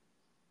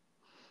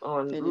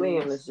 On It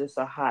Liam is. is just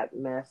a hot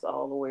mess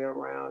all the way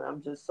around.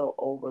 I'm just so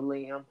over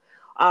Liam.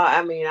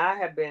 I mean, I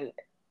have been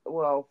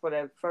well for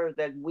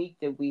that week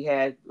that we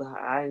had.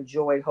 I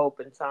enjoyed Hope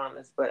and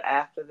Thomas, but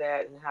after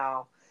that and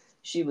how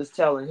she was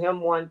telling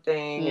him one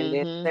thing and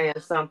then Mm-hmm. saying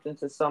something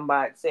to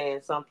somebody,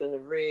 saying something to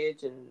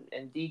Ridge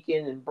and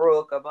Deacon and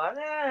Brooke about,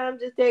 I'm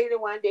just taking it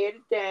one day at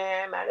a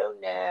time. I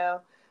don't know.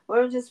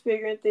 Well, I'm just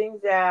figuring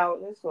things out.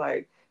 And it's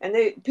like, and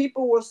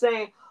people were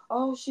saying,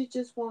 oh, she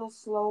just want a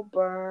slow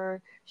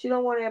burn. She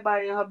don't want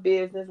everybody in her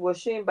business. Well,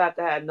 she ain't about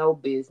to have no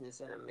business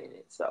in a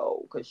minute.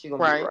 So, because she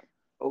gonna be Right. right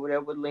over there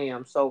with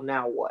Liam. So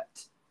now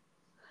what?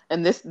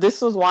 And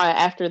this was why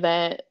after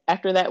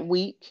that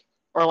week,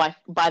 or like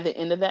by the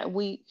end of that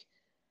week,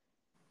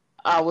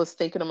 I was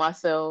thinking to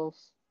myself,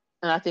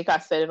 and I think I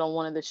said it on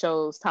one of the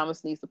shows,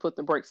 Thomas needs to put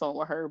the brakes on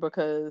with her,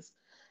 because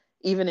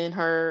even in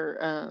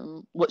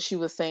her what she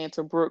was saying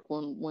to Brooke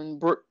when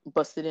Brooke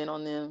busted in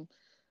on them,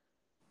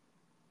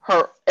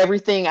 her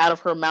everything out of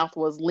her mouth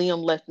was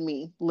Liam left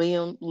me.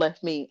 Liam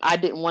left me. I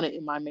didn't want it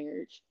in my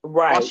marriage, while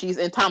Right. she's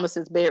in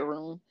Thomas's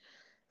bedroom.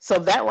 So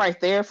that right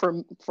there,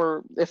 for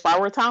if I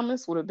were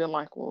Thomas, would have been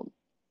like, well,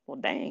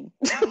 dang.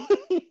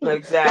 Like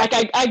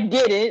Exactly. I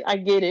get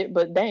it,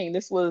 but dang,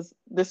 this was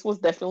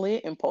definitely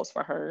an impulse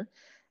for her.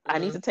 I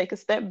need Mm. to take a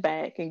step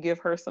back and give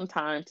her some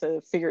time to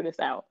figure this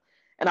out.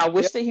 And I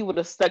wish Yep. that he would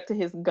have stuck to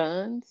his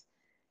guns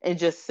and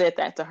just said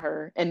that to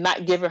her, and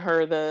not given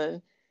her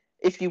the,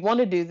 if you want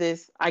to do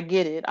this, I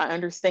get it, I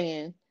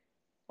understand.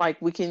 Like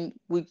we can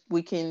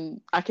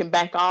I can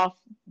back off.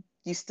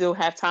 You still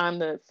have time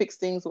to fix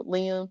things with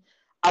Liam.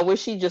 I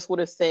wish he just would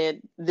have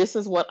said, "This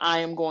is what I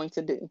am going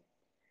to do."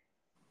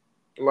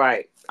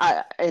 Right.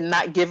 And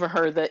not giving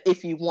her the,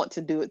 if you want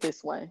to do it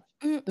this way.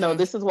 No, Mm-mm.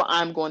 this is what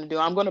I'm going to do.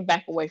 I'm going to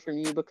back away from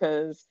you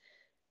because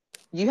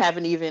you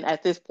haven't even,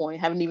 at this point,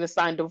 haven't even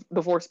signed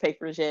divorce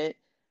papers yet.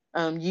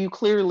 You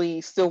clearly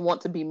still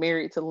want to be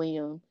married to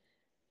Liam.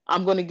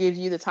 I'm going to give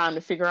you the time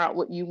to figure out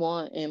what you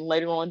want. And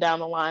later on down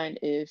the line,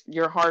 if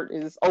your heart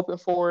is open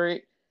for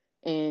it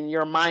and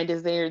your mind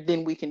is there,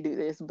 then we can do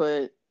this.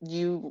 But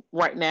you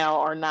right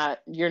now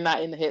you're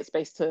not in the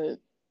headspace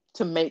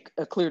to make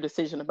a clear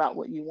decision about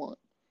what you want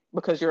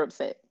because you're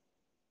upset.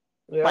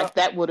 Like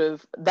Yep.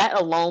 that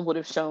alone would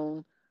have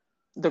shown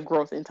the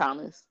growth in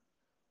Thomas.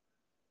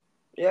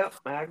 Yep.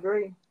 I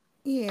agree.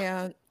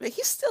 Yeah, but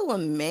he's still a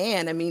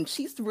man. I mean,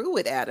 she threw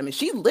it at him, and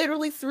she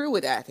literally threw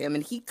it at him,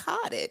 and he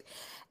caught it.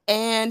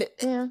 And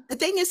Yeah. the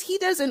thing is, he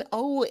doesn't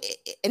owe,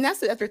 and that's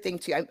the other thing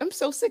too. I'm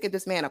so sick of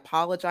this man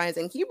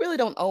apologizing. He really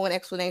don't owe an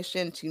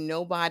explanation to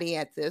nobody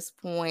at this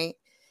point.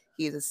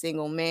 He's a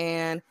single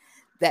man.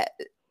 That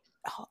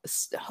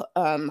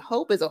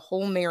Hope is a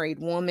whole married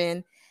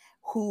woman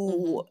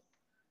who Hmm.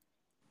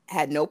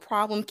 had no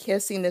problem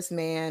kissing this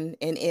man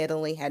in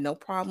Italy, had no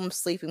problem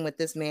sleeping with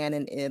this man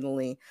in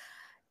Italy.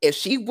 If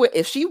she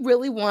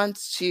really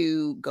wants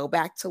to go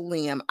back to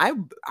Liam,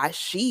 I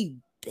she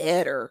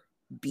better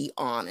be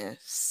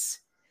honest.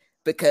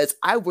 because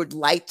I would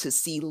like to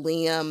see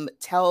Liam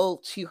tell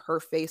to her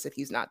face that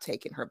he's not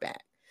taking her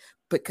back,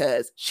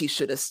 because she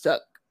should have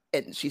stuck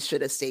and she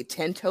should have stayed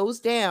 10 toes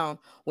down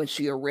when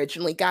she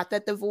originally got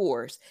that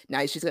divorce.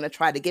 Now she's going to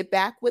try to get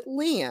back with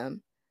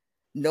Liam,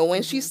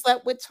 knowing she Mm-hmm.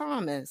 slept with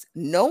Thomas,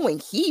 knowing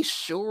he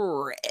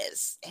sure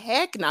as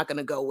heck not going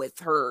to go with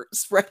her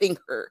spreading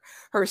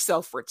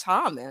herself for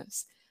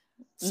Thomas.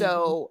 Mm-hmm.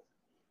 So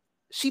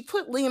she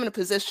put Liam in a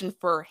position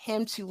for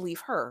him to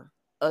leave her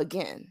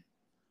again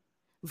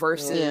Yeah, Yeah.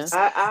 versus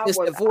I just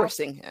would,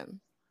 divorcing him.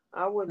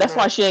 I wouldn't That's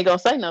why mind. she ain't gonna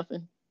say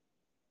nothing.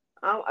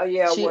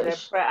 Yeah, well, She,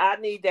 I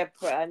need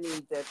I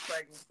need that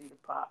pregnancy to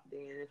pop.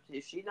 Then,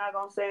 if she not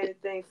gonna say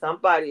anything,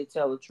 somebody will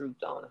tell the truth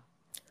on her.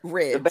 The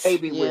Ridge.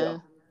 baby yeah.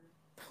 will.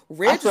 I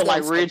Ridge is feel going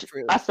like to tell the Ridge.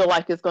 I truth. feel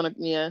like it's gonna.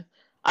 Yeah.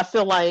 I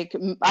feel like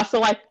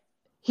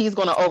he's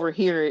gonna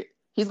overhear it.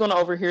 He's gonna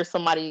overhear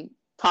somebody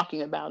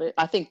talking about it.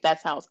 I think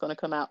that's how it's gonna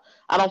come out.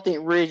 I don't think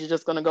Ridge is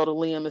just gonna go to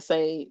Liam and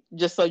say,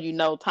 "Just so you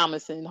know,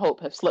 Thomas and Hope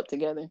have slept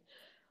together."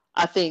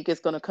 I think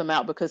it's gonna come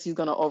out because he's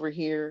gonna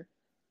overhear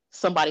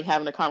somebody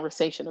having a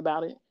conversation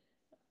about it.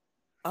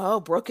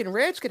 Oh, Brooke and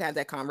Ridge could have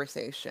that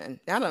conversation.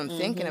 Now that I'm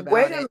thinking Mm-hmm.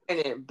 Wait about a it,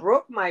 minute.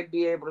 Brooke might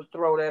be able to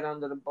throw that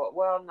under the bus.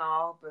 Well,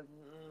 no, but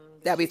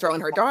that'd be she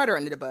throwing her daughter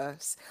under the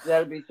bus.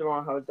 that'll be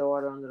throwing her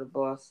daughter under the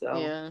bus. So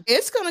Yeah.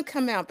 It's going to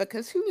come out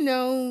because who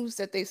knows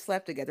that they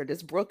slept together?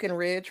 Does Brooke and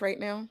Ridge right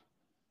now?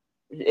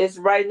 it's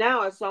right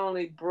now. It's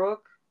only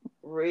Brooke,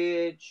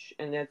 Ridge,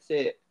 and that's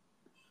it.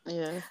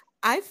 Yeah.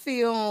 I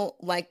feel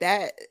like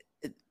that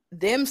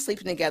them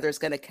sleeping together is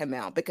going to come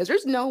out because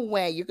there's no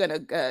way you're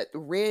going to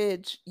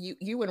Ridge,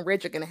 you and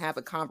Ridge are going to have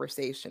a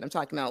conversation. I'm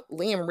talking about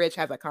Liam and Ridge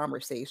have a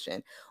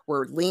conversation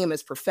where Liam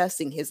is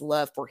professing his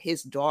love for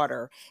his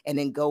daughter and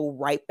then go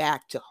right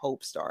back to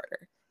Hope's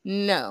daughter.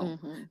 No,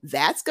 Mm-hmm.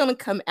 that's going to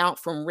come out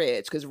from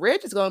Ridge because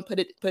Ridge is going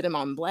to put him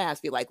on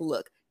blast, be like,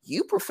 look,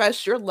 you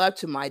profess your love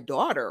to my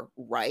daughter,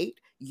 right?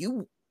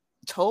 You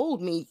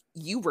told me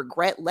you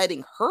regret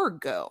letting her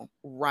go,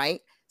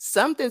 right?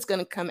 Something's going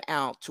to come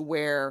out to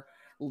where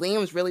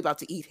Liam's really about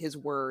to eat his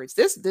words.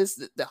 This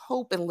the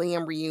Hope and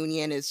Liam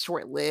reunion is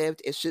short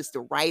lived. It's just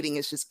the writing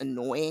is just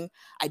annoying.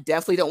 I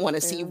definitely don't want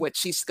to see Yeah. what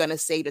she's gonna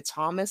say to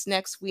Thomas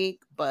next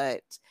week,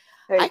 but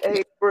I Hey, can.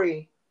 hey,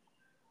 Bree,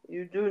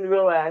 you do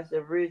realize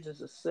that Ridge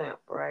is a simp,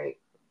 right?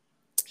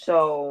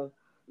 So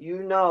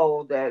you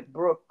know that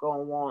Brooke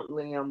gonna want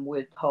Liam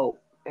with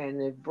Hope.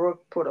 And if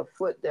Brooke put a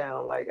foot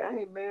down, like I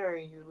ain't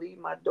marrying you, leave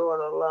my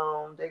daughter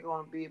alone. They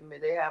gonna be me.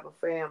 They have a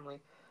family.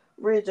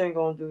 Ridge ain't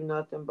gonna do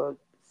nothing but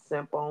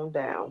simp on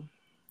down.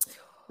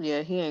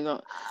 Yeah. He ain't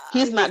gonna.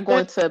 He's He's a not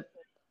going simp. to.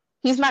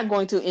 He's not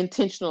going to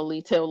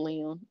intentionally tell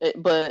Liam,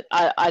 but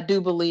I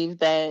do believe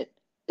that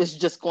it's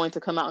just going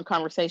to come out in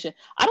conversation.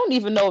 I don't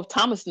even know if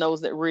Thomas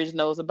knows that Ridge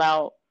knows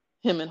about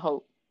him and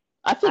Hope.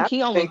 I think I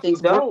he only think he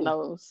thinks Brooke don't.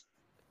 knows.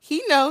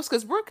 He knows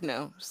because Brooke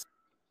knows.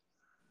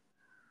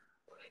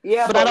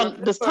 Yeah, But I but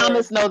don't. Does remember,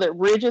 Thomas know that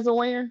Ridge is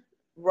aware,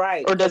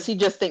 right? or does Because he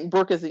just think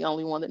Brooke is the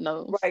only one that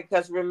knows? right,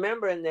 because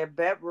remember in their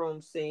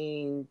bedroom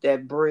scene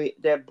that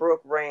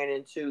Brooke ran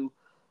into,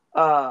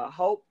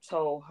 Hope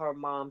told her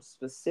mom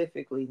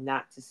specifically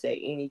not to say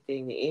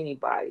anything to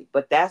anybody.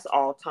 But that's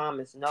all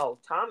Thomas knows.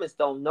 Thomas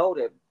don't know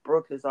that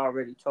Brooke has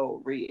already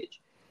told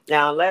Ridge.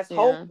 Now, unless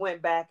Hope Yeah.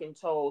 went back and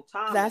told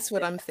Thomas That's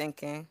what that, I'm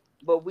thinking.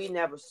 but we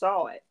never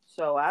saw it,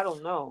 so I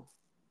don't know.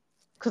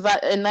 Because I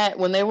in that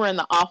when they were in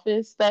the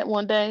office that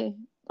one day,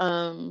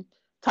 um,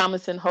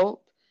 Thomas and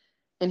Hope,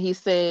 and he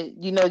said,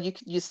 "You know,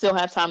 you still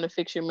have time to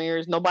fix your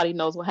mirrors. Nobody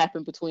knows what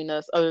happened between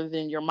us other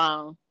than your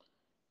mom."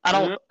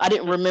 Mhm. I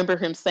didn't remember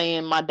him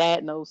saying my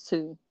dad knows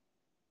too.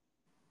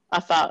 I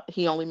thought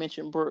he only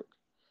mentioned Brooke.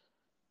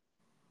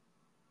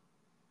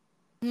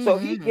 So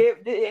he Hmm. give,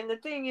 and the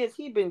thing is,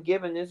 he been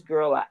giving this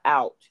girl a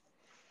out.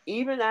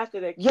 Even after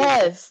the kids went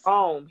Yes,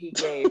 home, he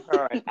gave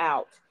her an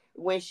out.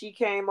 When she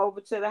came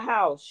over to the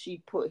house, he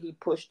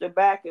pushed her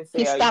back and he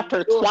said, "Are you stopped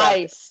her sure about that?"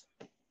 twice.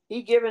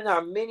 He giving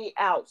her many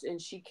outs,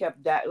 and she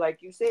kept that,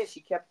 like you said,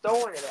 she kept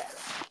throwing it at him.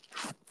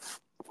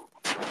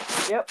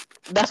 Yep.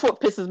 That's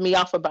what pisses me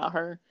off about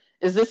her.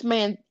 Is this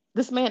man?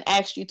 This man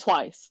asked you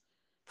twice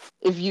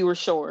if you were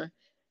sure.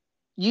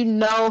 You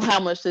know how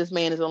much this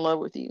man is in love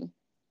with you,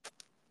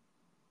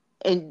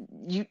 and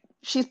you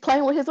she's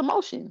playing with his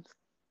emotions.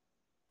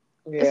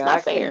 It's Yeah, I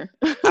not can't. fair.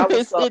 It I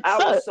was so.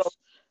 sucks.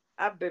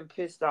 I've been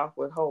pissed off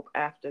with Hope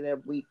after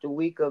that week. The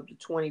week of the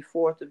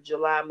 24th of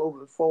July,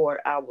 moving forward,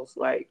 I was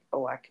like,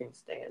 "Oh, I can't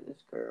stand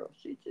this girl.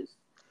 She just,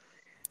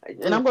 I,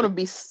 And I'm going mm-mm. to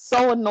be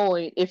so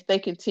annoyed if they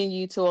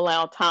continue to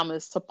allow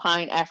Thomas to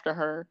pine after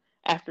her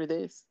after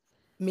this.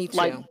 Me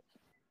Like, too.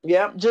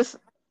 Yep." just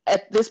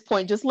at this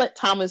point, just let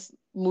Thomas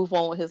move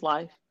on with his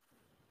life.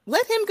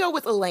 Let him go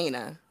with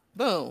Elena.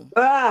 Boom.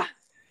 Ah,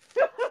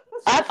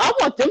 I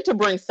want them to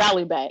bring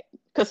Sally back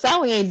because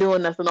Sally ain't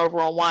doing nothing over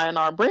on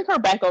Y&R. Bring her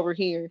back over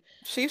here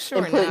She's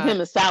and sure put not. him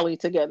and Sally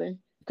together.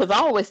 Because I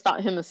always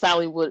thought him and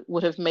Sally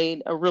would have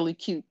made a really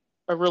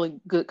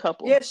good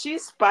couple. yeah,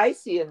 she's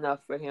spicy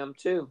enough for him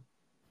too.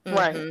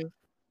 Right. Hmm.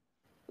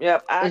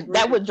 Yep, I agree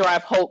That with would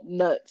drive Hope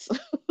nuts.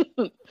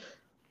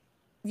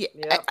 Yeah,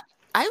 Yep.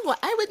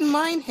 I wouldn't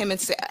mind him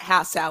and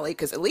how Sally,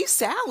 because at least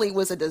Sally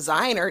was a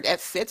designer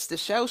that fits the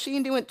show. She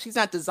ain't doing. She's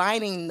not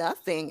designing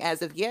nothing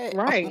as of yet,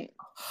 Right.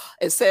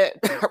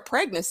 except her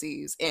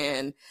pregnancies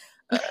and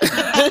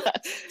uh,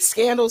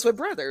 scandals with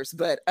brothers.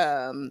 But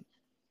I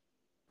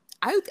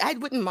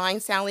wouldn't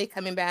mind Sally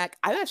coming back.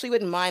 I actually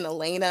wouldn't mind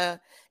Elena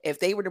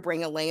if they were to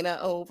bring Elena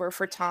over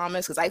for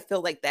Thomas, because I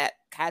feel like that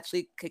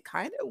actually could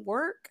kind of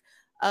work.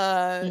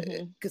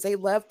 Hmm. Because they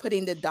love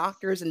putting the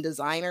doctors and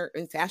designer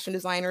and fashion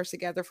designers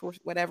together for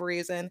whatever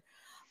reason.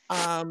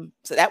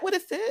 So that would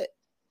have fit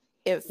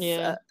if,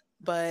 Yeah,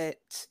 but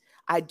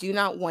I do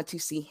not want to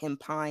see him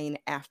pine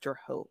after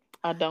Hope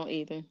I don't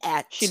either.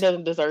 She at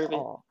doesn't deserve it.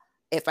 all.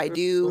 If I Mhm.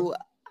 do,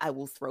 I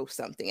will throw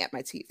something at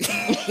my TV.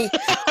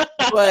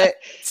 But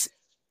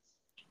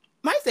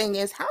my thing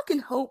is, how can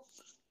Hope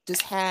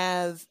just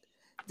have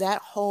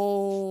that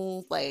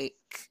whole like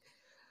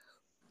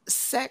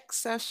sex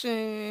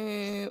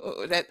session,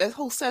 or that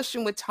whole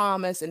session with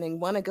Thomas, and then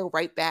want to go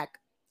right back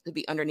to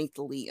be underneath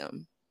the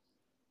Liam?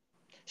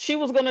 She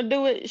was gonna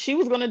do it. She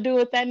was gonna do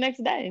it that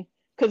next day.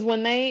 Because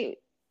when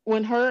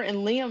her and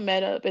Liam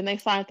met up and they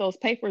signed those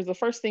papers, the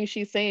first thing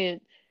she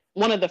said,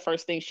 one of the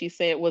first things she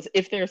said was,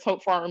 "If there's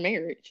hope for our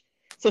marriage."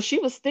 So she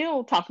was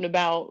still talking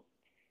about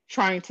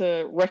trying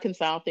to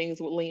reconcile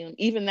things with Liam,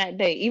 even that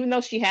day. Even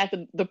though she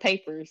had the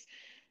papers,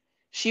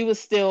 she was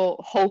still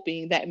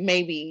hoping that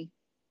maybe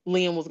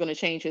Liam was going to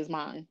change his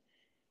mind.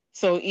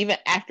 So even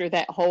after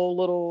that whole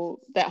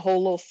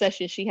little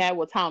session she had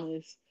with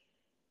Thomas,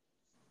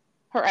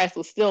 her ass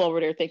was still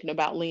over there thinking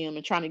about Liam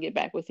and trying to get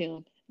back with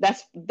him.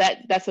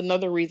 That's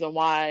another reason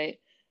why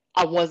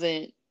I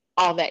wasn't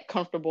all that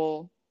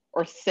comfortable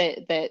or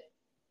set that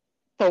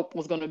Thope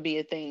was going to be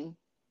a thing,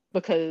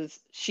 because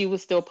she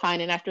was still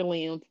pining after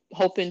Liam,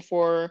 hoping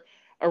for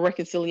a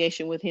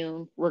reconciliation with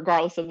him,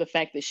 regardless of the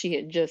fact that she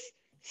had just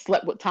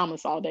slept with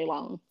Thomas all day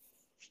long.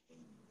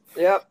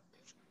 Yep.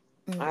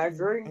 I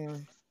agree.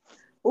 Mm-mm-mm.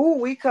 Ooh,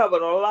 we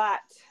covered a lot.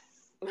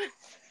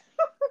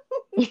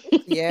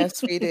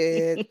 Yes, we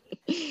did.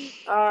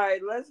 All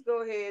right, let's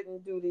go ahead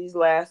and do these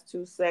last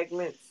two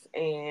segments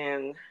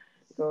and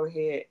go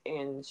ahead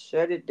and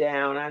shut it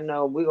down. I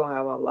know we're gonna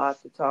have a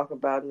lot to talk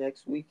about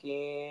next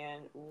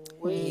weekend.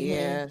 Hmm.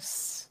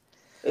 Yes.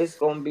 It's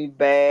gonna be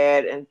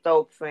bad, and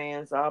Thope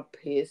fans are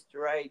pissed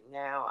right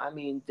now. I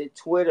mean, the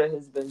Twitter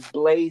has been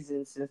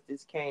blazing since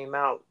this came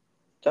out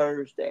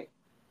Thursday.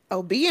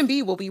 Oh,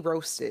 B&B will be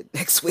roasted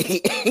next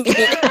week.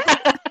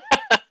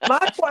 My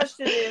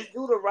question is,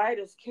 do the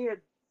writers care what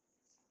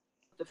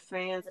the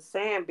fans are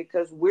saying?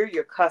 Because we're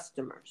your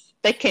customers.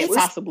 They can't We're,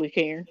 it's possibly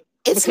care,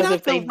 it's because not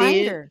if the they did,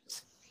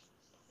 writers.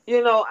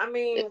 I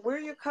mean, it, we're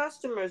your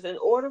customers. In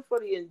order for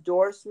the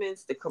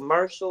endorsements, the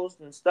commercials,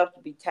 and stuff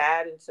to be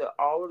tied into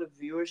all of the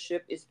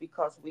viewership, it's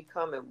because we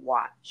come and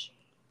watch.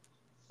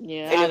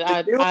 yeah, And if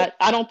the viewer,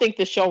 I don't think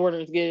the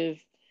showrunners give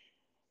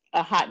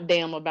a hot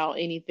damn about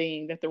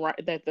anything that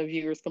the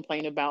viewers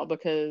complain about,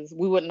 because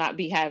we would not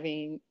be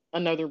having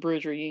another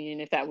Bridge reunion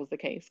if that was the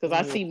case. Because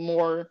I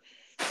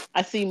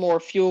see more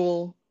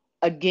fuel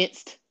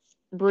against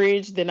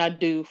Bridge than I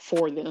do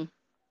for them,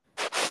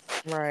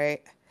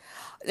 Right.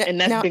 and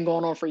that's Now, been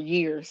going on for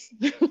years.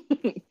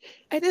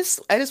 I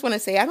just want to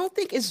say I don't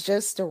think it's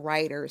just the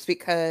writers,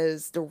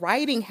 because the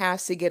writing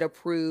has to get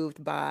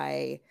approved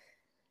Bell,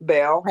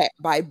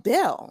 by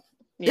Bill.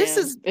 This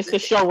Yeah, is it's the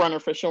showrunner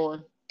for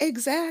sure.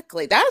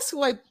 exactly, that's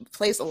who I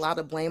place a lot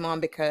of blame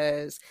on,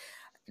 because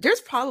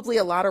there's probably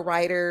a lot of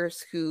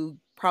writers who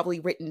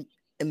probably written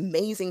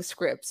amazing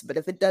scripts, but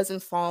if it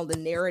doesn't follow the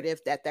narrative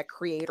that that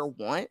creator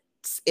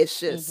wants, it's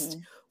just Hmm.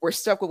 we're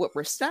stuck with what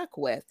we're stuck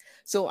with.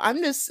 So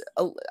I'm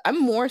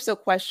more so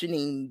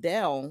questioning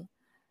Bell,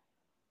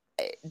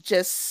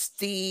 just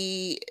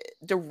the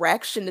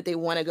direction that they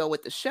want to go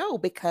with the show,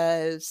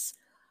 because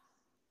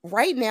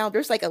right now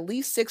there's like at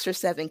least 6 or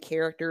 7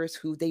 characters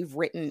who they've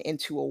written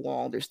into a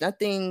wall. There's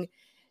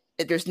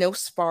no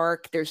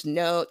spark, there's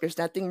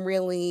nothing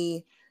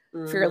really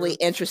fairly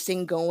mm-hmm.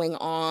 interesting going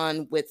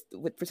on with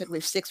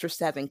particularly 6 or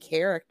 7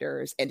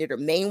 characters, and they're the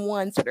main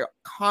ones that are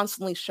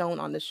constantly shown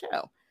on the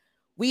show.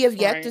 We have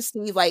yet to Right.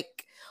 see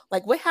like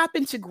what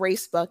happened to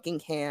Grace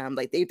Buckingham.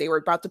 Like they were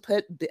about to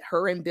put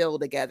her and Bill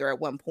together at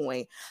one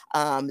point.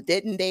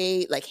 Didn't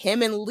they, like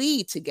him and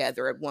Lee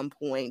together at one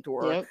point?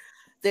 Or Yep.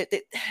 that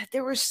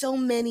there were so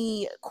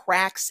many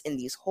cracks in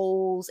these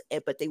holes,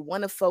 but they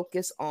want to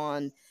focus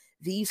on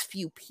these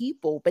few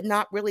people but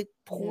not really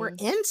pour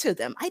Yeah. into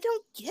them. I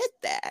don't get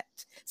that.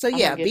 So I don't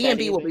yeah, get b and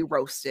that b will be either.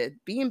 roasted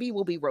B&B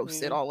will be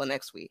roasted Yeah. all of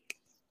next week.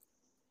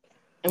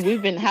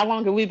 And how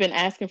long have we been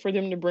asking for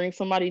them to bring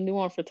somebody new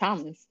on for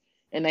Thomas,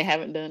 and they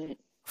haven't done it?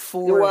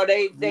 For Well,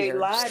 they years.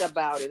 lied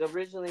about it.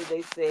 Originally,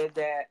 they said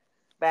that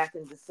back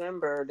in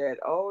December that,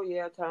 oh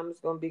yeah, Tom is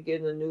going to be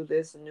getting a new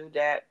this and new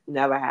that.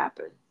 Never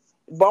happened.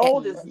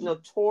 Bold is Hmm.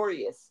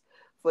 notorious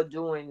for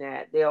doing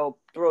that. They'll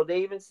throw.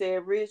 They even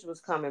said Ridge was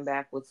coming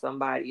back with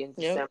somebody in Yep.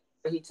 December.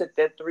 He took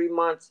that 3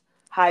 months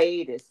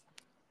hiatus.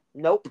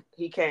 Nope,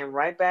 he came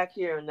right back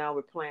here, and now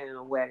we're planning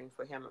a wedding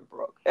for him and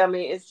Brooke. I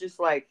mean, it's just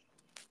like,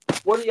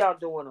 what are y'all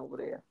doing over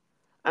there?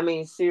 I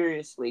mean,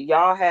 seriously,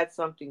 y'all had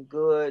something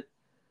good.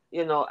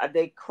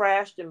 They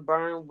crashed and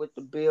burned with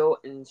the Bill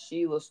and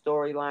Sheila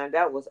storyline.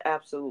 That was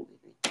absolutely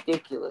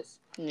ridiculous.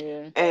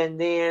 Yeah. And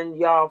then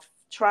y'all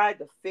tried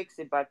to fix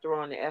it by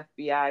throwing the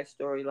FBI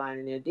storyline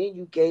in there. Then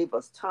you gave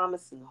us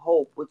Thomas and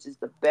Hope, which is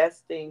the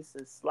best thing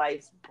since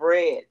sliced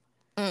bread.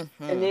 And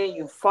Mm-hmm. then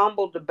you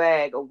fumbled the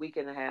bag a week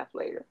and a half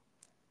later.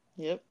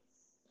 Yep.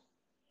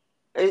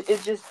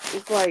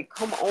 It's like,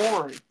 come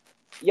on.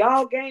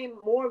 Y'all gained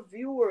more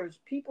viewers.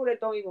 People that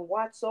don't even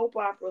watch soap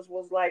operas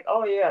was like,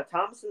 oh yeah,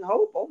 Thomas and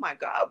Hope. Oh my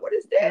God, what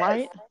is this?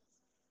 Right.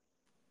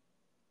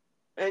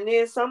 And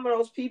then some of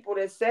those people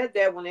that said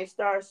that when they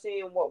started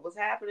seeing what was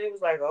happening, it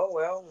was like, oh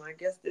well, I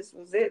guess this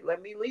was it.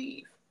 Let me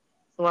leave.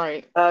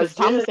 Right. Because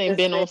Jenna Thomas ain't just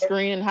been on said,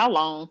 screen in how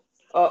long?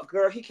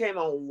 girl, he came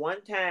on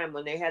one time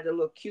when they had the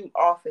little cute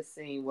office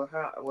scene with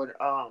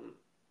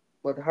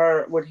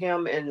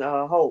him and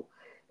Hope.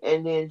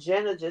 And then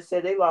Jenna just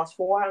said they lost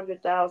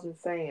 400,000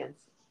 fans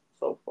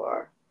so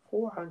far.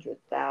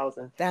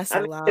 400,000. That's I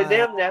a mean, to lot.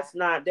 them, that's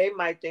not. They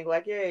might think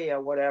like, yeah, yeah,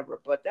 whatever,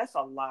 but that's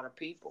a lot of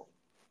people.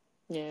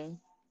 Yeah.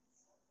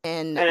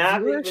 And And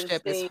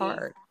viewership is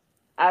hard.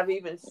 I've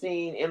even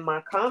seen in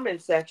my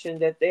comment section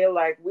that they're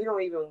like, we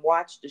don't even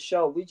watch the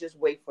show. We just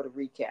wait for the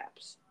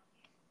recaps.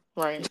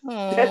 Right.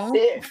 That's Aw.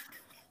 it.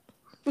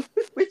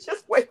 We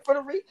just wait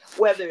for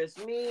whether it's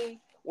me,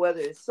 whether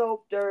it's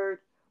Soap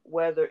Dirt,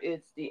 whether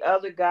it's the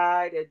other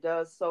guy that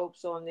does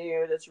soaps on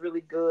there that's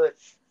really good.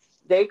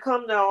 They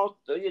come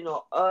to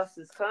us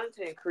as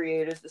content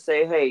creators to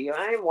say, hey,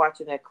 I ain't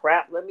watching that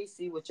crap. Let me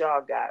see what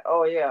y'all got.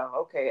 Oh yeah,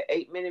 okay,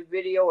 8-minute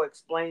video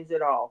explains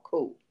it all.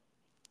 Cool.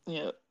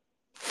 Yep.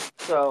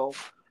 So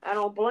I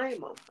don't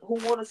blame them. Who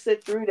want to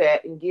sit through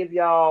that and give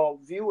y'all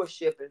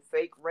viewership and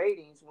fake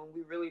ratings when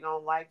we really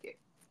don't like it?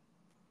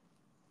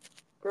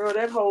 Girl,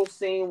 that whole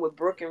scene with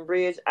Brooke and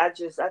Ridge, I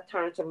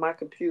turned to my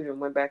computer and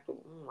went back to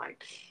I'm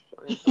like,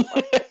 I ain't gonna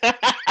watch that.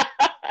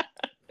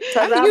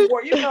 Cause I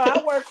use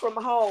I work from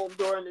home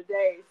during the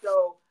day,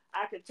 so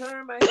I could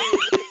turn my head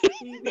and look at the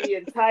TV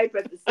and type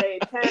at the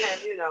same time.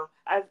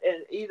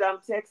 And either I'm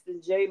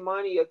texting Jay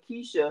Money or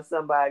Keisha or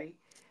somebody,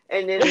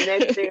 and then the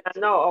next thing I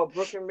know, oh,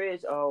 Brooke and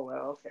Ridge. Oh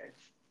well, okay.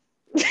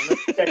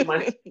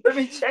 Let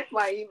me check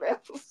my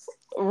emails.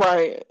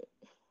 Right.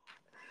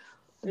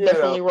 you know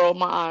Definitely rolled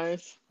my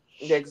eyes.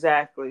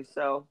 exactly.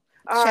 So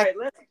all check right,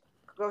 let's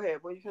go ahead.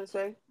 What you gonna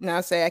say?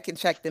 now say I can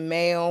check the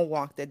mail,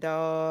 walk the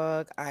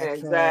dog. I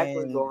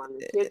Exactly. can Go in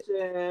the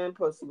kitchen,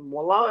 put some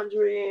more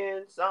laundry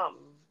in,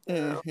 something.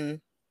 mm-hmm.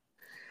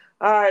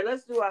 All right,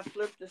 let's do our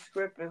flip the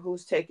script and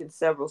who's taking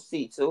several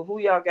seats. So who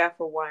y'all got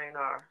for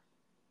Y&R?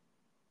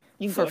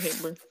 You can For go ahead,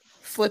 bro.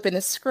 flipping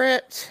the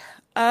script.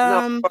 No,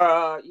 Um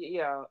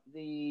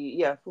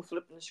who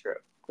flipping the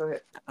script? Go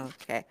ahead.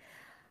 okay.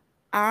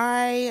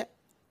 I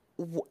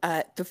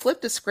to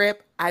flip the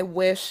script, I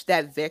wish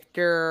that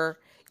Victor,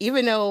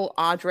 even though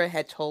Audra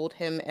had told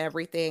him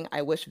everything,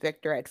 I wish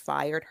Victor had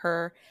fired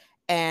her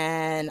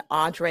and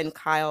Audra and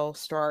Kyle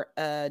start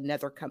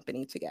another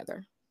company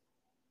together.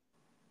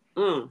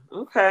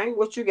 Okay.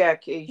 What you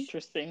got, Keish?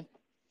 Interesting.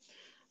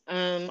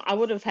 I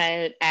would have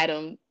had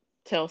Adam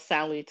tell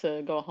Sally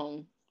to go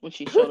home when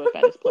she showed up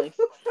at his place.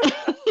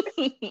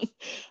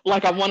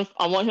 Like I want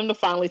him to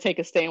finally take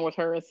a stand with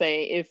her and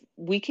say, if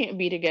we can't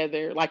be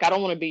together, like I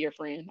don't want to be your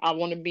friend. I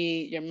want to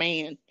be your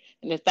man.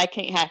 And if that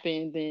can't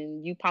happen,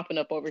 then you popping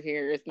up over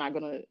here is not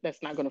gonna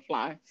that's not gonna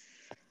fly.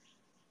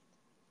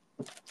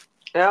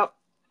 Yep.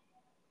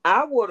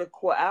 I would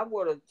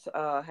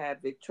have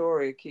had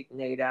Victoria kick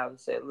Nate out and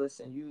said,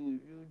 "Listen, you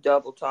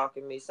double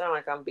talking me. Sound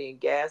like I'm being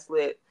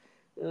gaslit.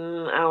 I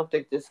don't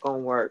think this gonna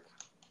work.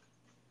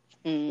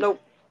 Mm,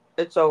 Nope,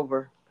 it's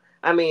over.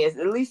 I mean, it's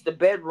at least the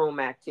bedroom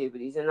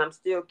activities, and I'm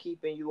still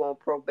keeping you on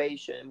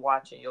probation and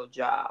watching your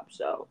job.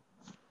 So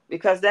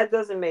because that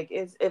doesn't make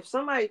it. If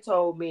somebody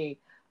told me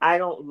I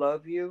don't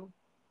love you,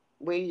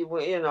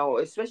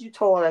 especially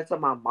told that to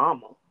my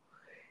mama.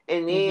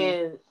 And hmm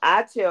then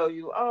I tell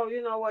you, oh,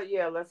 you know what?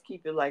 Yeah, let's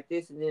keep it like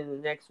this. And then the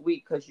next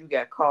week, because you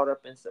got caught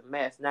up in some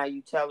mess, now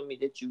you telling me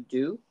that you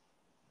do?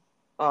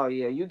 Oh,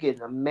 yeah, you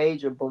getting a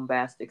major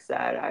bombastic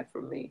side eye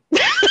from me.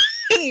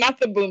 Not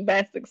the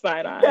bombastic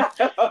side eye.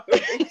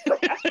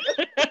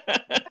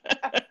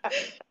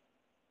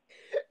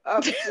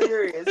 I'm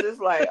serious. It's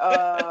like,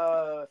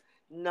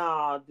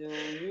 nah,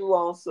 dude, you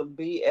on some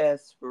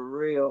BS for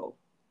real.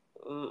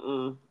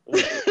 Mm-mm.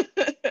 Mm-mm.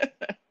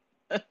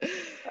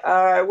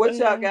 All right, what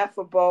y'all Uh, got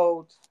for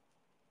bold?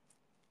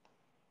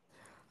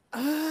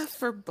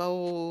 For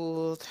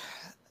bold.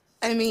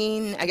 I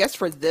mean, I guess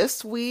for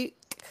this week,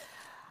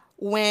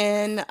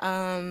 when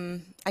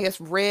I guess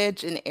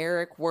Ridge and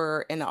Eric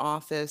were in the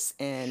office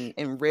and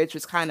Ridge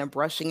was kind of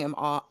brushing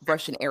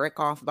Eric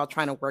off about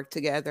trying to work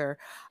together.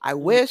 I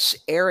Mm. wish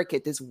Eric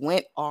had just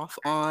went off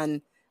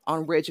on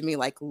Ridge and me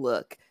like,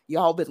 look,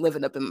 y'all been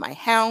living up in my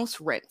house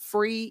rent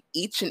free,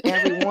 each and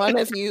every one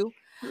of you.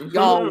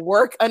 Y'all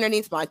work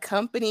underneath my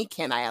company.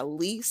 Can I at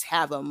least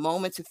have a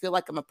moment to feel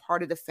like I'm a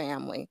part of the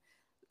family?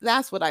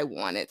 That's what I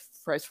wanted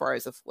for as far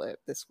as a flip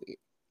this week.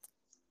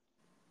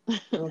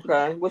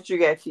 Okay, what you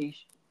got, Keish?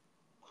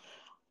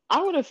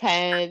 I would have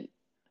had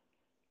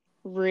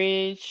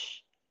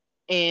Ridge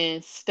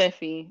and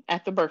Steffi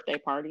at the birthday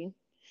party.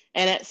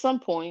 And at some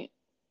point,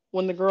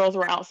 when the girls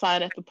were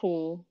outside at the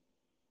pool,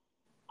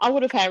 I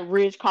would have had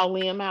Ridge call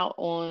Liam out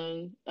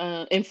on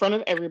in front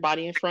of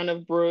everybody, in front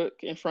of Brooke,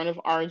 in front of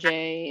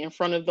RJ, in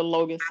front of the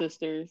Logan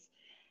sisters,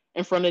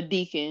 in front of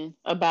Deacon,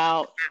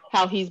 about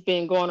how he's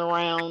been going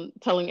around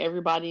telling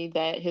everybody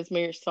that his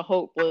marriage to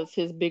Hope was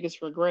his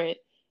biggest regret,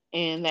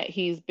 and that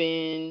he's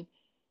been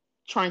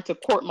trying to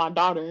court my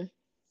daughter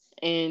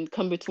and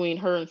come between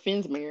her and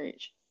Finn's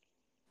marriage.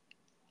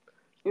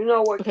 You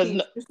know what, Because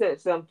Keith? You said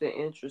something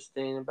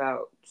interesting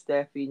about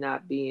Steffi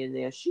not being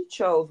there. She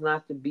chose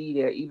not to be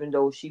there, even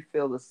though she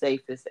feel the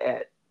safest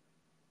at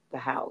the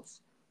house.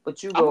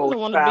 But you I go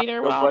wouldn't want to be travel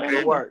there with to all what them to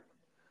either. work,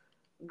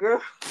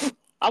 girl.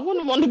 I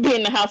wouldn't want to be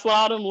in the house with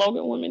all them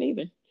Logan women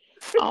either.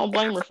 I don't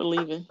blame her for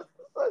leaving.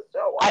 What's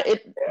your I wife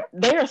it there?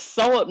 they are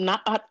so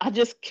not. I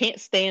just can't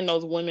stand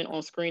those women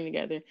on screen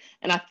together,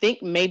 and I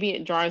think maybe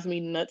it drives me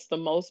nuts the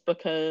most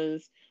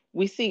because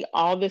we see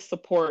all this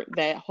support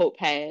that Hope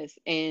has,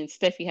 and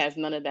Steffi has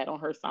none of that on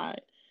her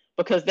side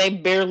because they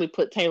barely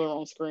put Taylor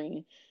on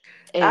screen,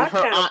 and I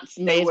her kind of aunts wish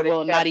they may as would have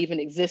well not kept. even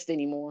exist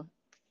anymore.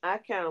 I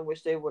kind of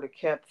wish they would have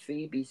kept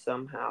Phoebe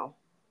somehow.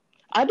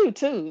 I do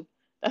too.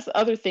 That's the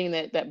other thing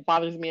that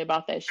bothers me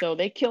about that show.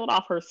 They killed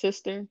off her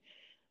sister.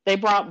 They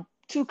brought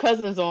two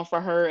cousins on for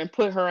her and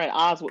put her at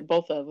odds with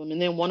both of them,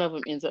 and then one of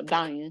them ends up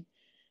dying.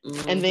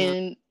 And Hmm.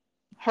 then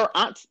her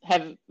aunts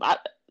have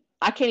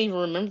I can't even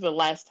remember the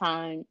last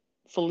time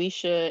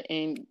Felicia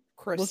and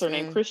what's her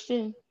name,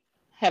 Kristen. Christian,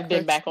 have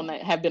been back on Kristen.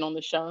 that have been on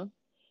the show.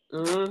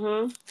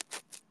 Hmm.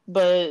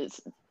 But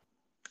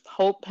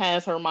Hope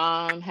has her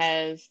mom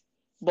has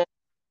both.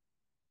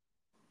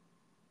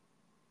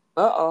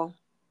 Uh oh.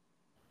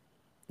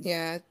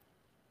 Yeah.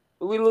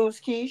 Did we lose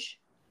Keish?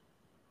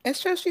 It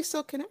shows she's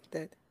still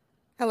connected.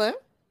 Hello?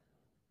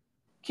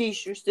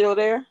 Keish, you still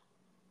there?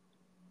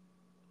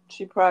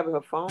 She probably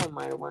her phone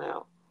might have went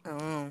out.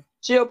 Oh.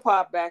 She'll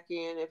pop back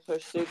in if her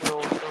signal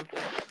or something.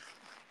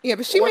 Yeah,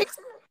 but What?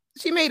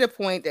 she made a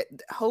point that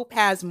Hope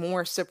has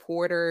more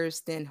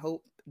supporters than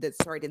than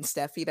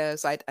Steffi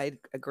does. I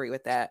agree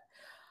with that.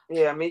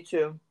 Yeah, me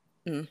too.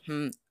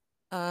 Mm-hmm.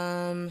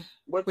 Um,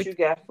 What we you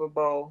got for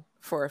Bo?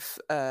 for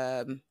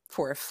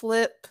a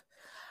flip,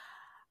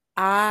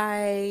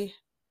 I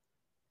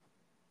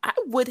I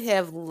would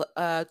have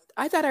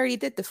I thought I already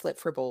did the flip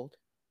for bold.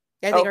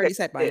 I think I Okay, already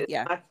said mine. it's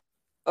Yeah. my.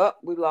 Oh,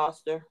 we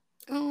lost her.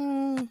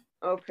 Oh,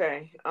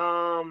 Okay.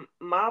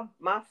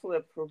 My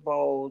flip for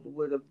bold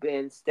would have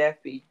been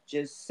Steffi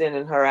just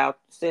sending her out,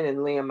 sending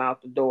Liam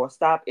out the door.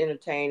 Stop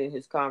entertaining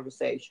his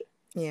conversation.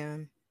 yeah.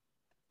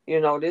 You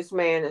know, this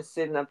man is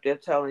sitting up there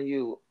telling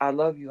you, "I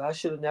love you. I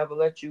should have never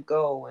let you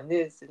go," and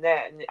this and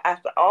that. And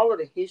after all of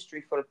the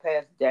history for the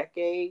past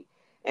decade,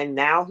 and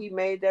now he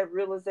made that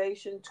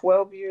realization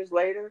 12 years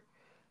later.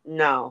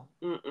 No,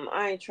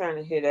 I ain't trying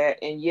to hear that.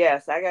 And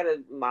yes, I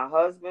gotta. My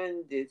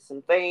husband did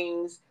some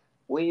things.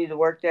 We need to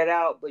work that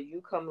out. But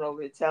you coming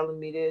over here telling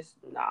me this?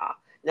 Nah.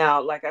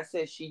 Now, like I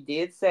said, she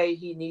did say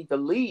he need to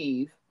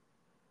leave,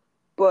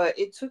 but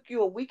it took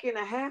you a week and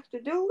a half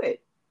to do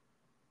it.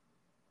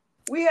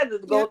 We had to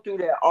Yeah. go through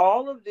that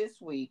all of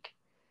this week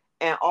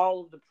and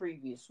all of the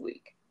previous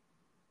week.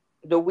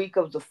 The week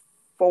of the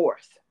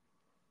 4th,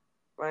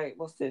 right?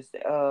 What's this?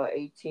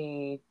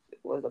 18th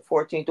was the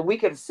 14th. The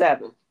week of the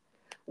 7th.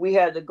 We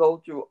had to go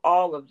through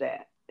all of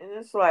that. And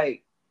it's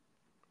like,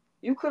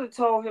 you could have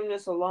told him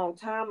this a long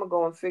time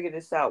ago and figured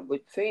this out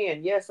with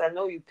Finn. Yes, I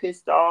know you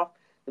pissed off.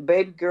 The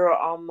baby girl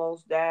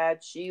almost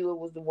died. Sheila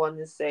was the one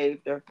that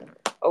saved her.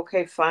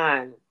 Okay,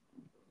 fine.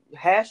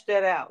 Hash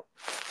that out.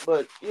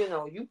 But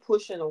you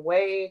pushing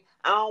away.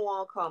 I don't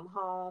want to come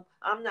home.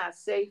 I'm not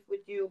safe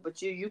with you.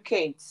 But you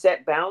can't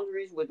set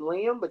boundaries with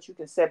Liam, but you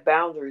can set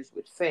boundaries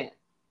with Finn.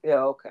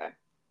 Yeah, okay.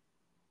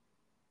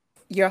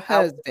 Your I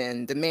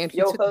husband, the man who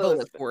Your took the bullet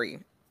husband. for you.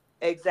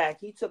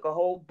 Exactly. He took a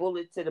whole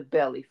bullet to the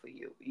belly for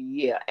you.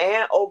 Yeah.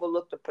 And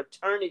overlooked a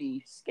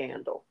paternity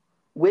scandal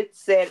with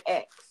said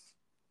ex.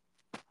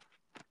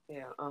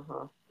 Yeah, uh-huh.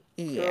 Girl,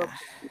 Yeah.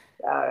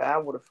 I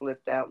would have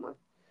flipped that one.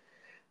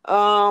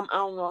 I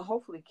don't know.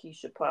 Hopefully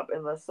Keisha pop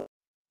unless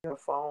her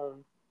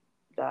phone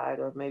died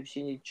or maybe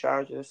she need to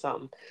charge it or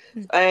something.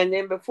 And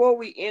then before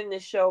we end the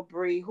show,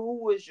 Bree, who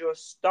was your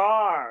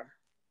star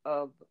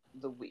of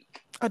the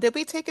week? Oh, did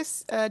we take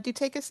us? Do you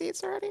take a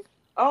seats already?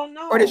 Oh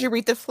Or did you no.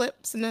 read the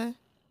flips and the?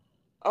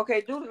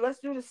 Okay, let's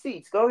do the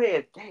seats. Go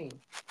ahead. Dang.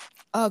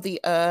 Oh,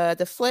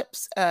 the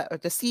flips, or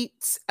the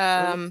seats.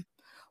 Mhm.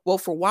 Well,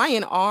 for Y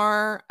and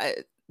R,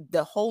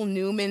 the whole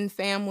Newman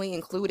family,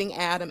 including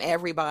Adam,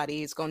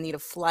 everybody is gonna need a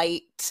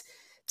flight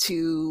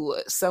to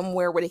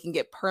somewhere where they can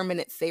get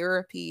permanent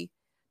therapy.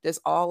 There's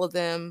all of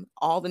them,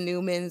 all the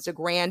Newmans, the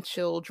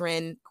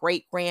grandchildren,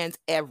 great grands,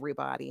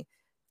 everybody.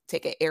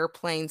 Take an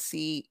airplane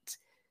seat.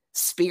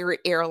 Spirit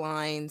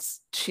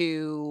Airlines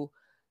to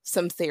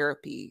some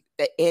therapy,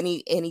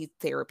 any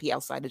therapy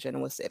outside of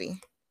Genoa City.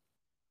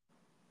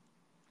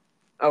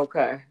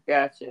 Okay,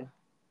 gotcha.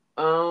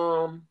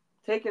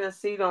 Taking a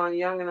seat on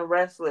Young and the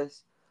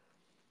Restless.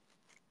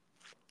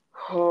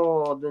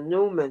 Oh, the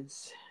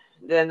Newmans.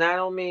 Then I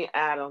don't mean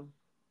Adam.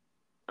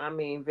 I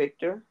mean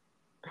Victor.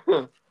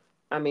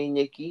 I mean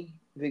Nikki,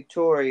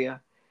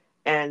 Victoria,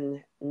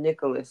 and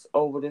Nicholas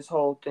over this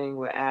whole thing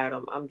with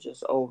Adam. I'm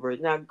just over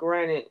it. Now,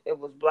 granted, it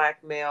was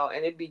blackmail,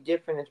 and it'd be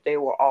different if they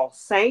were all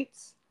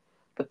saints,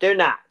 but they're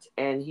not.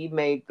 And he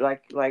made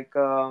like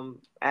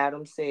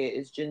Adam said,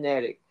 it's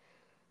genetic.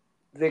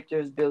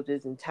 Victor's built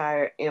his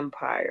entire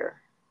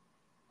empire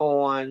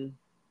on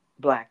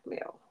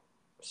blackmail.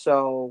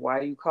 So why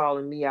are you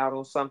calling me out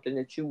on something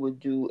that you would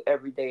do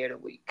every day of the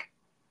week?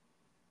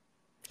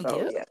 So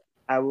Yep. yeah,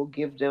 I will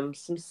give them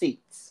some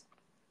seats.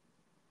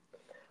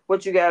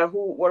 What you got?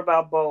 Who? What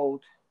about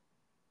Bold?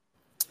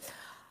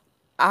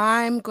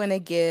 I'm gonna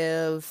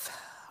give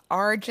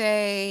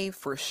RJ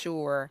for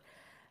sure,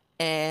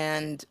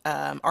 and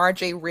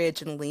RJ,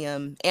 Ridge, and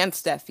Liam, and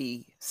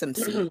Steffi some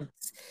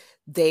seats.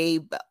 They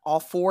all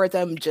four of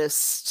them,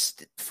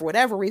 just for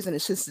whatever reason,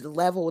 it's just the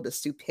level of the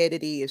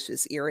stupidity is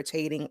just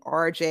irritating.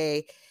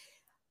 RJ,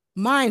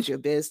 mind your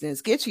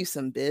business, get you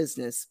some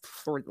business,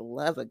 for the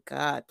love of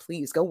God,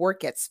 please go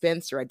work at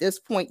Spencer. At this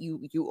point,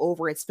 you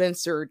over at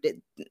Spencer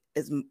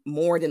is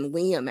more than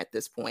Liam at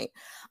this point.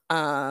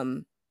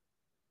 um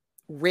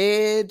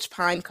Ridge,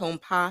 Pinecone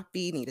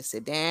Poppy need to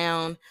sit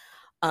down.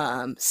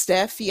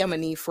 Steffi, I'm gonna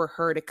need for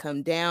her to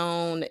come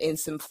down in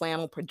some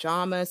flannel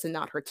pajamas and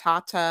not her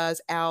tatas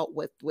out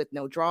with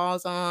no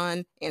drawers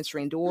on,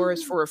 answering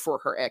doors for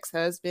her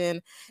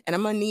ex-husband. And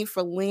I'm gonna need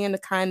for Lynn to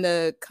kind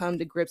of come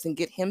to grips and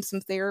get him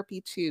some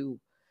therapy too.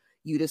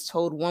 You just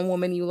told one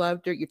woman you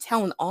loved her. You're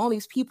telling all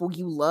these people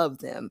you love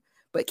them,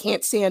 but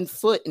can't stand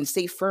foot and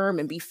stay firm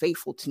and be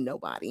faithful to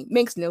nobody.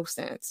 Makes no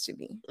sense to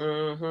me.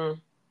 Mm-hmm.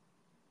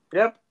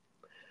 Yep.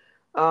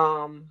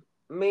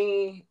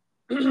 Me,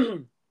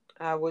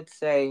 I would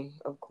say,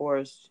 of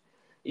course,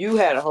 you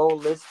had a whole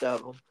list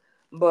of them,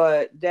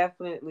 but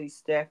definitely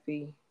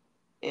Steffi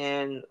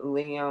and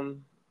Liam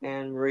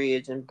and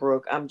Ridge and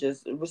Brooke. I'm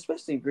just,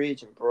 especially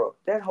Ridge and Brooke,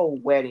 that whole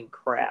wedding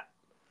crap.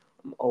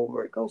 I'm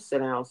over it. Go sit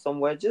down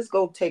somewhere. Just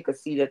go take a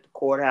seat at the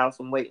courthouse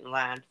and wait in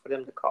line for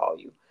them to call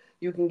you.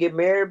 You can get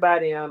married by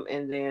them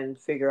and then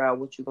figure out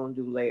what you're gonna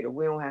do later.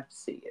 We don't have to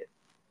see it.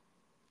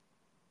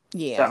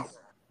 Yeah. So,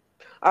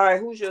 all right,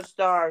 who's your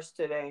stars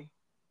today?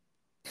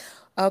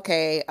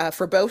 Okay,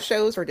 for both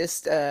shows or One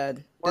just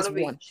of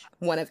one each.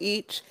 one of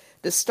each.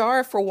 The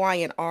star for Y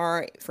and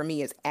R for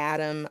me is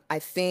Adam. I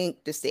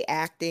think just the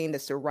acting,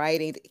 just the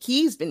writing,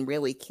 he's been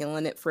really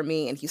killing it for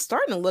me, and he's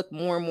starting to look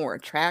more and more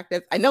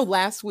attractive. I know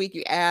last week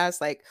you asked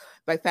like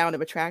if I found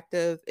him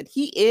attractive, and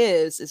he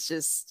is. It's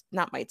just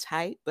not my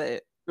type,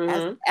 but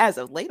Mm-hmm. as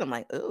of late, I'm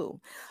like, ooh.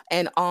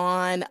 And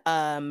on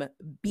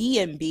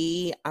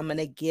B, I'm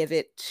gonna give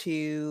it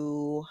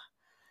to.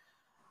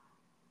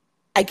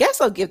 I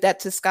guess I'll give that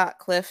to Scott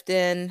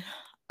Clifton.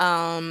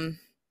 Um,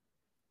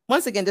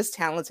 Once again, just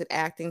talented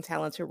acting,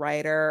 talented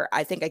writer.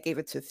 I think I gave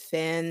it to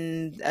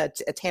Finn,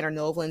 Tanner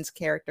Novlan's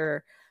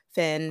character,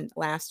 Finn,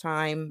 last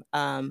time.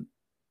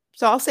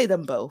 So I'll say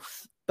them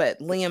both, but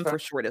Liam for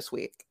sure this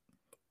week.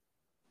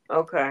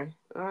 Okay.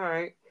 All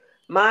right.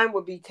 Mine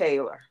would be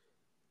Taylor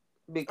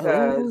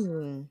because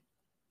Oh,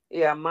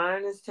 yeah,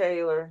 mine is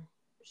Taylor.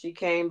 She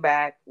came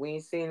back. We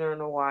ain't seen her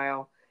in a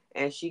while,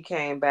 and she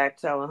came back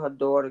telling her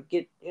daughter,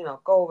 "Get go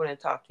over and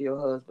talk to your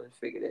husband and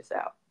figure this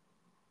out.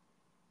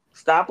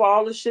 Stop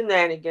all the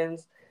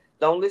shenanigans.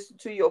 Don't listen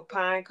to your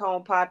pine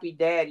cone poppy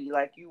daddy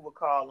like you would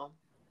call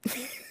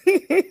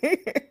him.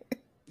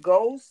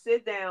 Go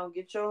sit down,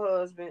 get your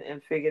husband,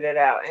 and figure that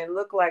out. And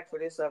look like for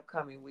this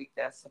upcoming week,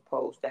 that's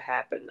supposed to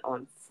happen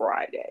on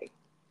Friday,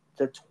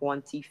 the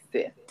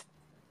 25th.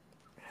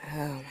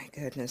 oh my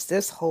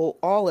goodness!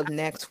 All of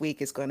next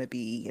week is going to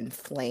be in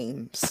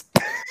flames.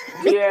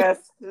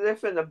 Yes, they're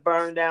finna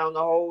burn down the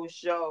whole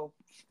show.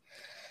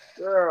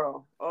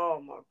 Girl,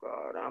 oh my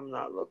God, I'm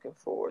not looking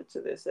forward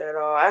to this at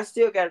all. I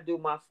still got to do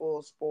my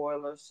full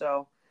spoiler,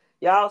 so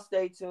y'all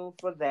stay tuned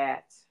for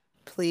that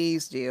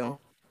Please do.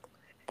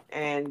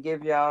 and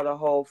give y'all the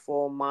whole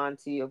full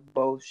Monty of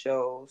both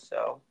shows.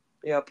 So,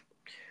 yep.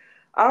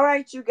 All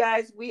right, you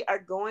guys, we are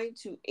going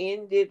to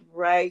end it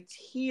right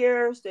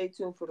here. Stay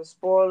tuned for the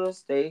spoilers.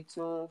 Stay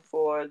tuned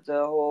for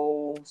the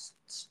whole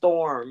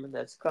storm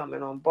that's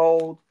coming on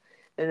Bold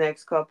the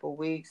next couple of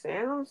weeks.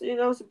 And,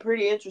 some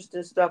pretty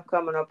interesting stuff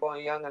coming up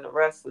on Young and the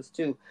Restless,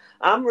 too.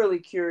 I'm really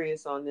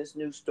curious on this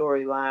new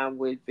storyline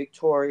with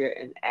Victoria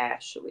and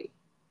Ashley.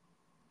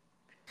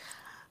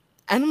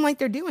 And I'm like,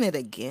 they're doing it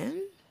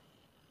again.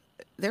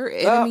 They're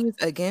Oh, enemies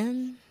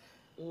again.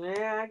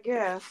 yeah, I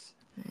guess.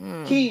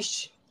 Hmm.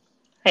 Keish.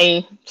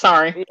 Hey,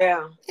 sorry.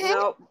 Yeah.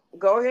 No,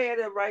 go ahead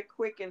and right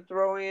quick and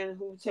throw in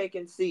who's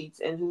taking seats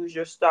and who's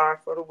your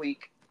star for the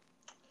week.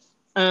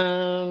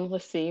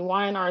 Let's see.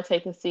 Y and R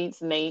taking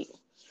seats. Nate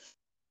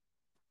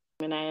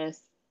and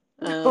ass.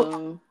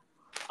 Um,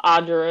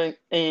 Audra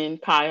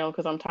and Kyle,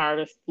 because I'm tired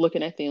of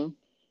looking at them.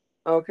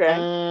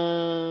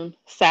 Okay.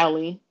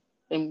 Sally,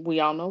 and we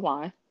all know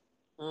why.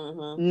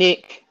 Mm-hmm.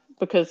 Nick,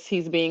 because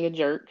he's being a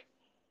jerk.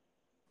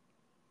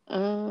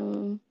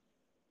 Um,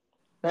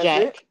 That's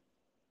it.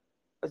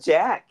 Jack,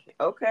 Jack.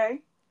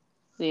 Okay.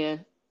 yeah.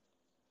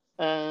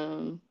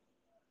 Um,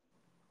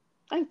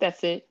 I think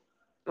that's it.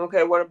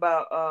 Okay. What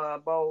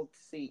about bold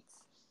seats?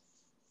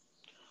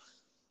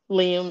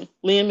 Liam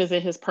is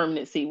in his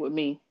permanent seat with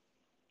me.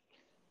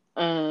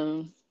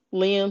 Um,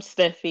 Liam,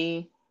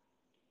 Steffi,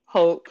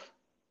 Hope,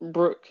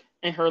 Brooke,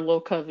 and her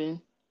little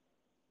coven,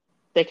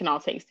 they can all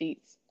take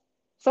seats.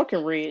 So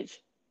can Ridge,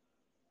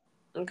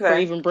 for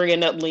Okay. even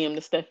bringing up Liam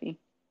to Steffi.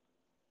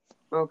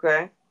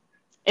 Okay.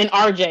 And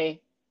RJ.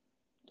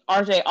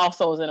 RJ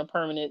also is in a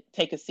permanent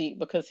take a seat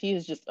because he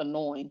is just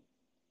annoying.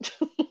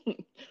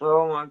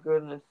 Oh my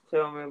goodness.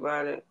 Tell me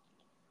about it.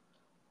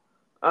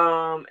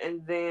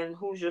 And then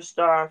who's your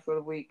star for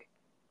the week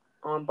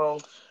on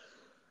both?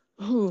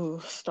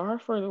 Ooh, star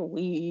for the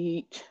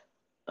week.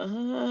 I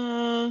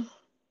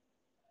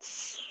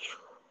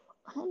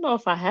don't know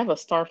if I have a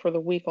star for the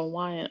week on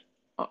Wyatt.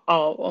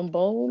 Oh, on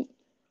Bold.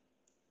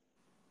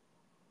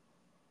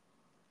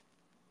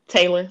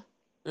 Taylor.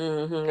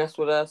 Mm-hmm. That's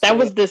what I That said.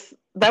 was this.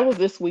 That was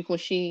this week when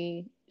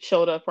she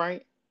showed up,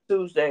 right?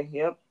 Tuesday.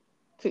 Yep.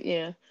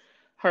 Yeah,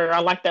 her. I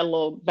like that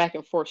little back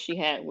and forth she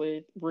had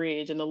with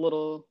Ridge and the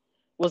little.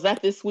 Was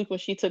that this week when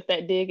she took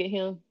that dig at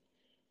him?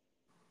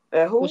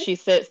 When Who? she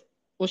said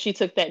when she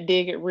took that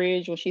dig at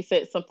Ridge when she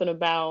said something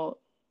about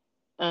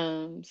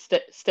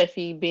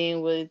Steffi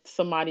being with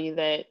somebody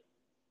that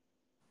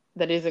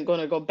isn't going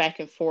to go back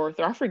and forth,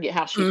 or I forget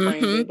how she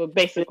framed Mm-hmm. it, but Yep.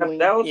 basically,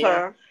 That was yeah,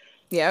 her.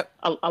 Yep.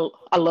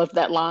 I love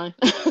that line.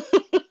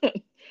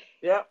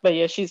 Yep. But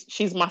yeah,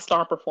 she's my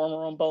star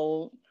performer on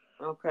Bold.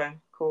 Okay.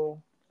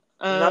 Cool.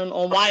 Not.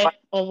 On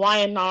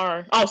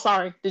YNR. Oh,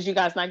 sorry, did you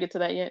guys not get to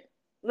that yet?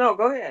 No.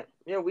 Go ahead.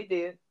 Yeah, we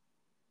did.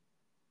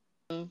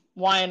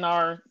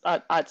 YNR,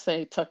 I'd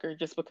say Tucker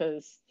just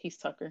because he's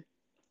Tucker,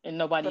 and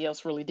nobody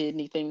else really did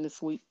anything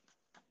this week.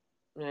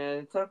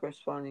 Yeah, Tucker's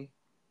funny.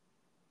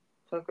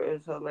 Tucker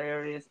is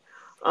hilarious.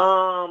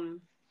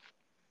 Um,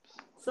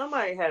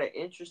 Somebody had an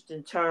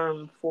interesting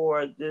term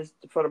for this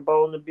for the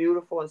Bold and the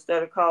Beautiful.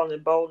 Instead of calling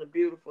it Bold and the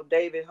Beautiful,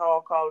 David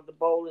Hall called it the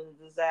Bold and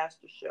the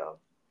Disaster Show.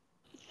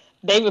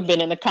 David been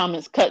in the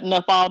comments cutting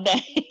up all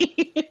day.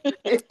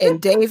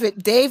 And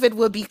David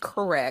would be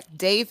correct.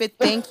 David,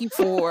 thank you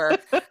for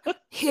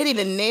hitting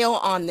the nail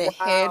on the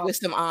head Wow. with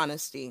some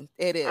honesty.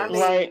 It I is.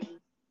 Right. mean,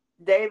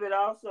 David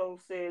also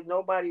said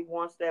nobody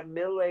wants that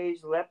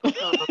middle-aged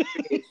leprechaun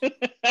fish.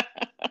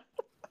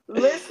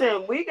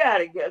 Listen, we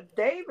gotta get.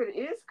 David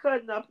is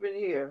cutting up in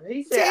here.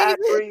 He said, "I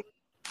David,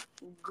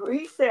 agree."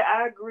 He said,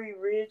 "I agree.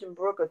 Ridge and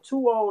Brooke are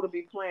too old to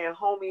be playing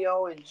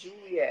Romeo and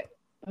Juliet."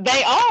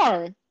 They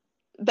are.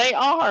 They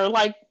are.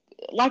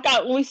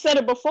 We said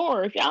it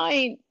before. If y'all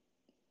ain't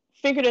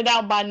figured it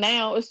out by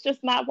now, it's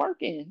just not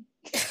working.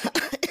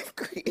 I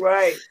agree.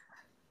 Right.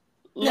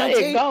 Now, Let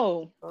it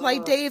go.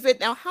 Uh,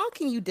 David, now how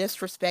can you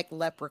disrespect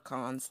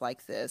leprechauns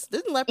like this?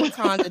 These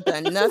leprechauns have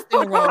done nothing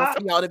wrong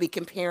for y'all to be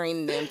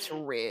comparing them to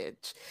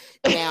Ridge.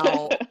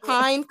 Now,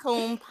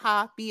 Pinecone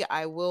Poppy,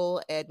 I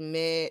will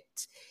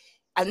admit,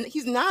 and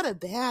he's not a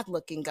bad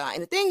looking guy.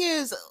 And the thing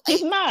is,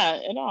 He's like, not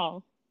at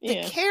all. the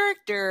Yeah.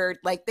 character,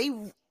 like they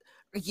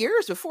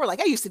years before,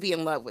 like I used to be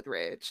in love with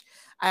Ridge,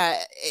 uh,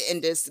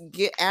 and just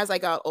get as I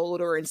got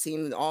older and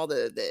seeing all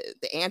the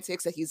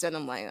antics that he's done,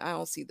 I'm like, I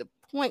don't see the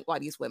point why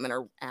these women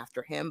are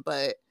after him.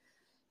 But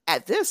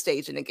at this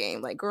stage in the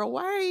game, like, girl,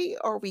 why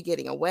are we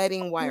getting a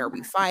wedding? Why are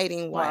we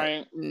fighting?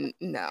 Why? Right.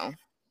 No.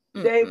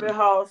 David Mm-mm.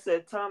 Hall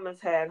said Thomas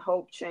had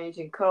hope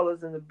changing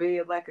colors in the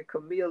bed like a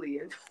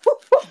chameleon.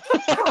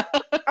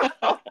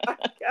 Oh my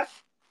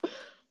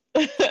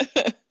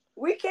God.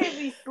 We can't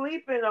be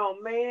sleeping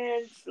on,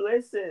 man.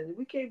 Listen,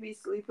 we can't be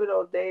sleeping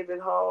on David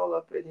Hall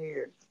up in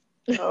here.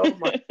 Oh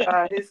my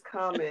God, his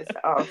comments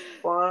are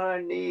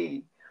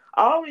funny.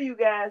 All of you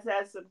guys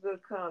have some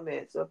good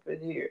comments up in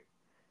here.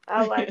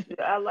 I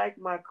like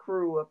my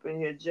crew up in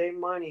here. Jay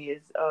Money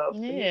is he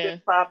been Yeah.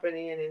 popping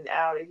in and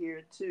out of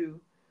here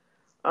too.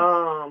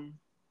 Um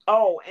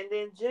oh, and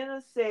then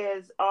Jenna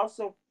says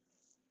also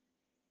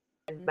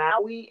in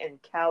Maui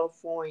and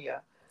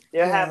California.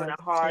 They're having Yeah.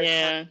 a hard time.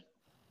 Yeah.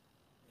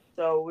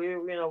 So we're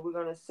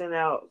gonna send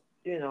out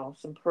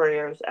some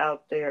prayers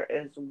out there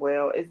as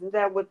well. Isn't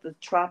that what the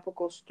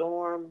tropical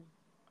storm?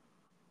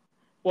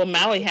 Well,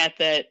 Maui had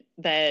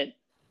that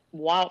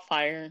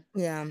wildfire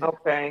Yeah.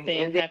 Okay,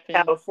 thing and then happen.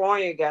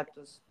 California got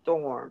the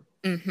storm.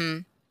 Mm-hmm.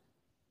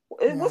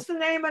 Yeah. What's the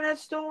name of that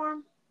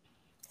storm?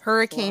 Oh, I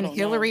Hurricane don't know.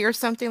 Hillary or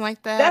something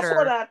like that, That's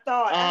what or I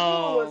thought. I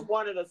knew it was Oh.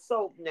 one of the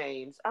soap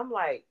names. I'm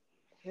like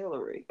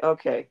Hillary.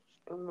 Okay,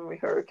 I remember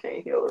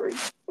Hurricane Hillary.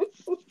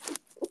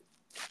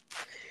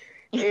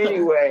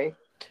 Anyway,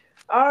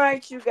 all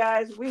right, you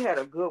guys, we had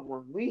a good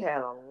one. We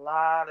had a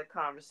lot of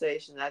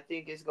conversation. I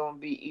think it's going to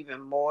be even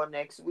more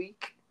next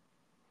week.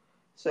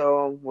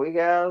 So we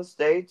got to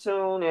stay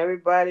tuned.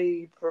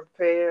 Everybody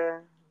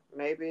prepare.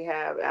 Maybe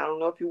have, I don't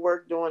know if you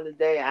work during the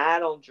day. I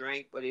don't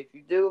drink, but if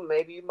you do,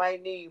 maybe you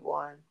might need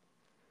one.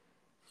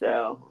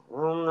 So,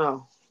 I don't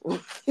know.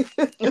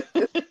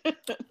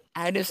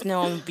 I just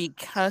know I'm be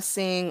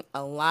cussing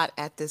a lot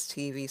at this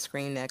TV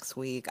screen next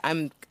week.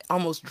 I'm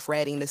almost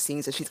dreading the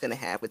scenes that she's going to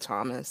have with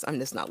Thomas. I'm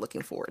just not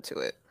looking forward to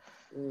it.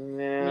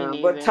 Me Yeah,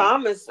 but neither.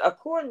 Thomas,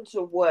 according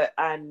to what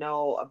I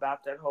know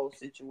about that whole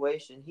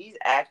situation, he's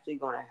actually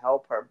going to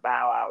help her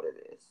bow out of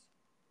this.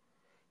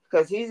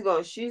 Because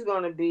she's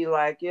going to be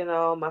like,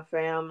 my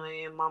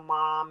family and my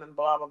mom and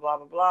blah, blah, blah,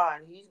 blah, blah.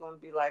 And he's going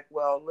to be like,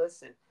 well,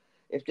 listen,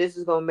 if this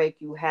is going to make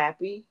you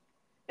happy,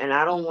 and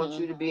I don't want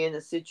Hmm. you to be in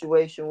a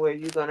situation where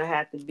you're going to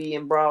have to be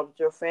embroiled with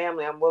your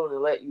family, I'm willing to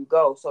let you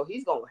go. So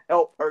he's going to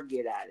help her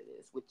get out of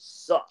this, which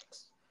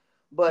sucks.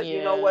 But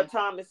you know Yeah. what,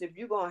 Thomas? If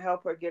you're going to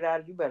help her get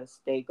out, you better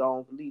stay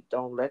gone. Leave.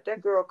 Don't let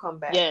that girl come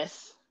back.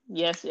 Yes.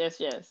 Yes. Yes.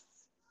 Yes.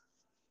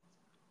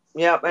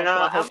 Yep. And That's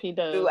what I I'm hope he do.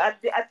 does.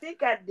 I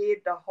think I did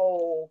the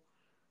whole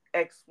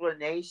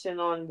explanation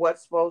on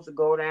what's supposed to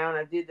go down.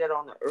 I did that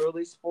on the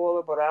early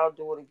spoiler, but I'll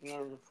do it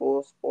again in the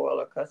full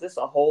spoiler because it's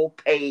a whole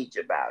page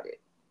about it.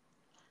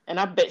 And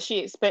I bet she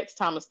expects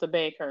Thomas to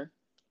beg her.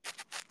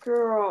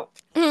 Girl,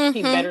 He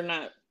Hmm. better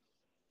not.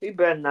 he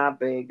better not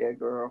beg that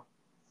girl.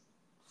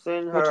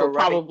 Send Which her will right.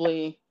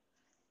 probably,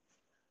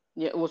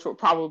 yeah, which will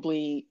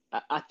probably,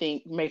 I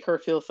think, make her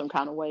feel some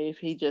kind of way if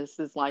he just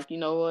is like, you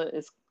know what,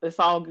 it's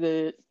all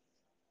good.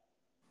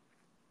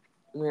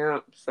 Yeah.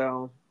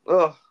 So,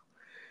 ugh.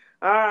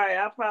 All right.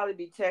 I'll probably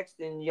be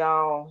texting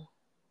y'all.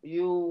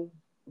 You,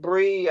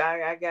 Bree,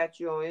 I got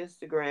you on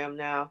Instagram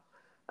now.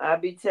 I'll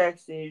be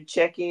texting you,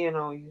 check in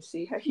on you.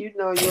 See how you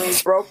know you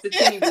ain't broke the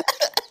TV.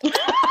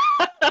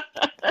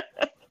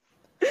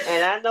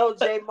 And I know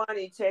Jay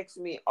Money texts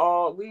me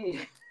all we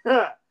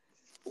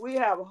we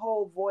have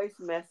whole voice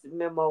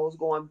memos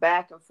going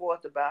back and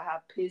forth about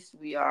how pissed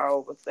we are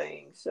over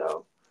things.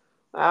 So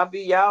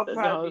y'all No,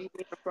 probably be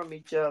hearing from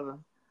each other.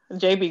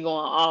 JB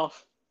going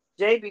off.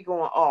 Jay be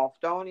going off,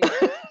 don't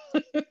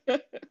he?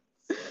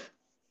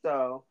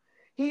 So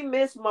he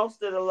missed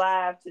most of the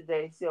live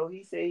today, so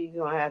he said he's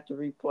gonna have to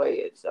replay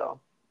it. So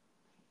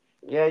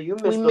yeah, you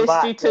We missed a missed you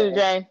lot, too, Jay.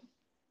 Jay.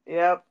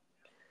 Yep.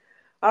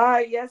 All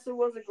right. Yes, it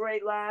was a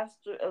great live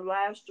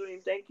stream.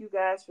 Thank you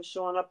guys for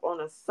showing up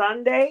on a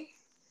Sunday.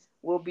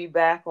 We'll be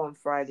back on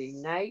Friday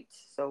night,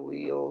 so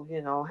we'll,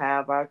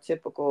 have our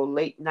typical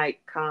late night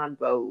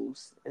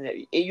convos.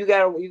 And you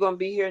gonna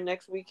be here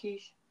next week,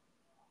 Keish?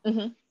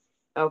 Hmm.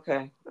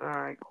 Okay, all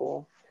right,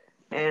 cool.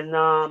 And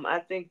I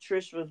think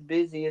Trish was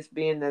busy. It's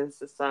being that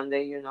it's a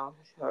Sunday,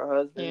 her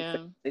husband Yeah.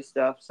 family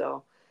stuff.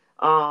 So,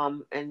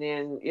 and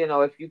then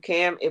if you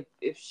can,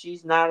 if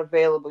she's not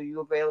available, you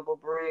available,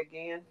 Brie,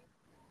 again?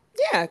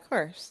 Yeah, of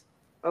course.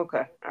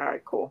 Okay, all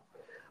right, cool.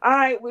 All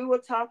right, we will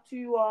talk to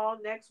you all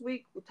next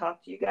week. We'll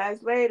talk to you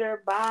guys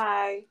later.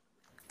 Bye.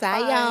 Bye,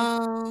 Bye.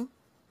 y'all.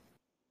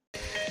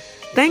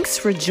 Thanks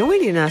for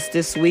joining us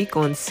this week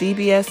on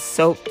CBS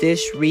Soap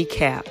Dish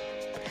Recap.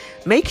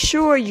 Make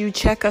sure you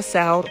check us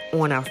out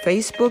on our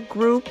Facebook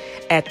group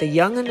at The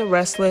Young and the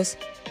Restless,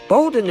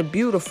 Bold and the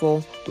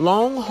Beautiful,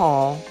 Long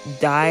Haul,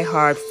 Die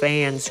Hard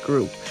Fans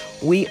Group.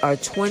 We are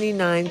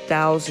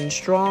 29,000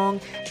 strong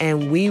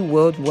and we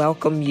would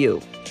welcome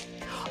you.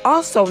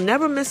 Also,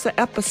 never miss an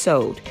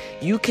episode.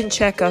 You can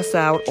check us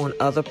out on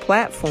other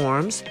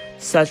platforms,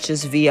 such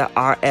as via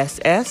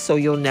RSS, so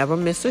you'll never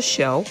miss a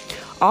show.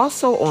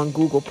 Also on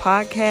Google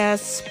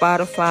Podcasts,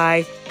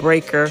 Spotify,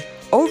 Breaker,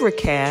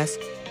 Overcast,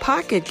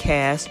 Pocket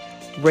Cast,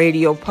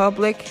 Radio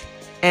Public,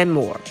 and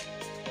more.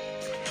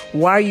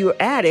 While you're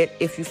at it,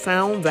 if you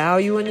found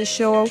value in the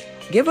show,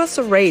 give us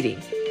a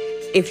rating.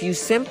 If you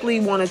simply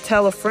want to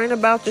tell a friend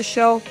about the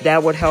show,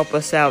 that would help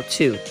us out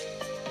too.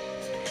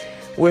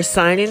 We're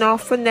signing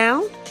off for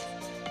now.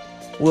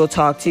 We'll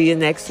talk to you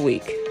next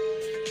week.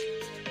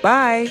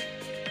 Bye.